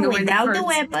Putting in away the without the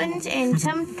cards. weapons and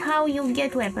somehow you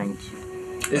get weapons?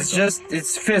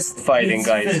 It's fist fighting, It's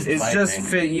guys. fist It's just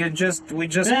fighting. we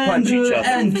just punch each other.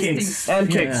 And kicks. And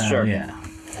kicks, Yeah, sure. Yeah.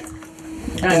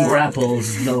 And grapples,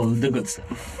 the good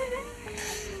stuff.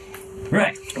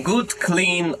 Right. Good,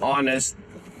 clean, honest,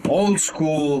 old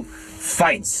school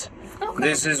fights.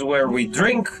 This is where we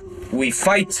drink, we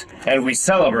fight, and we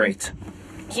celebrate.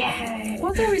 Yeah.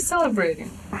 What are we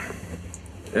celebrating?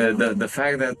 The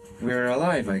fact that we're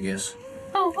alive, I guess.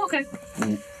 Oh, okay.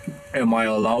 Am I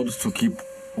allowed to keep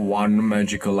one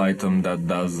magical item that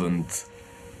doesn't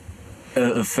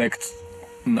affect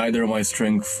neither my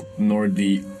strength nor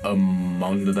the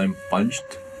amount that I'm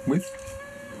punched with?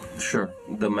 Sure.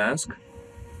 The mask?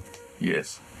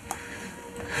 Yes.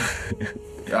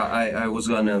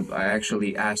 I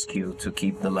actually ask you to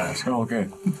keep the mask. Oh, okay.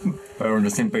 We're on the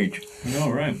same page.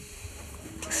 All right.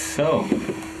 So,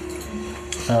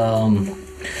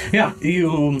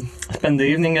 you spend the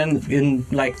evening, and in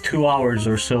like 2 hours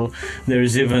or so,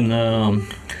 there's even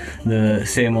the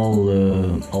same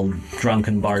old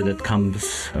drunken bar that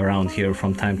comes around here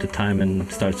from time to time and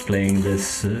starts playing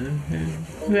this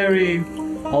very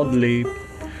oddly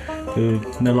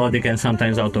melodic and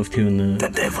sometimes out of tune. The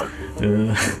devil.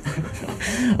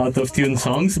 out of tune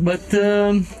songs, but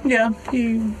yeah,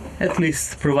 he at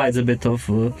least provides a bit of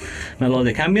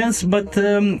melodic ambience. But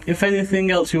if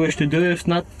anything else you wish to do, if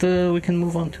not, we can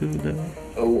move on to the.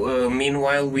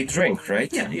 Meanwhile, we drink,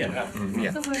 right? Yeah.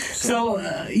 Yeah. So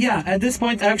yeah, at this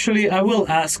point, actually, I will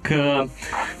ask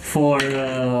for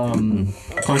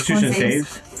Constitution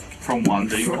saves. From one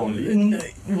drink only.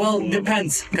 Well,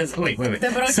 depends. Because wait.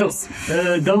 The bro So juice.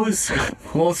 those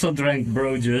who also drank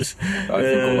bro juice. I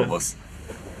think all of us.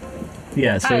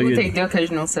 Yeah. So I will you. take the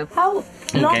occasional sip How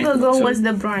long Okay, ago so- was the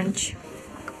brunch?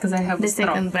 because I have The a straw.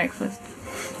 second breakfast.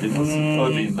 It was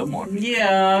early in the morning.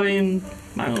 Yeah, I mean,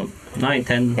 I don't know, 9,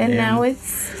 10. And a.m. now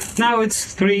it's Now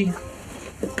it's 3.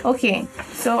 okay.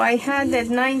 So I had at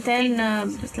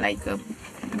 9:10 it's like a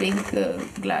big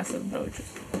glass of bro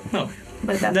juice. No,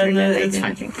 But after then that I it's didn't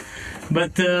fine. drink.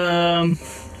 But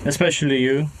especially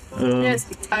you. Yes,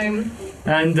 I'm.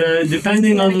 And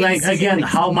depending on Yeah, like yes. again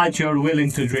how much you're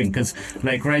willing to drink, because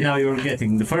like right now you're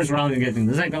getting the first round, you're getting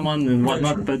the second one and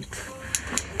whatnot. But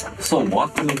So what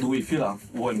do we feel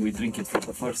when we drink it for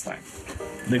the first time?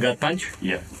 the gut punch.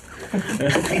 Yeah.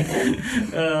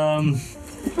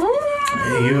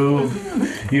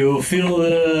 You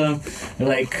feel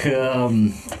like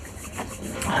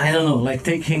I don't know, like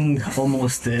taking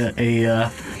almost a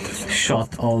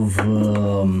shot of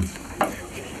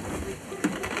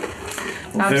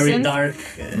very Absinthe? dark,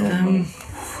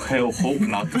 Hell, hope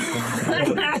not.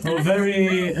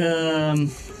 very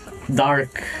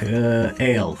dark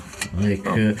ale. Like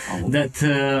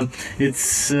that, it's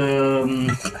So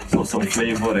some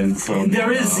flavor and some.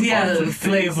 there is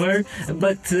flavor,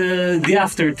 but the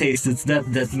aftertaste it's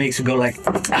that makes you go like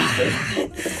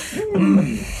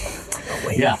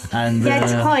yeah, and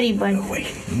That's horrible.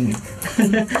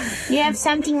 You have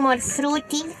something more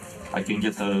fruity? I can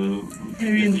get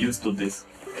used to this.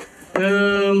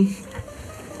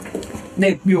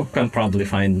 You can probably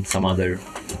find some other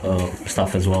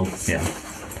stuff as well. Yeah,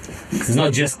 it's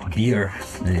not just beer.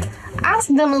 Yeah. Ask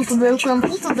them if they can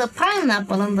put the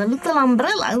pineapple and the little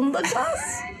umbrella in the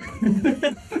glass.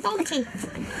 Okay.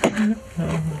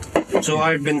 So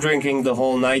I've been drinking the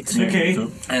whole night. Okay.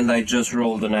 And I just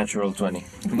rolled a natural 20.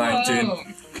 19. Oh.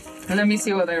 Let me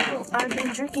see what I roll. I've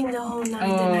been drinking the whole night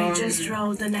and I just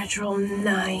rolled a natural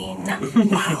 9.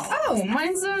 Oh,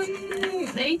 mine's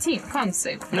 18. Can't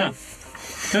save. No.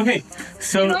 Okay,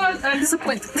 so You know what? I'm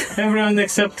disappointed. everyone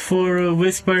except for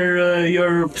Whisper,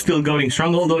 you're still going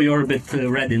strong, although you're a bit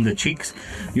red in the cheeks.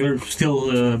 You're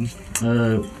still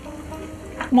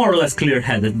more or less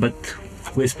clear-headed, but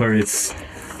Whisper, it's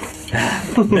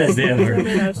best day ever.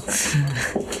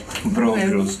 Bro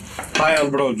juice. Hi, I'm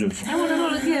bro juice. I want to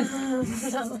roll again.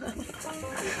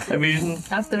 I mean,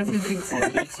 After a few drinks.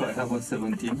 So I have a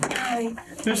 17.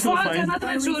 you're still Fuck, fine. I'm not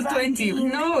actual 20.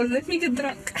 No, let me get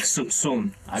drunk.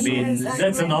 Soon. I mean, Yes,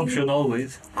 that's an I'm option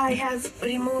always. I have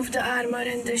removed the armor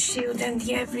and the shield and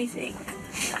the everything.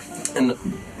 And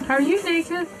Are you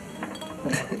naked?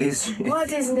 is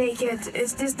What is naked?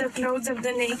 Is this the clothes of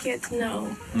the naked?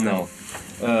 No. no.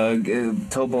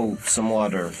 Tobo some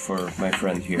water for my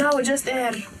friend here. No, just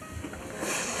air.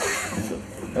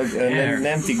 An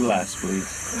empty glass,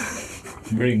 please.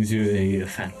 Brings you a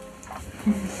fan.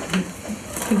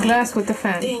 A glass with a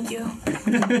fan. Thank you.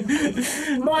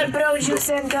 More bro juice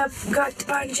and gut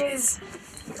punches.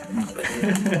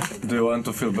 Do you want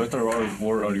to feel better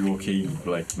or are you okay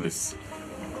like this?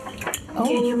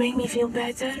 Can you make me feel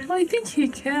better? I think he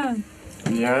can.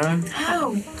 Yeah.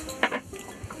 How?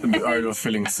 Are you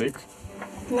feeling sick?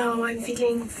 No, I'm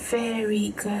feeling very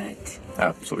good.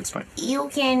 Ah, so it's fine. You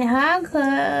can hug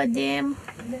them.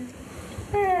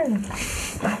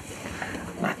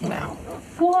 Not now.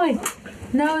 Why?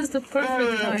 Now is the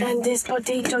perfect time. And this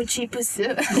potato chips.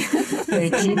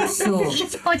 It's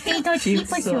potato chip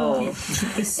soup.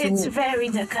 It's very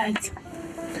good.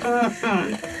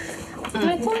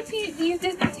 I thought you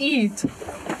didn't eat.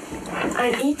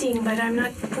 I'm eating, but I'm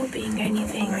not pooping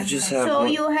anything. I just have So one.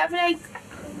 you have like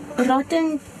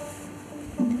rotten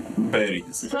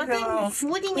Berries.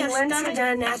 food in We your went through stomach?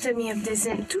 the anatomy of this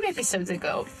in 2 episodes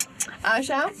ago.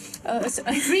 Asha?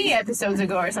 3 episodes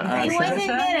ago or something. I wasn't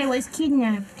there, I was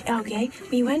kidnapped. Okay,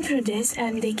 we went through this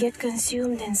and they get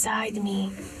consumed inside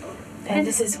me. And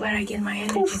this is where I get my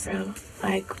energy from.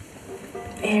 Like,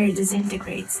 air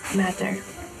disintegrates matter.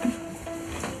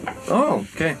 Oh,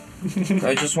 okay.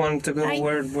 I just wanted to go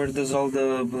where does all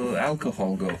the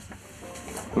alcohol go?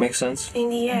 Makes sense. In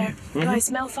the air. Do I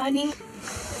smell funny?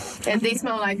 And they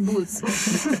smell like booze.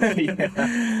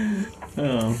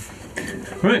 Oh.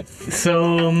 Right,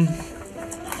 so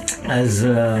as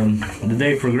the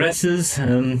day progresses,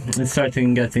 it's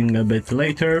starting getting a bit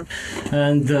later,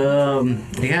 and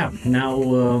yeah,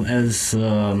 now as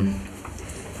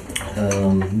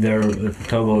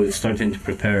Togo is starting to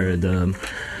prepare the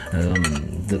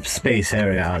space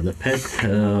area, the pit,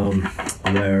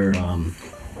 where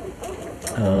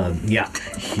yeah,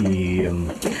 he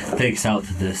takes out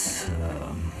this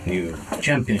new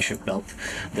championship belt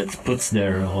that puts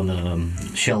there on a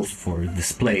shelf for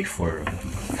display for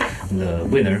the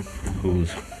winner, who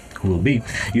will be.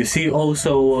 You see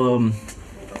also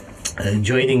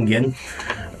joining in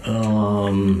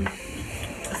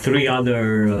 3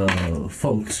 other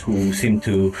folks who seem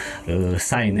to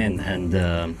sign in and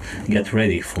get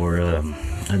ready for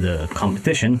the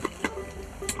competition.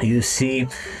 You see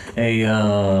a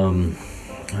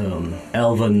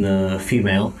elven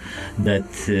female that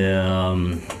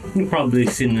you've probably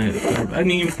seen. I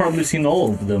mean, you've probably seen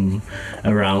all of them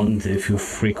around if you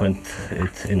frequent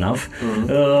it enough.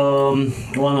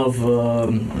 One of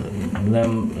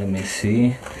them, let me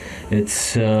see.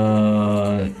 It's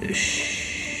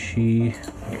she.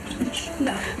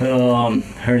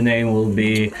 Her name will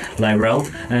be Lyrel,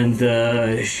 and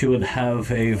she would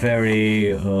have a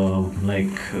very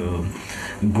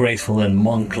graceful and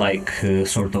monk-like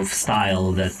sort of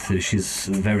style that she's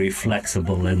very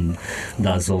flexible and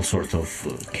does all sorts of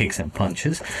kicks and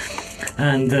punches.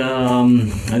 And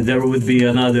there would be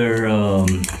another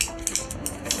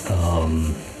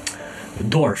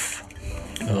dwarf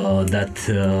that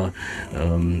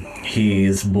he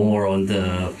is more on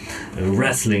the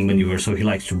wrestling maneuver, so he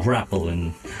likes to grapple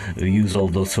and use all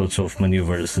those sorts of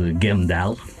maneuvers,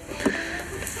 Gemdal.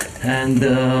 And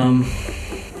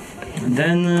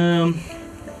then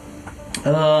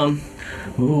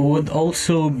would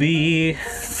also be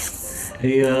a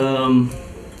you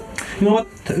know what,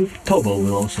 Tobo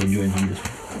will also join on this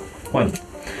one. Why not?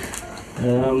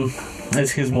 As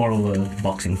he's more of a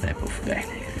boxing type of guy.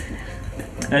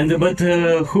 And but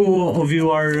who of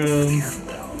you are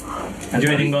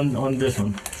joining on this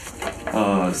one?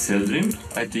 Sildrim,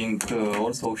 I think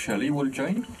also Shelly will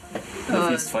join the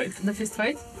fist fight. The fist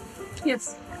fight?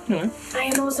 Yes. I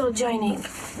am also joining.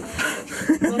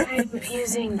 But I'm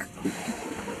using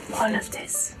all of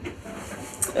this.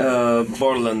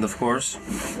 Borland, of course.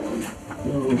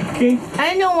 Okay. I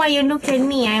don't know why you look at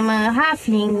me. I'm a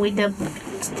halfling with the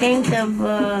strength of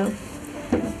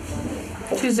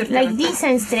like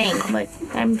decent strength, but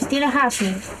I'm still a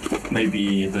halfling.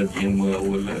 Maybe the game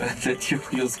will let you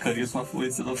use charisma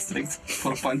instead of strength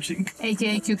for punching.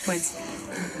 88 cute points.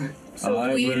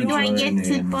 So Do I get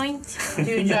 2 points? Do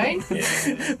you join? Yes,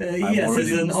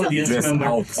 as an audience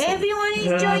member. Everyone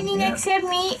is joining except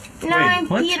me. Now I'm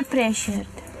what? peer pressured.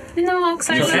 No, because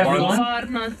I everyone? are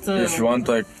not. If you want,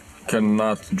 I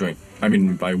cannot join. I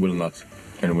mean, I will not.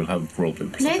 And we'll have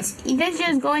roleplay. Let's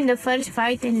just go in the first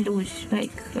fight and lose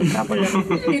like a couple of.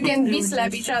 You can be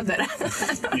slap each other.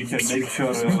 You can make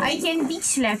sure I can beat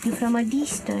slap you from a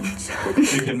distance.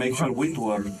 you can make sure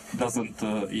Windward doesn't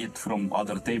eat from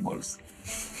other tables.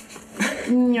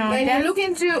 No, When that, you look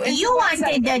into you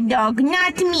wanted the dog,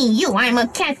 not me. You, I'm a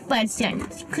cat person.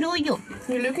 Screw you.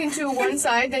 you look into one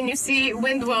side and you see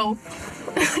Windwell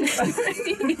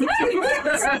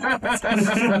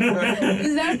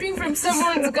zapping from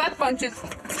someone's gut punches.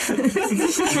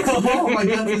 Oh my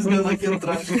god, he's gonna kill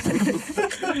Trash.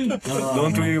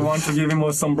 Don't we want to give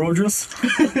him some bro juice?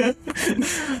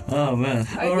 Oh man.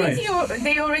 I Alright. think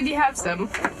they already have some.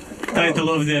 Title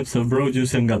of the episode: Bro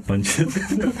Juice and Gut Punches.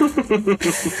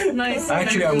 Nice.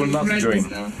 Actually, I will not join.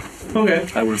 Okay.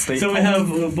 I will stay So we have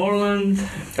Borland,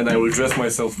 and I will dress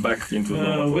myself back into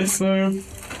the Whistler,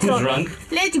 who's drunk,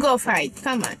 Let's go fight.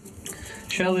 Come on.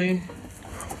 Shelly,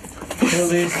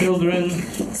 children.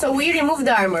 So we remove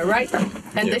the armor, right?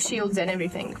 And the shields and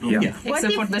everything. Yeah. What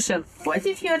Except if, for the shell. what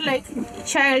if you're like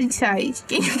child size?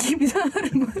 Can you keep the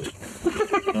armor?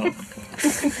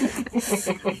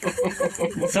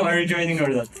 So are you joining or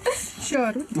not?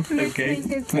 Sure. Okay.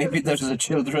 Maybe there's a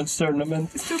children's tournament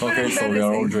Okay, so we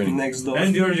are all joining. next door.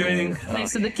 And you're joining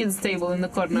Next to the kids' table in the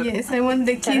corner. Yes, I want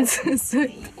the kids. So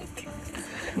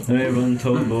Raven,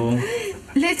 Tobo.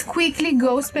 let's quickly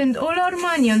go spend all our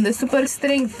money on the super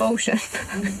strength potion.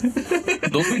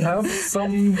 Don't we have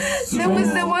some? That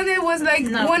was the one that was like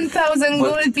 1,000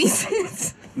 gold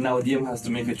pieces. Now DM has to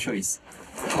make a choice.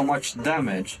 How much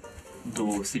damage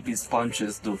do CP's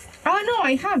punches do? Oh no,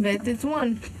 I have it. It's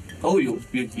one. Oh, you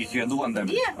can do one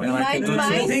damage. Yeah, And I can do The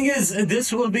mine. thing is,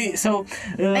 this will be so.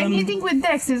 I'm hitting with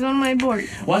Dex is on my board.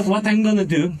 What I'm gonna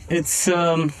do? It's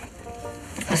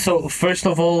so first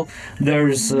of all,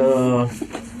 there's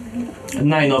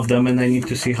 9 of them, and I need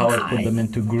to see how I put them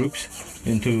into groups,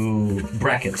 into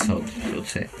brackets, so to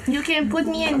say. You can put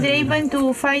me and Draven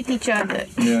to fight each other.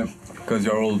 Yeah,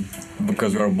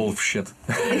 because we are both shit.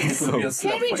 So,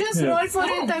 Can we just roll for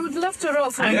it? I would love to roll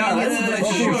for it.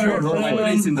 sure.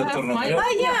 Race in the tournament.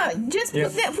 Oh yeah, just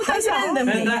put us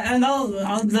randomly. And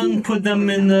I'll then put them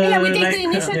in. Yeah, we take the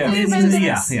initiative and then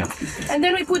yeah. and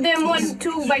then we put them 1,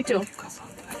 2 by 2.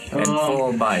 And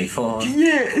 4 by 4.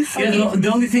 Yes. Yeah, the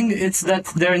only thing is that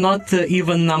they're not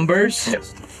even numbers.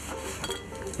 Yes.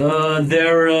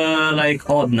 They're like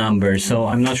odd numbers, so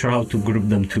I'm not sure how to group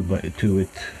them two with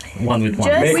one. We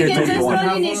can just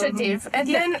roll initiative and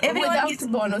then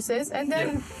without bonuses and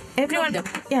then Everyone has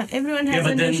Yeah,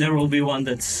 but then there will be one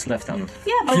that's left out.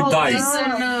 Yeah, Oh, He dies.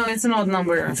 it's an odd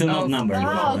number. It's an odd number.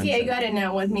 Oh, okay, I got it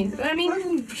now. What means? I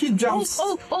mean, He jumps.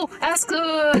 Ask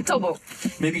Tobo.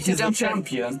 Maybe he's a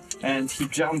champion and he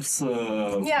jumps.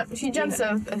 yeah, she jumps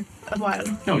a while.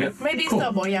 Okay. Maybe it's Cool.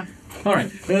 double, yeah. All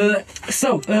right.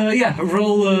 Yeah,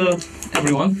 roll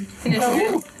everyone.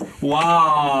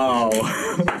 wow!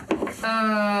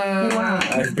 Wow.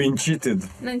 I've been cheated.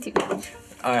 19.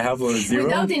 I have a 0.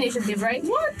 Without initiative, right?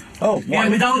 What? Oh, Yeah,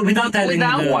 without adding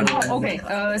Without the one. Okay.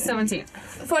 17.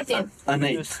 14. An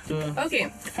 8. Just,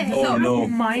 Okay. Oh So, no.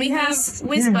 we have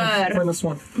Whisper.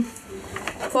 -1.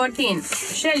 14.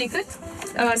 Shelly, good?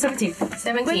 17.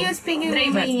 17. But you're speaking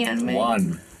Draven. Romanian, man.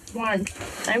 1. 1.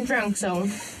 I'm drunk, so.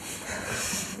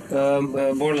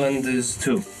 Borland is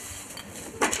 2.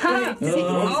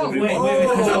 wait.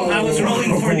 So I was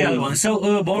rolling for the other one.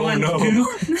 So Borland 2.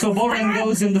 So Borland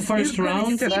goes in the first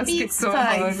round. That's It's so 5.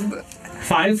 hard.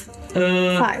 5.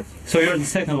 5. So you're the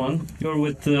second one. You're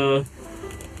with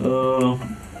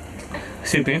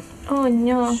CP. Oh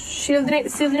no.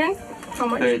 Sildren? How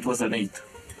much? It was an 8.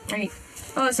 8.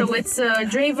 Oh, so it's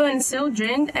Draven,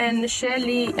 Sildren, and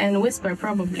Shelly and Whisper,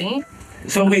 probably.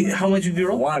 So wait, how much did you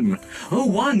roll? 1. Oh,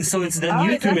 1. So it's then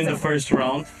you two in the first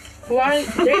round. One,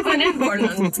 Draven and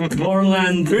Borland.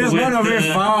 Borland It's with, gonna be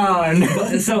fun!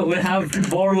 so we have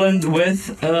Borland with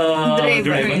Draven.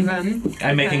 Raven.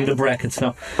 I'm making the brackets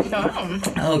now.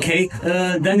 Oh. Okay,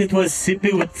 then it was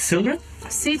Sippy with Sildren.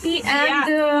 CP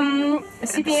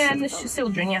and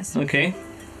Sildren, yes. Okay.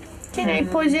 Can I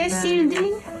possess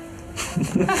children?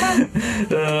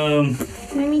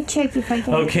 Let me check if I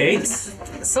can. Okay.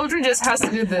 Children just has to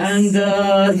do this. And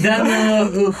then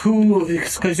who?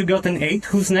 Because you got an 8.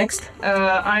 Who's next?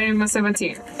 I'm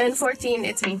 17. And 14,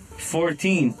 it's me.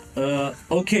 14.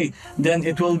 Okay. Then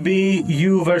it will be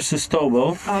you versus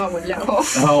Tobo. Oh, well,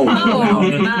 Oh,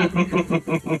 man.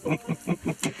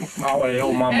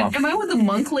 Oh, mama. Am I with the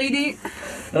monk lady?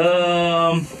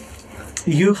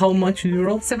 You, how much did you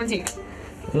roll? 17.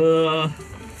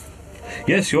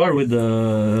 Yes, you are with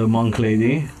the monk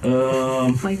lady.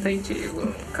 My thank you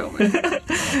will come.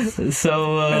 So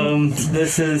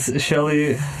this is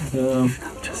Shelly.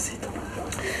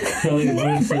 Shelly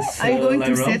versus. Are you going to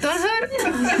Lyra. sit on her?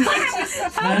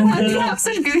 And, You have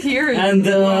such good hearing. and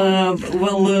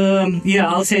yeah,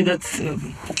 I'll say that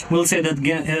we'll say that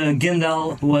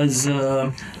Gindal was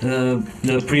the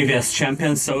previous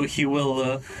champion, so he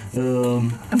will be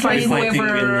Fight fighting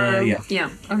whoever. in Yeah.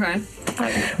 Okay.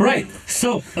 Right.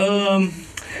 So,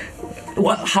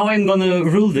 how I'm gonna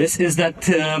rule this is that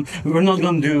we're not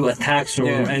gonna do attacks or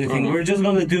anything. We're just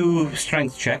gonna do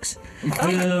strength checks.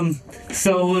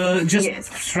 Just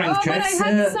strength but I checks.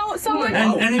 had so much.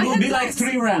 And it will be like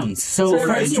 3 rounds. So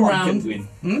first anyone round. can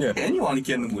win. Anyone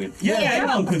can win.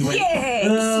 Anyone could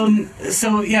win.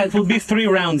 So yeah, it will be 3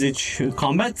 rounds each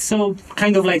combat. So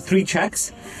kind of like 3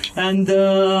 checks, and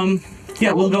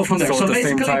yeah, we'll go from there. So at the same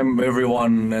basically, time,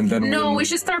 everyone, and then No, we'll... we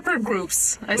should start per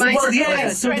groups. I My- well, yeah.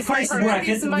 Yes, So the right, first right,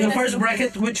 bracket, right. the first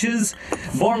bracket, which is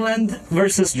Borland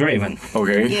versus Draven.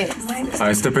 Okay. Yes.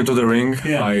 I step into the ring.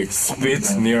 Yeah. I spit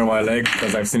near my leg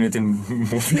because I've seen it in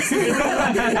movies.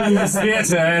 In the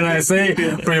theater, and I say,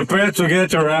 "Prepare to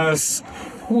get your ass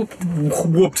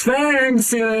whooped."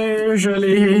 Thanks,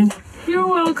 usually. You're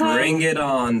welcome. Bring it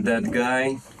on, that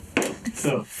guy.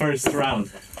 So first round.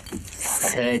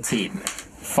 13.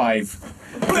 5.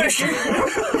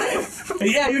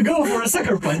 Yeah, you go for a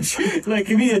sucker punch. Like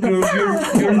immediately, you're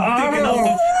picking up.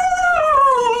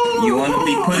 You want to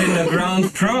be put in the ground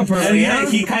And properly, yeah,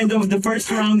 huh? he kind of the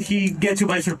first round he gets you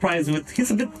by surprise with.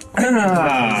 He's a bit.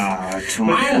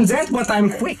 I'm dead, but I'm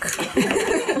quick.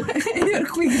 You're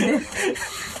quick.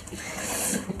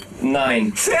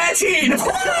 9. 13!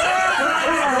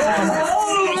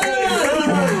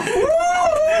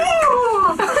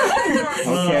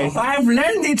 Okay. I've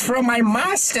learned it from my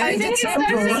master. I think it's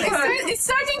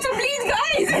starting to bleed,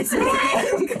 guys. It's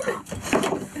bleeding.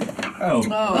 Oh.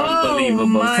 Unbelievable.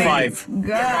 my 5.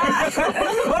 God.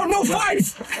 Oh no,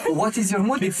 5! What is your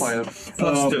modifier?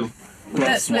 Plus 2.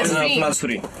 Plus three. Plus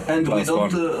 3. And we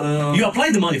don't. You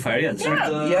applied the modifier, yes.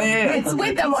 Yeah. It's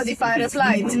with the modifier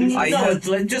applied. No, it's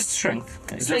like just strength.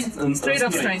 Straight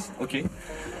up strength. Okay.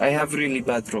 I have really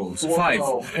bad rolls.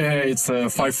 5. It's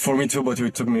 5 for me too, but you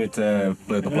took me to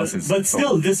play the pluses. But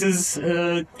still, this is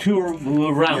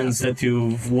 2 rounds that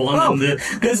you've won,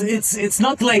 because it's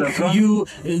not like you.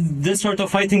 This sort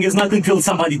of fighting is not until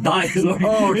somebody dies. Or,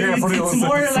 okay, it's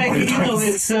more like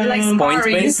it's Like Point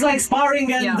sparring. based? It's like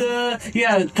sparring, and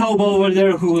Taubo over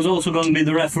there, who is also going to be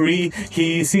the referee,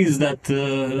 he sees that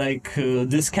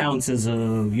this counts as a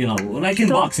like in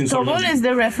boxing. Sort of. Tobol is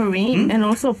the referee and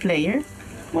also player.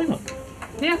 Why not?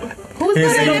 Yeah. Who's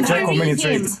He's gonna a jack of many referee him?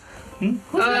 trades. Who's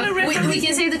gonna referee? We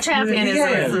can say the champion is the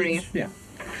referee. Yeah.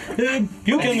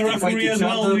 You can referee as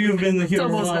well. You've been here a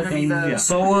Tobo's lot. gonna be the- Yeah.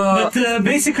 So, But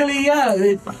basically,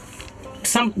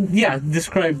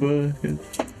 describe.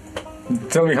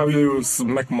 Tell me how you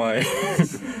smack my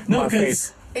No, my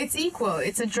face. It's equal.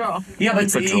 It's a draw. Yeah, but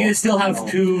It's a draw. you still have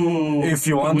to. If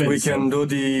you want, we wins. can do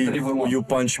the you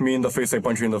punch me in the face, I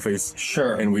punch you in the face,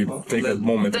 sure. and we take a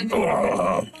moment. And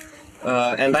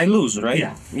I lose, right?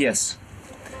 Yeah. Yes.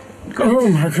 Oh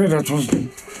my god, that was.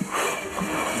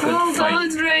 Well fight. done,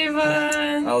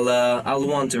 Draven. I'll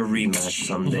want a rematch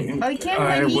someday. I can't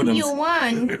I believe wouldn't. you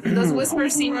won. Does Whisper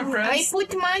seem I impressed?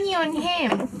 put money on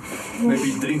him.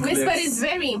 Maybe drink Whisper less. is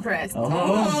very impressed.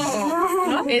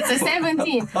 Oh. It's a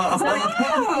 17. Man,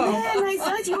 I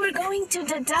thought you were going to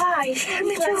die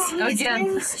because he's Again.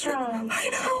 very strong. I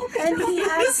know. And he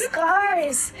has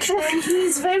scars. And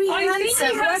he's very I think he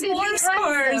handsome. has more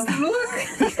scars. Look.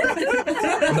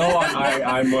 No,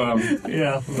 I'm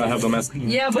Yeah. I have the mask.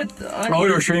 Yeah, but Oh,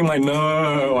 you're showing my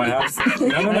no. I have.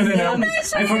 No.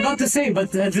 I forgot to say,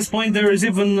 but at this point there is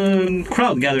even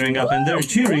crowd gathering up and they're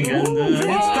cheering and it's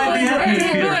quite the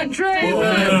atmosphere.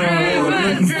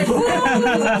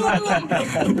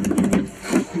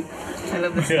 I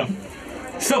love this. Yeah.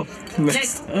 So,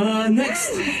 Next.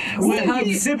 next we have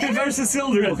Zippy versus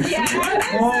Sildred. I'm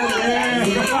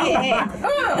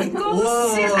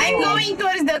going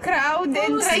towards the crowd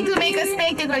and trying to make a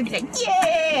spectacle. Like,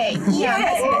 yay!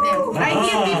 Yeah. I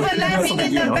hear people laughing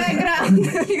in the background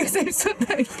because I'm so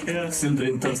tired.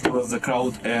 Sildren turns towards the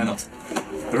crowd and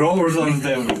roars on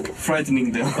them,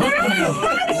 frightening them.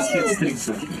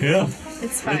 Yeah.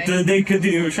 It's fine. But they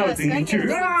continue shouting and cheering.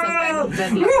 It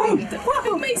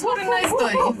makes for a nice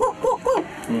story.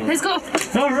 Let's go.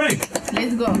 Alright,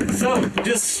 Let's go. so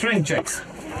just strength checks.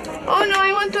 Oh no,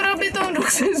 I want to rub it on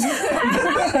Roxas.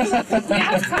 We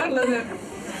have Karla there.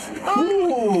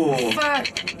 Oh, Oh, fuck.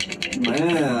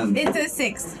 man. It's a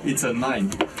 6. It's a 9.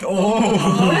 Just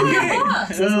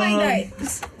like that.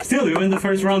 Still, you win the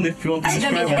first round if you want to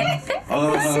describe it.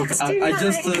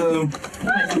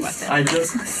 I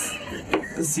just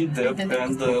sit there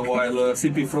and while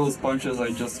CP throws punches,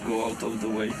 I just go out of the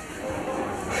way.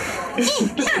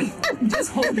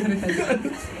 Just hold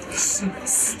it.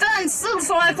 Stun,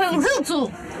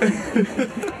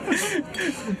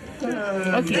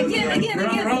 Okay. Again.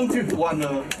 Round 2.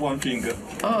 One finger.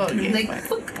 Oh, okay. Like,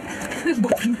 fuck.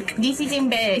 This is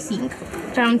embarrassing.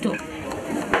 Round 2.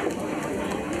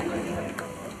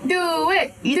 Do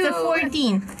it. It's a Do it.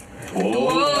 14.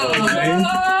 Oh,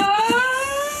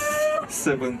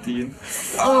 17.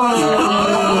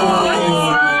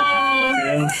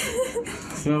 Yeah.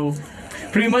 So,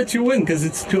 pretty much you win because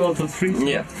it's 2 out of 3.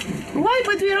 Yeah. Why?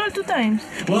 But we rolled 2 times.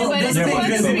 Well, but that's it's the thing, still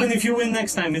because three. even if you win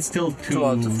next time, it's still 2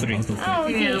 out of 3. Oh,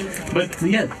 okay. Yeah. But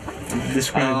yeah,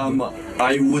 describe.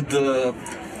 I would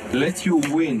let you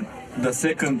win the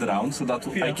second round so that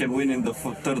I can win in the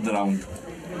third round.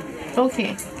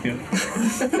 Okay.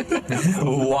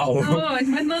 Wow. Oh, it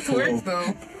might not work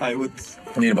though. I would.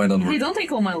 Nearby don't Hey, work. don't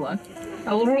take all my luck.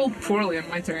 I will roll poorly on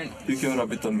my turn. You can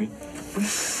rub it on me.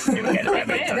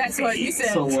 That's what you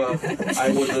said. So I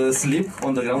would sleep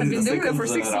on the ground I've in been the doing that second for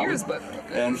 6 round, years, but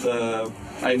and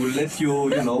I will let you,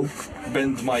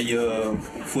 bend my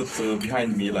foot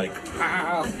behind me, like.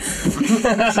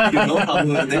 You know how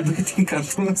they do it in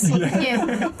cartoons.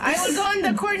 Yeah. I will go in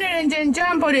the corner and then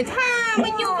jump on it.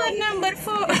 Maneuver number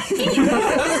 4.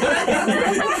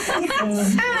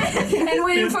 and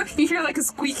when you hear like a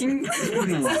squeaking.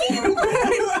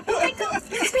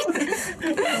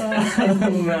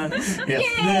 Oh man.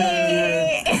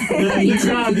 Yeah. The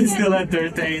crowd is still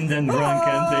entertained and drunk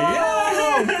and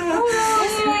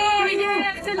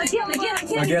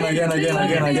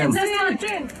Again.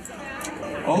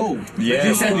 Oh, But yeah.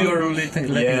 you said you were letting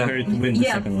her win the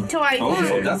second one. So I Oh, won.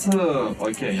 so that's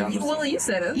okay. I understand. Well, you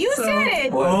said it. You so- said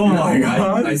it. Well, my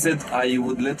God. I said I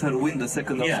would let her win the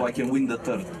second one Yeah. so I can win the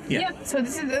third. Yeah. So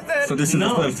this is the third. So this is No.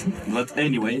 the third. But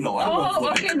anyway, no, I won't Oh,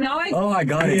 put okay, now I. Oh, I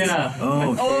got it. Yeah.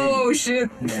 Oh, Oh shit.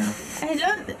 I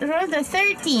rolled a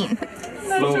 13.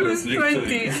 flawless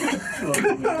victory.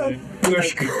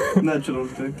 20. Natural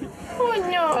 20. Oh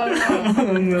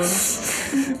no.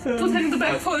 Put her in the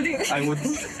back folding. I would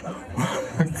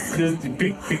Just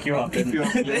pick you up. pick you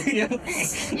up. Let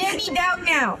me down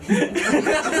now.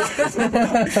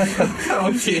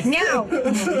 Okay. Now,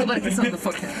 Like it's on the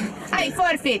fucking. I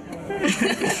forfeit.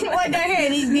 What the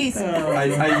hell is this?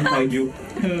 I find you.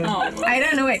 I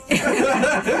run away.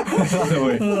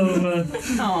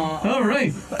 All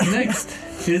right. Next,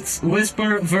 it's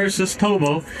Whisper versus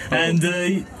Tobo, and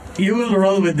you will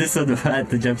roll with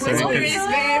disadvantage. I'm sorry. Whisper because is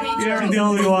very You're drunk. the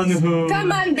only one who.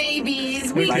 Come on,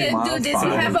 babies. We can do this. We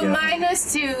have a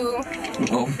 -2.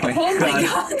 Oh my Oh my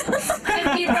god. god. And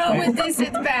we roll with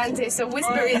disadvantage. So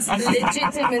Whisper is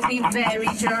legitimately very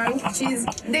drunk.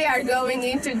 They are going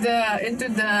into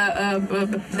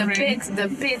the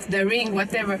pit, the ring,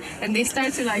 whatever, and they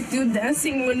start to like do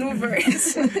dancing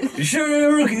maneuvers.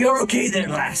 Sure, you're okay there,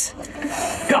 lass.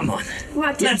 Come on.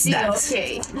 What Let's is the dance.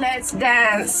 okay? Let's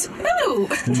dance. Ooh.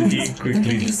 He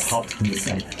quickly just hopped to the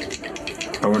side.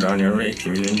 Hold on your rate,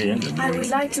 you're in the end. I would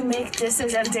like to make this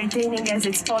as entertaining as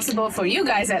it's possible for you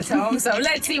guys at home. So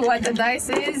let's see what the dice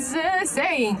is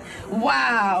saying.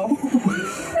 Wow.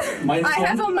 I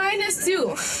have a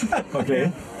 -2. okay.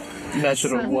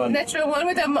 Natural one. Natural one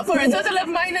with for a total of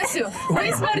 -2.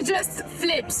 Whisper just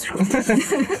flips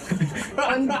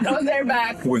on their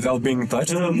back. Without being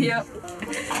touched. Yep.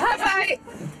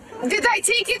 Did I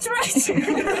take it right?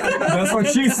 That's what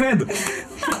she said.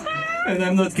 And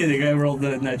I'm not kidding, I rolled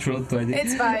the natural 20.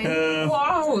 It's fine.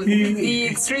 Wow, He- the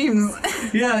extremes.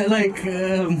 Yeah, like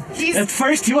He's- at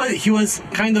first he was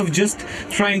kind of just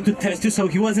trying to test you, so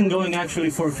he wasn't going actually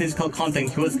for physical contact.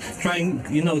 He was trying,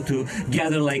 to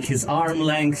gather like his arm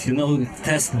length,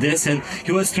 test this, and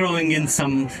he was throwing in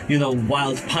some,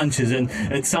 wild punches. And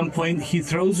at some point he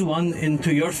throws one into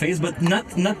your face, but not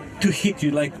to hit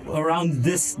you, like around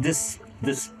this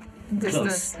close.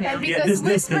 Distance, yeah. And Yeah, because this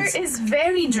Whisper distance. is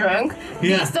very drunk, they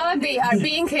Yeah. thought they are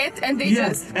being hit and they Yeah,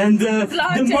 just and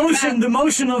flaunted the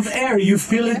motion of air, you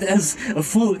feel it as a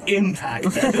full impact.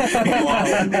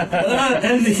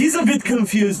 And he's a bit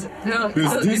confused.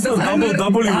 Is this a double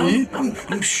WWE?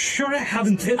 I'm sure I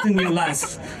haven't hit you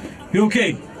last. You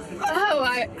okay? Oh,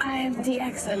 I am the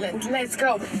excellent. Let's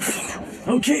go.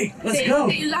 Okay, let's They, go.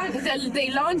 they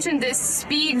launch in this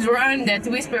speed run that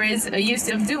Whisper is used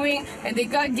to doing, and they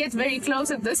get very close,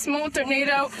 and the small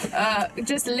tornado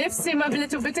just lifts him up a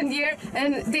little bit in the air, and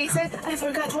they said, I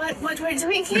forgot what we're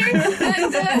doing here.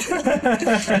 And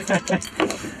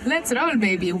let's roll,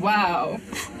 baby. Wow.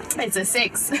 It's a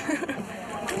 6.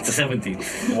 It's a 17.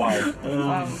 Wow.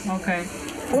 Wow, okay.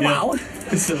 Wow.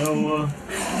 So,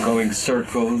 Going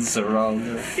circles around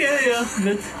her.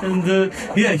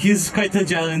 yeah, he's quite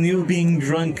agile, and you being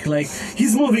drunk, like,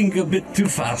 he's moving a bit too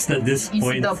fast at this He's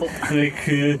point. double. Like,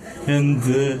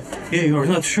 you're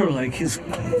not sure, like, he's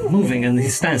moving, and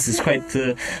his stance is quite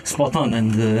spot on,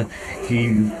 and he,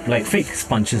 like, fake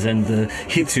punches and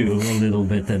hits you a little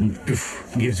bit, and poof,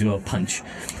 gives you a punch.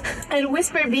 And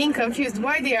Whisper being confused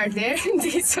why they are there,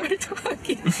 they start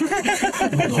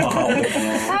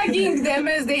hugging them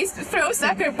as they throw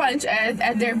sucker punch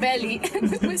at their belly. And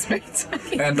Whisper's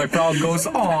hugging. And the crowd goes,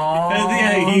 aww. And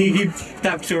yeah, he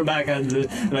taps your back and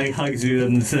like hugs you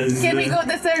and says, Can we go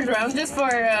the third round just for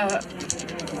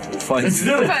Let's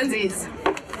do it. funsies?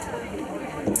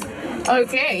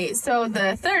 Okay, so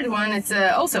the third one, it's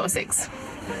also a 6.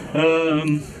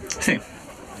 Same.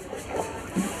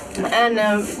 And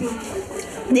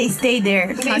They stay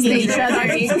there. they hugging stay each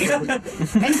each other. other.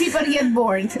 And people get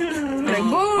bored. Like,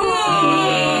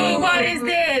 boo! What is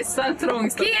this?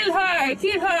 Satrons. Kill her!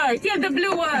 Kill the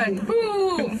blue one!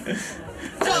 Boom!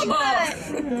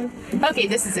 Okay,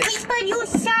 this is it. But you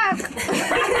suck.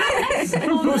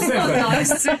 Who said that?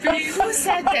 Who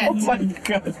said that? Oh my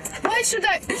god. Why should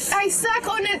I suck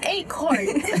on an acorn?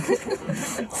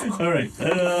 All right.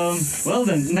 Well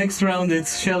then, next round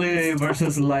it's Shelly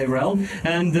versus Lyrel,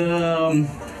 and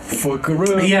Fuck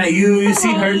around. yeah, you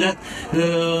see her that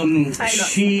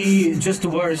she just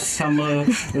wears some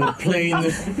plain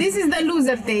This is the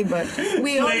loser table.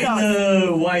 We all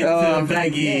lost. white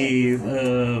baggy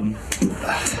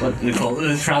what we call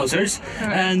trousers,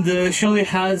 and Shelly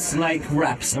has like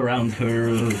wraps around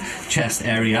her chest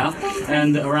area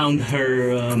and around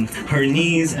her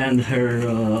knees and her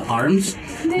arms.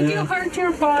 Did you hurt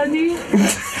your body?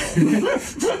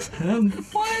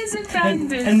 Why is it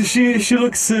bandaged? And she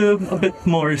looks a bit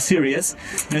more serious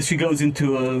as she goes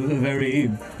into a very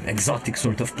exotic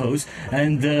sort of pose,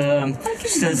 and she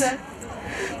says,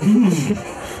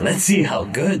 let's see how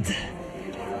good.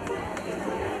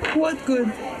 What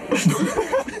good?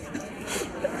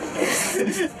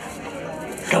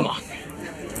 Come on.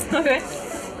 Okay.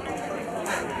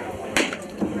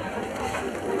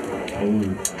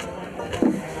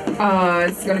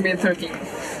 It's gonna be a 13.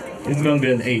 It's gonna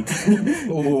be an 8.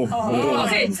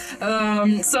 Okay.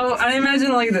 So I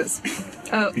imagine like this.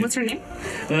 What's her name?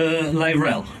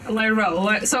 Lyrel.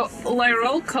 Lyrel. So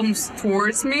Lyrel comes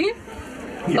towards me.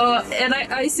 And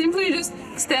I simply just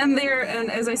stand there, and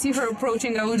as I see her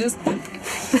approaching, I will just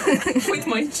with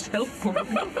my shell forward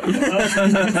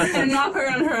and knock her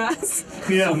on her ass.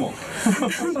 Yeah.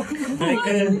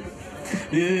 Like,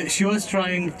 she was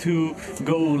trying to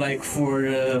go like for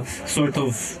sort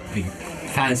of a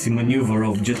fancy maneuver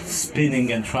of just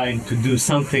spinning and trying to do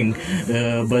something,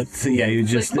 but yeah, you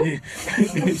just you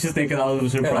just take it out of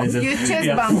surprise. You chest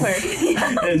bump her.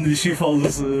 And she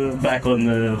falls back on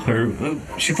her.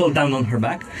 She falls down on her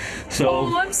back. So.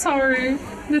 Oh, I'm sorry.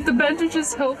 Did the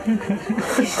bandages help?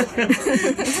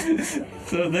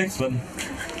 So next one.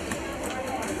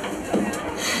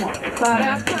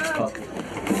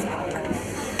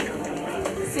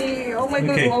 See, all my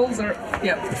good Okay. rolls are.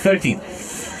 Yeah. 13.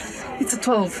 It's a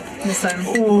 12 this time.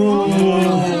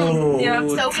 Oh. Yeah.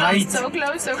 So close, so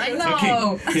close, so close.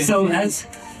 Okay. So as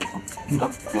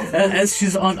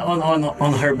she's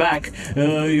on her back,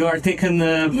 you are taken.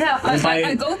 Yeah, by,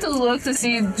 I go to look to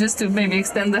see, just to maybe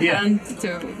extend the hand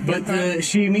to. But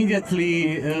she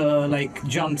immediately like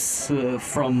jumps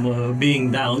from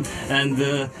being down, and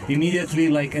immediately,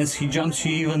 like as she jumps,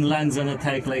 she even lands an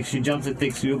attack. Like she jumps and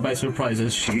takes you by surprise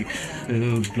as she,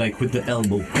 like with the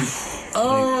elbow.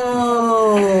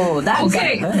 Oh, that's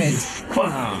Okay. good.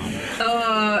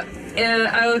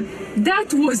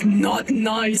 That was not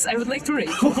nice. I would like to rate.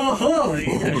 Oh,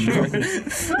 yeah, sure.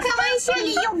 Come on,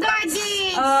 Shelly, you got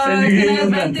it! And you Can I get have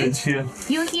advantage, yeah.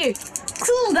 You here.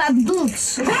 Kill that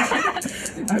bitch!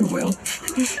 I will.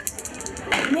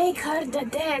 Make her the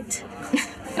dead.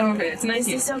 Okay, it's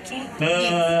 19. It's okay.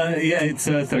 Yeah, it's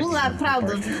 13. You are proud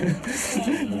of you.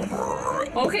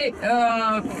 Okay,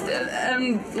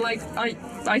 and like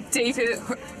I take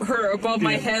her above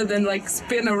my head and like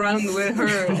spin around with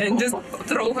her and just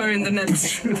throw her in the net.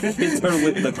 Hit her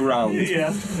with the ground.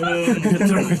 Yeah.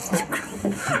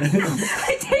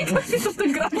 I take her off the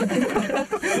ground.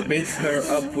 Hit her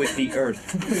up with the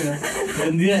earth.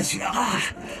 And yeah, she,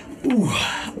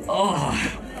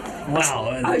 wow.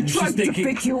 And I she's tried to taking,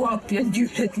 pick you up and you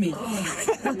hit me.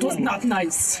 That was not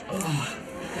nice.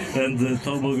 and the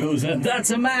Tobo goes, and that's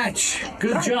a match.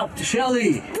 Good job,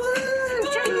 Shelly.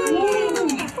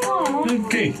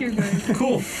 Okay,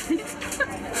 cool. So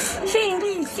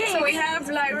we have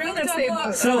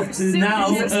Lyra. So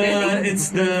now it's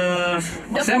the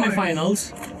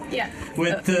semifinals Yeah.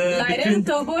 with Lyra,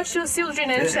 Tobo,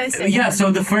 Children, and Chelsea. yeah.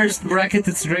 So the first bracket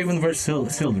it's Draven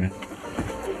versus Sildren.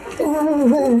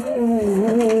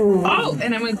 Oh,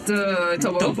 and I went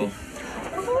Tobo. Tobo.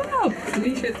 Oh,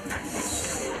 holy shit.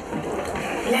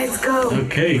 Let's go.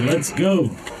 Okay, let's go.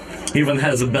 Even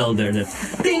has a bell there that.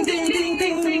 Ding, ding, ding,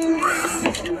 ding, ding.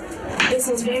 This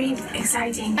is very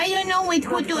exciting. I don't know who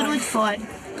to root for.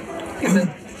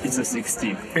 It's a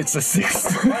 16. It's a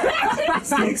 6.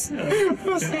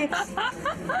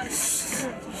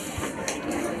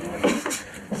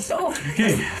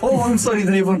 Okay. Oh, I'm sorry,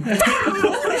 Draven.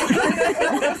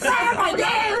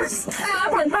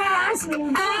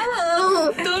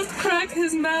 Don't crack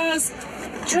his mask.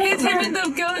 Hit him in the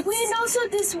guts. Win also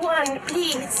this one,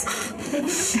 please.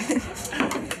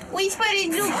 Whisper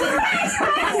is looking.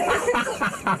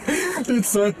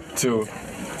 It's a 2.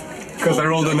 Because I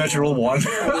rolled a natural 1.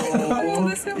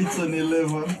 It's an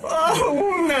 11.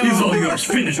 He's all yours.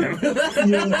 Finish him.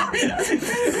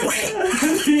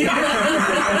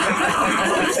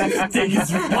 Take his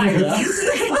fire.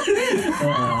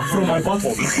 From my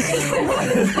bottle.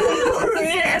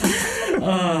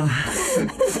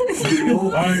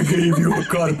 I gave you a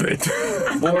carpet.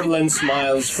 Borland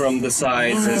smiles from the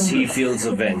sides as he feels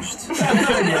avenged.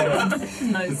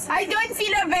 Nice. I don't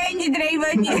feel avenged,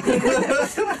 Draven.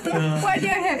 What the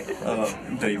heck?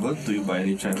 Draven, do you by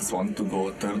any chance want to go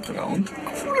a third round?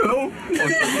 No.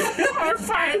 I'm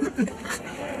fine.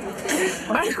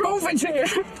 I'm over here.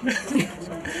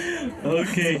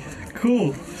 Okay,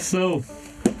 Cool. So,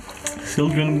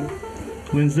 Sildren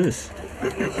wins this.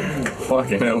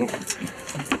 Fucking hell.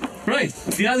 Right.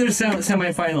 The other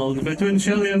semi-final between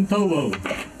Shelly and Tobo.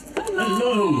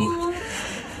 Hello.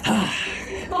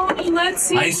 Oh, let's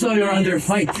see. I saw you're under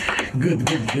fight. Good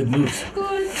moves.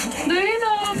 Good. Do you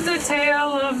know of the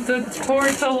tale of the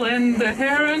turtle and the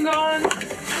heron?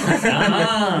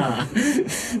 Ah,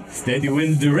 steady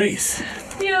wins the race.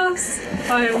 Yes,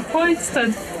 I am quite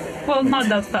steady. Well, not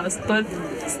that fast, but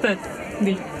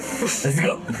steady. Let's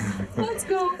go. Let's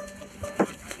go.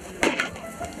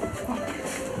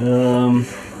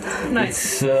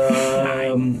 Nice.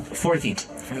 It's 14.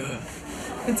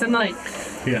 It's a 9.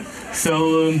 Yeah.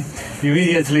 So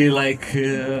immediately,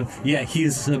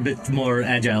 he's a bit more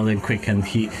agile and quick, and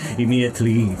he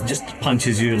immediately just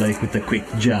punches you with a quick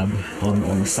jab on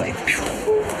the side.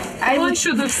 I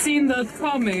should have seen that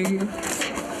coming.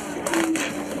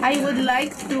 I would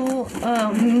like to do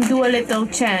a little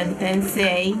chant and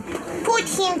say, put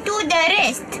him to the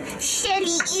rest. Shelly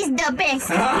is the best.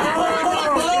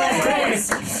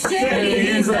 Shelly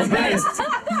is the best.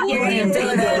 Put him to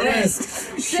the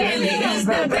rest. Shelly is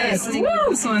the best. Woo!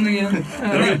 This one again.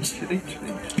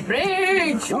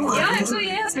 Rage! Yeah, actually,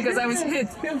 yes, because I was hit.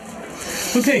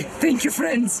 Okay. Thank you,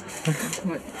 friends.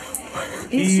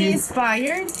 Is she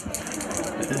inspired?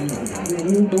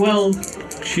 Well,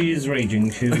 she's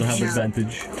raging. She'll have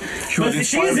advantage. But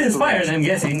she's inspired, I'm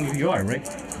guessing. You are, right?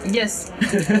 Yes.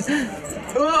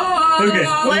 Okay.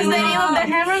 What's the name of the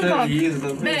hammer called? He is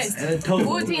the Best. Total.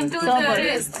 Put him to the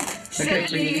rest.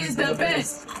 Shelly is the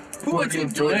best. Put him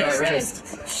to the rest.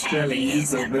 Shelly is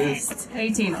the best.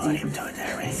 18.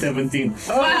 17.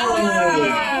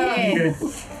 Yeah.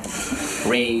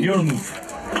 Okay. Your move.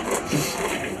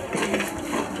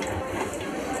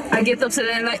 I get upset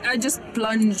and I just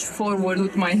plunge forward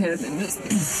with my head and just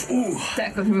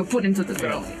tackle him and put him to the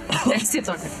ground. And sit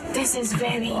on him. This is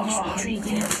very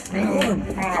intriguing.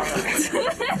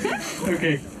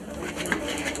 Okay.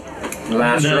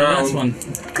 Last The round. last one.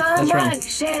 Come That's on, wrong.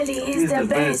 Shelly is the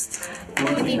best.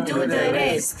 Put him to the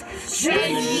rest.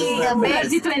 Shelly is the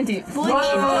best. 20. Put him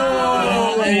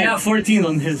Oh, yeah, 14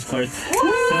 on his part. So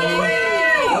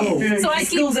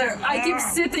I keep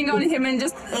sitting on him and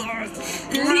just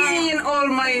lean all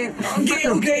my.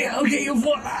 Okay, you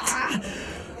fall.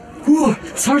 Ooh,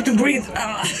 it's hard to breathe.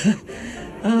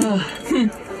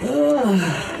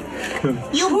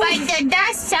 You bite the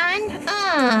dust, son.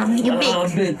 You big. A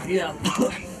bit, yeah.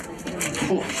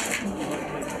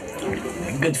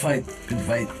 Good fight.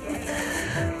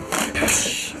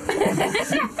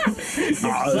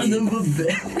 Son of a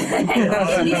bitch.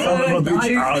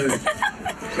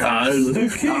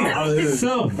 Okay,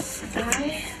 so.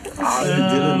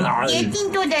 Get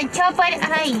into the chopper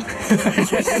eye.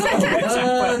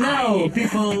 Now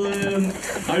people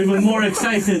are even more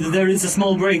excited. There is a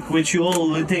small break which you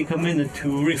all take a minute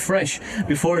to refresh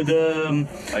before the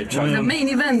main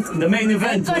event. The main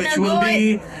event, which will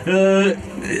be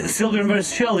Sildren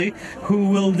vs. Shelly, who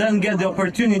will then get the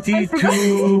opportunity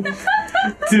to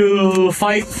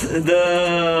fight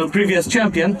the previous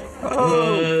champion,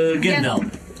 Gindel.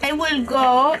 I will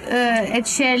go at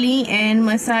Shelly and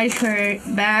massage her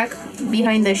back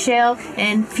behind the shell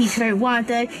and feed her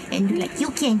water and be like, you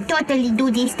can totally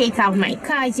do this, take out my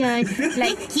cousin.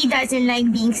 Like, he doesn't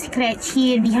like being scratched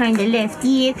here behind the left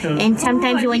ear, and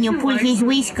sometimes when you pull his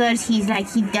whiskers, he's like,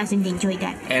 he doesn't enjoy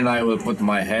that. And I will put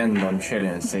my hand on Shelly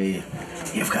and say,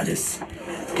 you've got this.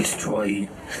 Destroy.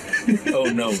 Oh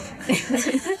no.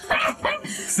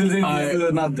 Sildren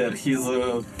is not there. He's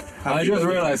I just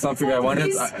realized something. I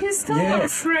wanted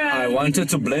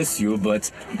to bless you, but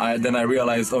then I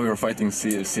realized, oh, you're fighting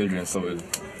Sildren, so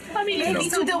I mean, Maybe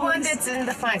to the one that's in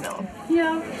the final.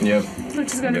 yeah, yeah.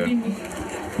 which is gonna be me.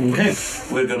 Okay.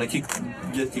 we're gonna get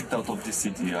kicked out of the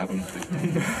city, haven't we?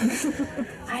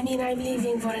 I mean, I'm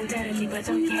leaving voluntarily, but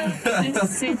okay.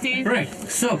 This city. Right.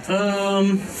 So,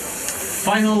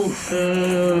 final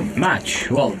match.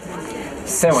 Well,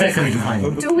 second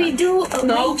final. Do we do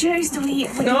wagers? Do we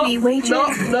wager?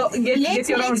 No, get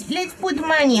your own. Let's put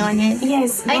money on it.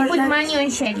 Yes. I put Bogdan, money on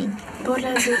Shelly.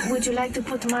 Bogdan, would you like to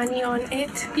put money on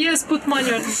it? Yes, put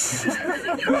money on.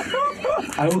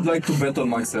 I would like to bet on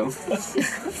myself.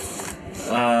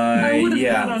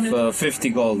 Yeah, 50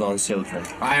 gold on Sildren.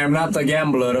 I am not a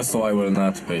gambler, so I will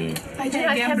not pay. I do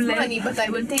not have money, but I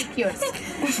will take yours.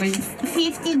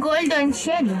 50 gold on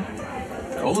Shelly.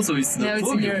 Also, it's Yeah, the it's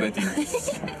two in of you your- betting.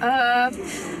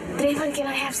 Draven, can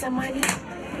I have some money?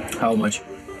 How much?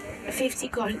 50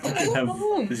 gold. Have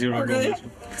 0 gold.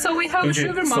 So we have a Okay,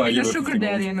 sugar so I mommy and a give her sugar 50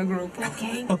 daddy in a group.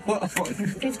 Okay.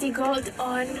 50 gold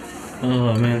on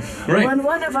Oh man. Right.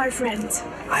 One of our friends.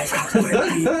 I've got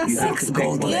 6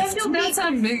 gold You left. have to be. That's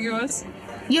ambiguous.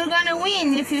 You're gonna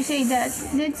win if you say that.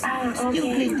 That's Okay.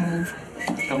 stupid.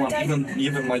 Come on,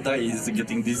 even my die is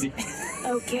getting dizzy.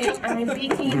 Okay, I'm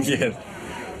picking. Yeah.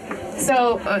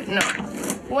 So, no.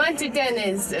 1 to 10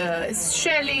 is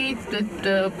Shelly.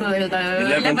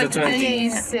 11 to 20.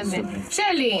 is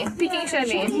Shelly. Picking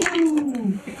Shelly.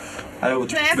 I would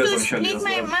Do I have bet to on Shelly split as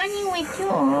my well. money with you?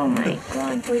 Oh my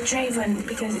god. With Raven,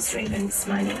 because it's Raven's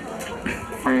money.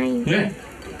 Fine. Yeah.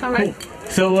 Alright,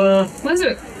 So let's do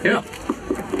it. yeah.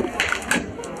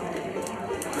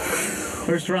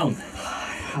 First round.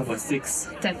 Have a 6.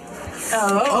 10.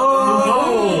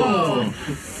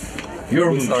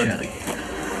 Your move, start. Shelly.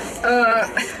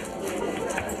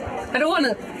 I don't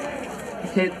wanna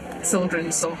hit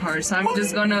children so hard, so I'm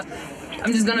just gonna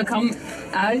come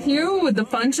at you with the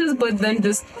punches, but then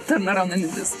just turn around and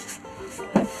just.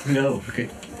 No. Okay.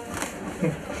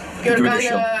 You're Give it a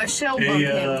gonna shell bump Hey,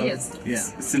 him. Yes. Yeah.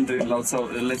 Still lets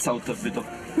out a bit of...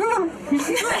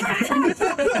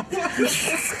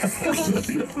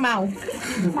 Meow.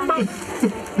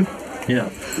 Yeah.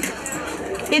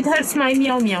 It hurts my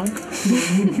meow meow.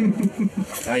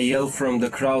 I yell from the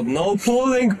crowd, no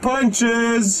pulling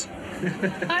punches!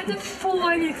 I didn't pull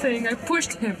anything. I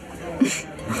pushed him.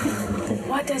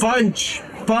 What does Punch!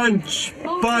 Punch!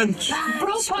 Punch!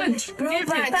 Bro punch. bro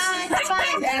punch?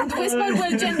 Fine. And Whisper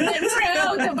will jump them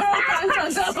through the bro punch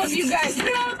on top of you guys.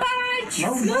 Bro punch!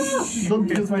 Don't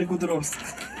use my good rolls.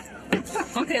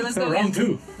 Okay, let's So go. round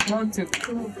 2. Round 2.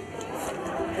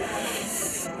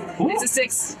 It's a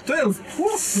 6. 12!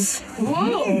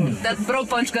 Whoa! That bro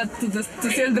punch got to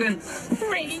children.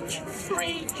 Rage!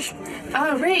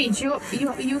 Oh, Rage, you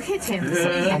hit him.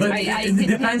 But I it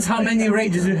depends how many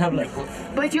rages you have left.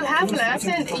 But you have left,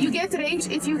 and you get rage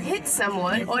if you hit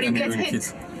someone or you get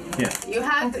hit. Yeah. You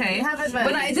have Okay. you have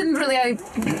advantage. But I didn't really. I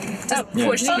just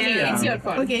pushed Okay, him. it's your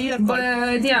fault. Okay, your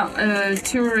But yeah,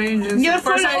 2 rages. You're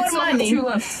First, full I of still have money. 2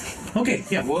 left. Okay.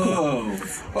 Yeah. Whoa!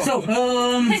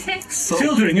 So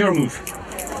children, your move.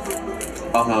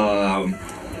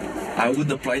 I would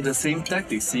apply the same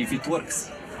tactics, see if it works.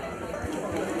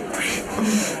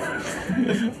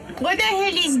 What the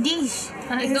hell is this?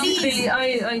 I don't really.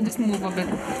 I just move a bit.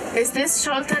 Is this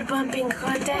shoulder bumping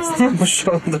contest?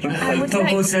 Shoulder. I would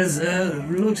Topo like. says,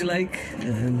 looks like.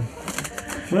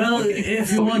 Well,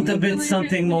 if you want a bit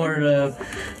something more, a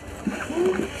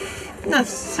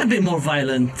bit more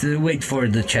violent, wait for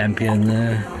the champion.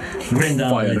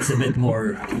 Grindal, it's a bit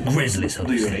more grisly, so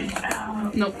to say.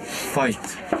 No. Fight.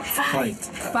 I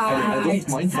don't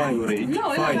mind violate.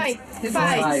 No, Fight.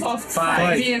 Fight. Soft.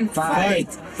 Fight. Being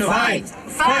Fight. Fight.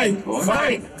 Fight.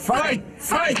 Fight. Fight.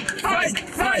 Fight.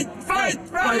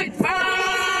 Fight. Fight.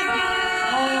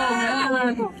 Oh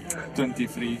man.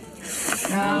 23.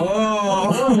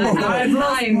 I've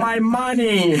lost My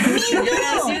money! Me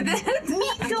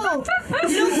too. Look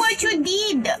what you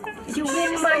did. You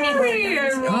win money,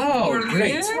 Brandon. Oh,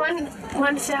 great.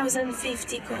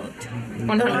 1,050 gold.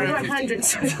 150. 100.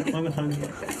 Sorry.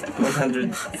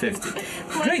 150.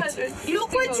 100.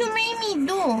 Look what you made me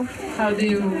do. How do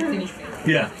you finish?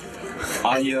 Yeah.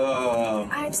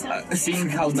 I'm sorry. Seeing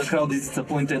how the crowd is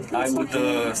disappointed, I would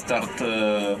start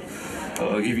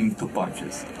giving 2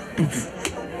 punches. In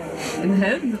the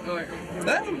head? Or?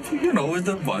 With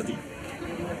the body.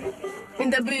 In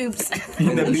the boobs.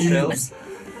 In the shells.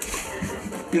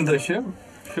 In the shell?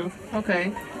 Sure.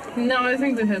 Okay. No, I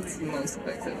think the head's the most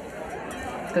effective.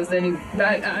 Because then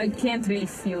I can't really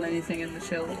feel anything in the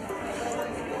shell.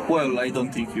 Well, I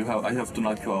don't think you have. I have to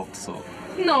knock you out, so.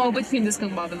 No, but you can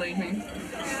discombobulate me.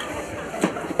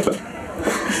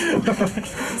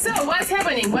 So, what's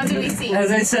happening? What do we see?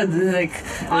 As I said, like.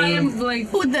 I am like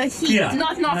Put the heat. Yeah.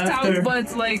 not knocked After- out,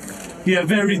 but like Yeah,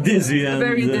 very dizzy and.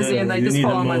 very dizzy, and I you just need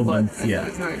fall a on my butt. moment. Yeah.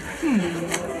 It's like,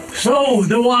 So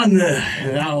the one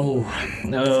now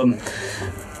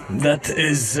that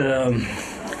is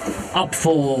up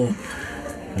for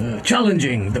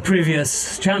challenging the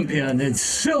previous champion is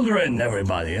Sildren,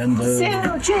 everybody, and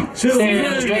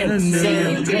Sildren.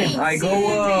 I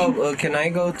go. Can I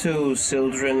go to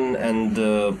Sildren and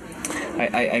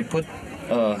I put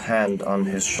a hand on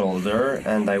his shoulder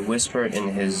and I whisper in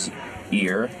his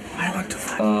ear. I want to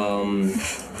fight.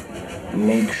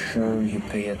 Make sure you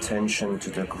pay attention to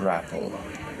the grapple,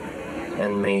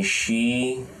 and may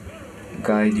she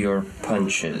guide your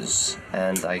punches.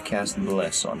 And I cast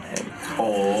Bless on him.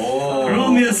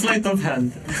 Roll me a sleight of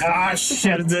hand.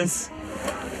 Share this.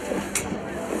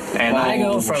 And I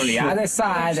go from the other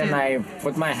side and I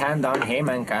put my hand on him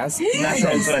and cast.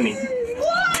 Natural 20.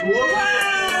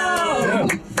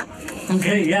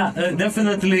 Okay, yeah,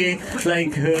 definitely,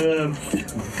 like,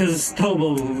 because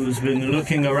Tobo's been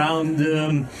looking around,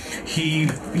 there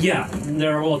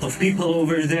are a lot of people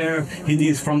over there. He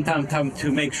needs from time to time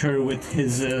to make sure with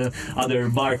his other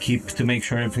barkeep to make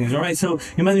sure everything's alright. So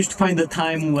you managed to find a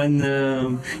time when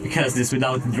you cast this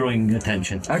without drawing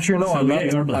attention. Actually, no, So,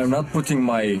 I'm not putting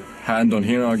my hand on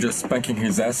him, I'm just spanking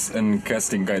his ass and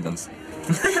casting guidance.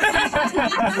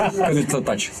 Because it's a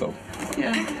touch, so.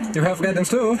 Yeah. You have guidance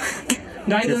too.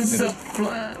 Guidance.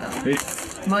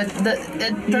 But it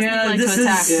doesn't like this to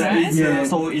attack, is- right? Yeah,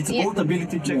 so it's both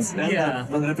ability checks and Yeah.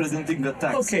 but representing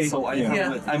attacks. Okay. So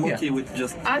I'm okay with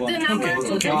just Add one. the number to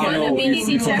the okay, one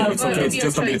ability check It's okay, of it's your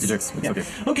just ability choice. checks. It's okay.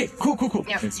 Okay, cool.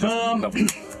 Yeah. It's just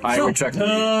I So, retract.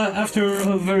 after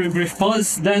a very brief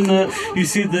pause, then you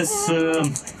see this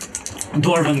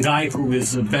dwarven guy who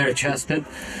is bare-chested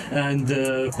and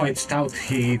quite stout.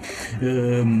 He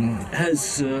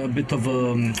has a bit of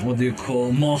a, what do you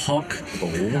call, mohawk,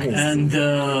 and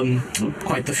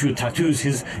quite a few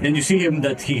tattoos. And you see him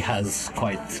that he has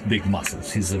quite big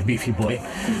muscles. He's a beefy boy.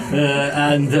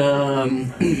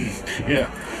 Yeah.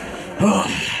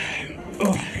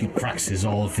 He practices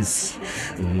all of his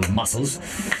muscles.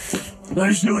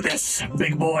 Let's do this,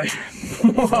 big boy.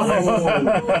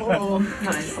 Oh,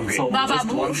 nice. So Baba just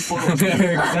Boo. one for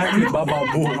Exactly, Baba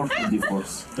Boo.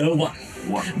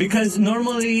 One. Because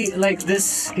normally, like,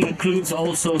 this includes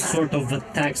also sort of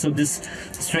attack, so this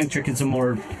strength check is a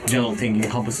more general thing,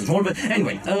 encompasses more. But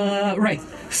anyway, right.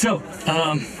 So,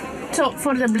 So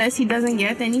for the bless, he doesn't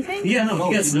get anything? yeah, no,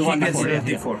 he gets the one gets before. the Yeah,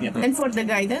 before. yeah. And for the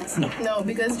guidance? No,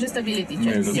 because just ability Yeah,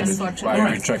 checks. that's Yes, it. fortunately.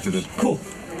 I retracted it. Cool.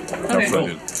 That's cool.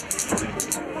 what I did.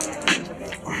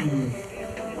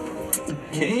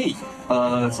 Okay.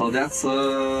 So that's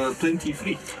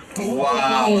 23.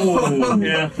 Wow.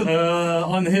 Yeah.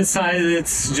 On his side,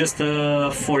 it's just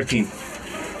 14.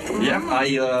 Yeah,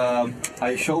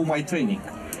 I show my training.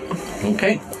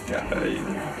 Okay. Yeah,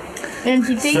 And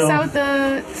he takes So- out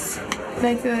the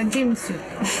like a gym suit.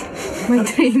 My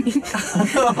training.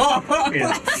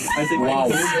 Yeah. I think Wow.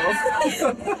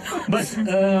 But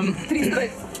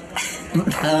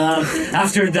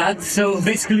after that, so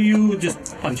basically you just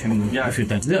punch him a few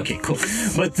times. Okay, cool.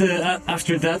 But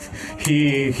after that,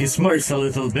 he smirks a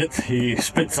little bit. He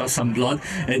spits out some blood,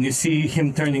 and you see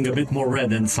him turning a bit more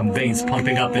red and some veins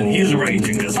pumping up, and he's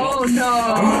raging as well. Oh no!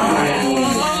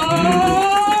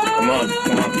 Come on.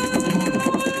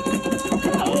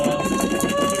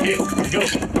 Okay, go.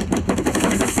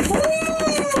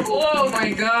 Oh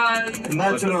my god!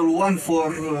 natural one for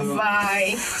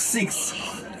Bye. 6.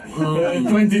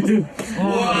 22.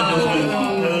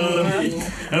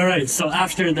 All right. So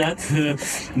after that,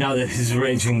 now that he's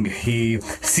raging, he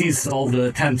sees all the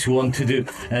attempts you want to do,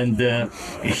 and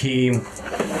he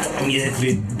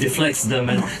immediately deflects them.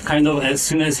 And kind of as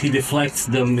soon as he deflects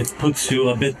them, it puts you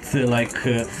a bit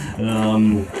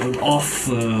off,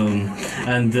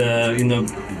 and you know,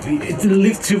 it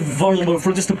leaves you vulnerable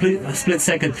for just a split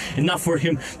second, enough for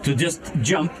him to just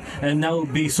jump and now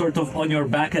be sort of on your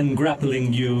back and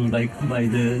grappling you like by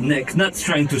the neck, not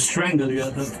trying to strangle you,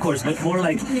 of course, but more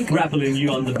like grappling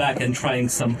you on the back and trying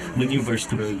some maneuvers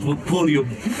to pull you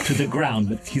to the ground.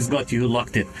 But he's got you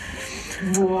locked in.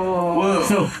 Whoa.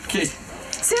 So, Okay.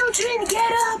 Sildren,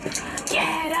 get up!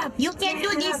 Get up! You can do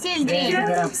this,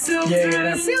 children.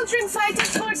 Sildren fighting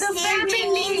for the Children is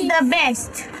family! the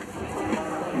best.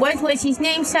 What was his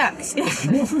name? Sucks.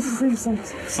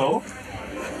 So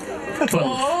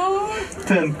 12.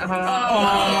 10.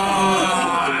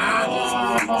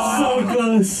 So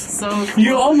close. So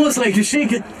You almost like you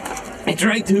shake it. I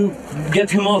try to get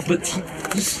him off, but he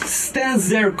just stands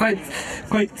there quite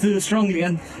strongly,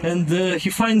 and he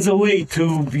finds a way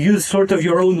to use sort of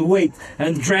your own weight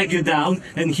and drag you down,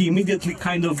 and he immediately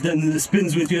kind of then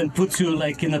spins with you and puts you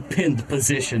like in a pinned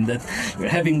position that you're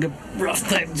having a rough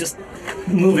time just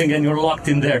moving, and you're locked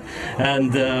in there.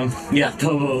 And yeah,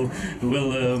 Tobo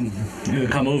will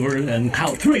come over and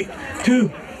count 3, 2,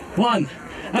 1.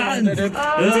 And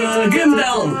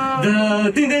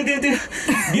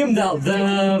Gimdal,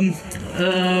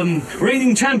 the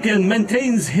reigning champion,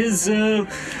 maintains his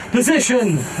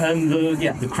position, and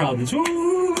yeah, the crowd is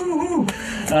 "Ooh,"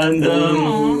 and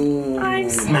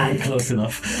man, close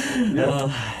enough.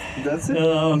 That's it.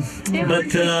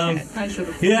 But I should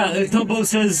have. yeah, Tobo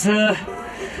says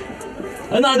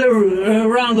another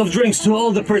round of drinks to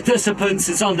all the participants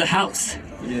is on the house.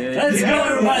 Let's go,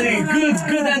 everybody!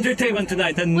 Good entertainment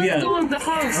tonight, and Let's yeah, go in the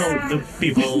house. oh, the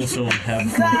people also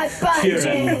have God cheer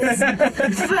and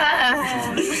punches!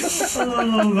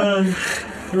 oh man.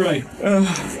 Right.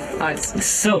 Nice.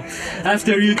 So,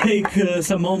 after you take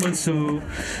some moments to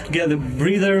get a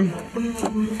breather,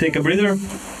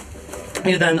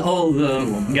 you then all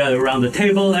gather around the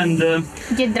table and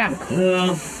Get drunk.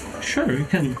 sure, you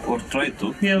can. Or try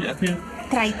to. Yeah.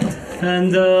 Try to.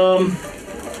 And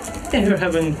yeah, you're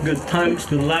having good times,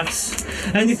 good laughs.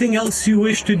 Anything else you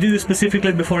wish to do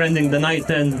specifically before ending the night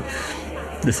and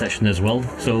the session as well?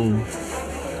 So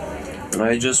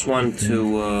I just want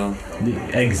to. the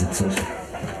exits also.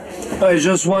 I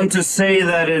just want to say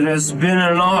that it has been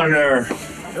an honor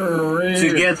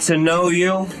to get to know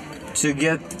you, to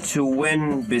get to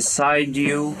win beside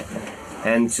you,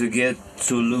 and to get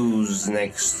to lose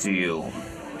next to you.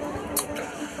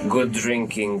 Good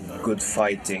drinking, good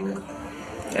fighting,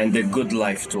 and a good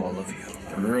life to all of you.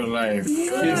 Real life.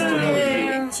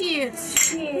 Cheers.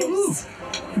 Cheers.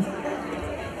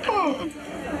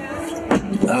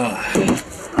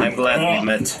 I'm glad we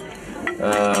met.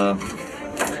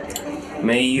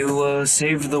 May you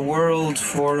save the world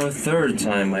for a third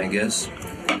time, I guess.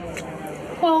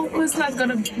 Well, it's not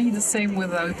gonna be the same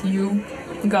without you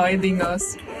guiding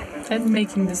us and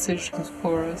making decisions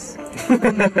for us.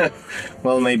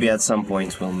 Well, maybe at some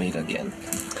point we'll meet again.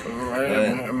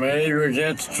 May we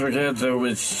get together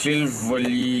with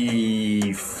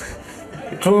Silverleaf.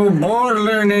 To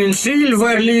Borland and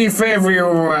Silverleaf,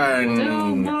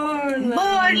 everyone!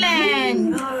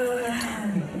 Borland!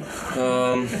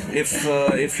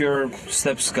 If your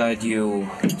steps guide you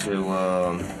to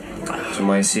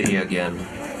my city again,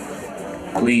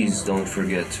 please don't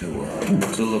forget to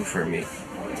look for me.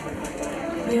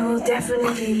 We will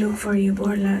definitely look for you,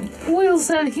 Borland. He'll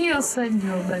send you a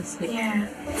message. Yeah.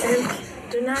 And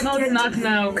do not No, get not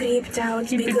now. creeped out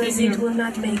Keep it because in it you. will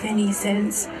not make any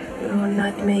sense. We will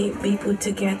not be put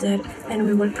together, and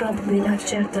we will probably not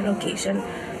share the location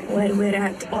where we're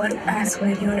at or ask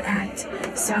where you're at.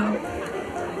 So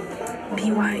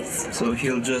be wise. So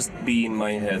he'll just be in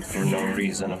my head for no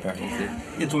reason, apparently.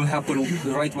 It will happen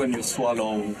right when you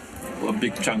swallow a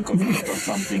big chunk of it or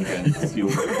something and you...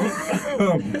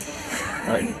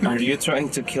 Are you trying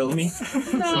to kill me?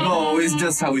 No, it's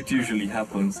just how it usually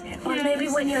happens. Or maybe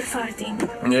when you're farting.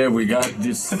 Yeah, we got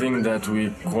this thing that we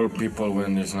call people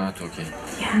when it's not okay.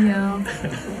 Yeah.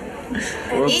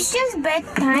 It's just bad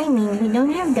timing. We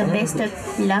don't have the best of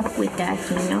luck with that,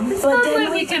 you know. But Then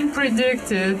then we can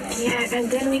predict it. yeah, and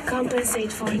then we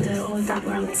compensate for the older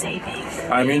world saving.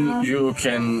 I mean, you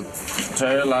can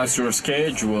tell us your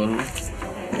schedule,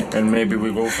 and maybe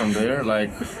we go from there,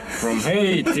 like from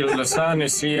hey till the sun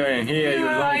is here and here you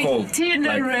don't go.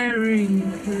 Itinerary.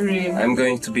 I'm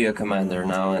going to be a commander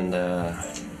now, and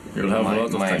You'll have a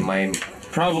lot of time.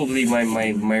 probably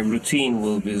my routine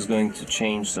is going to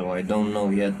change, so I don't know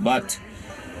yet. But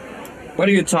what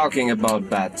are you talking about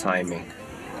bad timing?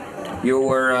 You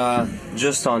were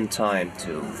just on time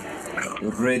to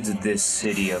rid this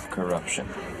city of corruption.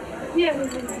 Yeah.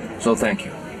 So thank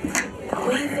you.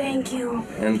 We thank you.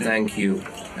 And thank you.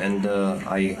 And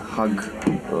I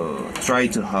try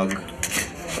to hug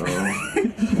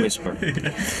Whisper.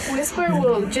 Whisper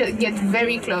will get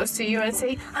very close to you and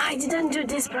say, I didn't do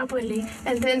this properly.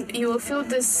 And then you will feel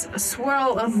this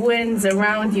swirl of winds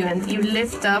around you, and you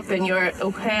lift up and your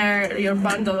hair, your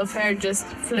bundle of hair just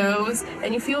flows,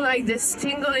 and you feel like this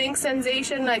tingling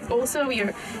sensation, like also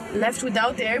you're left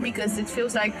without air because it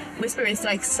feels like Whisper is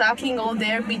like sucking all the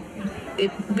air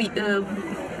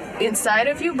inside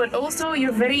of you, but also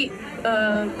you're very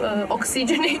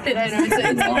oxygenated. I don't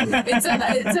know.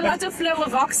 It's a lot of flow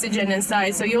of oxygen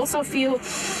inside, so you also feel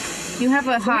You have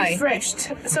a high.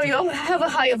 refreshed. So you have a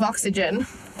high of oxygen.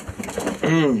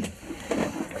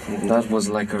 That was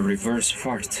like a reverse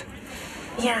fart.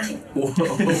 Yeah.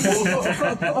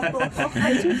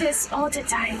 I do this all the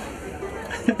time.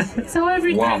 So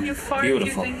every Wow, time you fart,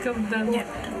 beautiful. you think of them. Yeah.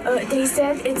 They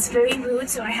said it's very rude,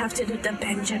 so I have to do the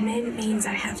Benjamin. Means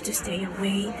I have to stay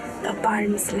away an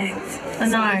arm's length.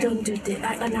 An So I arm. don't do the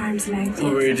an arm's length.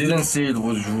 Oh, we didn't say it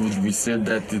was rude, we said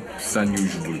that it's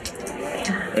unusual.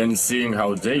 And seeing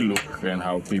how they look and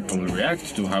how people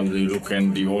react to how they look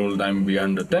and the whole I'm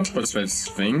beyond the temperatures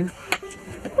thing,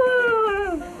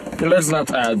 let's not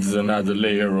add another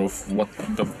layer of what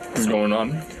the f is going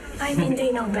on. I mean,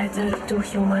 they know better to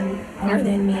human more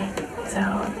than me, so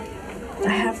I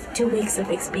have 2 weeks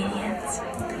of experience.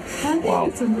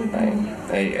 Wow.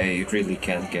 I really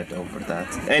can't get over that.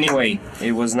 Anyway,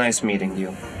 it was nice meeting you,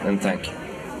 and thank you.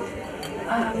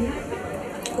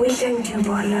 We thank you,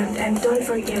 Borland, and don't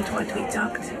forget what we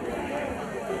talked.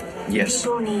 Yes,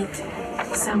 People need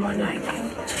someone like you.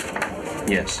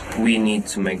 yes, we need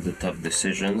to make the tough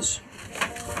decisions,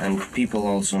 and people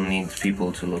also need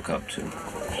people to look up to.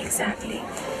 Exactly.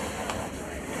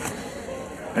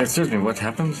 Excuse me, what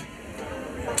happened?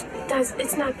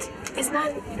 It's not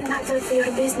none of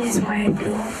your business why I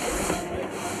blew.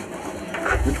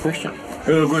 Good question.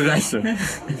 Good answer.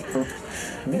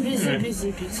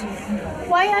 Busy.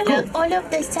 Why all of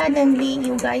the suddenly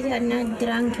you guys are not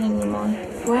drunk anymore?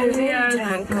 Well, we are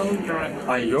drunk.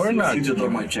 You're not. Exceeded all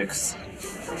my checks.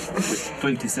 With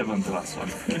 27 plus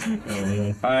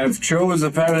one. I've chose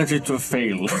apparently to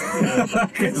fail.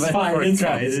 It's fine, it's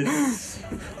right. It's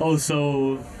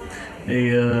also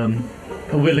a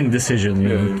willing decision, you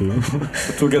know,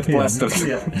 To get plastered.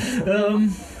 Yeah.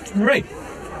 Right.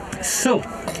 So,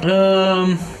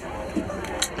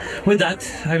 with that,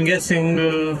 I'm guessing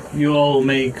you all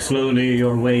make slowly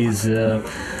your ways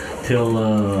till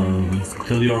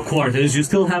your quarters. You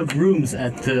still have rooms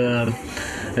at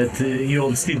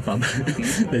Ionuț Steel Pub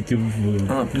that you've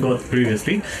got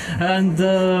previously, and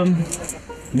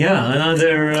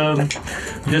another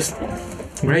just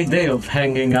great day of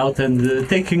hanging out and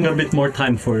taking a bit more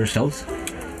time for yourselves.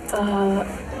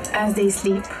 As they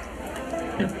sleep.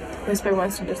 Whisper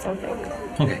wants to do something.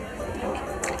 Okay.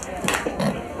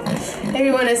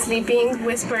 Everyone is sleeping.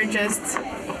 Whisper just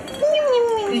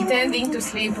pretending to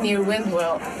sleep near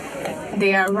Windwell.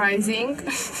 They are rising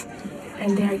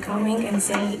and they are going and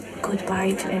saying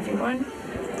goodbye to everyone.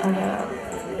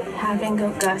 Having a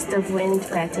gust of wind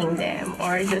petting them,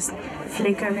 or just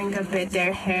flickering a bit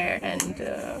their hair and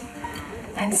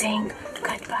saying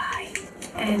goodbye.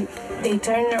 And they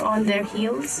turn on their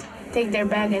heels, take their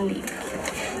bag and leave.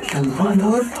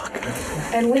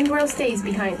 And Windwell stays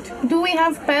behind. Do we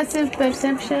have passive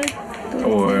perception?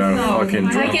 Or fucking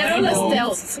I drunk. can roll a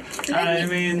stealth. I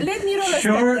mean, let me roll a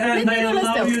sure, stealth. and Let me I roll a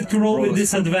allow stealth. you to roll with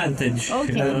disadvantage.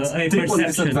 Okay. A Triple perception.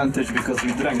 disadvantage because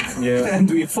we drank Yeah. and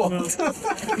we fought.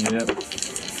 Yeah.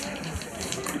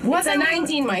 What's a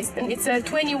 19 my it's a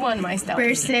 21 my stealth.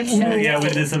 Perception. Yeah,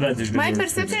 with disadvantage. My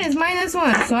perception is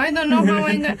 -1, so I don't know how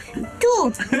I got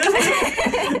 2.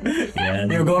 Yeah,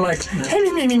 You go like.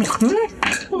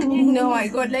 No, I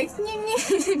got like.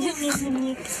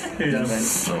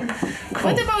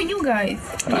 What about you guys?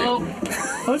 Oh,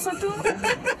 also 2?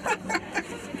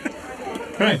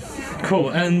 Right, cool.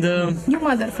 And You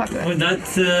motherfucker. with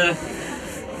that,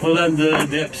 we'll end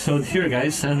the episode here,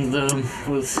 guys, and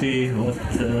we'll see what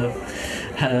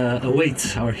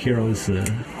awaits our heroes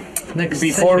next.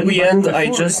 Before session. we But end, I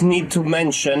before- just need to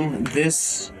mention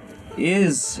this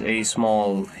is a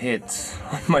small hit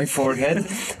on my forehead,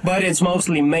 but it's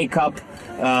mostly makeup.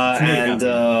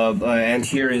 And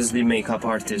here is the makeup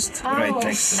artist right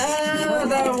next to me.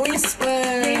 The whisper!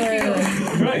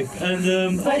 Right, and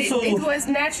But also. it was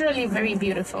naturally very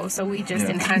beautiful, so we just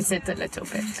enhanced it a little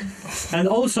bit. And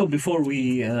also, before we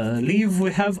leave, we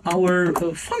have our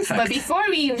fun fact. But before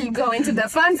we go into the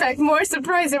fun fact, more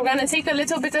surprise, we're gonna take a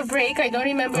little bit of break. I don't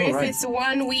remember if it's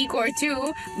 1 week or 2,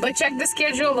 but check the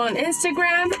schedule on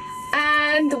Instagram,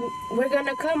 and we're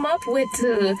gonna come up with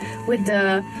the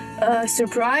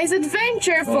surprise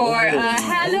adventure for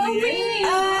Halloween.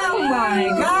 Oh my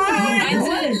god! And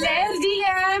lair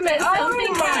DM and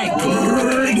something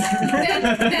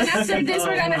then after this,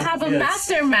 we're gonna have a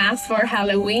master math for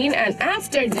Halloween, and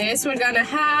after this, we're gonna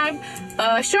have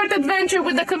a short adventure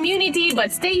with the community. But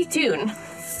stay tuned.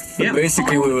 Yeah.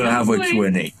 Basically, we will have a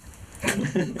Q&A.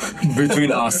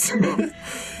 Between us.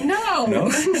 No. No?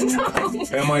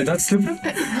 Am I that stupid?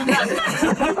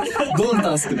 Don't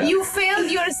ask that. You failed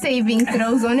your saving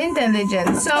throws on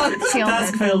intelligence, so chill.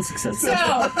 Task failed success. So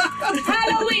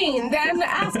Halloween, then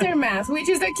aftermath, which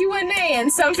is the Q&A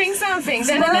and something,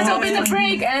 then a little bit of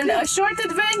break and a short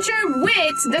adventure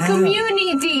with the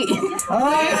community.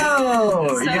 Oh!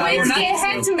 So it's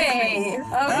get me.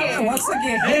 Okay. What's the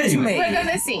game? Hey, We're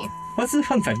gonna see. what's the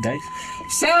fun fact, guys?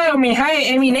 So, Mihai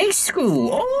Eminescu,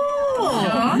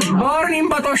 born in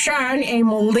Botoshan, a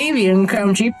Moldavian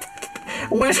county,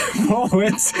 was a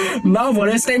poet,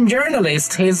 novelist, and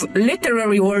journalist. His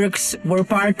literary works were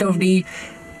part of the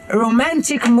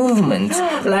Romantic movement,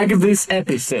 like this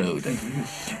episode,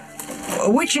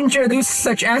 which introduced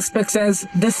such aspects as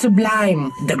the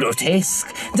sublime, the grotesque,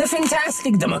 the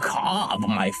fantastic, the macabre,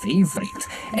 my favorite,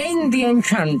 and the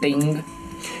enchanting.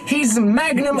 His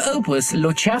magnum opus,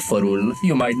 Luceafărul,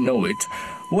 you might know it,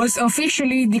 was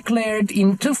officially declared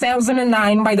in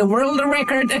 2009 by the World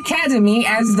Record Academy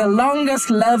as the longest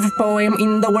love poem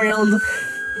in the world.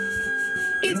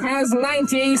 It has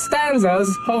 98 stanzas,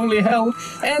 holy hell,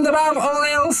 and above all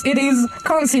else, it is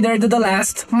considered the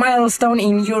last milestone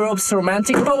in Europe's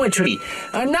romantic poetry.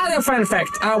 Another fun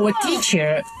fact, our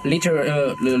teacher,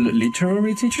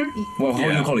 literary teacher? Well, how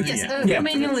do you call it? Yes,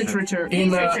 Romanian literature.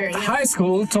 In high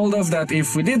school, told us that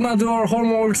if we did not do our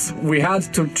homeworks, we had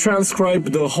to transcribe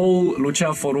the whole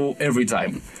Luceafărul every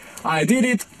time. I did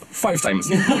it 5 times.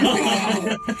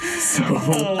 So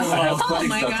I have colleagues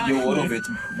my that God. do all of it.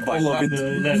 All of it.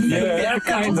 yeah,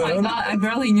 kind Oh my of. god, I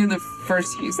barely knew the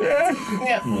first few steps.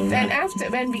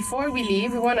 Yeah. And before we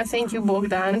leave, we want to thank you,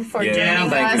 Bogdan, for Yeah, joining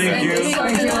thank us. you. And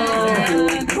Thank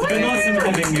doing It's been awesome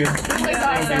having you. It was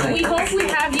awesome. We hope we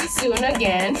have you soon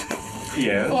again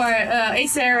Yeah. for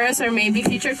Eyceras or maybe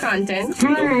future content.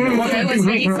 It was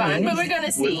very fun, but we're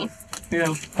gonna see.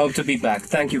 Yeah. Hope to be back.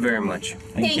 Thank you very much.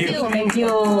 Thank you. Thank you.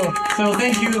 So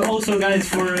thank you also guys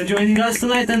for joining us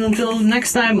tonight, and until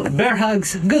next time, bear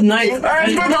hugs, good night, and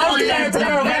Good night.